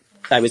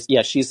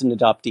 she's an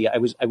adoptee.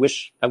 I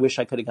wish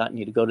I could have gotten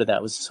you to go to that.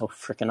 It was so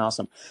freaking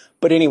awesome.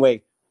 But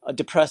anyway,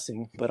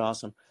 depressing, but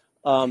awesome.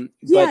 Yeah.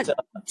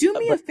 But Do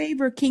me a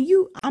favor. Can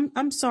you,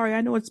 I'm sorry.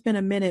 I know it's been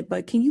a minute,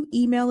 but can you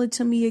email it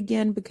to me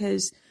again?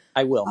 Because,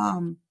 I will.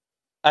 um,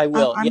 I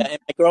will. Yeah. I'm, And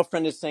my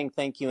girlfriend is saying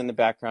thank you in the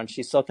background.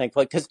 She's so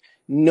thankful because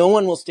no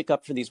one will stick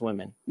up for these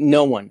women.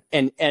 No one.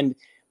 And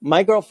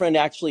my girlfriend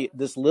actually,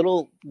 this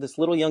little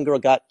young girl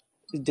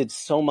did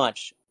so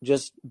much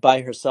just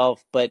by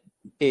herself, but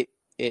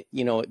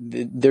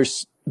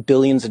there's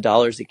billions of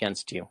dollars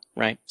against you,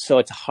 right? So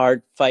it's a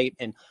hard fight.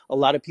 And a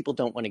lot of people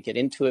don't want to get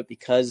into it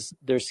because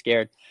they're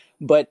scared.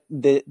 But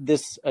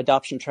this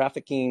adoption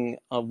trafficking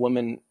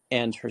woman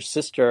and her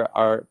sister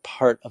are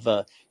part of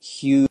a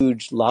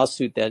huge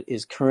lawsuit that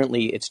is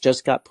currently, it's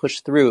just got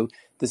pushed through.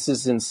 This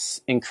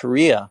is in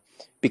Korea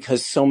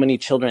because so many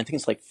children, I think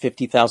it's like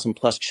 50,000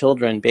 plus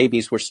children,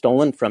 babies were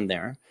stolen from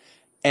there.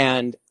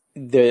 And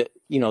they're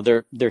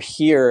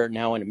here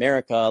now in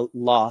America,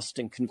 lost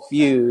and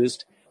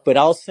confused. But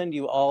I'll send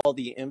you all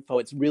the info.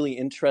 It's really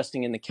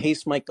interesting. And the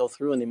case might go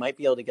through and they might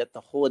be able to get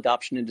the whole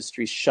adoption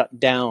industry shut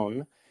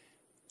down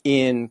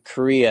in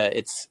Korea.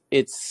 It's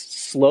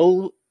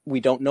slow.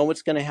 We don't know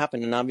what's going to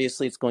happen. And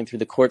obviously it's going through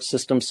the court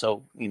system.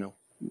 So,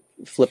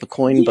 flip a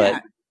coin, but yeah,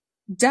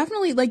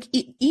 definitely like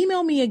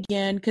email me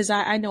again. Cause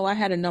I know I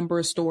had a number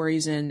of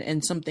stories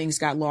and some things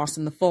got lost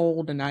in the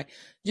fold. And I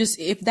just,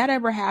 if that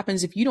ever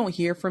happens, if you don't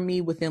hear from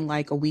me within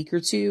like a week or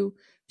two,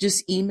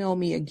 just email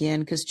me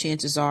again. Cause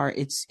chances are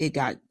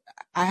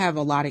I have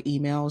a lot of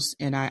emails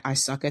and I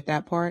suck at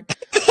that part.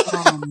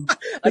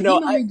 But no,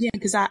 email me again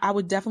because I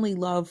would definitely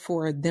love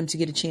for them to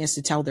get a chance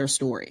to tell their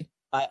story.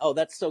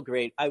 that's so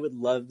great. I would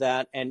love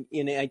that. And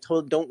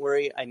don't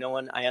worry. I know,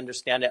 and I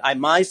understand it. On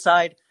my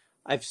side,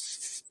 I've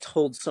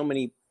told so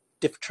many,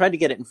 tried to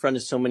get it in front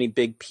of so many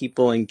big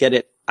people and get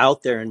it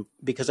out there. And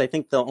because I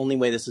think the only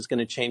way this is going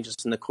to change is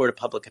in the court of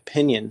public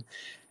opinion.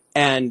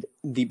 And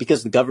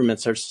because the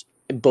governments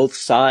both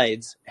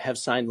sides have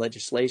signed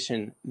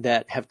legislation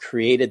that have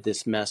created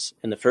this mess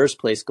in the first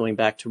place, going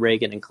back to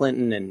Reagan and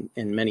Clinton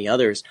and many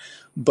others.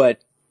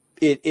 But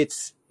it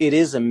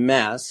is a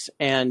mess.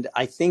 And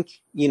I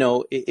think,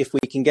 if we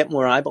can get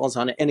more eyeballs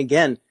on it, and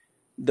again,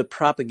 the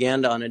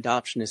propaganda on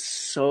adoption is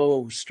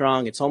so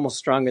strong. It's almost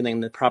stronger than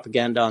the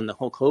propaganda on the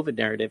whole COVID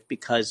narrative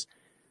because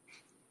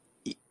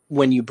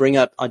when you bring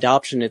up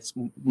adoption, it's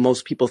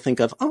most people think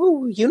of,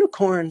 oh,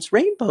 unicorns,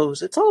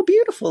 rainbows, it's all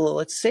beautiful,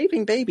 it's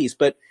saving babies.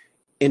 But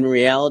in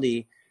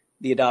reality,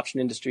 the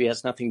adoption industry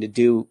has nothing to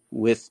do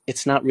with,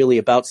 it's not really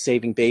about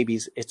saving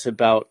babies. It's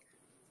about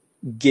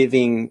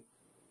giving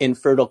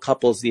infertile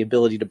couples the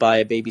ability to buy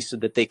a baby so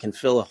that they can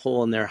fill a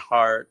hole in their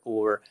heart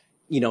or,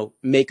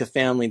 make a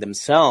family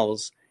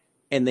themselves.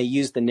 And they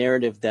use the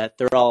narrative that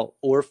they're all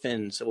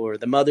orphans or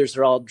the mothers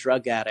are all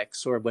drug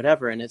addicts or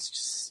whatever. And it's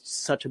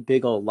just such a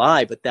big old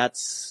lie, but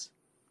that's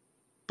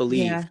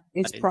belief. Yeah,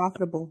 it's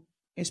profitable.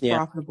 It's Yeah.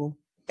 profitable.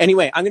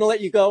 Anyway, I'm going to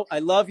let you go. I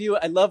love you.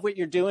 I love what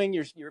you're doing.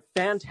 You're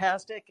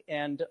fantastic.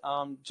 And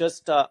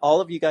just all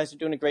of you guys are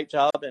doing a great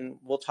job, and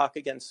we'll talk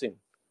again soon.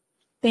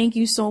 Thank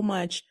you so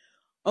much.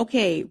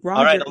 Okay,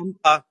 All right.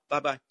 Roger.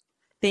 Bye-bye.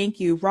 Thank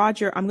you.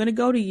 Roger, I'm going to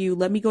go to you.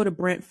 Let me go to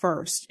Brent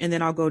first, and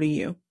then I'll go to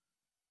you.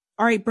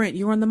 All right, Brent,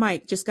 you're on the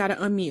mic. Just got to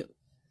unmute.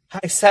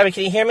 Hi, Sabby,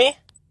 can you hear me?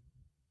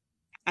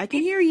 I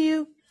can hear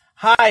you.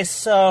 Hi,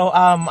 so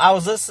I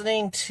was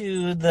listening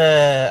to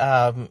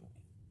the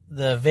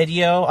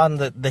video on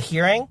the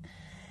hearing,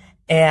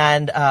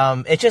 and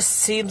it just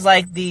seems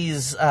like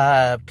these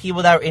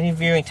people that were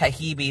interviewing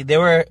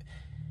Taibbi,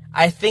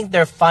 I think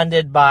they're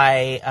funded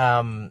by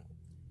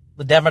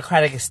the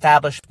Democratic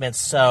establishment,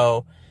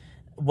 so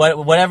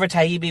whatever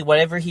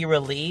he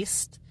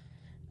released,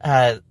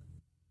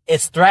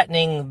 it's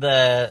threatening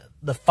the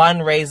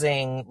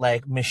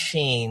fundraising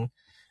machine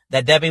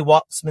that Debbie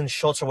Wasserman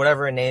Schultz or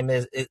whatever her name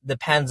is, it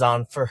depends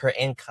on for her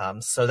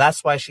income. So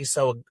that's why she's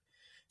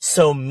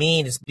so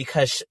mean, is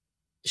because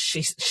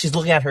she's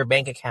looking at her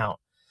bank account,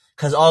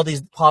 because all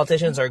these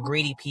politicians are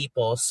greedy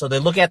people. So they're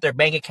looking at their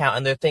bank account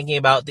and they're thinking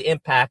about the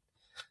impact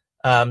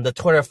the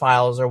Twitter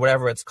files or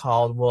whatever it's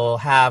called will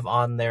have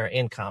on their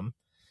income.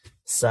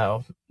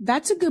 So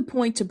that's a good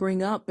point to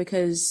bring up,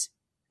 because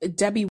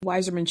Debbie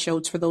Weiserman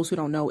Schultz, for those who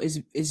don't know,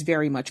 is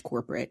very much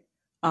corporate.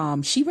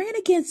 She ran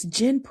against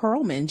Jen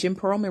Perlman. Jen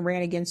Perlman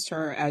ran against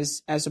her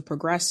as a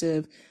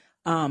progressive.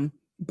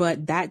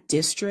 But that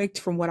district,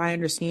 from what I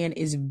understand,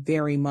 is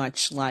very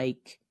much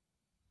like,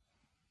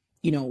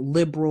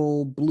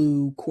 liberal,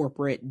 blue,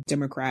 corporate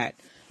Democrat.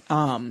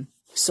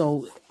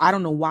 So I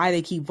don't know why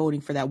they keep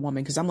voting for that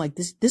woman, because I'm like,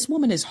 this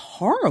woman is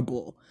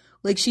horrible.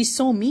 Like, she's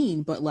so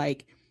mean, but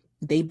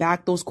they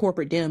back those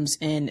corporate Dems,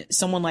 and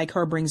someone like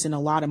her brings in a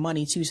lot of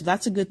money too. So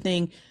that's a good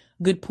thing.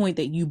 Good point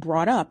that you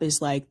brought up, is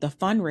the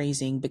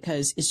fundraising,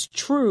 because it's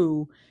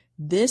true.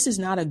 This is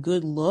not a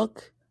good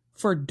look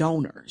for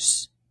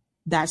donors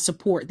that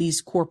support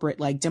these corporate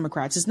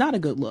Democrats. It's not a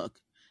good look.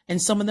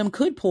 And some of them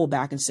could pull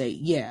back and say,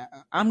 yeah,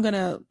 I'm going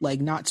to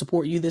not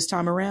support you this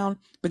time around,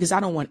 because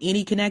I don't want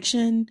any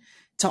connection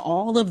to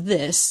all of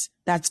this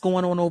that's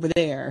going on over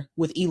there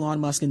with Elon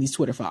Musk and these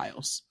Twitter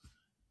files.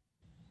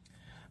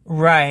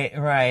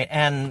 Right.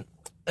 And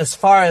as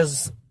far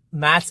as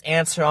Matt's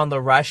answer on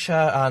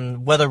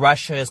on whether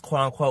Russia is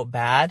quote unquote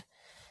bad,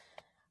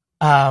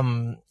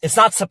 it's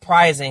not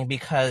surprising,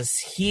 because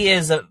he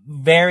is a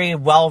very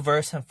well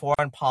versed in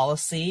foreign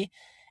policy,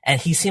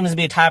 and he seems to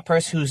be a type of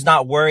person who's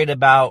not worried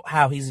about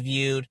how he's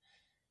viewed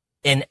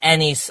in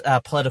any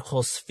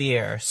political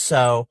sphere.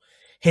 So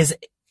he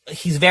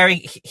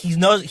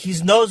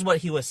knows what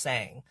he was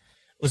saying,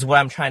 was what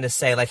I'm trying to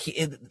say.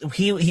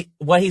 He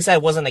what he said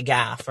wasn't a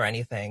gaffe or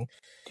anything,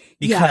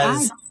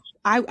 because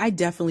I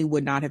definitely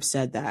would not have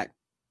said that.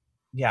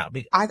 Yeah.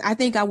 I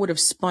think I would have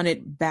spun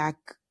it back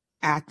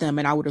at them,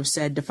 and I would have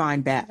said,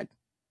 define bad.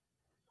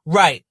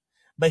 Right.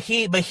 But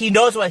he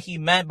knows what he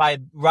meant by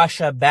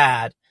Russia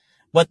bad.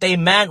 What they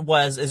meant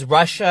is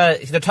Russia,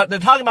 they're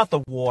talking about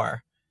the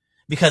war,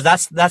 because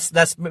that's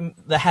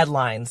the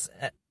headlines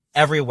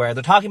everywhere.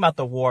 They're talking about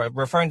the war,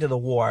 referring to the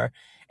war,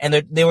 and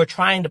they were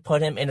trying to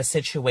put him in a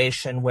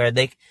situation where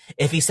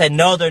if he said,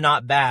 no, they're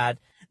not bad,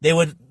 they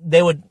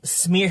would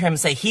smear him and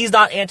say,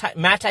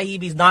 Matt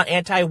Taibbi's not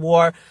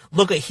anti-war.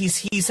 Look, he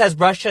says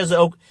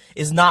Russia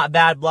is not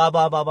bad, blah,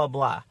 blah, blah, blah,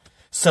 blah.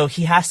 So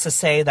he has to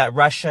say that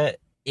Russia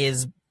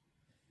is,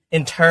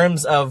 in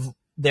terms of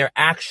their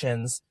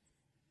actions,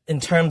 in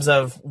terms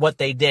of what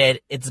they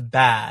did, it's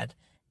bad.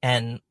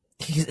 And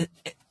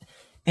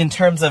in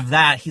terms of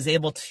that, he's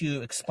able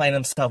to explain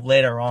himself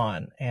later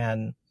on.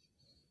 And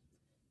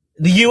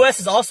the U.S.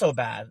 is also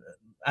bad.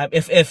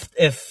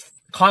 If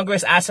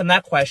Congress asked him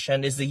that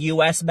question, is the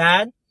U.S.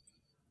 bad?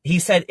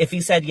 If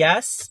he said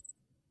yes,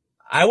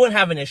 I wouldn't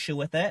have an issue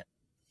with it,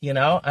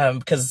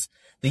 because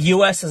the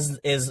U.S.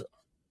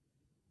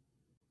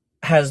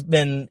 has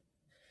been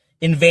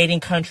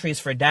invading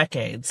countries for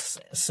decades.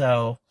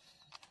 So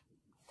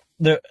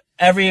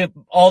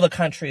all the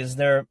countries,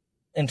 they're,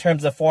 in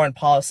terms of foreign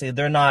policy,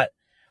 they're not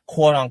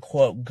quote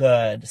unquote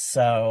good.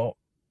 So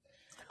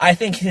I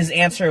think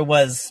it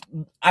was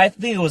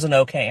an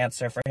okay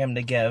answer for him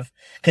to give,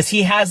 because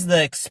he has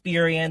the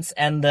experience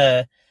and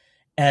the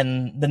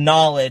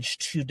knowledge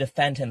to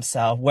defend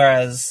himself.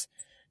 Whereas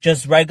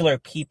just regular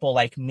people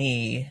like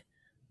me,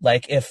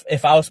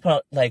 if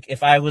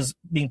I was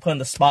being put in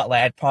the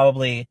spotlight, I'd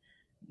probably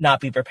not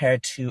be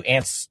prepared to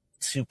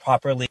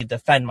properly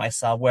defend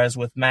myself. Whereas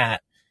with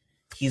Matt,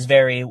 he's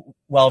very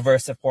well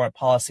versed in foreign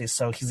policy,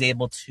 so he's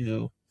able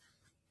to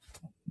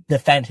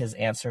defend his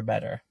answer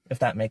better, if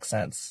that makes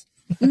sense.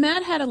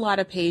 Matt had a lot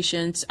of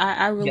patience. I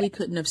Yeah. really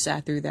couldn't have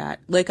sat through that.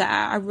 Like,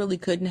 I really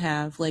couldn't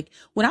have. Like,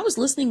 when I was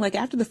listening, like,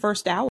 after the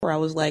first hour, I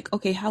was like,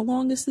 okay, how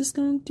long is this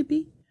going to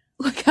be?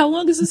 Like, how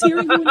long is this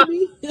hearing going to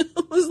be? I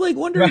was like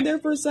wondering Right, there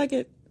for a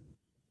second.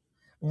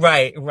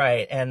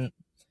 right. And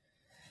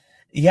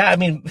yeah, I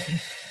mean,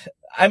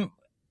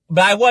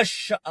 but I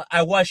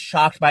was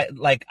shocked by,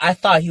 like, I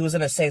thought he was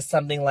going to say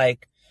something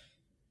like,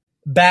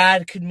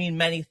 bad could mean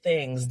many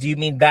things. Do you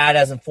mean bad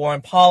as in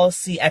foreign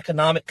policy,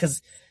 economic?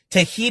 Because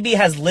Taibbi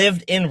has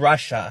lived in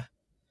Russia.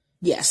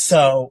 Yes.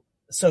 So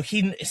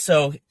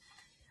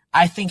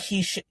I think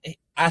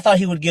I thought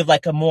he would give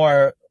like a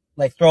more,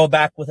 like,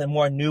 throwback with a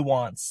more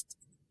nuanced,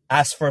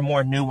 ask for a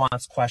more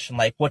nuanced question.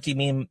 Like, what do you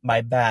mean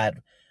by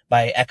bad?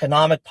 By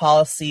economic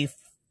policy,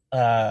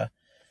 by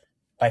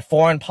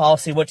foreign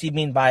policy? What do you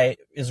mean by,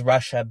 is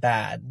Russia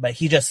bad? But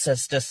he just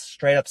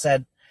straight up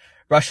said,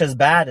 Russia's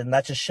bad. And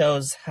that just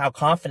shows how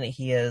confident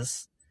he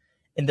is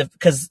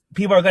because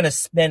people are going to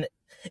spin.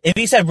 If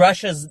he said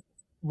Russia's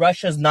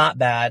not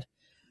bad,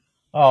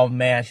 oh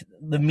man,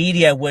 the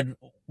media would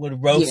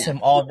roast him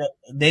all.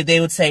 They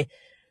would say,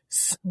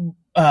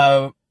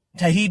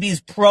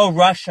 Taibbi's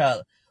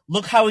pro-Russia.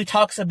 Look how he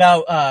talks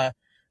about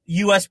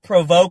U.S.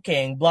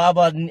 provoking, blah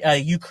blah,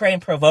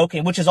 Ukraine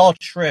provoking, which is all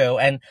true.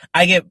 And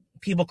I get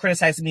people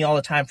criticizing me all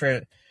the time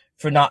for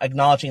not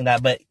acknowledging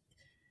that, but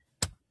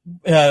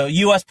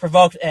U.S.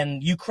 provoked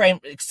and Ukraine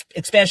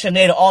expansion of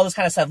NATO, all this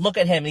kind of stuff. Look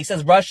at him. And he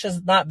says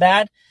Russia's not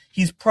bad.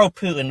 He's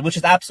pro-Putin, which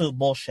is absolute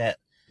bullshit.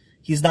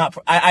 He's not.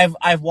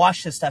 I've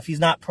watched his stuff. He's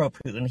not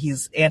pro-Putin.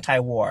 He's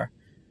anti-war.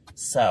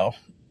 So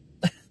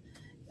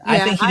I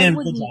think he did a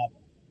good job.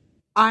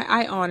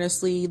 I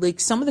honestly, like,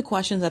 some of the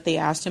questions that they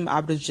asked him, I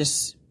would have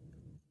just,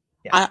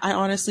 I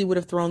honestly would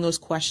have thrown those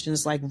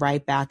questions like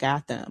right back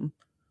at them.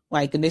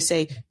 Like, and they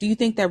say, do you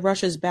think that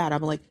Russia's bad?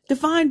 I'm like,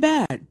 define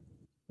bad.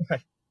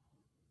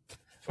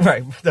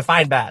 Right.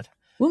 Define bad.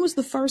 When was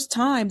the first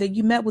time that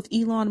you met with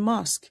Elon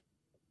Musk?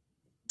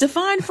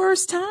 Define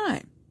first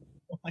time.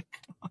 Oh my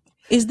God.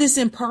 Is this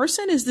in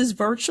person? Is this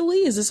virtually?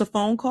 Is this a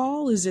phone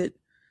call? Is it?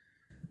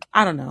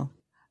 I don't know.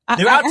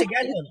 They were out to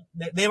get him.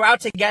 They were out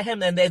to get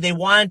him, and they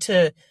wanted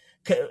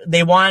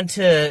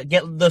to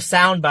get the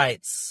sound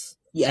bites,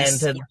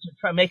 yes, and to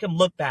try to make him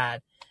look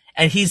bad.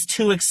 And he's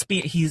too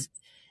experienced.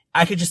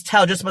 I could just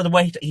tell just by the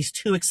way he's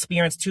too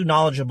experienced, too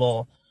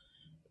knowledgeable.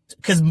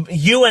 Because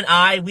you and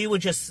I, we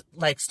would just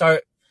like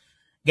start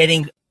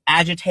getting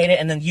agitated,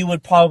 and then you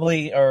would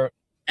probably, or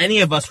any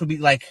of us would be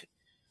like,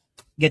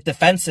 get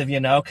defensive, you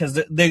know, because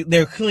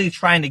they're clearly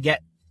trying to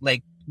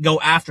go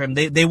after him.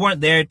 They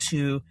weren't there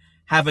to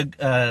have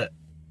a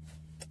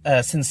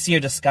sincere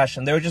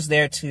discussion. They were just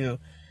there to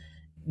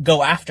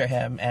go after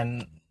him,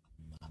 and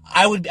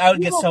I would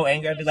get so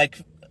angry. I'd be like,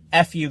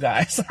 F you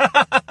guys.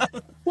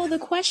 Well, the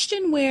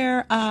question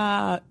where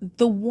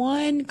the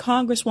one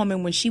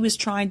congresswoman, when she was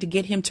trying to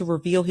get him to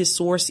reveal his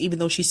source, even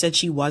though she said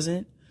she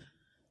wasn't,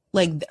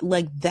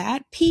 like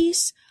that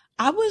piece,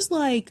 I was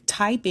like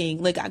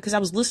typing, like, because I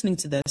was listening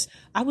to this,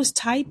 I was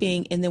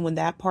typing, and then when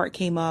that part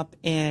came up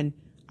and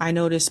I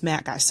noticed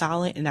Matt got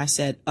silent, and I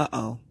said,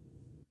 uh-oh.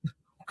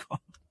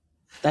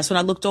 That's when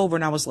I looked over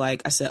and I was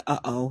like, I said,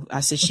 uh-oh.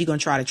 I said, she gonna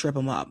try to trip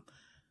him up.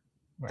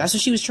 Right. That's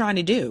what she was trying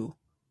to do.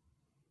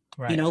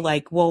 Right. You know,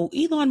 like, well,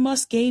 Elon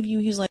Musk gave you,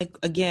 he's like,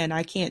 again,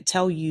 I can't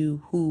tell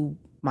you who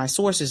my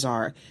sources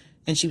are.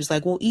 And she was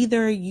like, well,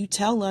 either you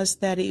tell us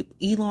that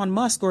Elon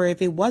Musk, or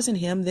if it wasn't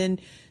him, then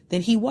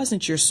he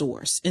wasn't your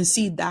source. And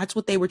see, that's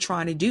what they were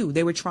trying to do.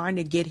 They were trying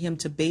to get him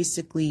to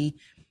basically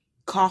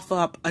cough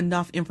up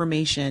enough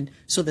information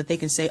so that they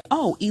can say,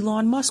 oh,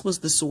 Elon Musk was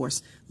the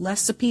source.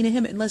 Let's subpoena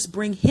him and let's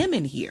bring him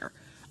in here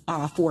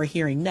for a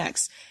hearing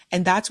next.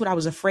 And that's what I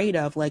was afraid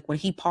of. Like, when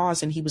he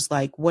paused and he was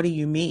like, what do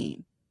you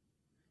mean?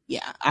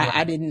 Yeah,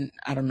 I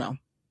don't know.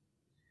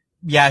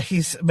 Yeah,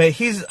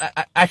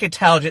 I could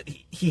tell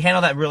he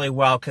handled that really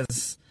well,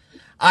 because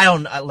I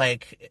don't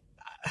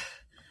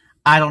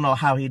know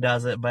how he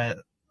does it, but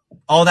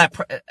all that,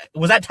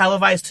 was that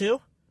televised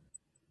too?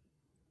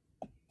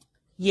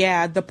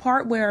 Yeah, the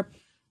part where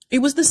it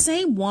was the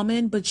same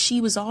woman, but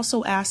she was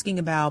also asking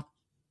about,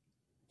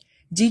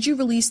 did you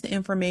release the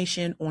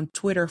information on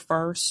Twitter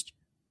first,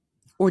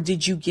 or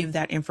did you give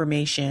that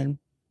information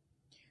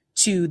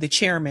to the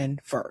chairman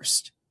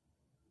first?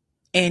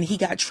 And he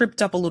got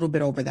tripped up a little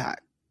bit over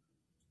that.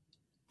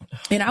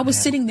 And I was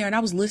sitting there and I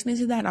was listening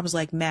to that, and I was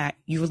like, Matt,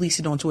 you released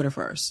it on Twitter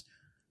first.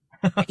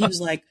 He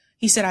was like,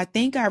 he said, I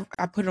think I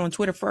put it on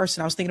Twitter first.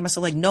 And I was thinking to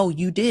myself, like, no,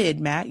 you did,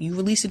 Matt. You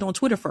released it on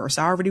Twitter first.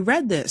 I already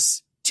read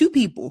this. 2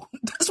 people.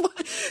 That's why.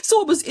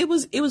 So it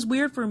was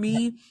weird for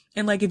me.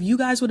 And like, if you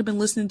guys would have been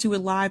listening to it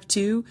live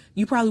too,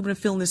 you probably would have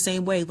feeling the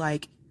same way.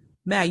 Like,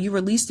 Matt, you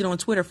released it on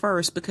Twitter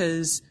first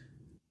because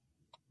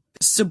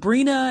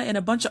Sabrina and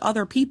a bunch of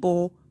other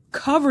people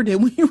covered it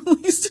when you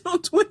released it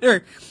on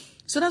Twitter.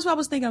 So that's what I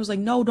was thinking. I was like,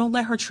 no, don't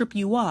let her trip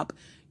you up.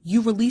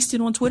 You released it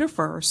on Twitter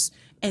first,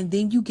 and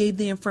then you gave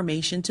the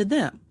information to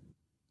them.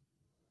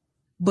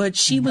 But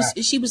she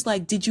was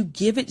like, did you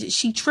give it?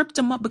 She tripped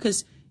him up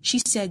because she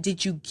said,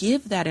 did you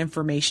give that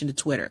information to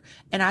Twitter?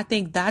 And I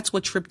think that's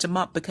what tripped him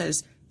up,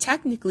 because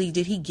technically,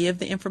 did he give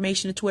the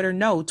information to Twitter?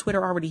 No,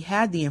 Twitter already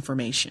had the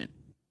information.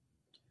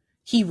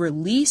 He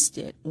released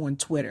it on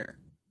Twitter,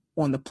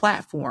 on the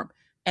platform.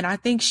 And I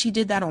think she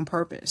did that on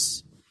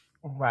purpose.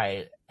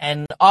 Right.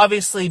 And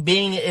obviously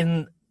being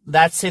in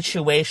that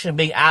situation,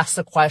 being asked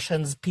the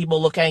questions,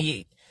 people look at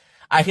you,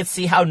 I could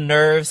see how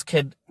nerves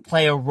could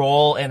play a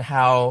role in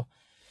how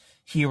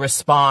he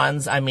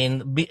responds. I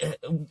mean,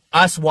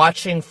 us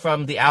watching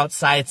from the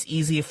outside, it's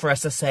easy for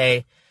us to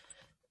say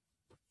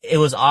it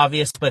was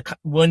obvious, but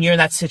when you're in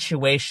that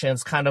situation,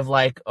 it's kind of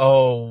like,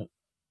 oh,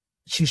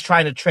 she's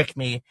trying to trick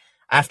me.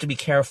 I have to be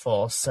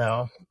careful.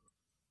 So,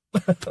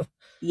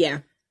 Yeah.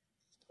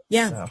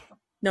 Yeah. so.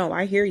 No,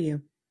 I hear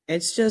you.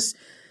 It's just,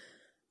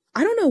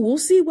 I don't know. We'll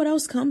see what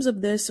else comes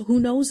of this. Who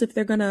knows if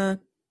they're going to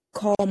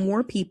call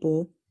more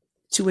people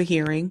to a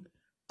hearing.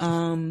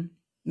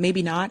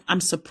 Maybe not.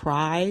 I'm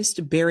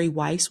surprised Barry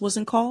Weiss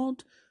wasn't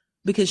called,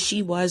 because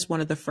she was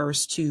one of the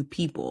first two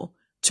people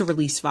to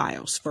release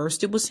files.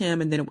 First it was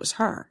him, and then it was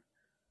her.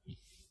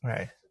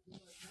 Right.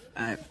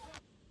 Uh,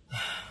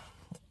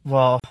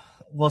 Well,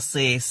 we'll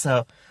see.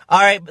 So, all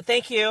right. But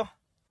thank you.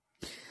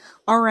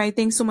 all right.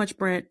 Thanks so much,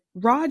 Brent.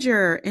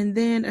 Roger, and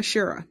then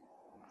Ashura.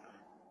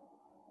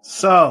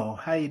 So,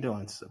 how you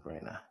doing,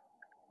 Sabrina?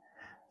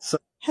 So,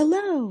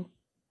 Hello.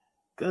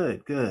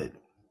 good.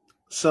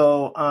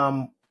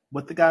 So,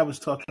 what the guy was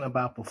talking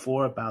about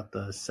before about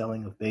the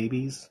selling of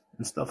babies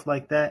and stuff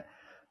like that,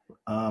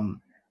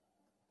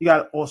 you got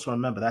to also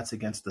remember that's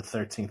against the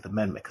 13th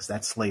Amendment, because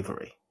that's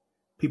slavery.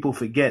 People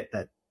forget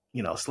that,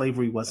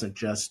 slavery wasn't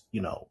just,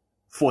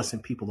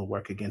 forcing people to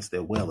work against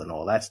their will and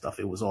all that stuff.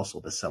 It was also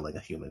the selling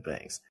of human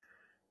beings.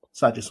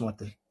 So I just want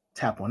to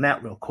tap on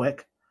that real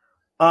quick.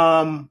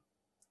 Also,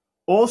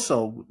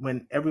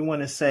 when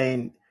everyone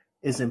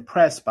is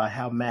impressed by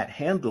how Matt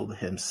handled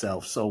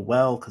himself so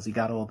well because he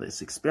got all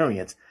this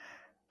experience,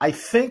 I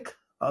think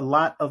a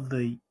lot of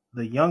the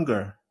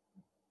younger,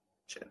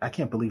 I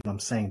can't believe I'm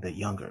saying the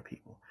younger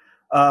people,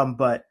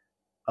 but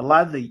a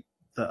lot of the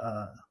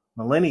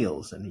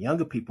millennials and the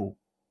younger people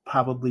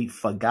probably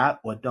forgot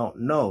or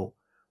don't know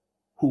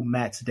who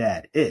Matt's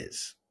dad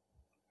is.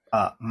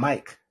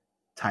 Mike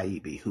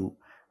Taibbi, who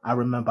I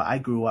remember I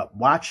grew up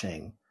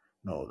watching.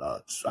 I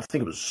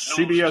think it was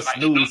CBS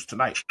News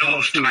Tonight,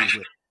 Channel 2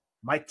 with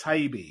Mike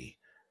Taibbi.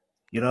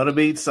 You know what I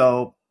mean?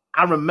 So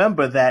I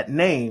remember that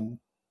name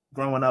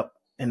growing up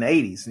in the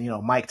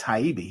 80s. Mike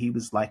Taibbi, he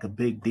was like a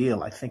big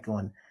deal, I think,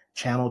 on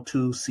Channel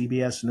 2,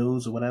 CBS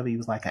News or whatever. He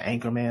was like an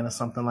anchorman or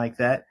something like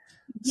that.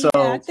 Yeah, So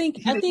I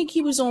think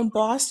he was on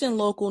Boston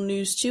local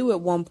news too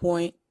at one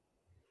point.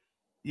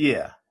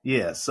 Yeah.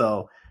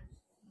 So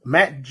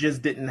Matt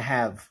just didn't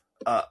have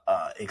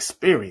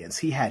experience.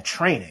 He had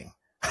training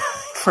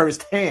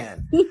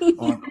firsthand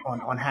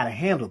on how to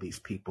handle these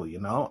people,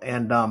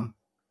 And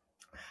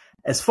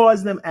as far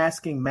as them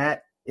asking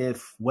Matt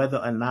if whether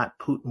or not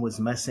Putin was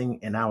messing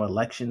in our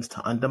elections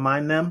to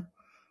undermine them,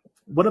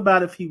 what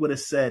about if he would have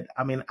said,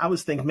 I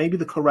was thinking maybe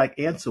the correct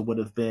answer would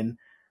have been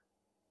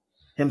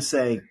him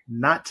saying,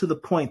 not to the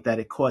point that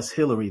it cost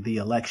Hillary the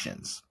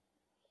elections.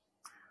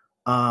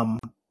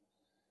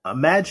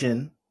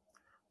 Imagine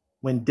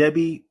when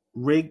Debbie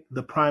rigged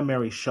the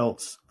primary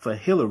Schultz for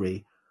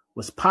Hillary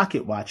was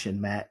pocket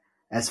watching Matt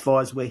as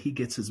far as where he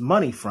gets his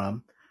money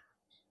from.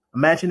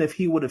 Imagine if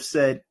he would have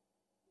said,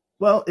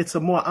 well, it's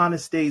a more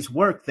honest day's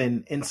work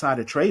than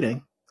insider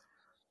trading.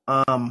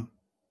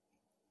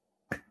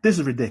 This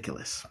is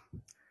ridiculous.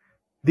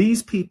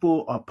 These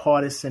people are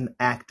partisan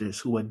actors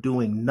who are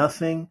doing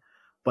nothing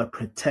but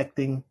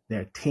protecting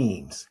their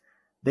teams.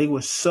 They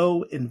were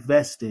so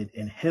invested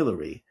in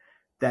Hillary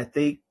that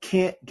they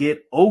can't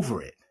get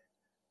over it.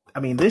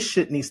 This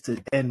shit needs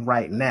to end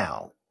right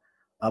now.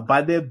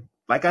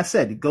 Like I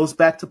said, it goes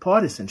back to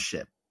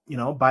partisanship.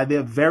 By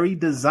their very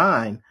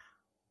design,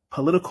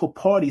 political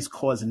parties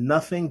cause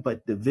nothing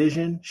but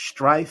division,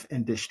 strife,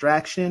 and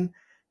distraction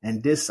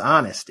and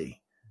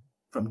dishonesty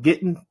from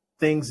getting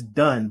things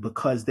done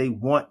because they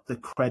want the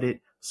credit,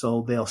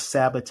 so they'll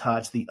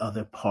sabotage the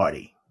other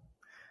party.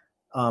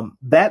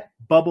 That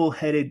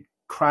bubble-headed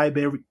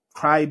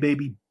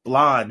crybaby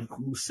blonde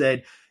who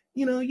said,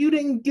 you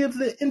didn't give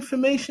the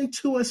information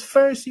to us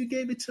first. You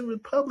gave it to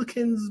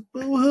Republicans.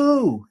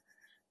 Boo-hoo.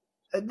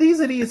 These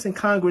idiots in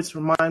Congress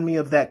remind me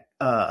of that,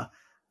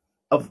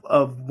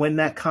 of when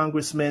that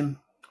congressman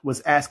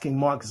was asking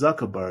Mark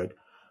Zuckerberg,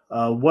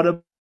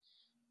 Well,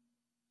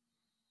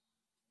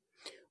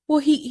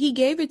 he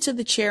gave it to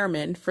the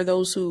chairman. For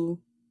those who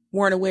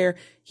weren't aware,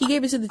 he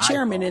gave it to the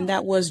chairman, and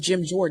that was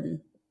Jim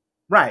Jordan.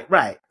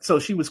 Right. So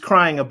she was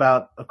crying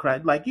about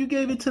like, you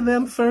gave it to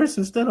them first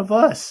instead of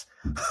us.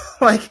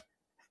 Like,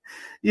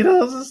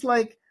 it's just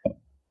like,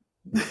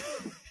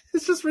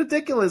 it's just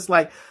ridiculous.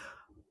 Like,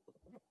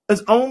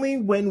 it's only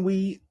when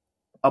we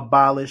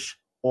abolish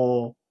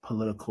all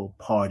political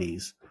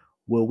parties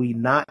will we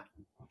not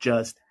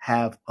just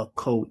have a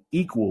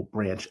co-equal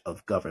branch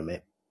of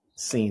government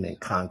seen in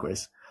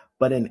Congress,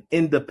 but an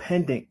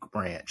independent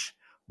branch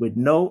with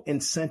no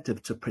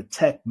incentive to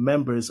protect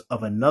members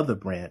of another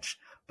branch,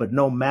 but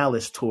no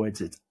malice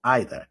towards it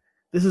either.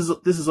 This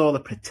is all a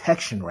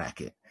protection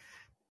racket.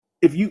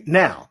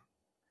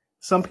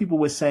 Some people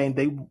were saying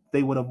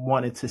they would have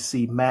wanted to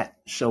see Matt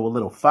show a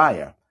little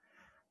fire.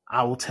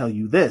 I will tell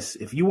you this: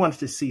 if you wanted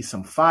to see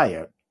some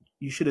fire,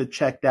 you should have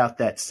checked out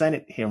that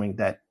Senate hearing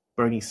that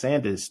Bernie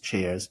Sanders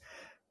chairs.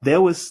 They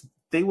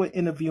were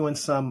interviewing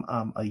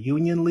a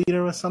union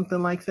leader or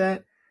something like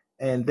that,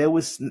 and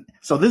this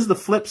is the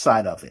flip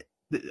side of it.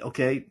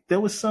 Okay, there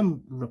was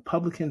some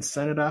Republican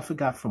senator, I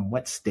forgot from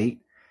what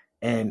state,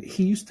 and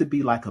he used to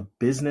be like a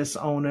business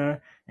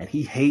owner, and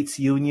he hates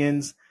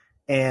unions,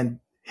 and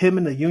him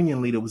and the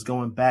union leader was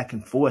going back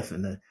and forth,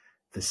 and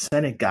the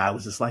Senate guy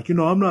was just like,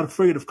 I'm not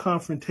afraid of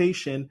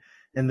confrontation.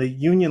 And the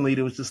union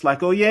leader was just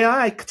like, oh, yeah, all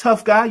right,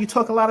 tough guy. You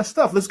talk a lot of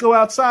stuff. Let's go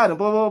outside and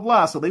blah, blah,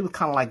 blah. So they were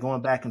kind of like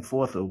going back and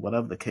forth or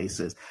whatever the case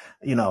is.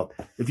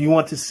 If you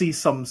want to see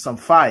some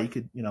fire, you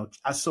could,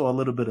 I saw a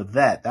little bit of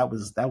that. That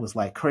was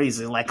like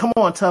crazy. Like, come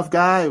on, tough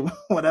guy,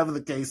 whatever the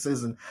case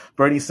is. And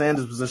Bernie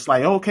Sanders was just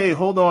like, okay,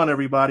 hold on,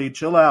 everybody,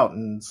 chill out,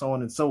 and so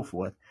on and so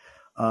forth.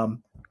 I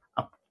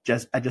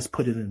just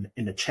put it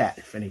in the chat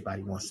if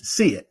anybody wants to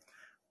see it.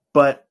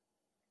 But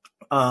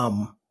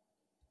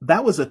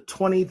that was a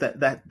 20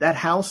 that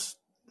house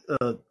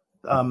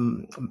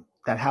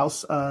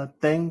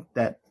thing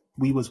that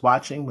we was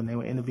watching when they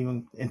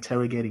were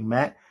interrogating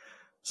Matt.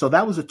 So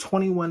that was a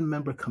 21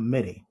 member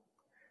committee.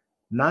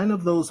 9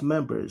 of those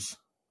members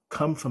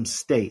come from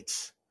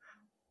states: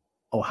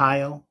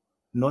 Ohio,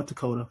 North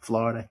Dakota,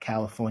 Florida,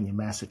 California,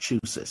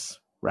 Massachusetts,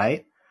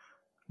 right?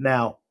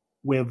 Now,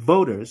 where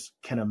voters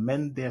can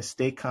amend their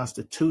state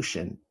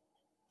constitution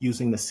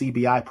using the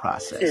CBI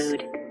process.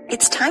 Food.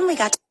 It's time we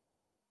got to...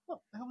 What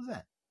the hell was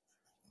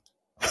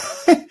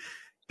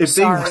that?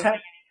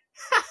 Sorry.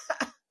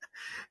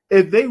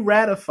 If they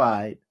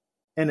ratified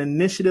an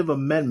initiative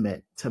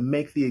amendment to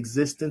make the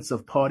existence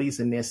of parties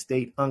in their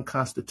state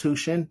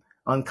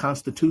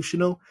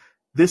unconstitutional,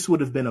 this would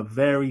have been a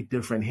very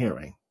different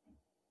hearing.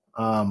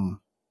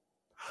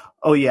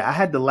 Oh yeah, I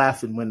had to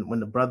laugh when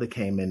the brother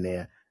came in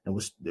there and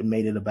it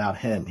made it about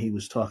him. He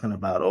was talking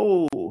about,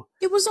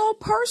 it was all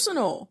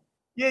personal.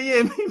 Yeah,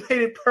 he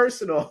made it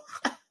personal.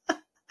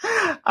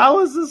 I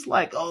was just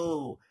like,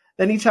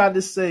 Then he tried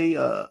to say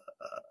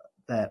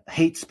that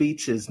hate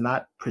speech is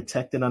not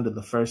protected under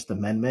the First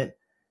Amendment.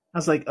 I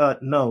was like,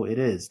 no, it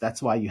is.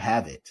 That's why you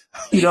have it.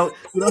 You don't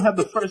have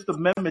the First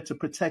Amendment to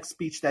protect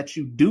speech that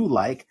you do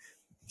like.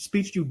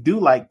 Speech you do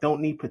like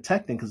don't need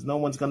protecting because no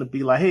one's going to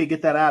be like, hey,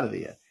 get that out of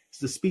there. It's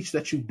the speech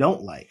that you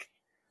don't like.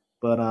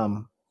 But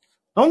the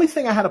only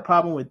thing I had a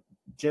problem with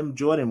Jim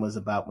Jordan was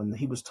about when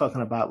he was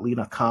talking about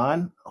Lena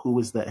Khan, who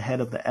was the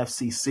head of the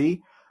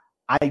FCC.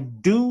 I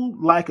do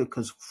like her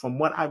because from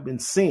what I've been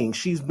seeing,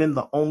 she's been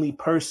the only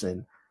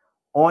person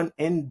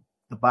in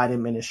the Biden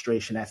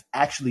administration that's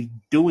actually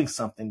doing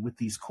something with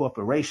these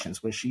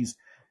corporations, where she's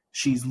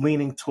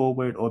leaning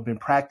toward or been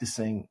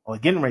practicing or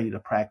getting ready to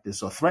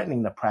practice or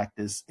threatening to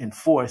practice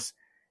enforce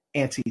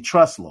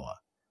antitrust law,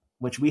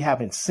 which we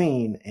haven't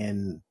seen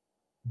in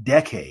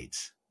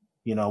decades.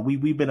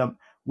 We've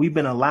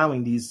been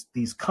allowing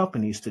these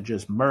companies to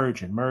just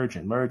merge and merge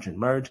and merge and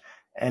merge,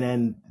 and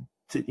then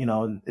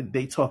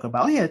they talk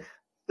about who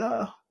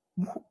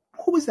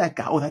was that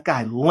guy? That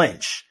guy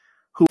Lynch,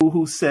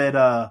 who said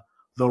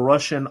the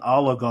Russian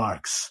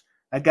oligarchs.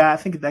 That guy, I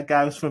think that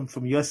guy was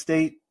from your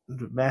state,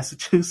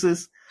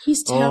 Massachusetts.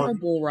 He's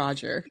terrible,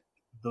 Roger.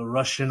 The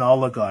Russian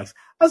oligarchs.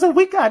 I was like,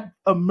 we got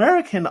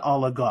American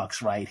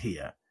oligarchs right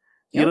here.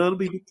 Yep. It'll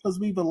be because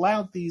we've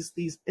allowed these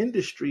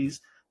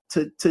industries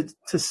to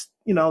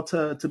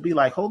be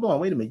like, hold on,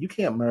 wait a minute, you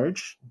can't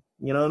merge.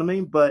 You know what I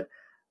mean? But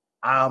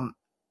to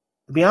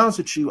be honest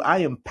with you, I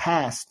am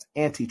past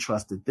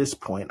antitrust at this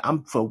point.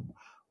 I'm for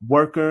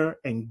worker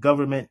and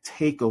government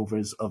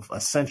takeovers of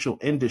essential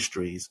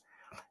industries.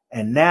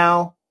 And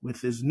now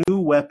with this new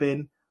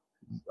weapon,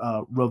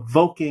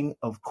 revoking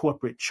of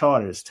corporate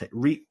charters to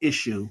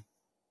reissue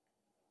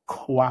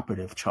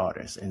cooperative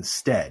charters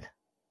instead.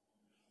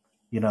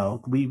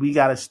 We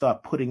got to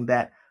start putting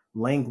that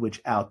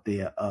language out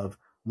there of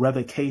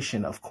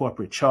revocation of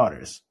corporate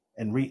charters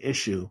and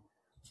reissue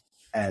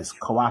as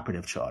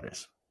cooperative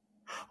charters.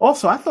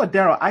 Also, I thought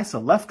Darrell Issa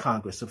left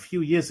Congress a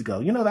few years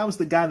ago. That was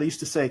the guy that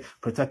used to say,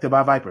 protected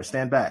by Viper,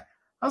 stand back.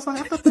 I was like,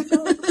 I thought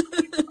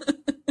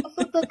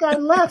that guy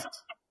left.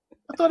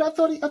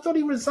 I thought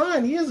he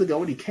resigned years ago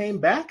when he came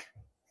back.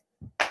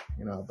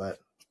 But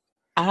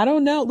I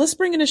don't know. Let's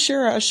bring in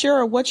Ashura.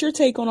 Ashura, what's your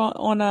take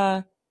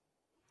on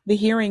the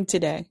hearing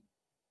today?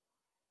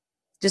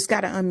 Just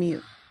got to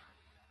unmute.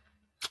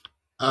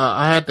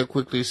 I had to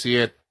quickly see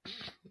it.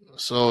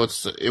 So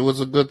it was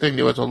a good thing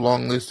there was a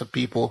long list of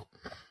people.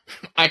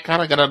 I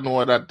kind of got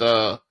annoyed at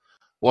the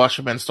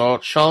Washerman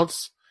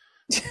Schultz.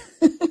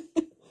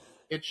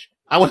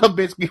 I would have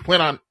basically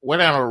went on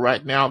her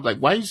right now. I'm like,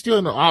 why are you still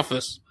in the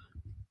office?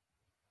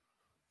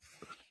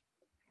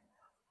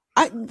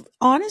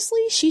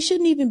 Honestly, she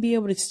shouldn't even be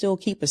able to still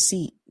keep a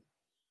seat.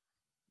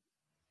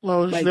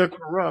 Well, Like, they're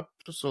corrupt,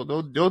 so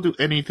they'll do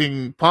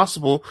anything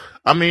possible.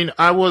 I mean,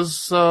 I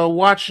was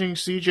watching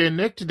CJ and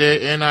Nick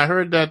today, and I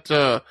heard that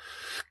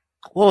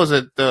what was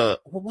it?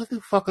 What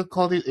the fuck are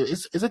called?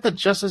 Is it the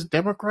Justice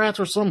Democrats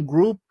or some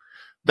group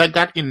that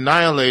got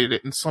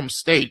annihilated in some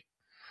state?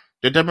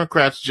 The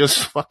Democrats just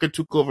fucking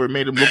took over and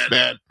made them look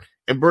bad,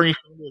 and Bernie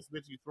Sanders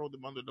basically throw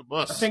them under the I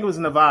bus. think it was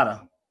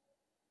Nevada.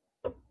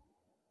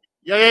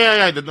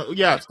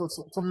 Yeah. So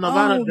some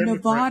Nevada oh,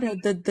 Democrat.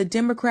 Nevada, the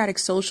Democratic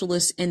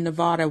Socialists in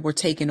Nevada were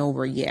taking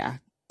over. Yeah,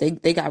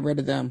 they got rid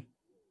of them.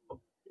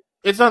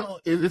 It's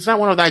not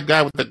one of that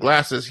guy with the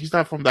glasses. He's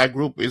not from that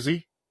group, is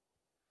he?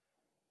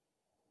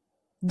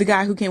 The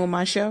guy who came on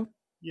my show.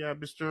 Yeah,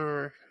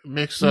 Mr.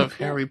 Mix N- of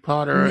Harry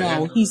Potter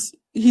No, and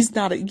he's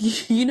not a.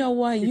 You know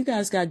what? You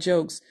guys got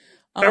jokes.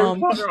 Harry Um,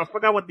 Potter. I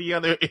forgot what the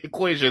other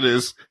equation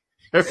is.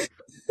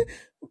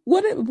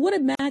 what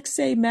did Max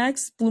say?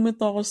 Max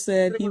Blumenthal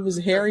said he was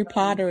Harry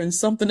Potter and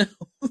something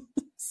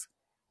else.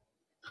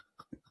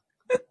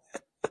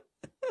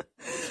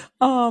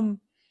 Um,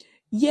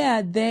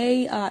 yeah,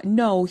 they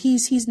no,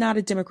 he's not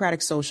a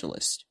democratic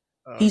socialist.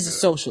 He's a Okay.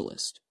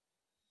 socialist.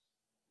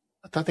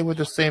 I thought they were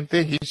the same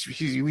thing.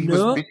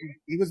 No,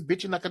 He was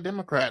bitching like a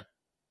Democrat.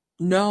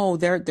 no,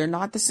 they're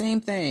not the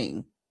same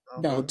thing.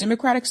 No, Okay.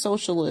 democratic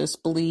socialists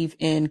believe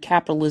in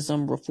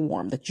capitalism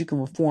reform, that you can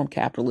reform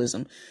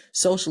capitalism.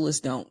 Socialists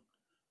don't.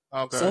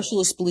 Okay.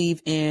 Socialists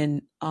believe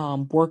in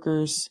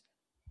workers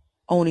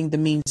owning the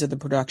means of the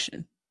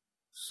production.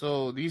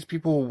 So these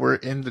people were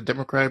in the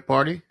Democratic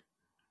Party.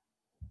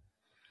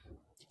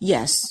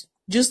 Yes,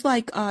 just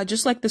like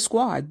the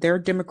squad, they're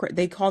Democrat.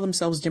 They call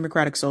themselves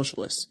democratic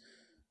socialists.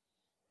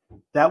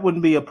 That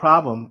wouldn't be a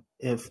problem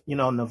if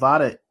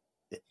Nevada.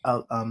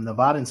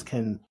 Nevadans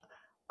can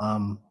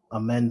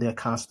amend their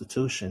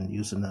constitution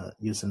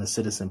using a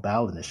citizen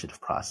ballot initiative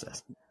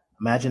process.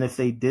 Imagine if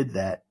they did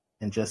that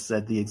and just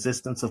said the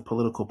existence of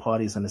political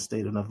parties in the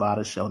state of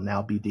Nevada shall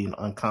now be deemed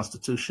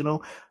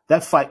unconstitutional.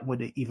 That fight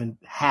would have even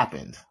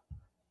happened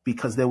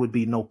because there would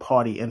be no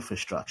party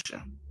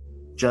infrastructure.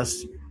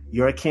 Just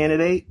you're a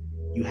candidate,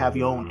 you have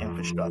your own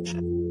infrastructure.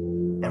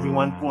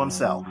 Everyone for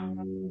himself.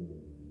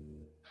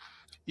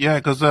 Yeah,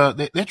 because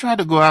they tried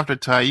to go after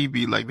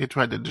Taibbi, like they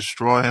tried to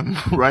destroy him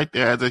right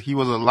there, that he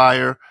was a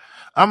liar.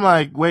 I'm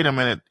like, wait a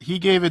minute, he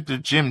gave it to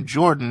Jim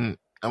Jordan.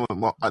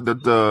 I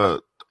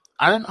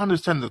didn't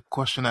understand the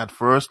question at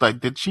first. Like,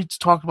 did she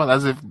talk about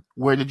as if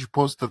where did you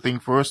post the thing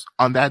first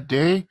on that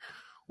day,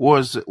 or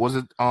was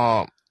it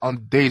on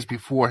days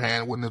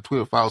beforehand when the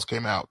Twitter files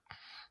came out?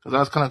 Because I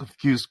was kind of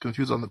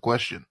confused on the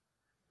question.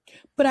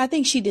 But I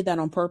think she did that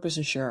on purpose,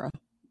 Ashura.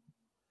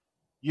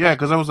 Yeah,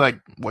 because I was like,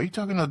 "Were you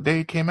talking the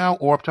day it came out,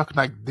 or I'm talking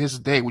like this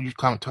day when you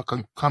coming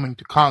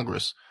to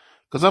Congress?"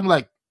 Because I'm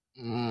like,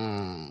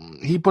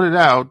 he put it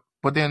out,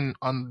 but then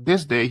on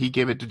this day he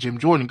gave it to Jim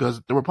Jordan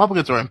because the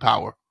Republicans are in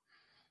power.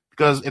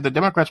 Because if the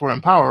Democrats were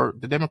in power,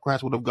 the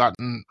Democrats would have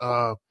gotten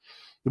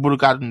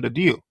the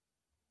deal.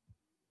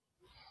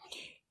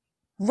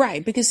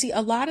 Right, because see,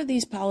 a lot of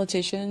these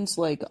politicians,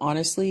 like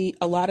honestly,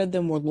 a lot of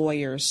them were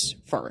lawyers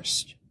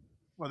first.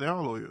 Well, they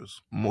are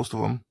lawyers, most of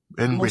them,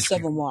 and Most rich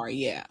of them people. are,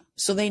 yeah.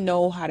 So they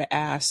know how to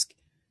ask.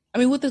 I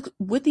mean,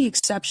 with the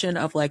exception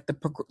of like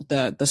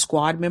the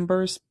squad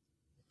members,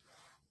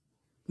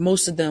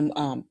 most of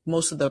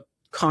the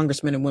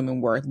congressmen and women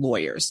were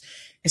lawyers,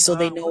 and so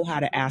they know how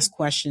to ask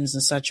questions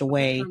in such a Wasn't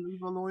way.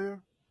 Talib a lawyer?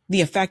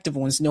 The effective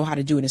ones know how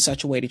to do it in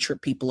such a way to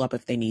trip people up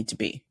if they need to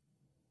be.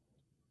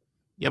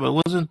 Yeah, but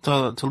wasn't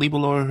Talib a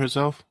lawyer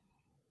herself?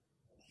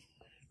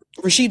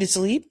 Rashida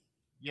Tlaib.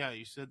 Yeah,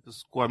 you said the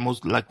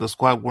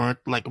squad weren't.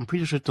 Like, I'm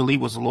pretty sure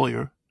Talib was a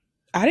lawyer.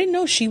 I didn't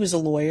know she was a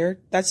lawyer.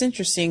 That's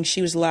interesting.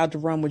 She was allowed to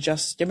run with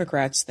Justice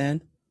Democrats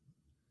then.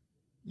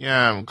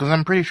 Yeah, because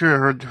I'm pretty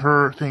sure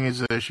her thing is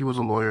that she was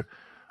a lawyer.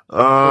 What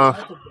Uh,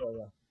 type of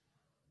lawyer?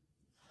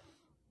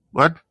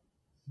 what?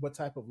 What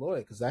type of lawyer?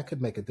 Because that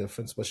could make a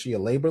difference. Was she a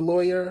labor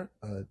lawyer,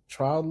 a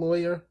trial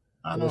lawyer,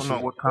 I or was don't she know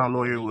a what kind of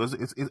lawyer he was.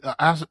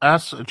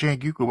 Ask Jan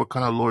Guker what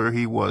kind of lawyer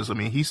he was. I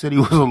mean, he said he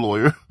was a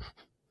lawyer,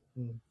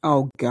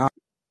 Oh God.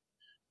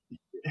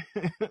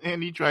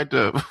 and he tried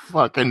to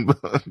fucking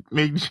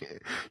make.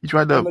 He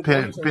tried to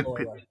immigration pin.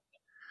 lawyer?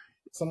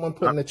 Someone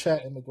put Uh, in the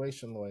chat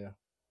immigration lawyer.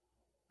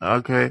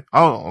 okay.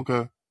 Oh,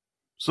 okay.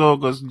 So,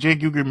 because Jay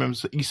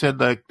Guger, he said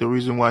like the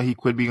reason why he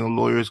quit being a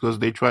lawyer is because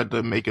they tried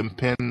to make him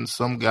pin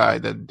some guy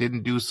that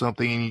didn't do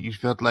something, and he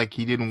felt like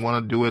he didn't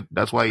want to do it.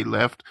 That's why he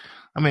left.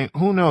 I mean,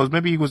 who knows?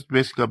 Maybe he was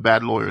basically a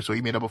bad lawyer, so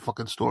he made up a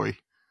fucking story.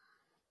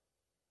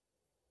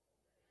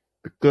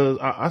 Because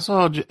I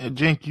saw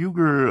Cenk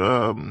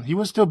Uygur, he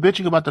was still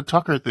bitching about the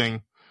Tucker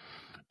thing.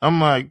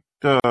 I'm like,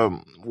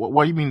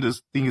 what do you mean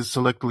this thing is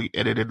selectively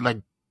edited?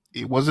 Like,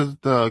 it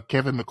wasn't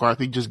Kevin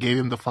McCarthy just gave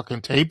him the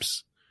fucking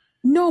tapes?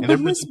 No, And but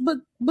everybody,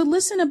 listen, but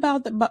listen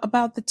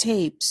about the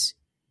tapes.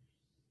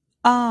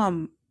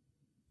 Um,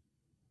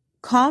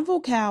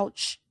 Convo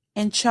Couch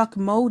and Chuck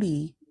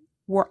Modi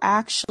were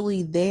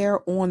actually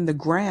there on the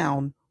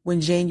ground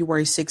when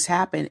January 6th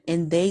happened,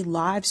 and they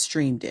live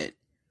streamed it.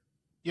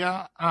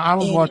 yeah, I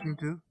was And watching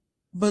too.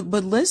 But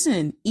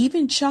listen,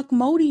 even Chuck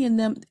Modi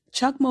and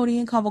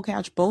Convo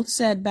Couch both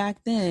said back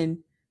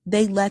then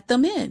they let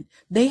them in.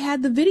 They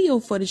had the video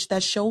footage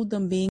that showed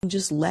them being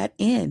just let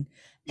in,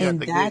 Yeah,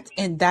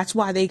 and that's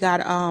why they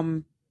got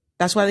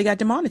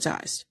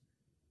demonetized.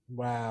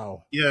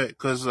 Wow. yeah,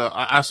 because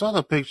I saw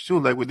the picture too.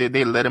 Like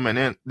they let him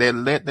in, they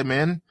let them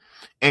in,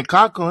 and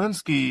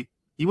Kokolinsky,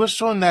 he was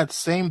showing that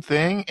same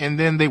thing, and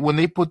then when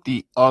they put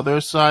the other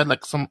side,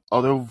 like some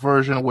other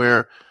version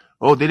where,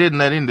 oh, they didn't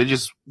let in, they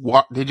just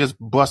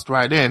bust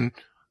right in.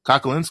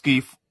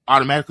 Kokolinsky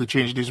automatically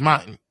changed his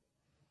mind.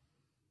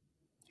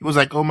 He was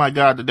like, "Oh my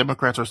God, the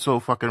Democrats are so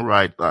fucking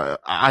right.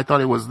 I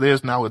thought it was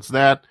this, now it's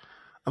that."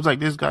 I was like,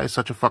 "This guy is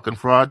such a fucking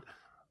fraud."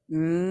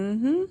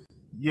 Mm-hmm.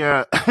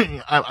 Yeah,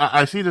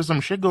 I see there's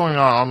some shit going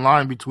on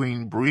online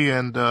between Bree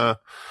and the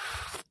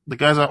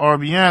guys at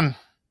RBN.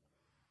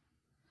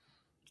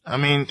 I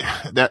mean,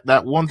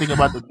 that one thing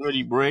about the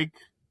dirty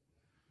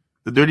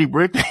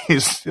break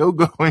is still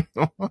going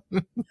on.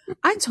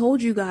 I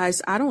told you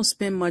guys I don't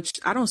spend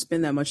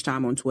that much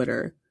time on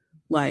Twitter.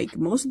 Like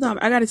most of the time,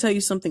 I got to tell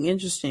you something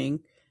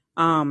interesting.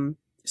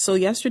 So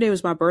yesterday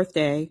was my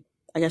birthday.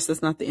 I guess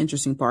that's not the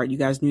interesting part. You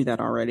guys knew that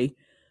already.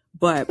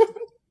 But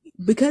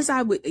because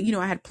I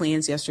had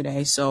plans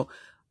yesterday, so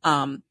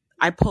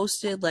I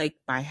posted like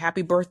my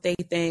happy birthday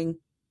thing,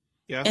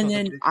 Yeah, I and saw the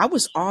then pic. I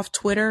was off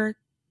Twitter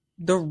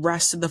the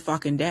rest of the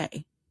fucking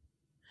day.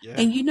 Yeah.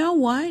 And you know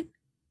what?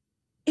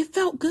 It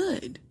felt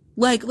good.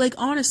 Like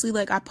honestly,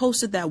 like I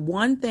posted that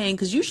one thing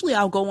because usually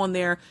I'll go on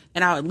there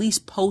and I'll at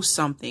least post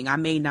something. I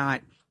may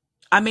not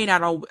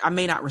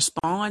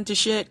respond to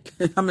shit.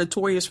 I'm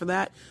notorious for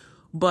that,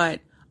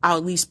 but I'll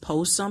at least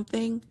post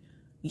something.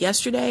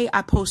 Yesterday,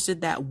 I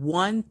posted that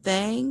one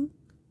thing,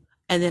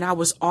 and then I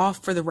was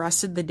off for the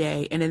rest of the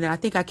day. And then I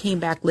think I came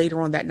back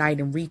later on that night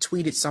and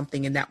retweeted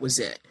something, and that was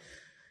it.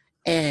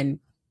 And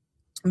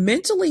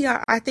mentally,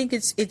 I think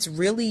it's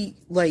really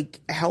like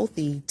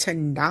healthy to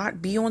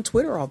not be on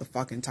Twitter all the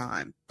fucking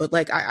time. But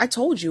like I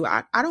told you,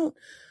 I don't.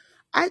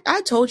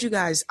 I told you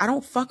guys I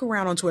don't fuck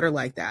around on Twitter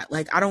like that.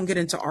 Like I don't get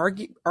into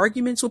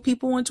arguments with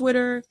people on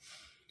Twitter.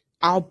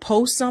 I'll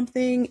post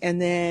something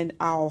and then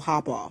I'll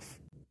hop off.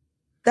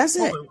 That's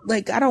Hold it. on.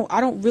 Like Were I you don't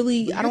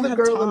the have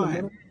girl in the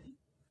middle? time.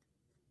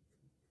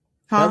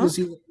 That Huh? was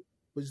you.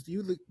 Was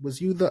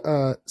you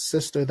the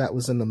sister that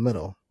was in the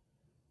middle?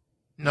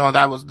 No,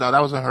 that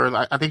wasn't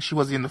her. I think she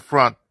was in the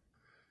front.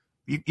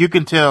 You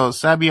can tell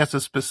Sabi has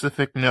a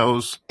specific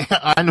nose.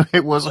 I knew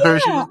it was her.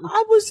 She Yeah,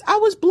 was. I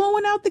was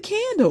blowing out the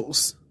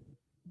candles.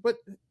 But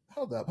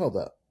hold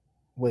up.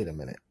 Wait a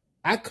minute.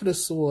 I could have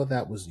swore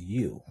that was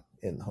you.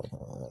 And hold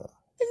on.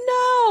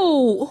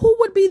 No,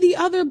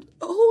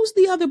 who's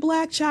the other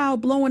black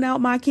child blowing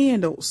out my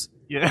candles?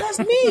 Yeah. That's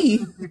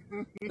me.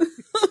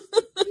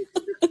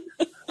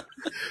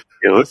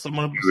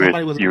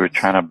 Somebody was. You were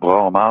trying to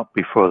blow them out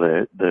before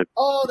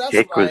Oh, the that's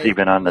cake was right.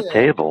 even on the Yeah,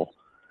 table.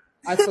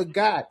 I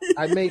forgot.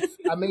 I made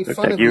Looked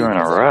fun like of you you were in a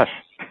because rush.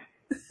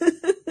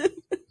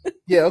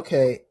 yeah,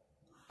 okay.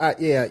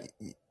 Yeah.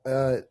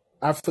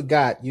 I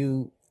forgot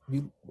you.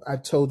 I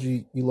told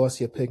you you lost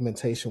your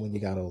pigmentation when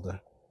you got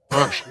older.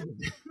 Oh shit.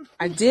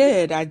 I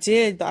did. I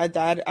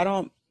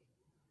don't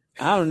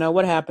know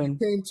what You happened.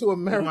 came to Oh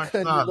my America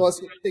and you God.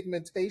 lost your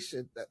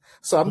pigmentation.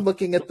 So I'm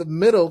looking at the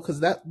middle because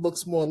that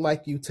looks more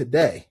like you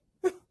today.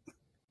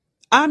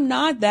 I'm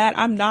not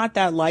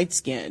that light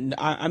skinned.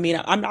 I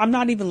mean, I'm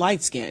not even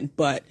light skinned,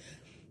 but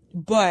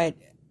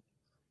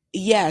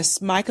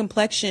yes, my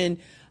complexion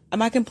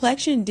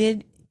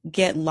did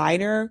get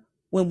lighter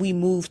when we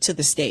moved to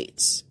the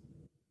States.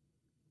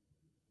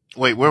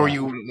 Wait, where were Wow.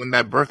 you when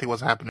that birthday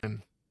was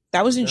happening?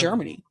 That was in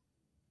Germany.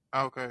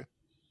 Germany. Okay.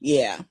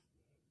 Yeah.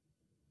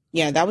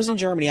 Yeah, that was in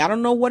Germany. I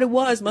don't know what it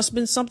was. Must have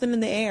been something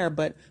in the air,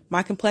 but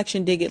my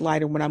complexion did get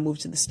lighter when I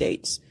moved to the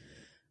States.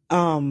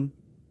 Um,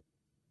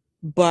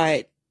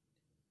 but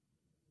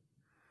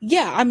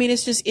yeah, I mean,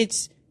 it's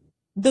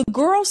the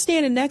girl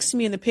standing next to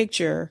me in the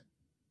picture.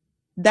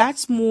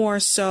 That's more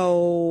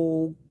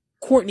so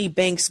Courtney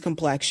Banks'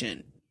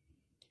 complexion.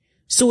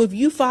 So if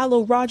you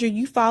follow Roger,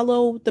 you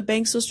follow the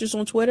Banks sisters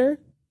on Twitter?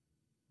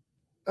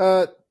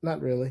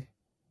 Not really.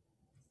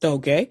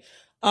 Okay.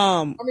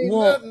 I mean,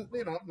 Well, nothing,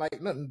 like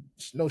nothing,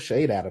 no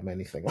shade at him,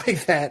 anything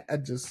like that. I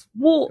just,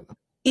 well,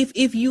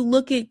 if you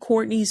look at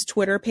Courtney's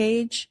Twitter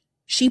page,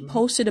 she Mhm.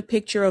 posted a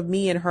picture of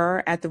me and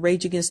her at the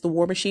Rage Against the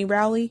War Machine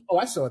rally. Oh,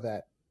 I saw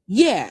that.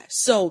 Yeah,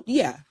 so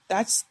yeah,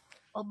 that's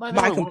Oh, by the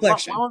my way, why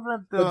complexion.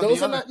 wasn't But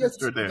the other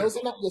sister there? those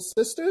are not your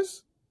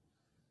sisters.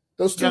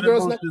 Those Yeah, two they're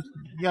girls both next. sisters.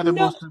 Yeah, they're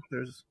No, both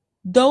sisters.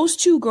 those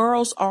two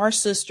girls are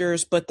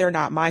sisters, but they're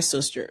not my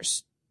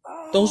sisters.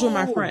 Those were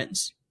my Oh,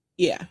 friends.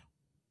 Yeah.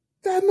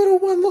 that middle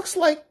one looks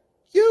like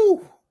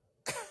you.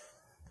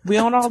 We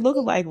don't all look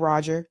alike,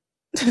 Roger.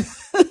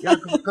 Yeah,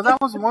 because I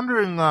was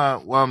wondering,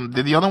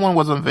 did the other one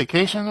was on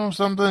vacation or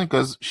something?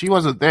 Because she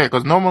wasn't there.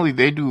 Because normally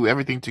they do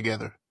everything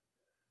together.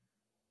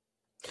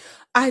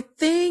 I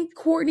think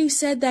Courtney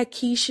said that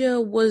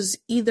Keisha was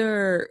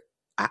either,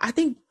 I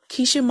think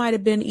Keisha might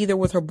have been either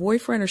with her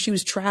boyfriend or she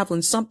was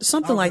traveling,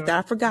 something like Okay.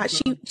 that. I forgot.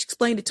 She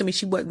explained it to me.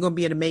 She wasn't going to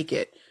be able to make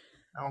it.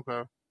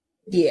 Okay.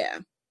 Yeah.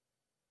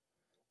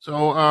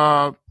 So,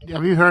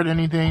 have you heard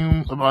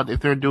anything about if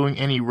they're doing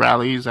any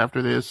rallies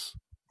after this?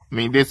 I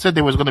mean, they said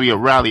there was going to be a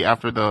rally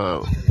after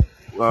the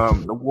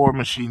war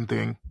machine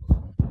thing.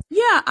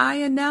 Yeah, I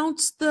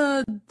announced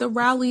the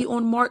rally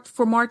on March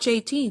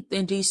 18th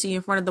in DC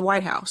in front of the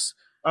White House.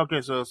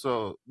 Okay,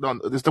 so no,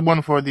 it's the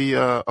one for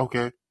the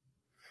okay.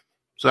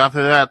 So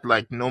after that,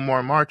 like no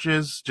more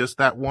marches, just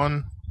that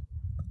one.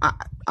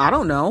 I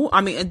don't know.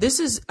 I mean, this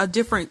is a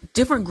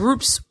different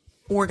groups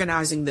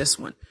organizing this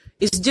one.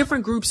 It's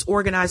different groups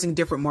organizing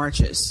different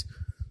marches.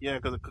 Yeah,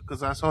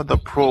 because I saw the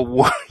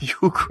pro-war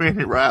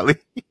Ukraine rally.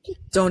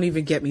 Don't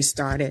even get me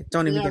started.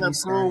 Don't even get me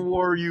started.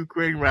 Pro-war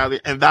Ukraine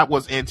rally, and that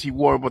was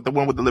anti-war, but the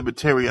one with the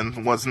libertarians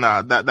was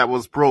not. That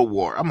was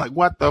pro-war. I'm like,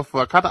 what the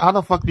fuck? How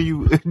the fuck do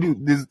you do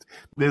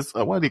this?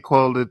 What do they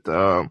call it?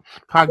 Cognitive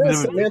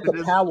There's Samantha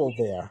dissonance? Powell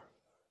there.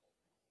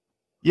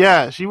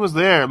 Yeah, she was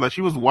there, like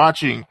she was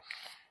watching,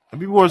 and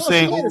people were Oh, she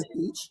saying, had a "Oh,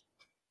 speech.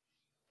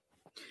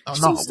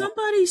 So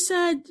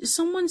no."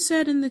 someone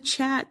said in the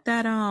chat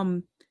that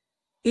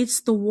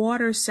it's the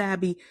water,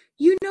 Sabby.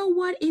 You know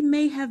what? It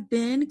may have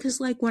been because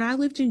like when I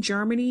lived in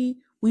Germany,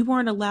 we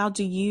weren't allowed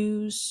to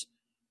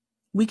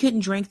we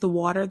couldn't drink the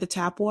water, the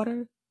tap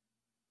water.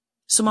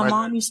 So my Right.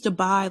 mom used to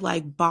buy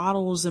like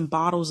bottles and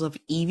bottles of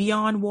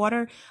Evian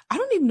water. I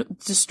don't even know,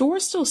 does the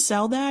stores still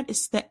sell that?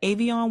 It's the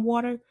Evian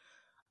water.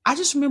 I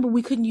just remember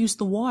we couldn't use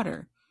the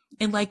water.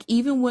 And like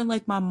even when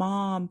like my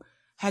mom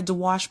had to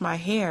wash my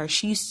hair,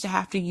 she used to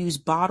have to use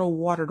bottled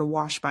water to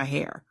wash my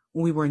hair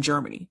when we were in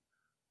Germany.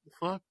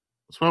 Fuck,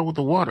 what's wrong with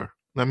the water?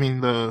 I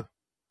mean I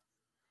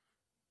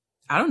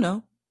don't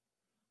know.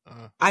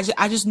 I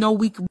just know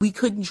we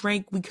could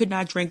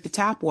not drink the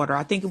tap water.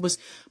 I think it was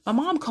my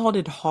mom called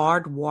it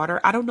hard water.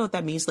 I don't know what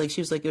that means. Like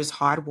she was like it was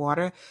hard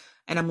water,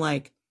 and I'm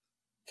like,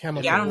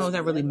 yeah, I don't know what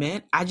that really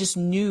meant. I just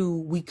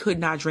knew we could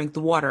not drink the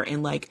water,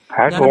 and like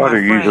Hard none of my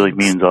water usually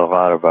friends. means a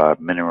lot of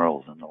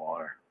minerals in the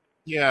water.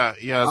 yeah,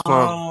 that's what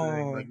I was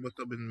saying. Like must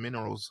have been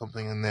minerals,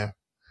 something in there.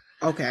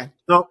 Okay.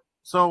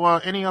 So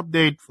any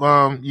update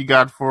you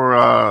got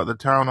for the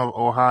town of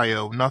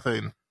Ohio?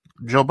 Nothing.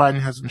 Joe Biden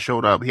hasn't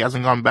showed up. He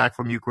hasn't gone back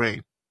from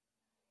Ukraine.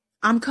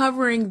 I'm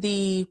covering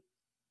the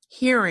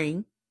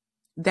hearing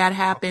that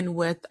happened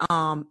with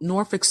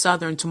Norfolk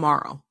Southern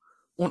tomorrow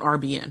on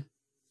RBN.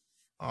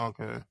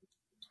 Okay.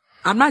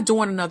 I'm not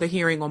doing another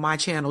hearing on my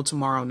channel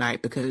tomorrow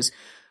night because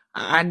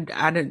I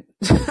didn't.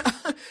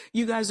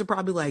 You guys are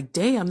probably like,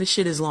 "Damn, this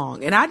shit is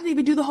long," and I didn't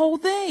even do the whole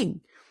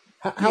thing.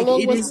 How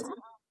long was it?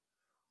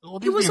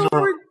 It was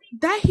over.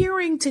 That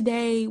hearing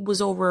today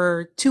was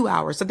over 2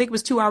 hours. I think it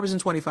was 2 hours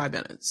and 25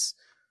 minutes.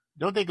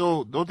 Don't they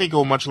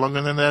go much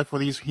longer than that for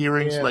these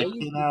hearings? Yeah, like they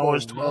 10 usually go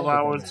hours, 12 longer than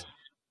hours?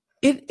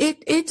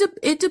 that.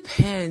 It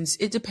depends.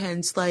 It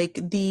depends. Like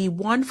the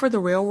one for the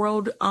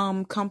railroad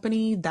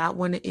company, that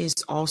one is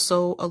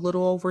also a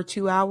little over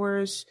 2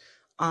 hours.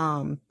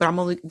 But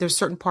there's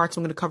certain parts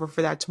I'm going to cover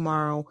for that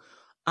tomorrow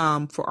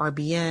for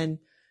RBN.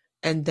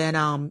 And then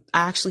I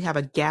actually have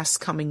a guest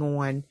coming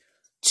on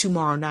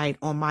tomorrow night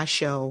on my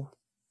show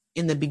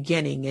in the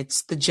beginning.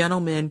 It's the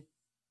gentleman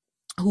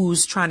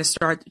who's trying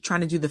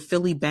to do the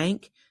Philly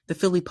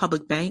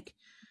Public Bank.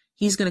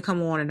 He's going to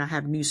come on and I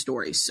have news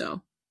stories.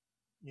 So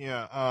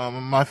Yeah,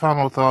 my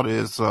final thought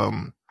is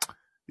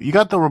you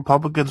got the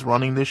Republicans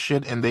running this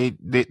shit, and they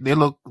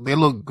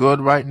look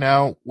good right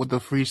now with the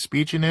free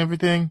speech and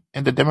everything,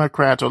 and the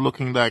Democrats are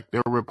looking like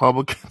they're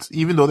Republicans,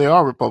 even though they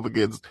are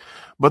Republicans,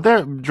 but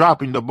they're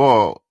dropping the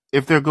ball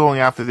if they're going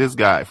after this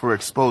guy for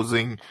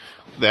exposing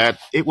that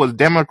it was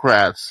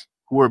Democrats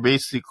who were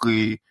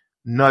basically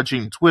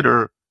nudging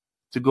Twitter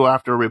to go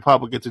after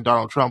Republicans and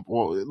Donald Trump,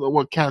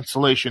 or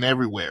cancellation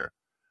everywhere.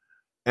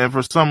 And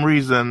for some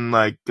reason,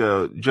 like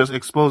just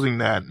exposing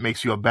that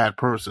makes you a bad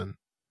person.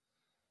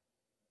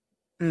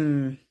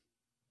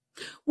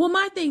 Well,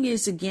 my thing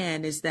is,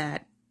 again, is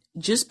that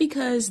just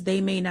because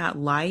they may not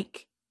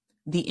like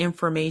the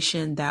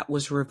information that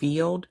was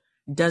revealed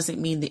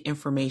doesn't mean the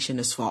information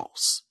is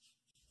false.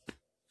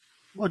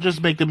 Well,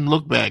 just make them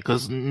look bad,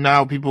 because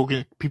now people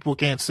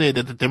can't say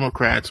that the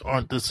Democrats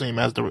aren't the same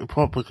as the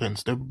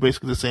Republicans. They're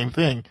basically the same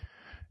thing.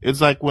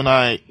 It's like when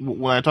I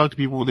talk to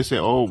people, they say,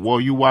 "Oh,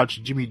 well, you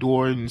watch Jimmy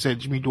Dore," and you said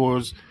Jimmy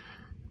Dore's.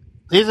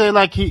 They say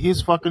like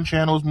his fucking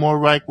channel is more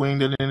right wing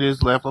than it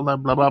is left. Blah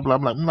blah blah blah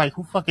blah. I'm like,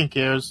 who fucking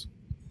cares?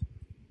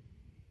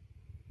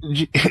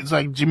 It's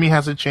like Jimmy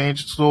hasn't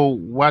changed, so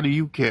why do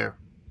you care?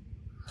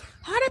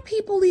 How do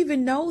people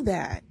even know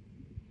that?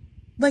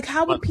 Like,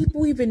 how would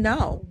people even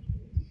know?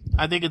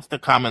 I think it's the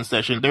comment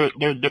section.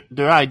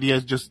 Their idea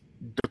is just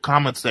the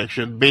comment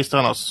section based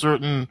on a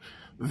certain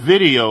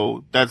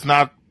video that's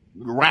not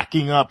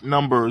racking up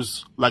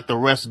numbers like the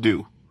rest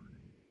do.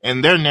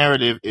 And their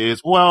narrative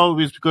is, well,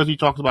 it's because he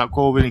talks about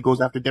COVID and he goes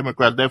after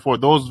Democrats, therefore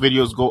those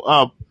videos go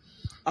up.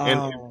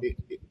 And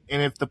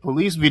if the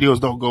police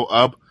videos don't go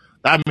up,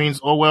 that means,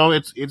 oh well,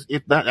 it's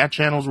that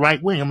channel's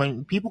right wing. I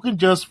mean, people can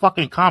just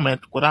fucking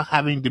comment without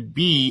having to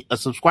be a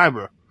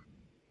subscriber.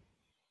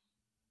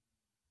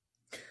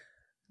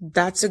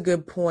 That's a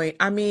good point.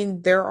 I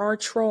mean, there are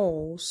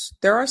trolls.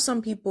 There are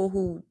some people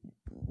who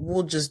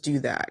will just do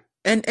that.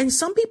 And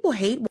some people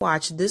hate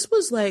watch. This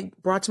was like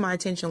brought to my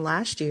attention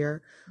last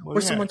year, Well,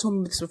 or yeah. someone told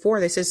me this before.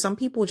 They said some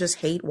people just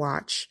hate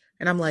watch.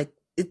 And I'm like,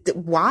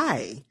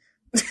 why?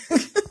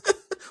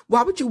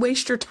 Why would you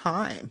waste your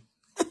time?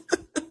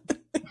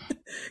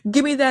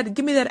 Give me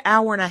that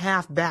hour and a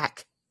half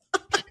back.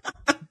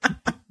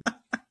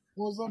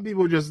 Well, some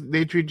people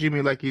they treat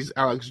Jimmy like he's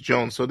Alex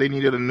Jones, so they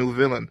needed a new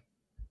villain.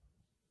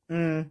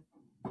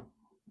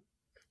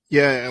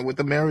 Yeah, and with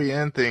the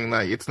Marianne thing,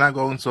 like it's not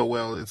going so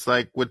well. It's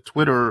like with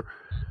Twitter,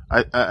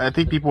 I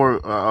think people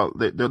are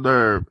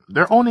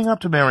they're owning up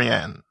to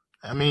Marianne.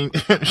 I mean,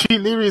 she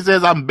literally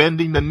says, "I'm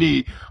bending the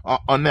knee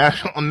on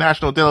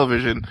national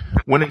television.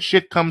 When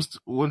shit comes to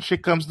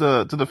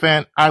the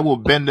fan, I will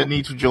bend the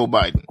knee to Joe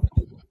Biden."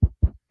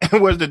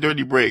 And where's the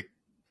dirty break?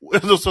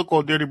 Where's the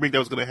so-called dirty break that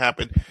was going to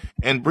happen?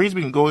 And Bree's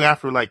been going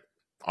after like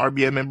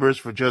RBN members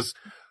for just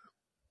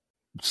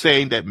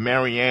saying that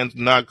Marianne's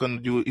not going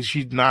to do it.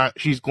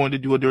 She's going to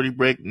do a dirty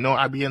break. No,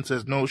 IBN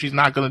says no, she's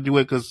not going to do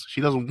it because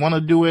she doesn't want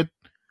to do it.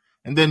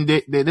 And then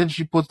then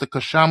she puts the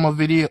Kashama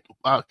video.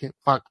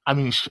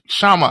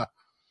 Shama.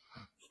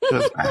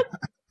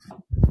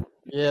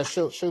 Yeah,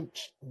 she'll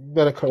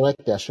better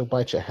correct that. She'll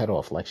bite your head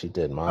off like she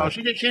did mine. No,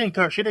 she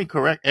didn't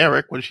correct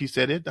Eric when she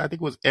said it. I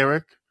think it was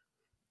Eric.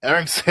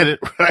 Eric said it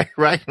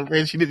right.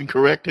 And she didn't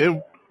correct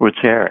him. Which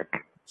Eric?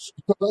 She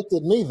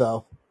corrected me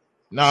though.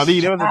 No,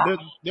 there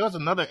was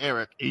another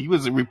Eric. He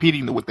was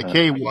repeating with the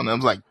K one. I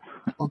was like,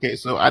 okay,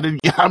 so I'm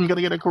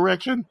gonna get a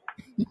correction.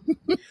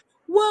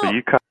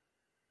 Well,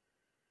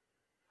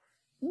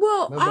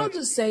 No, I'll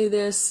just say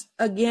this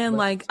again.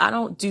 Like, I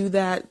don't do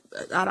that.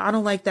 I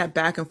don't like that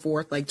back and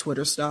forth, like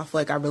Twitter stuff.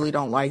 Like, I really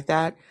don't like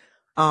that.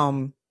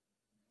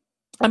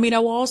 I mean, I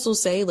will also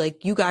say,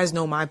 like, you guys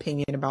know my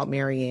opinion about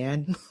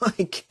Marianne.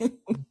 Like,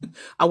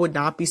 I would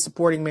not be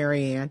supporting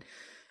Marianne.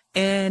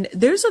 And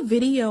there's a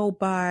video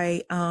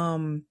by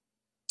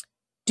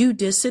Do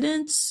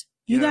Dissidents.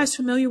 You guys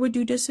familiar with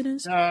Do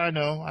Dissidents? I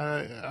know.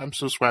 I'm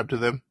subscribed to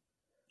them.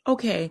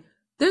 Okay.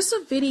 There's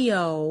a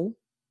video.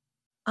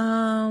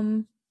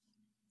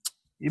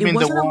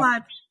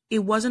 It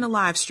wasn't a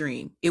live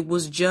stream. It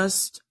was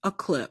just a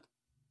clip.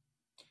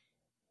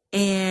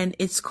 And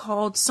it's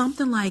called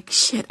something like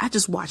shit. I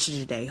just watched it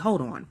today.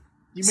 Hold on.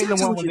 You mean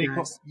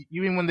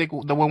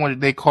the one where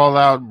they call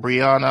out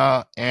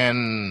Brianna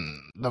and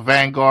the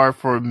Vanguard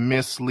for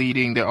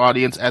misleading their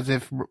audience, as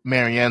if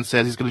Marianne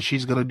says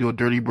she's gonna do a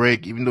dirty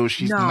break, even though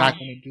she's not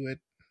gonna do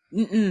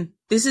it.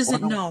 This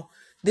isn't. No.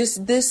 This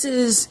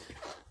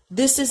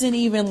isn't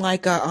even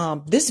like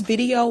a. This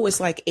video is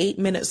like 8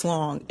 minutes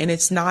long, and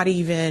it's not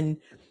even.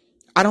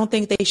 I don't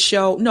think they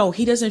show. No,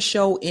 he doesn't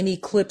show any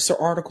clips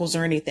or articles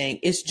or anything.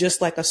 It's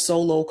just like a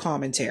solo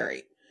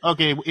commentary.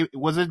 Okay,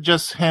 was it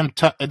just him?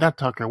 Not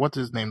Tucker. What's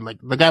his name? Like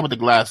the guy with the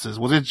glasses.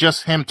 Was it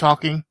just him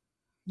talking?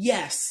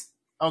 Yes.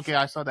 Okay,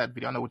 I saw that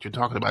video. I know what you're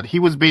talking about. He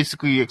was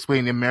basically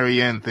explaining the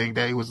Marianne thing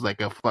that it was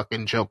like a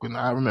fucking joke, and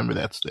I remember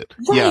that shit.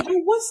 Right. Yeah. But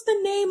what's the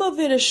name of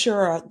it,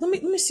 Ashura?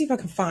 Let me see if I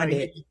can find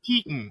it.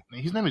 Keaton.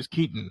 His name is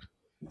Keaton.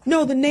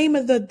 No, the name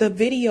of the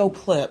video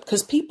clip,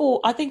 because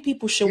I think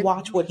people should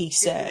watch what he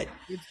said.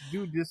 It's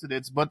Do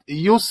Dissidents, but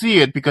you'll see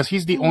it because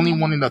he's the only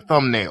one in the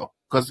thumbnail.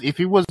 Because if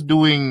he was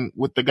doing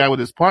with the guy with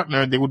his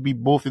partner, they would be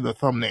both in the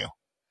thumbnail.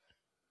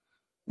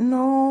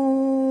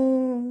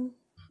 No.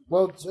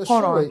 Well,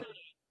 hold on.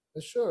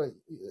 Sure.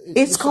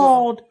 It's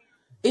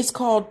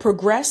called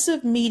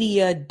Progressive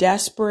Media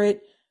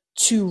Desperate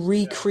to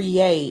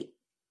Recreate.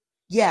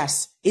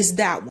 Yes, it's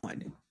that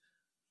one.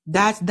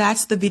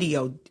 That's the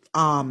video.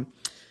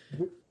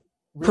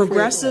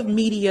 Progressive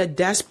Media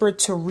Desperate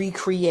to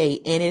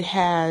Recreate, and it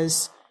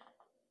has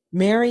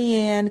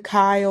Marianne,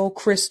 Kyle,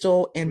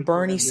 Crystal, and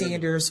Bernie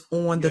Sanders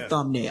on the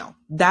thumbnail.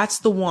 That's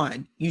the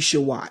one you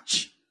should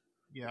watch.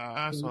 Yeah,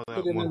 I saw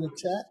that one. Put it in the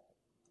chat?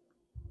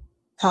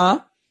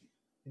 Huh?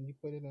 Can you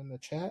put it in the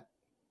chat?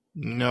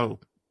 No,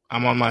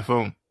 I'm on my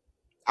phone.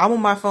 I'm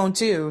on my phone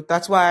too.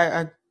 That's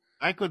why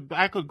I could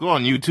go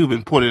on YouTube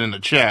and put it in the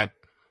chat.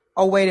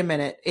 Oh, wait a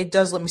minute. It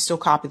does let me still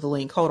copy the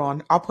link. Hold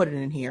on. I'll put it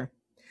in here.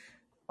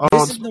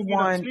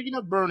 Speaking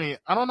of Bernie,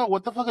 I don't know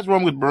what the fuck is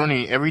wrong with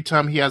Bernie. Every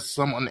time he has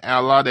someone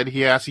ally that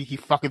he has, he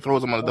fucking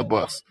throws him under the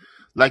bus.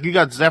 Like you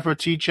got Zephyr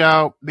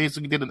Teachout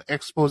basically did an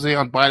expose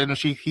on Biden and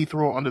he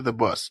threw under the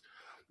bus.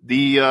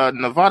 The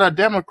Nevada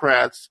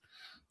Democrats,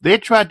 they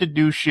tried to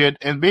do shit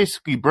and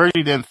basically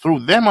Bernie then threw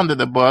them under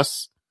the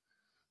bus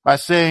by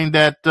saying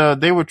that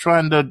they were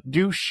trying to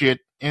do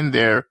shit in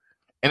there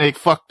and it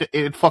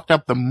fucked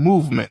up the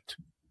movement.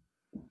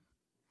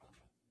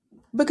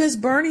 Because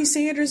Bernie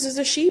Sanders is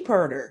a sheep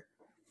herder.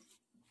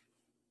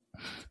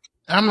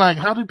 I'm like,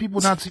 how do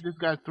people not see this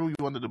guy throw you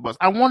under the bus?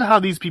 I wonder how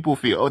these people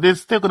feel. Oh, they're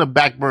still gonna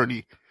back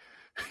Bernie.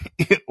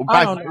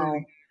 I don't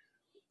know.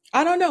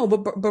 I don't know,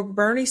 but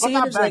Bernie Well,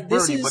 not Sanders, back like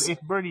this Bernie, but is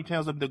if Bernie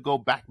tells them to go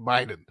back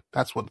Biden,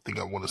 that's one thing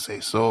I want to say.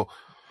 So,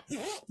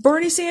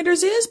 Bernie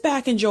Sanders is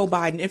backing Joe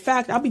Biden. In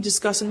fact, I'll be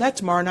discussing that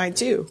tomorrow night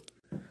too.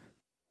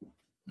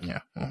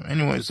 yeah. Well,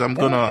 anyways, I'm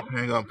Yeah. gonna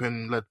hang up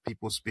and let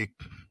people speak.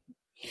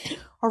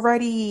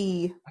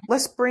 Alrighty,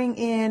 let's bring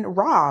in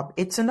Rob.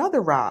 It's another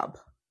Rob.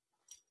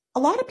 A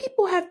lot of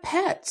people have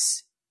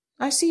pets.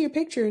 I see your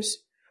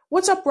pictures.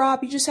 What's up,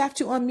 Rob? You just have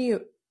to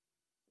unmute.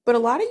 But a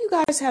lot of you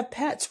guys have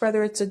pets,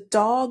 whether it's a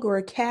dog or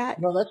a cat.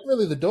 No, that's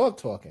really the dog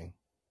talking.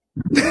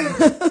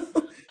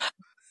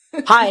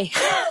 Hi.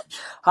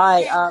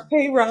 Hi.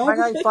 Hey, Rob.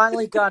 I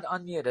finally got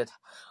unmuted.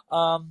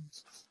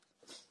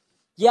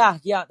 Yeah.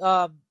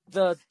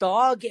 The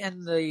dog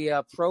in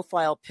the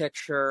profile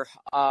picture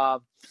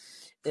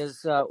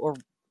is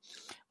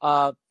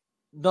no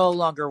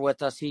longer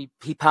with us. He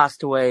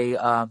passed away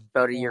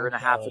about a year Oh, and a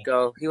I'm half sorry.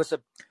 ago. He was a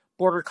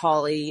border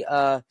collie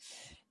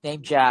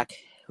named Jack,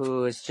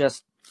 who is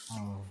just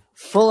Oh.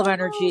 full of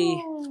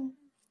energy.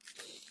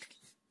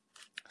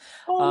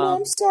 Oh, well,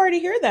 I'm sorry to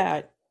hear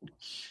that.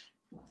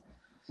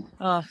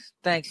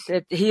 Thanks.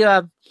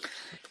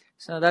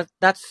 So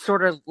that's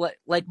sort of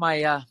like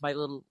my my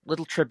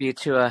little tribute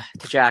to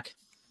Jack.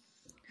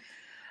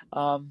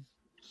 Oh,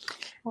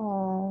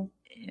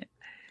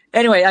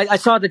 Anyway, I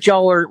saw that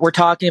y'all were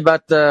talking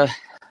about the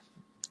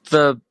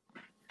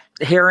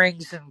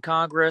hearings in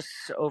Congress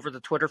over the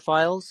Twitter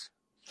files.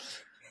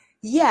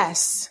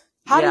 yes.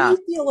 How do Yeah. you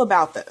feel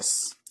about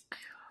this?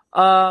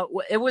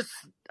 It was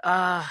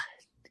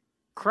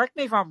correct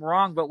me if I'm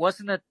wrong, but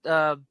wasn't it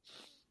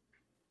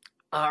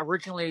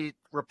originally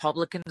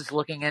Republicans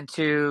looking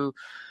into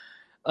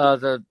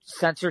the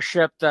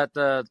censorship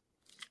that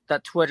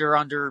Twitter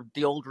under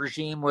the old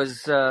regime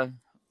was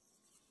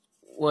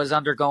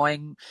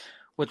undergoing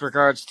with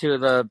regards to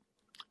the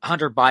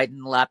Hunter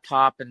Biden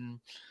laptop and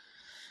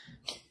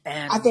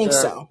I think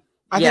so.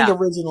 I think yeah.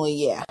 originally,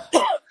 yeah.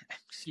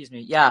 Excuse me.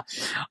 Yeah.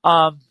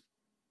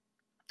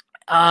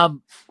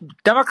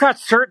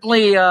 Democrats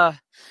certainly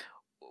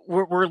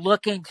were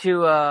looking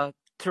to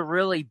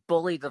really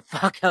bully the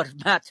fuck out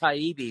of Matt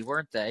Taibbi,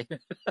 weren't they?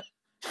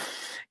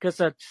 Because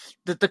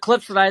the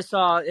clips that I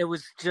saw, it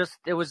was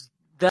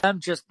them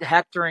just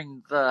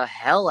hectoring the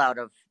hell out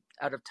of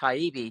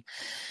Taibbi,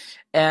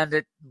 and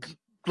it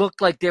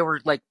looked like they were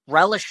like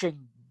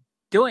relishing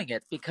doing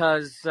it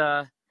because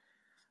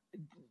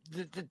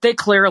they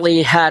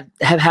clearly have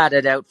had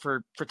it out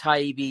for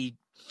Taibbi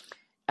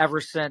ever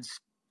since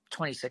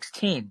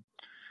 2016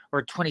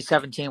 or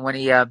 2017 when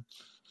he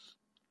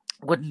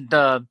wouldn't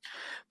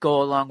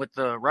go along with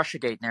the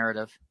Russiagate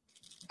narrative.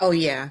 Oh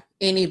yeah.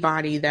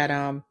 Anybody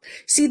that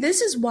see, this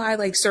is why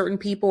like certain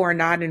people are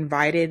not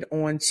invited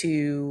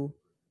onto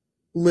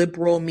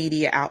liberal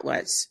media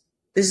outlets.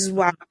 This is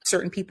why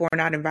certain people are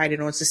not invited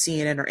onto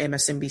CNN or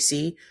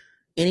MSNBC.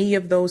 Any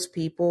of those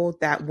people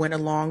that went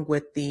along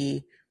with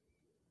the,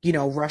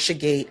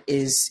 Russiagate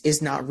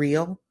is not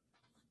real.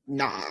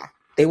 Nah,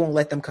 they won't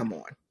let them come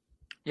on.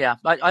 Yeah,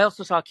 I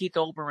also saw Keith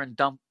Olbermann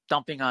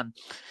dumping on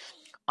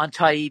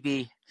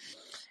Taibbi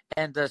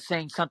and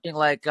saying something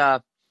like,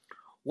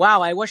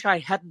 "Wow, I wish I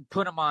hadn't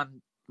put him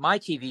on my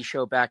TV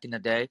show back in the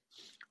day,"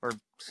 or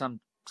some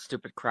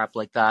stupid crap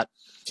like that.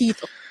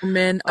 Keith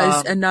Olbermann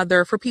is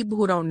another, for people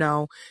who don't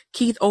know,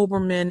 Keith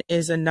Olbermann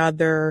is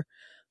another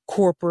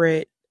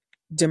corporate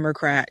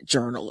Democrat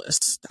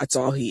journalist. That's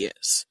all he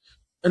is.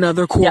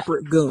 Another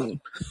corporate goon.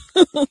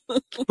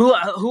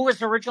 Who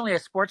was originally a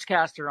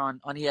sportscaster on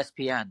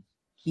ESPN.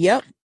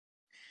 Yep.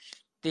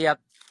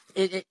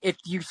 If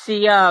you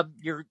see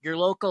your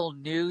local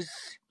news,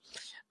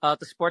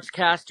 the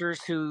sportscasters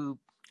who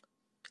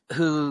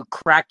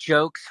crack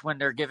jokes when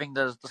they're giving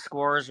the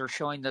scores or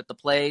showing the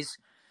plays,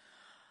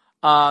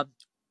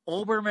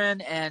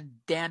 Olbermann and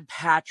Dan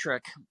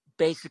Patrick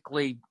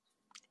basically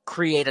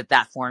created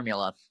that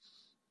formula.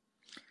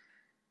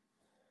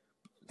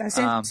 That's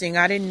interesting.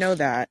 I didn't know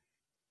that.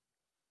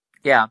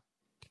 Yeah.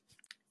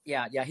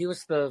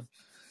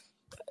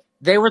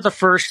 They were the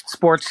first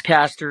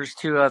sportscasters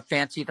to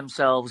fancy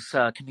themselves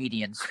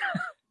comedians,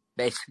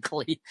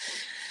 basically.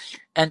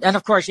 And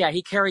of course, yeah,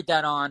 he carried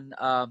that on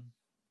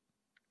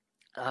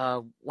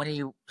when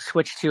he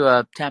switched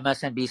to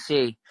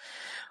MSNBC.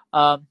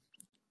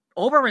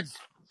 Olbermann's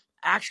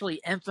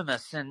actually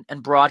infamous in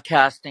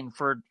broadcasting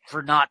for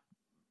not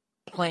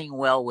playing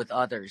well with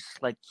others.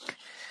 Like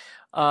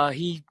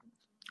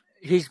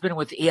he's been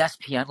with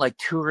ESPN like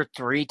 2 or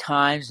 3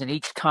 times, and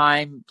each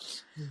time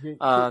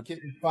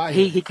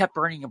he kept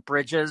burning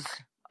bridges.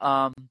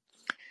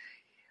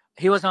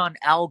 He was on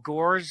Al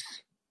Gore's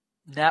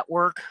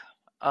network.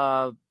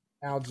 Al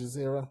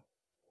Jazeera.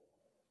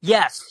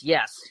 Yes.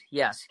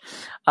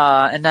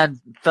 And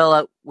then fell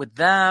out with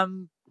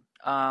them.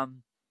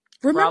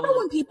 Remember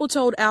when people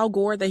told Al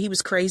Gore that he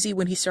was crazy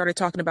when he started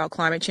talking about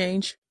climate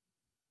change?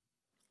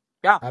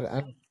 Yeah. I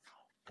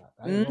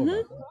didn't know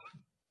about that.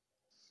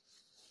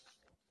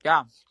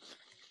 Yeah.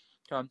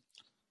 So,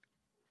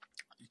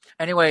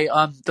 anyway,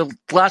 the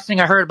last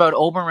thing I heard about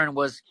Olbermann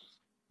was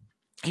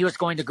he was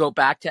going to go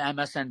back to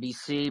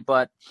MSNBC,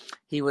 but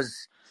he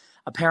was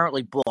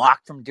apparently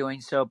blocked from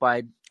doing so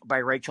by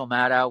Rachel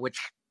Maddow, which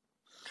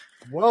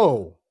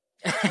Whoa.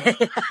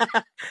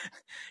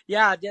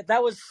 yeah,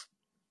 that was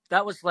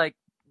like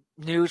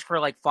news for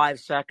like 5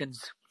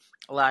 seconds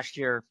last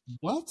year.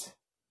 What?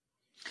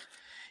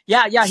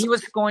 Yeah, he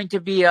was going to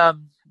be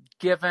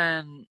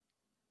given,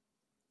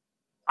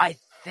 I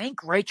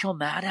think, Rachel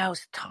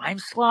Maddow's time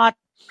slot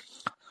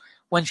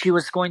when she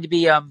was going to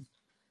be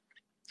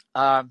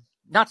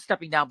not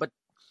stepping down,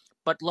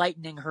 but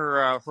lightening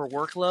her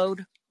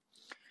workload,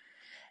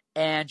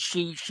 and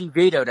she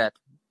vetoed it,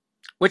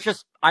 which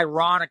is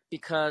ironic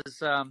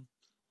because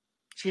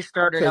she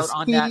started out Because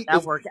on that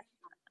network he's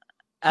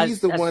as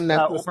the one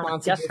that's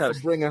Oprah's guest responsible for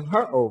host. bringing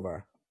her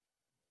over.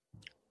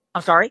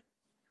 I'm sorry?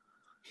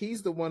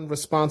 He's the one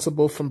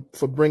responsible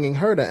for bringing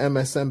her to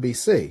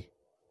MSNBC.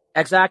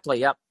 Exactly.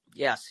 Yep.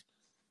 Yes.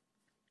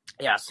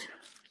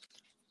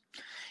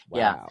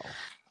 Wow.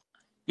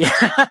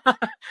 Yeah.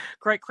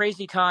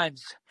 Crazy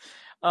times.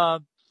 Yeah.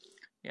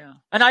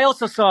 And I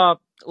also saw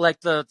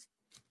like the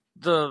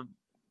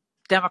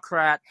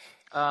Democrat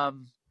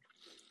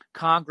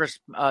Congress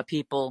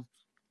people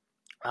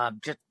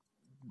just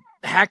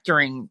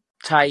hectoring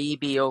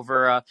Taibbi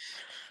over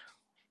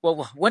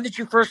well, when did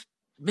you first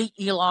meet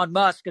Elon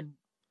Musk? And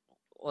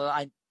well,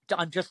 I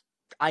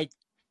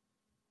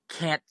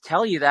can't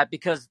tell you that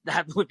because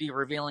that would be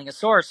revealing a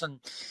source, and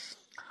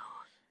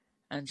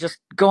just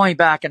going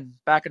back and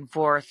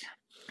forth.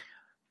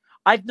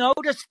 I've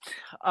noticed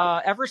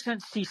ever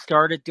since he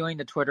started doing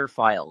the Twitter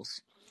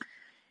files,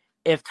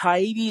 if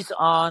Taibbi's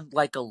on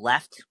like a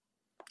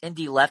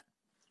indie left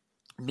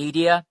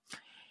media,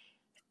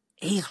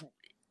 he's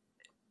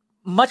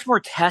much more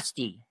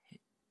testy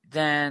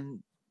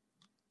than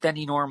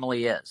he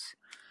normally is.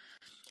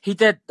 He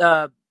did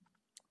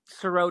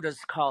Sorota's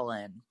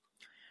call-in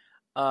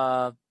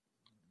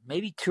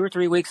maybe 2 or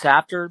 3 weeks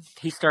after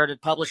he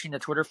started publishing the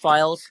Twitter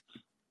files,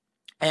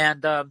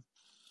 and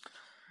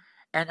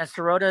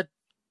Sirota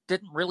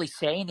didn't really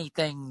say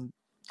anything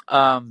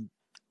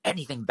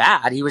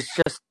bad. He was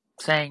just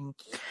saying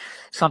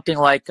something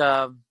like,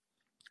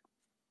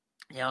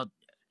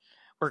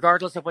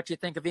 regardless of what you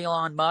think of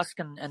Elon Musk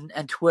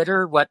and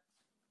Twitter,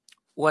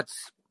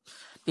 what's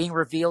being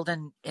revealed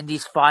in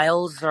these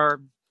files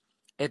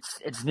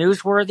it's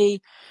newsworthy,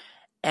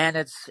 and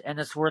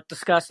it's worth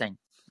discussing.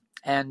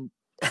 And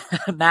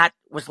Matt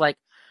was like,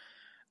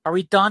 "Are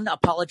we done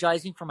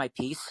apologizing for my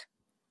piece?"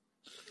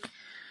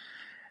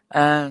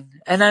 And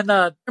then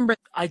I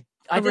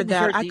didn't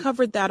hear I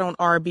covered that on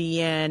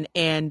RBN,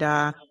 and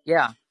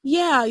yeah,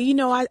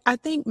 I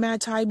think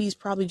Matt Taibbi's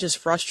probably just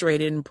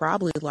frustrated and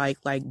probably like,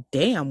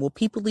 damn, will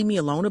people leave me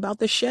alone about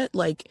this shit?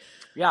 Like,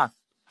 yeah,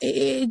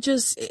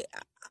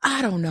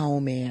 I don't know,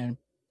 man.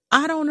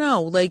 I don't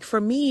know. Like,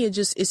 for me, it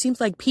seems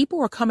like people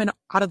are coming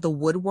out of the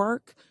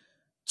woodwork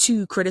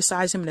to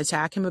criticize him and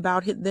attack him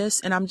about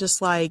this, and I'm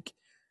just like,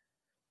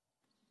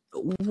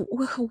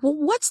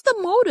 what's the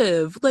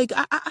motive? Like,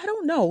 I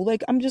don't know.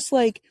 Like, I'm just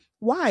like,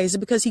 why? Is it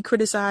because he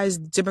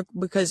criticized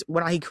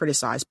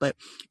but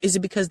is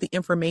it because the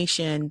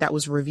information that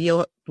was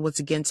revealed was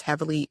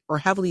heavily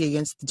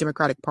against the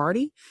Democratic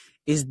Party?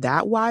 Is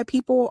that why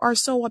people are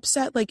so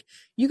upset? Like,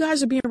 you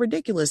guys are being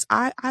ridiculous.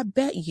 I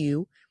bet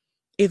you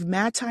if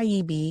Matt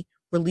Taibbi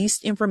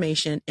released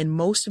information and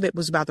most of it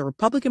was about the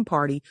Republican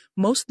Party,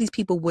 most of these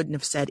people wouldn't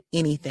have said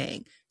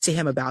anything to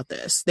him about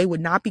this. They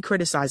would not be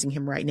criticizing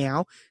him right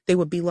now. They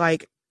would be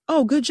like,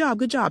 oh, good job,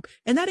 good job.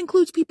 And that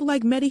includes people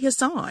like Mehdi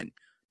Hassan.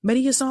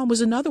 Mehdi Hassan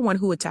was another one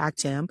who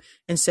attacked him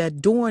and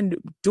said,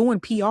 doing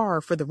PR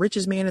for the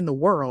richest man in the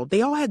world.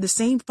 They all had the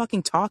same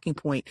fucking talking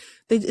point.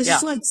 It's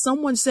just like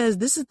someone says,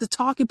 this is the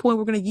talking point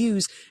we're going to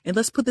use, and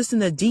let's put this in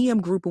the DM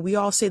group, and we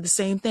all say the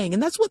same thing.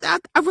 And that's what I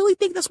really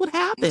think that's what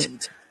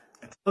happened.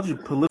 I told you,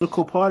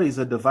 political parties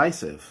are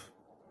divisive.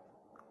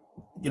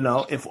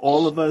 If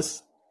all of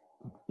us,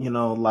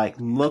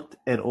 looked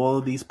at all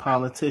of these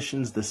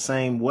politicians the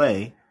same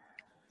way,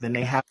 then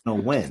they have no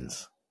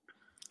wins.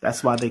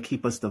 That's why they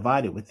keep us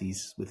divided with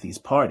these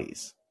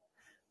parties.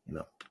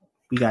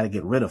 We got to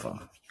get rid of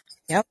them.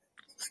 Yep.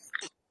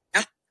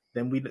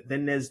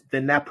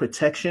 Then that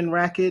protection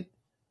racket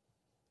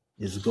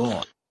is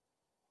gone.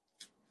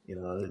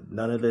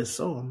 None of this.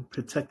 Oh, I'm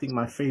protecting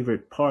my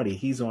favorite party.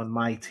 He's on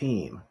my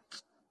team.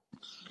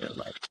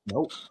 Like,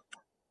 nope.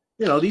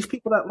 These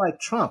people that like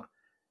Trump,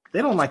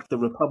 they don't like the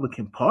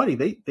Republican Party.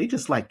 They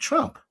just like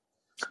Trump.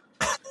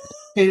 What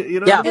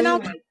I mean?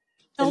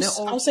 And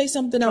I'll say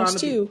something else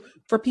too.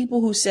 For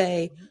people who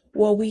say,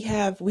 well, we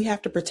have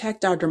to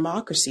protect our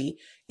democracy.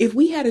 If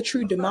we had a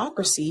true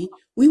democracy,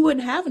 we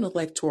wouldn't have an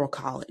electoral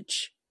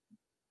college.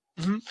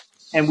 Mm-hmm.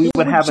 And we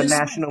would have a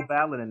national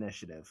ballot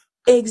initiative.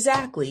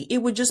 Exactly. It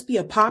would just be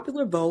a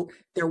popular vote.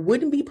 There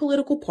wouldn't be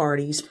political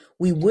parties.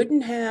 We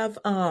wouldn't have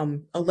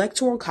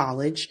electoral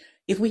college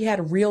if we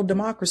had real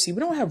democracy. We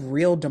don't have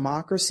real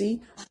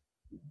democracy.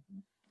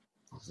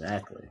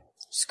 Exactly.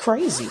 It's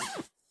crazy.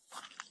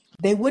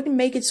 They wouldn't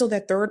make it so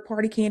that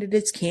third-party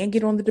candidates can't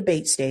get on the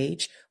debate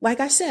stage. Like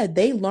I said,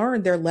 they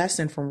learned their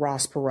lesson from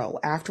Ross Perot.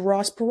 After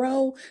Ross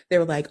Perot, they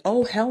were like,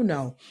 oh, hell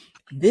no.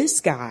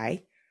 This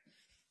guy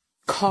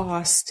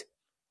cost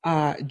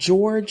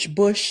George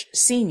Bush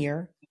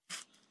Sr.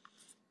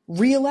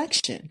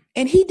 re-election,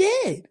 and he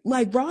did.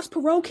 Like Ross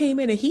Perot came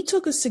in and he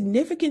took a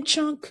significant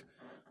chunk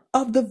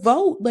of the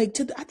vote, like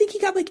I think he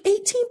got like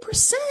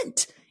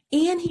 18%,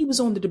 and he was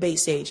on the debate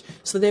stage.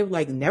 So they were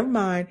like, never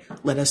mind,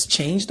 let us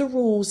change the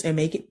rules and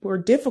make it more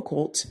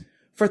difficult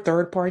for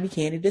third party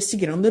candidates to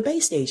get on the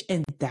debate stage,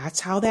 and that's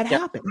how that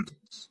happened.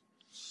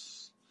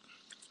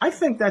 I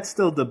think that's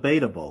still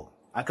debatable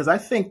because I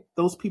think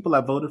those people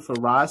that voted for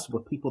Ross were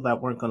people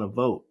that weren't going to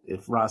vote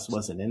if Ross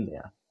wasn't in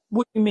there.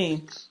 What do you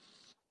mean?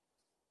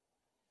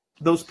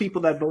 Those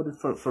people that voted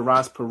for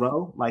Ross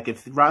Perot, like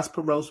if Ross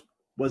Perot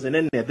wasn't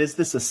in there, there's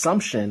this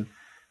assumption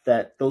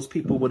that those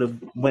people would have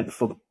went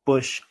for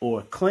Bush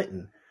or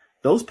Clinton.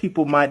 Those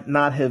people might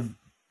not have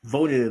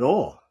voted at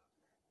all.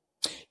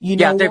 You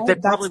know they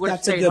what? probably would have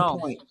That's a stayed good home.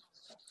 point.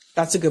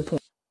 That's a good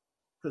point.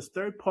 Because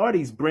third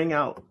parties bring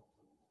out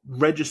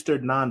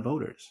registered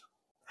non-voters.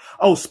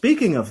 Oh,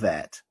 speaking of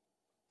that,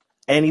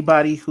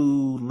 anybody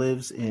who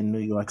lives in New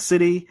York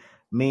City,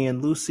 me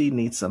and Lucy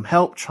need some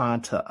help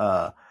trying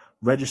to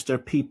register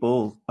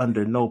people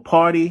under no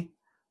party.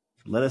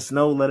 Let us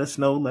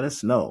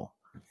know.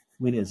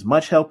 We need as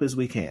much help as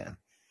we can.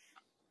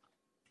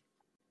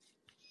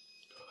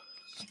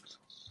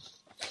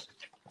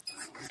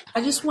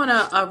 I just want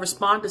to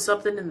respond to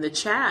something in the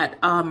chat.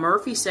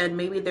 Murphy said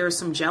maybe there's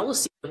some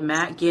jealousy of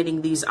Matt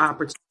getting these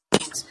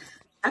opportunities.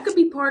 That could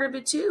be part of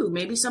it too.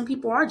 Maybe some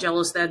people are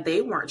jealous that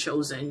they weren't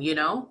chosen, you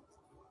know?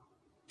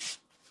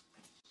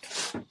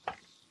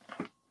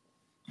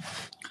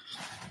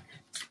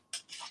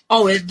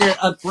 Oh,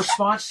 a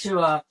response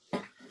to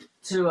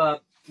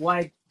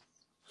why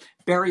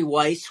Barry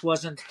Weiss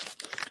wasn't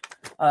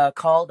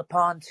called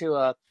upon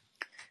to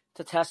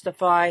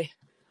testify.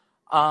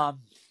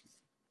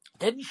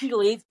 Didn't she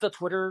leave the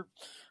Twitter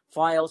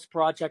Files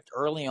project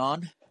early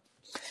on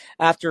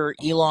after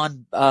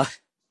Elon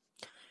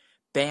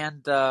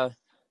banned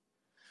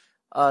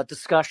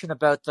discussion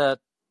about the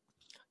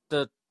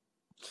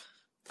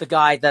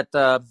guy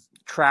that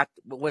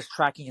was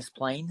tracking his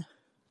plane?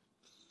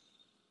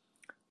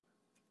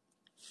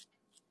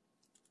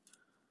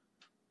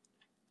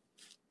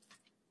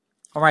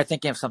 Or am I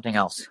thinking of something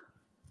else?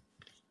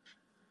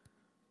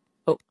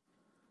 Oh,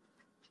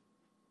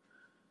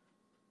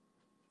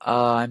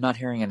 I'm not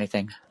hearing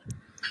anything.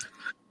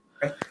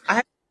 I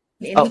haven't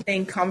seen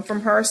anything come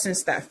from her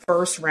since that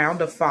first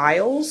round of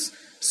files.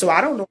 So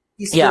I don't know if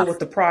she's still with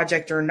the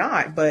project or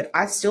not, but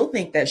I still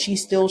think that she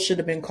still should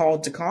have been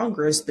called to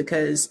Congress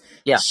because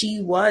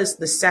she was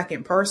the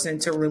second person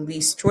to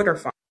release Twitter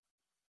files.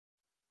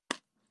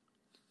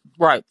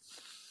 Right.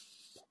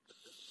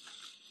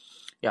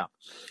 Yeah.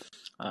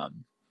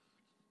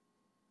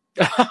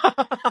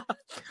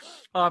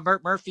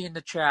 Murphy in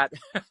the chat.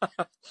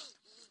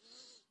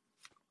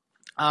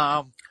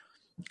 I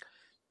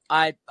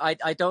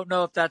don't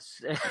know if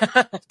that's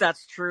if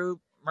that's true,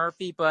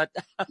 Murphy, but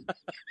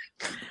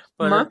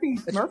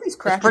Murphy's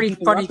cracking it's pretty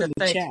people funny up to in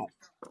the think.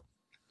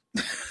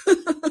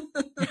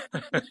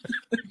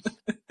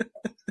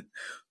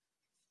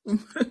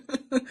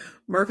 chat.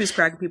 Murphy's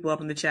cracking people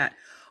up in the chat.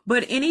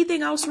 But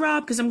anything else,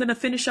 Rob? Because I'm going to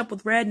finish up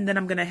with Red and then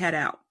I'm going to head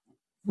out.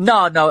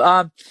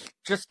 No.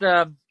 Just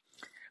to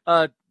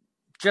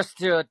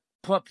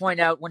point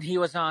out when he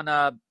was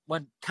on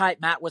when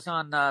Matt was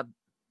on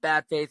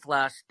Bad Faith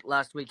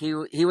last week,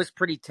 he was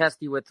pretty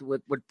testy with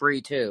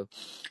Bree too.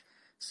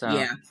 So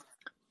yeah.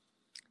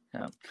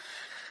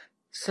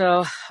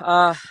 So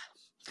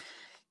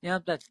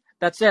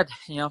that's it.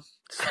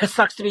 It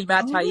sucks to be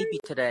Matt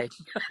Taibbi today.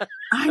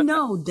 I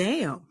know,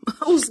 damn.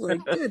 I was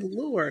like, good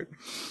Lord.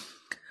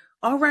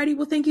 Alrighty,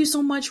 well, thank you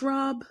so much,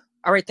 Rob.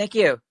 All right, thank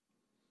you.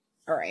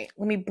 All right,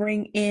 let me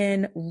bring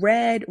in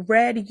Red.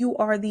 Red, you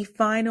are the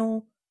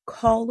final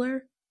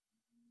caller.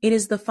 It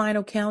is the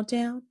final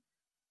countdown.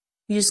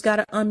 You just got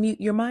to unmute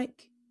your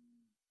mic.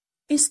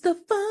 It's the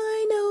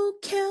final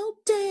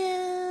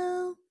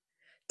countdown.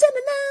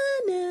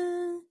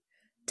 Da-na-na-na.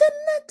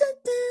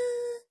 Da-na-na-na.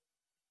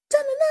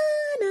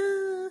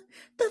 Da-na-na-na.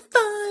 The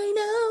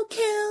final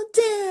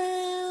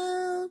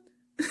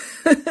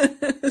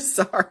countdown.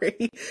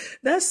 Sorry.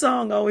 That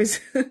song always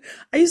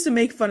I used to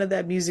make fun of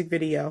that music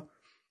video.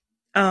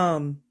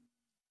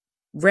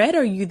 Red,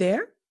 are you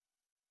there?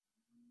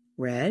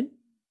 Red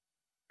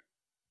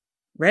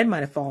might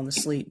have fallen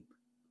asleep.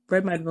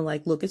 Red might have been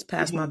like, look, it's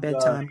past my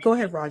bedtime. Go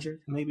ahead, Roger.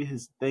 Maybe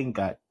his thing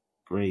got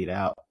grayed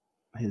out.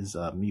 His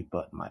mute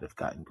button might have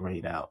gotten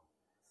grayed out.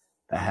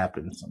 That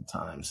happens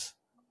sometimes.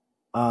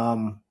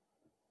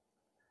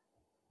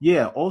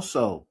 Yeah,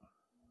 also,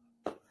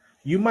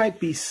 you might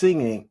be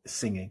singing.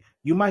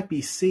 You might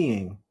be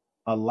seeing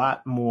a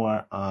lot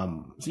more,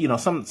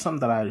 some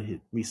that I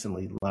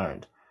recently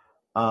learned.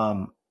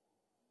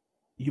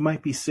 You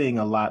might be seeing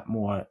a lot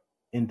more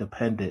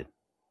independent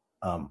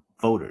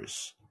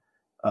voters,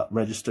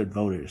 registered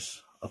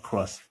voters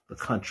across the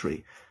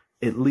country,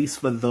 at least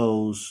for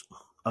those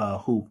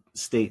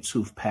states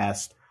who've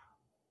passed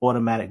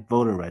automatic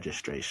voter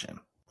registration.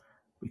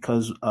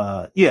 because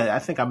I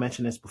think I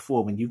mentioned this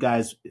before when you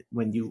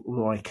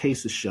were on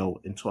Case's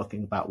show and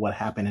talking about what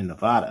happened in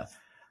Nevada,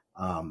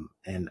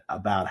 and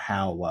about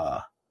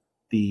how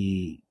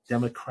the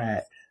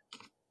Democrat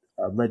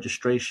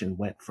registration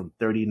went from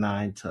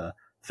 39 to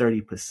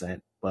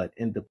 30%, but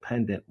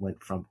independent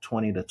went from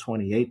 20 to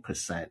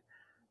 28%.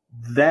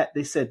 That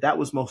they said that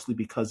was mostly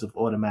because of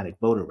automatic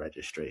voter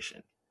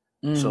registration.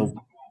 So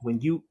when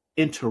you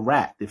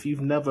interact, if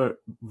you've never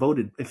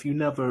voted, if you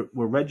never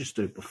were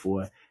registered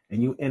before,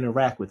 and you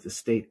interact with the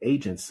state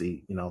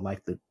agency,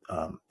 like the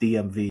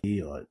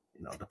DMV or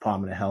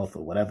Department of Health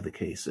or whatever the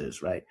case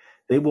is, right?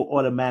 They will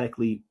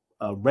automatically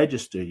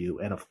register you,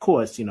 and of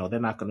course, they're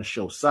not going to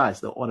show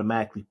size. They'll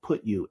automatically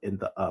put you in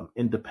the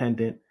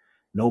independent,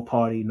 no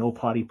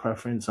party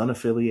preference,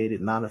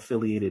 unaffiliated,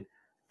 non-affiliated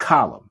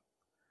column.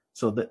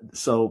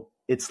 So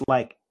it's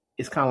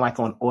kind of like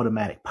on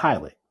automatic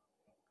pilot.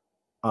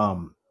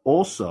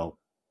 Also,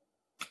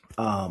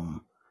 I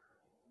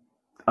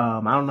don't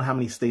know how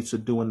many states are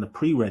doing the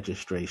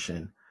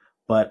pre-registration,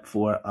 but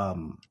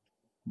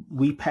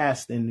we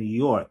passed in New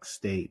York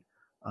State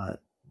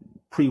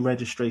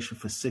pre-registration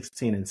for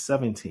 16 and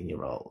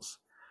 17-year-olds.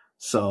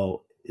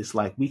 So it's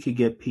like we could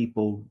get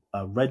people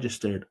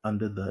registered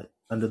under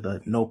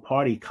the no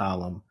party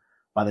column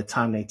by the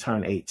time they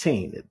turn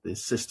 18. The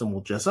system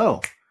will just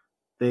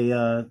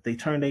they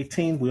turned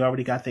 18. We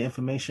already got the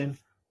information.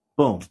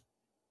 Boom.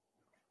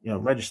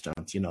 Register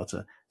them.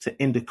 To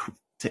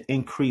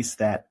increase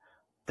that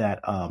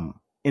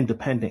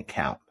independent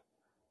count.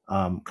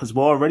 Because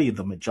we're already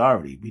the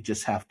majority. We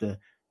just have to.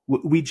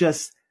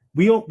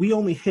 We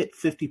only hit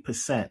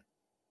 50%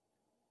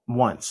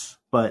 once,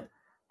 but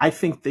I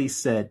think they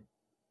said,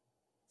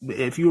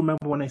 if you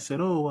remember when they said,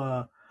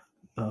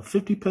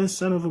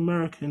 50% of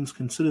Americans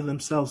consider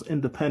themselves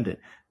independent.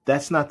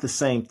 That's not the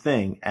same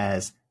thing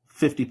as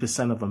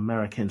 50% of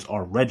Americans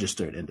are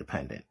registered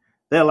independent.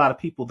 There are a lot of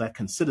people that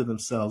consider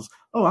themselves,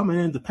 I'm an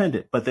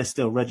independent, but they're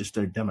still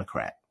registered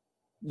Democrat.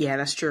 Yeah,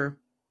 that's true.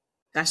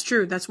 That's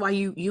true. That's why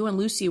you and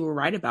Lucy were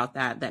right about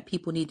that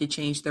people need to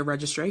change their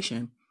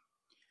registration.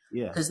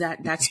 Yeah. Because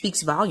that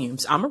speaks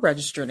volumes. I'm a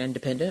registered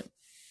independent.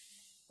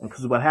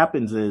 Because what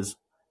happens is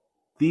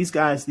these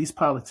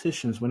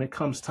politicians, when it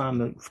comes time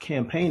to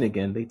campaign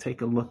again, they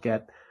take a look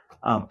at,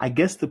 I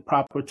guess the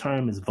proper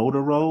term is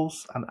voter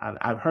rolls.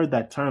 I've heard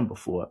that term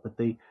before, but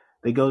they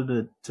go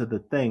to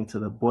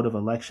the Board of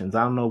Elections.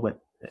 I don't know what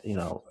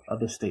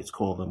other states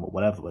call them or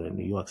whatever, but in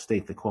New York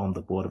State they call them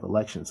the Board of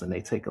Elections, and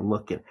they take a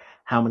look at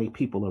how many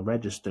people are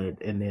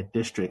registered in their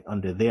district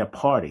under their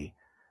party.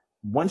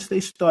 Once they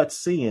start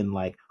seeing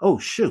like, oh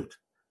shoot,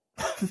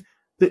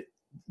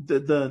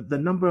 the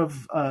number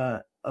of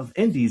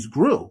indies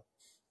grew,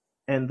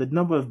 and the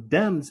number of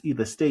Dems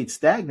either stayed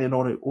stagnant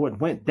or it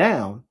went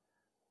down,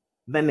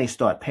 then they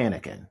start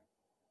panicking.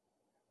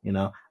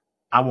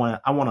 I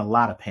want a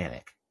lot of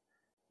panic.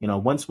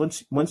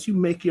 Once you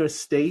make your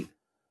state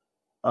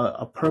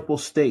a purple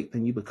state,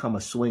 then you become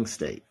a swing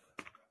state.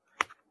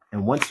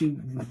 And once you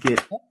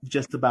get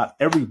just about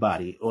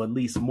everybody, or at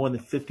least more than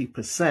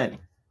 50%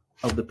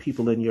 of the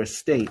people in your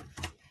state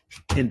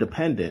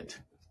independent,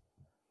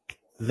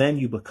 then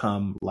you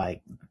become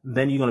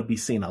then you're going to be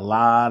seeing a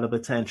lot of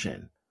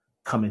attention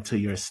coming to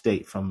your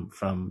state from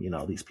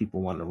these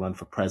people wanting to run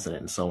for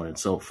president and so on and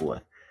so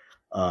forth.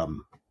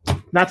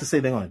 Not to say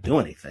they're going to do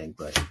anything,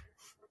 but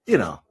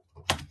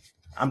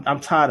I'm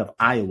tired of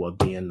Iowa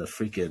being the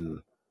freaking,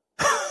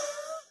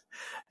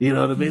 you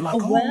know what I mean?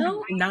 Like,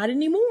 well, not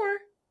anymore.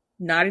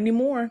 Not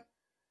anymore.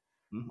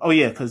 Oh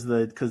yeah,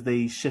 because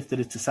they shifted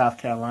it to South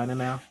Carolina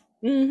now.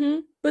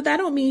 Mm-hmm. But that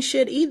don't mean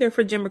shit either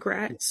for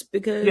Democrats,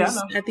 because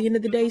at the end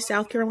of the day,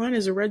 South Carolina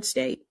is a red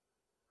state.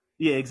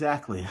 Yeah,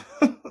 exactly.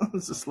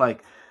 It's just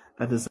like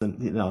that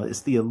doesn't,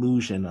 it's the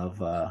illusion of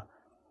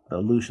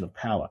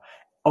power.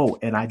 Oh,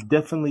 and I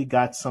definitely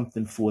got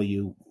something for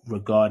you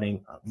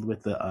regarding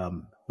with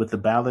the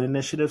ballot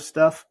initiative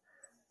stuff.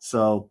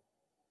 So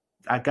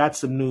I got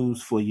some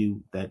news for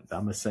you that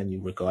I'm gonna send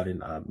you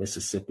regarding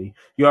Mississippi.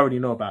 You already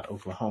know about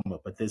Oklahoma,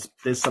 but there's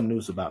some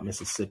news about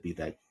Mississippi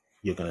that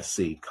you're gonna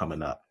see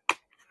coming up.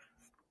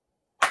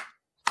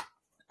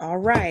 All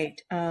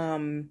right.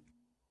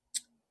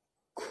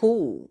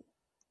 Cool.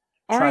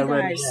 All right,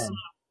 guys.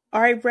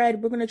 All right,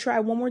 Red, we're gonna try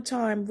one more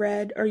time.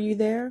 Red, are you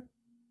there?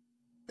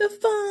 The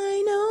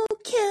final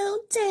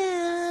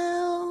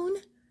countdown.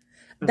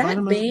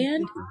 That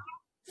band,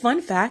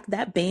 fun fact,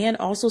 that band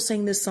also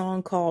sang this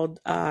song called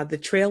The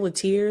Trail of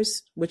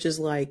Tears, which is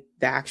like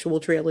the actual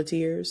Trail of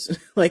Tears,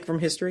 like from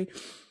history,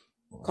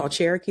 called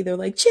Cherokee. They're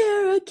like,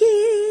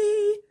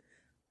 Cherokee,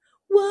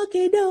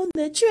 walking on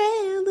the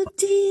Trail of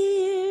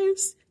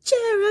Tears,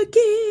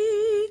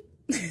 Cherokee.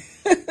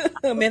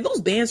 Man,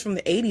 those bands from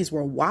the 80s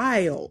were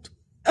wild.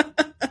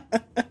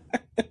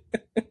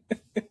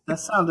 That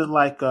sounded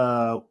like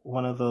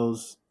one of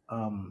those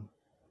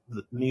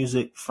the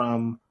music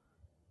from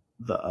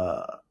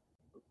the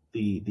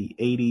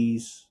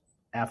 80s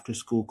after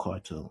school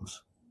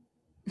cartoons.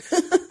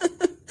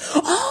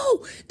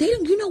 Oh, they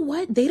don't. You know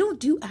what? They don't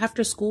do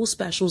after school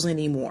specials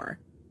anymore.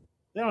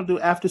 They don't do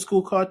after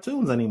school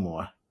cartoons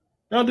anymore.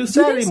 They don't do Do they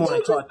Saturday still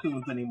morning do?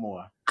 cartoons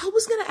anymore. I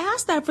was going to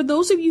ask that for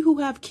those of you who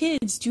have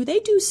kids. Do they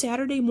do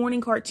Saturday morning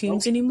Nope.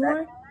 cartoons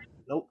anymore?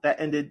 That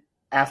ended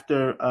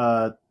after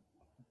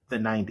the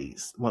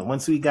 90s.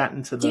 Once we got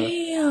into the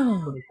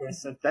Damn. 21st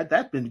century,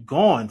 that's been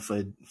gone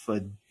for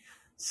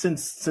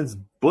since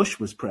Bush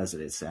was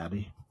president,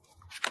 Sabby.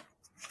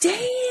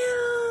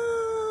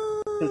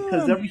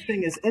 Because Damn.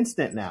 everything is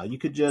instant now. You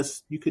could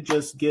just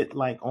get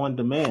like on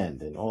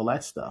demand and all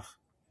that stuff.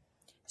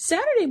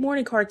 Saturday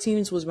morning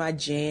cartoons was my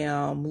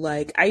jam.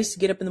 Like, I used to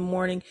get up in the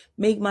morning,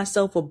 make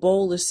myself a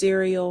bowl of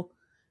cereal,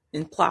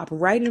 and plop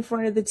right in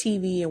front of the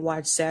TV and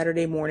watch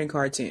Saturday morning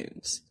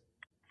cartoons.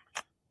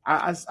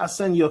 I'll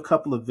send you a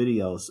couple of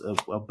videos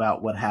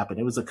about what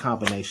happened. It was a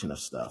combination of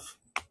stuff.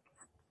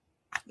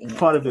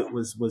 Part of it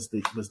was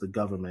the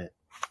government,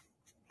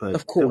 but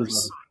Of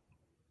course.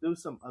 there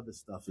was some other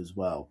stuff as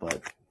well.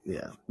 But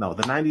yeah, no,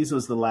 the 90s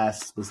was the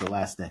last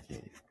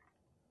decade.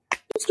 I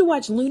used to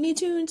watch Looney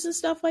Tunes and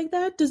stuff like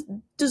that.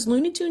 Does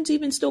Looney Tunes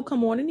even still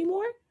come on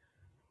anymore?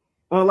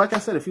 Well, like I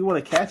said, if you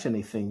want to catch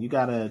anything, you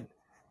gotta,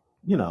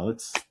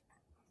 it's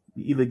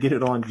you either get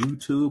it on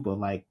YouTube or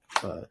like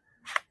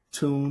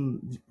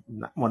Toon,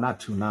 well, not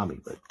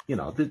Toonami, but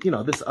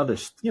this other,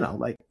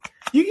 like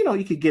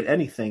you could get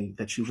anything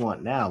that you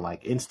want now,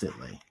 like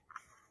instantly.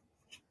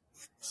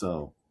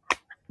 So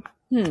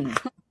you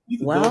could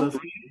go to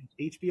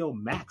HBO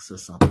Max or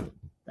something.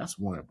 That's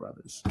Warner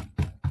Brothers.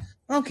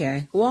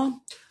 Okay,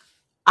 well,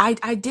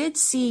 I did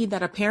see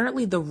that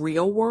apparently The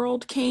Real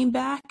World came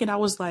back, and I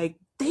was like,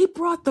 they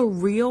brought The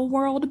Real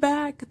World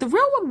back. The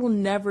Real World will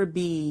never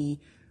be,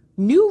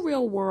 new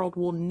Real World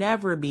will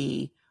never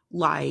be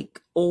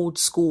like old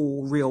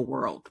school Real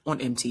World on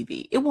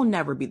MTV. It will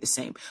never be the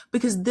same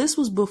because this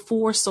was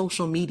before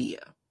social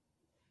media.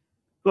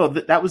 Well,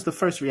 that was the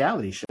first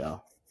reality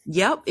show.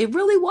 Yep, it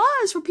really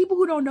was. For people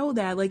who don't know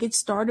that, like, it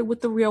started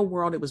with The Real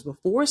World. It was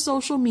before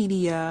social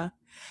media,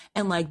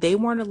 and like they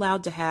weren't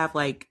allowed to have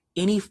like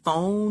any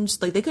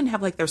phones. Like, they couldn't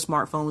have like their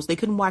smartphones. They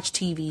couldn't watch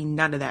TV,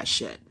 none of that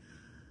shit.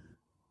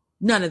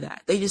 None of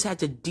that. They just had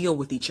to deal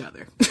with each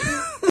other.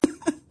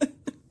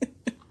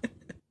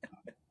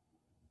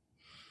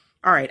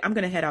 All right, I'm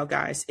going to head out,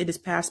 guys. It is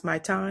past my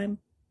time.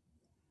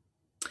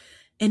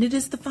 And it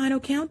is the final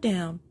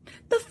countdown.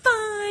 The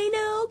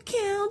final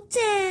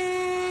countdown.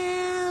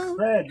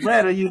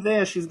 Red, are you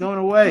there? She's going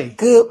away.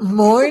 Good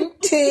morning.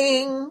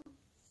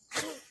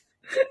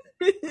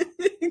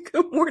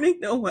 Good morning,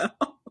 Noel.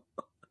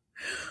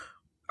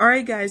 All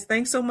right, guys.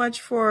 Thanks so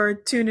much for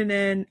tuning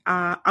in.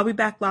 I'll be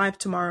back live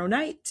tomorrow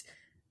night.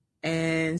 And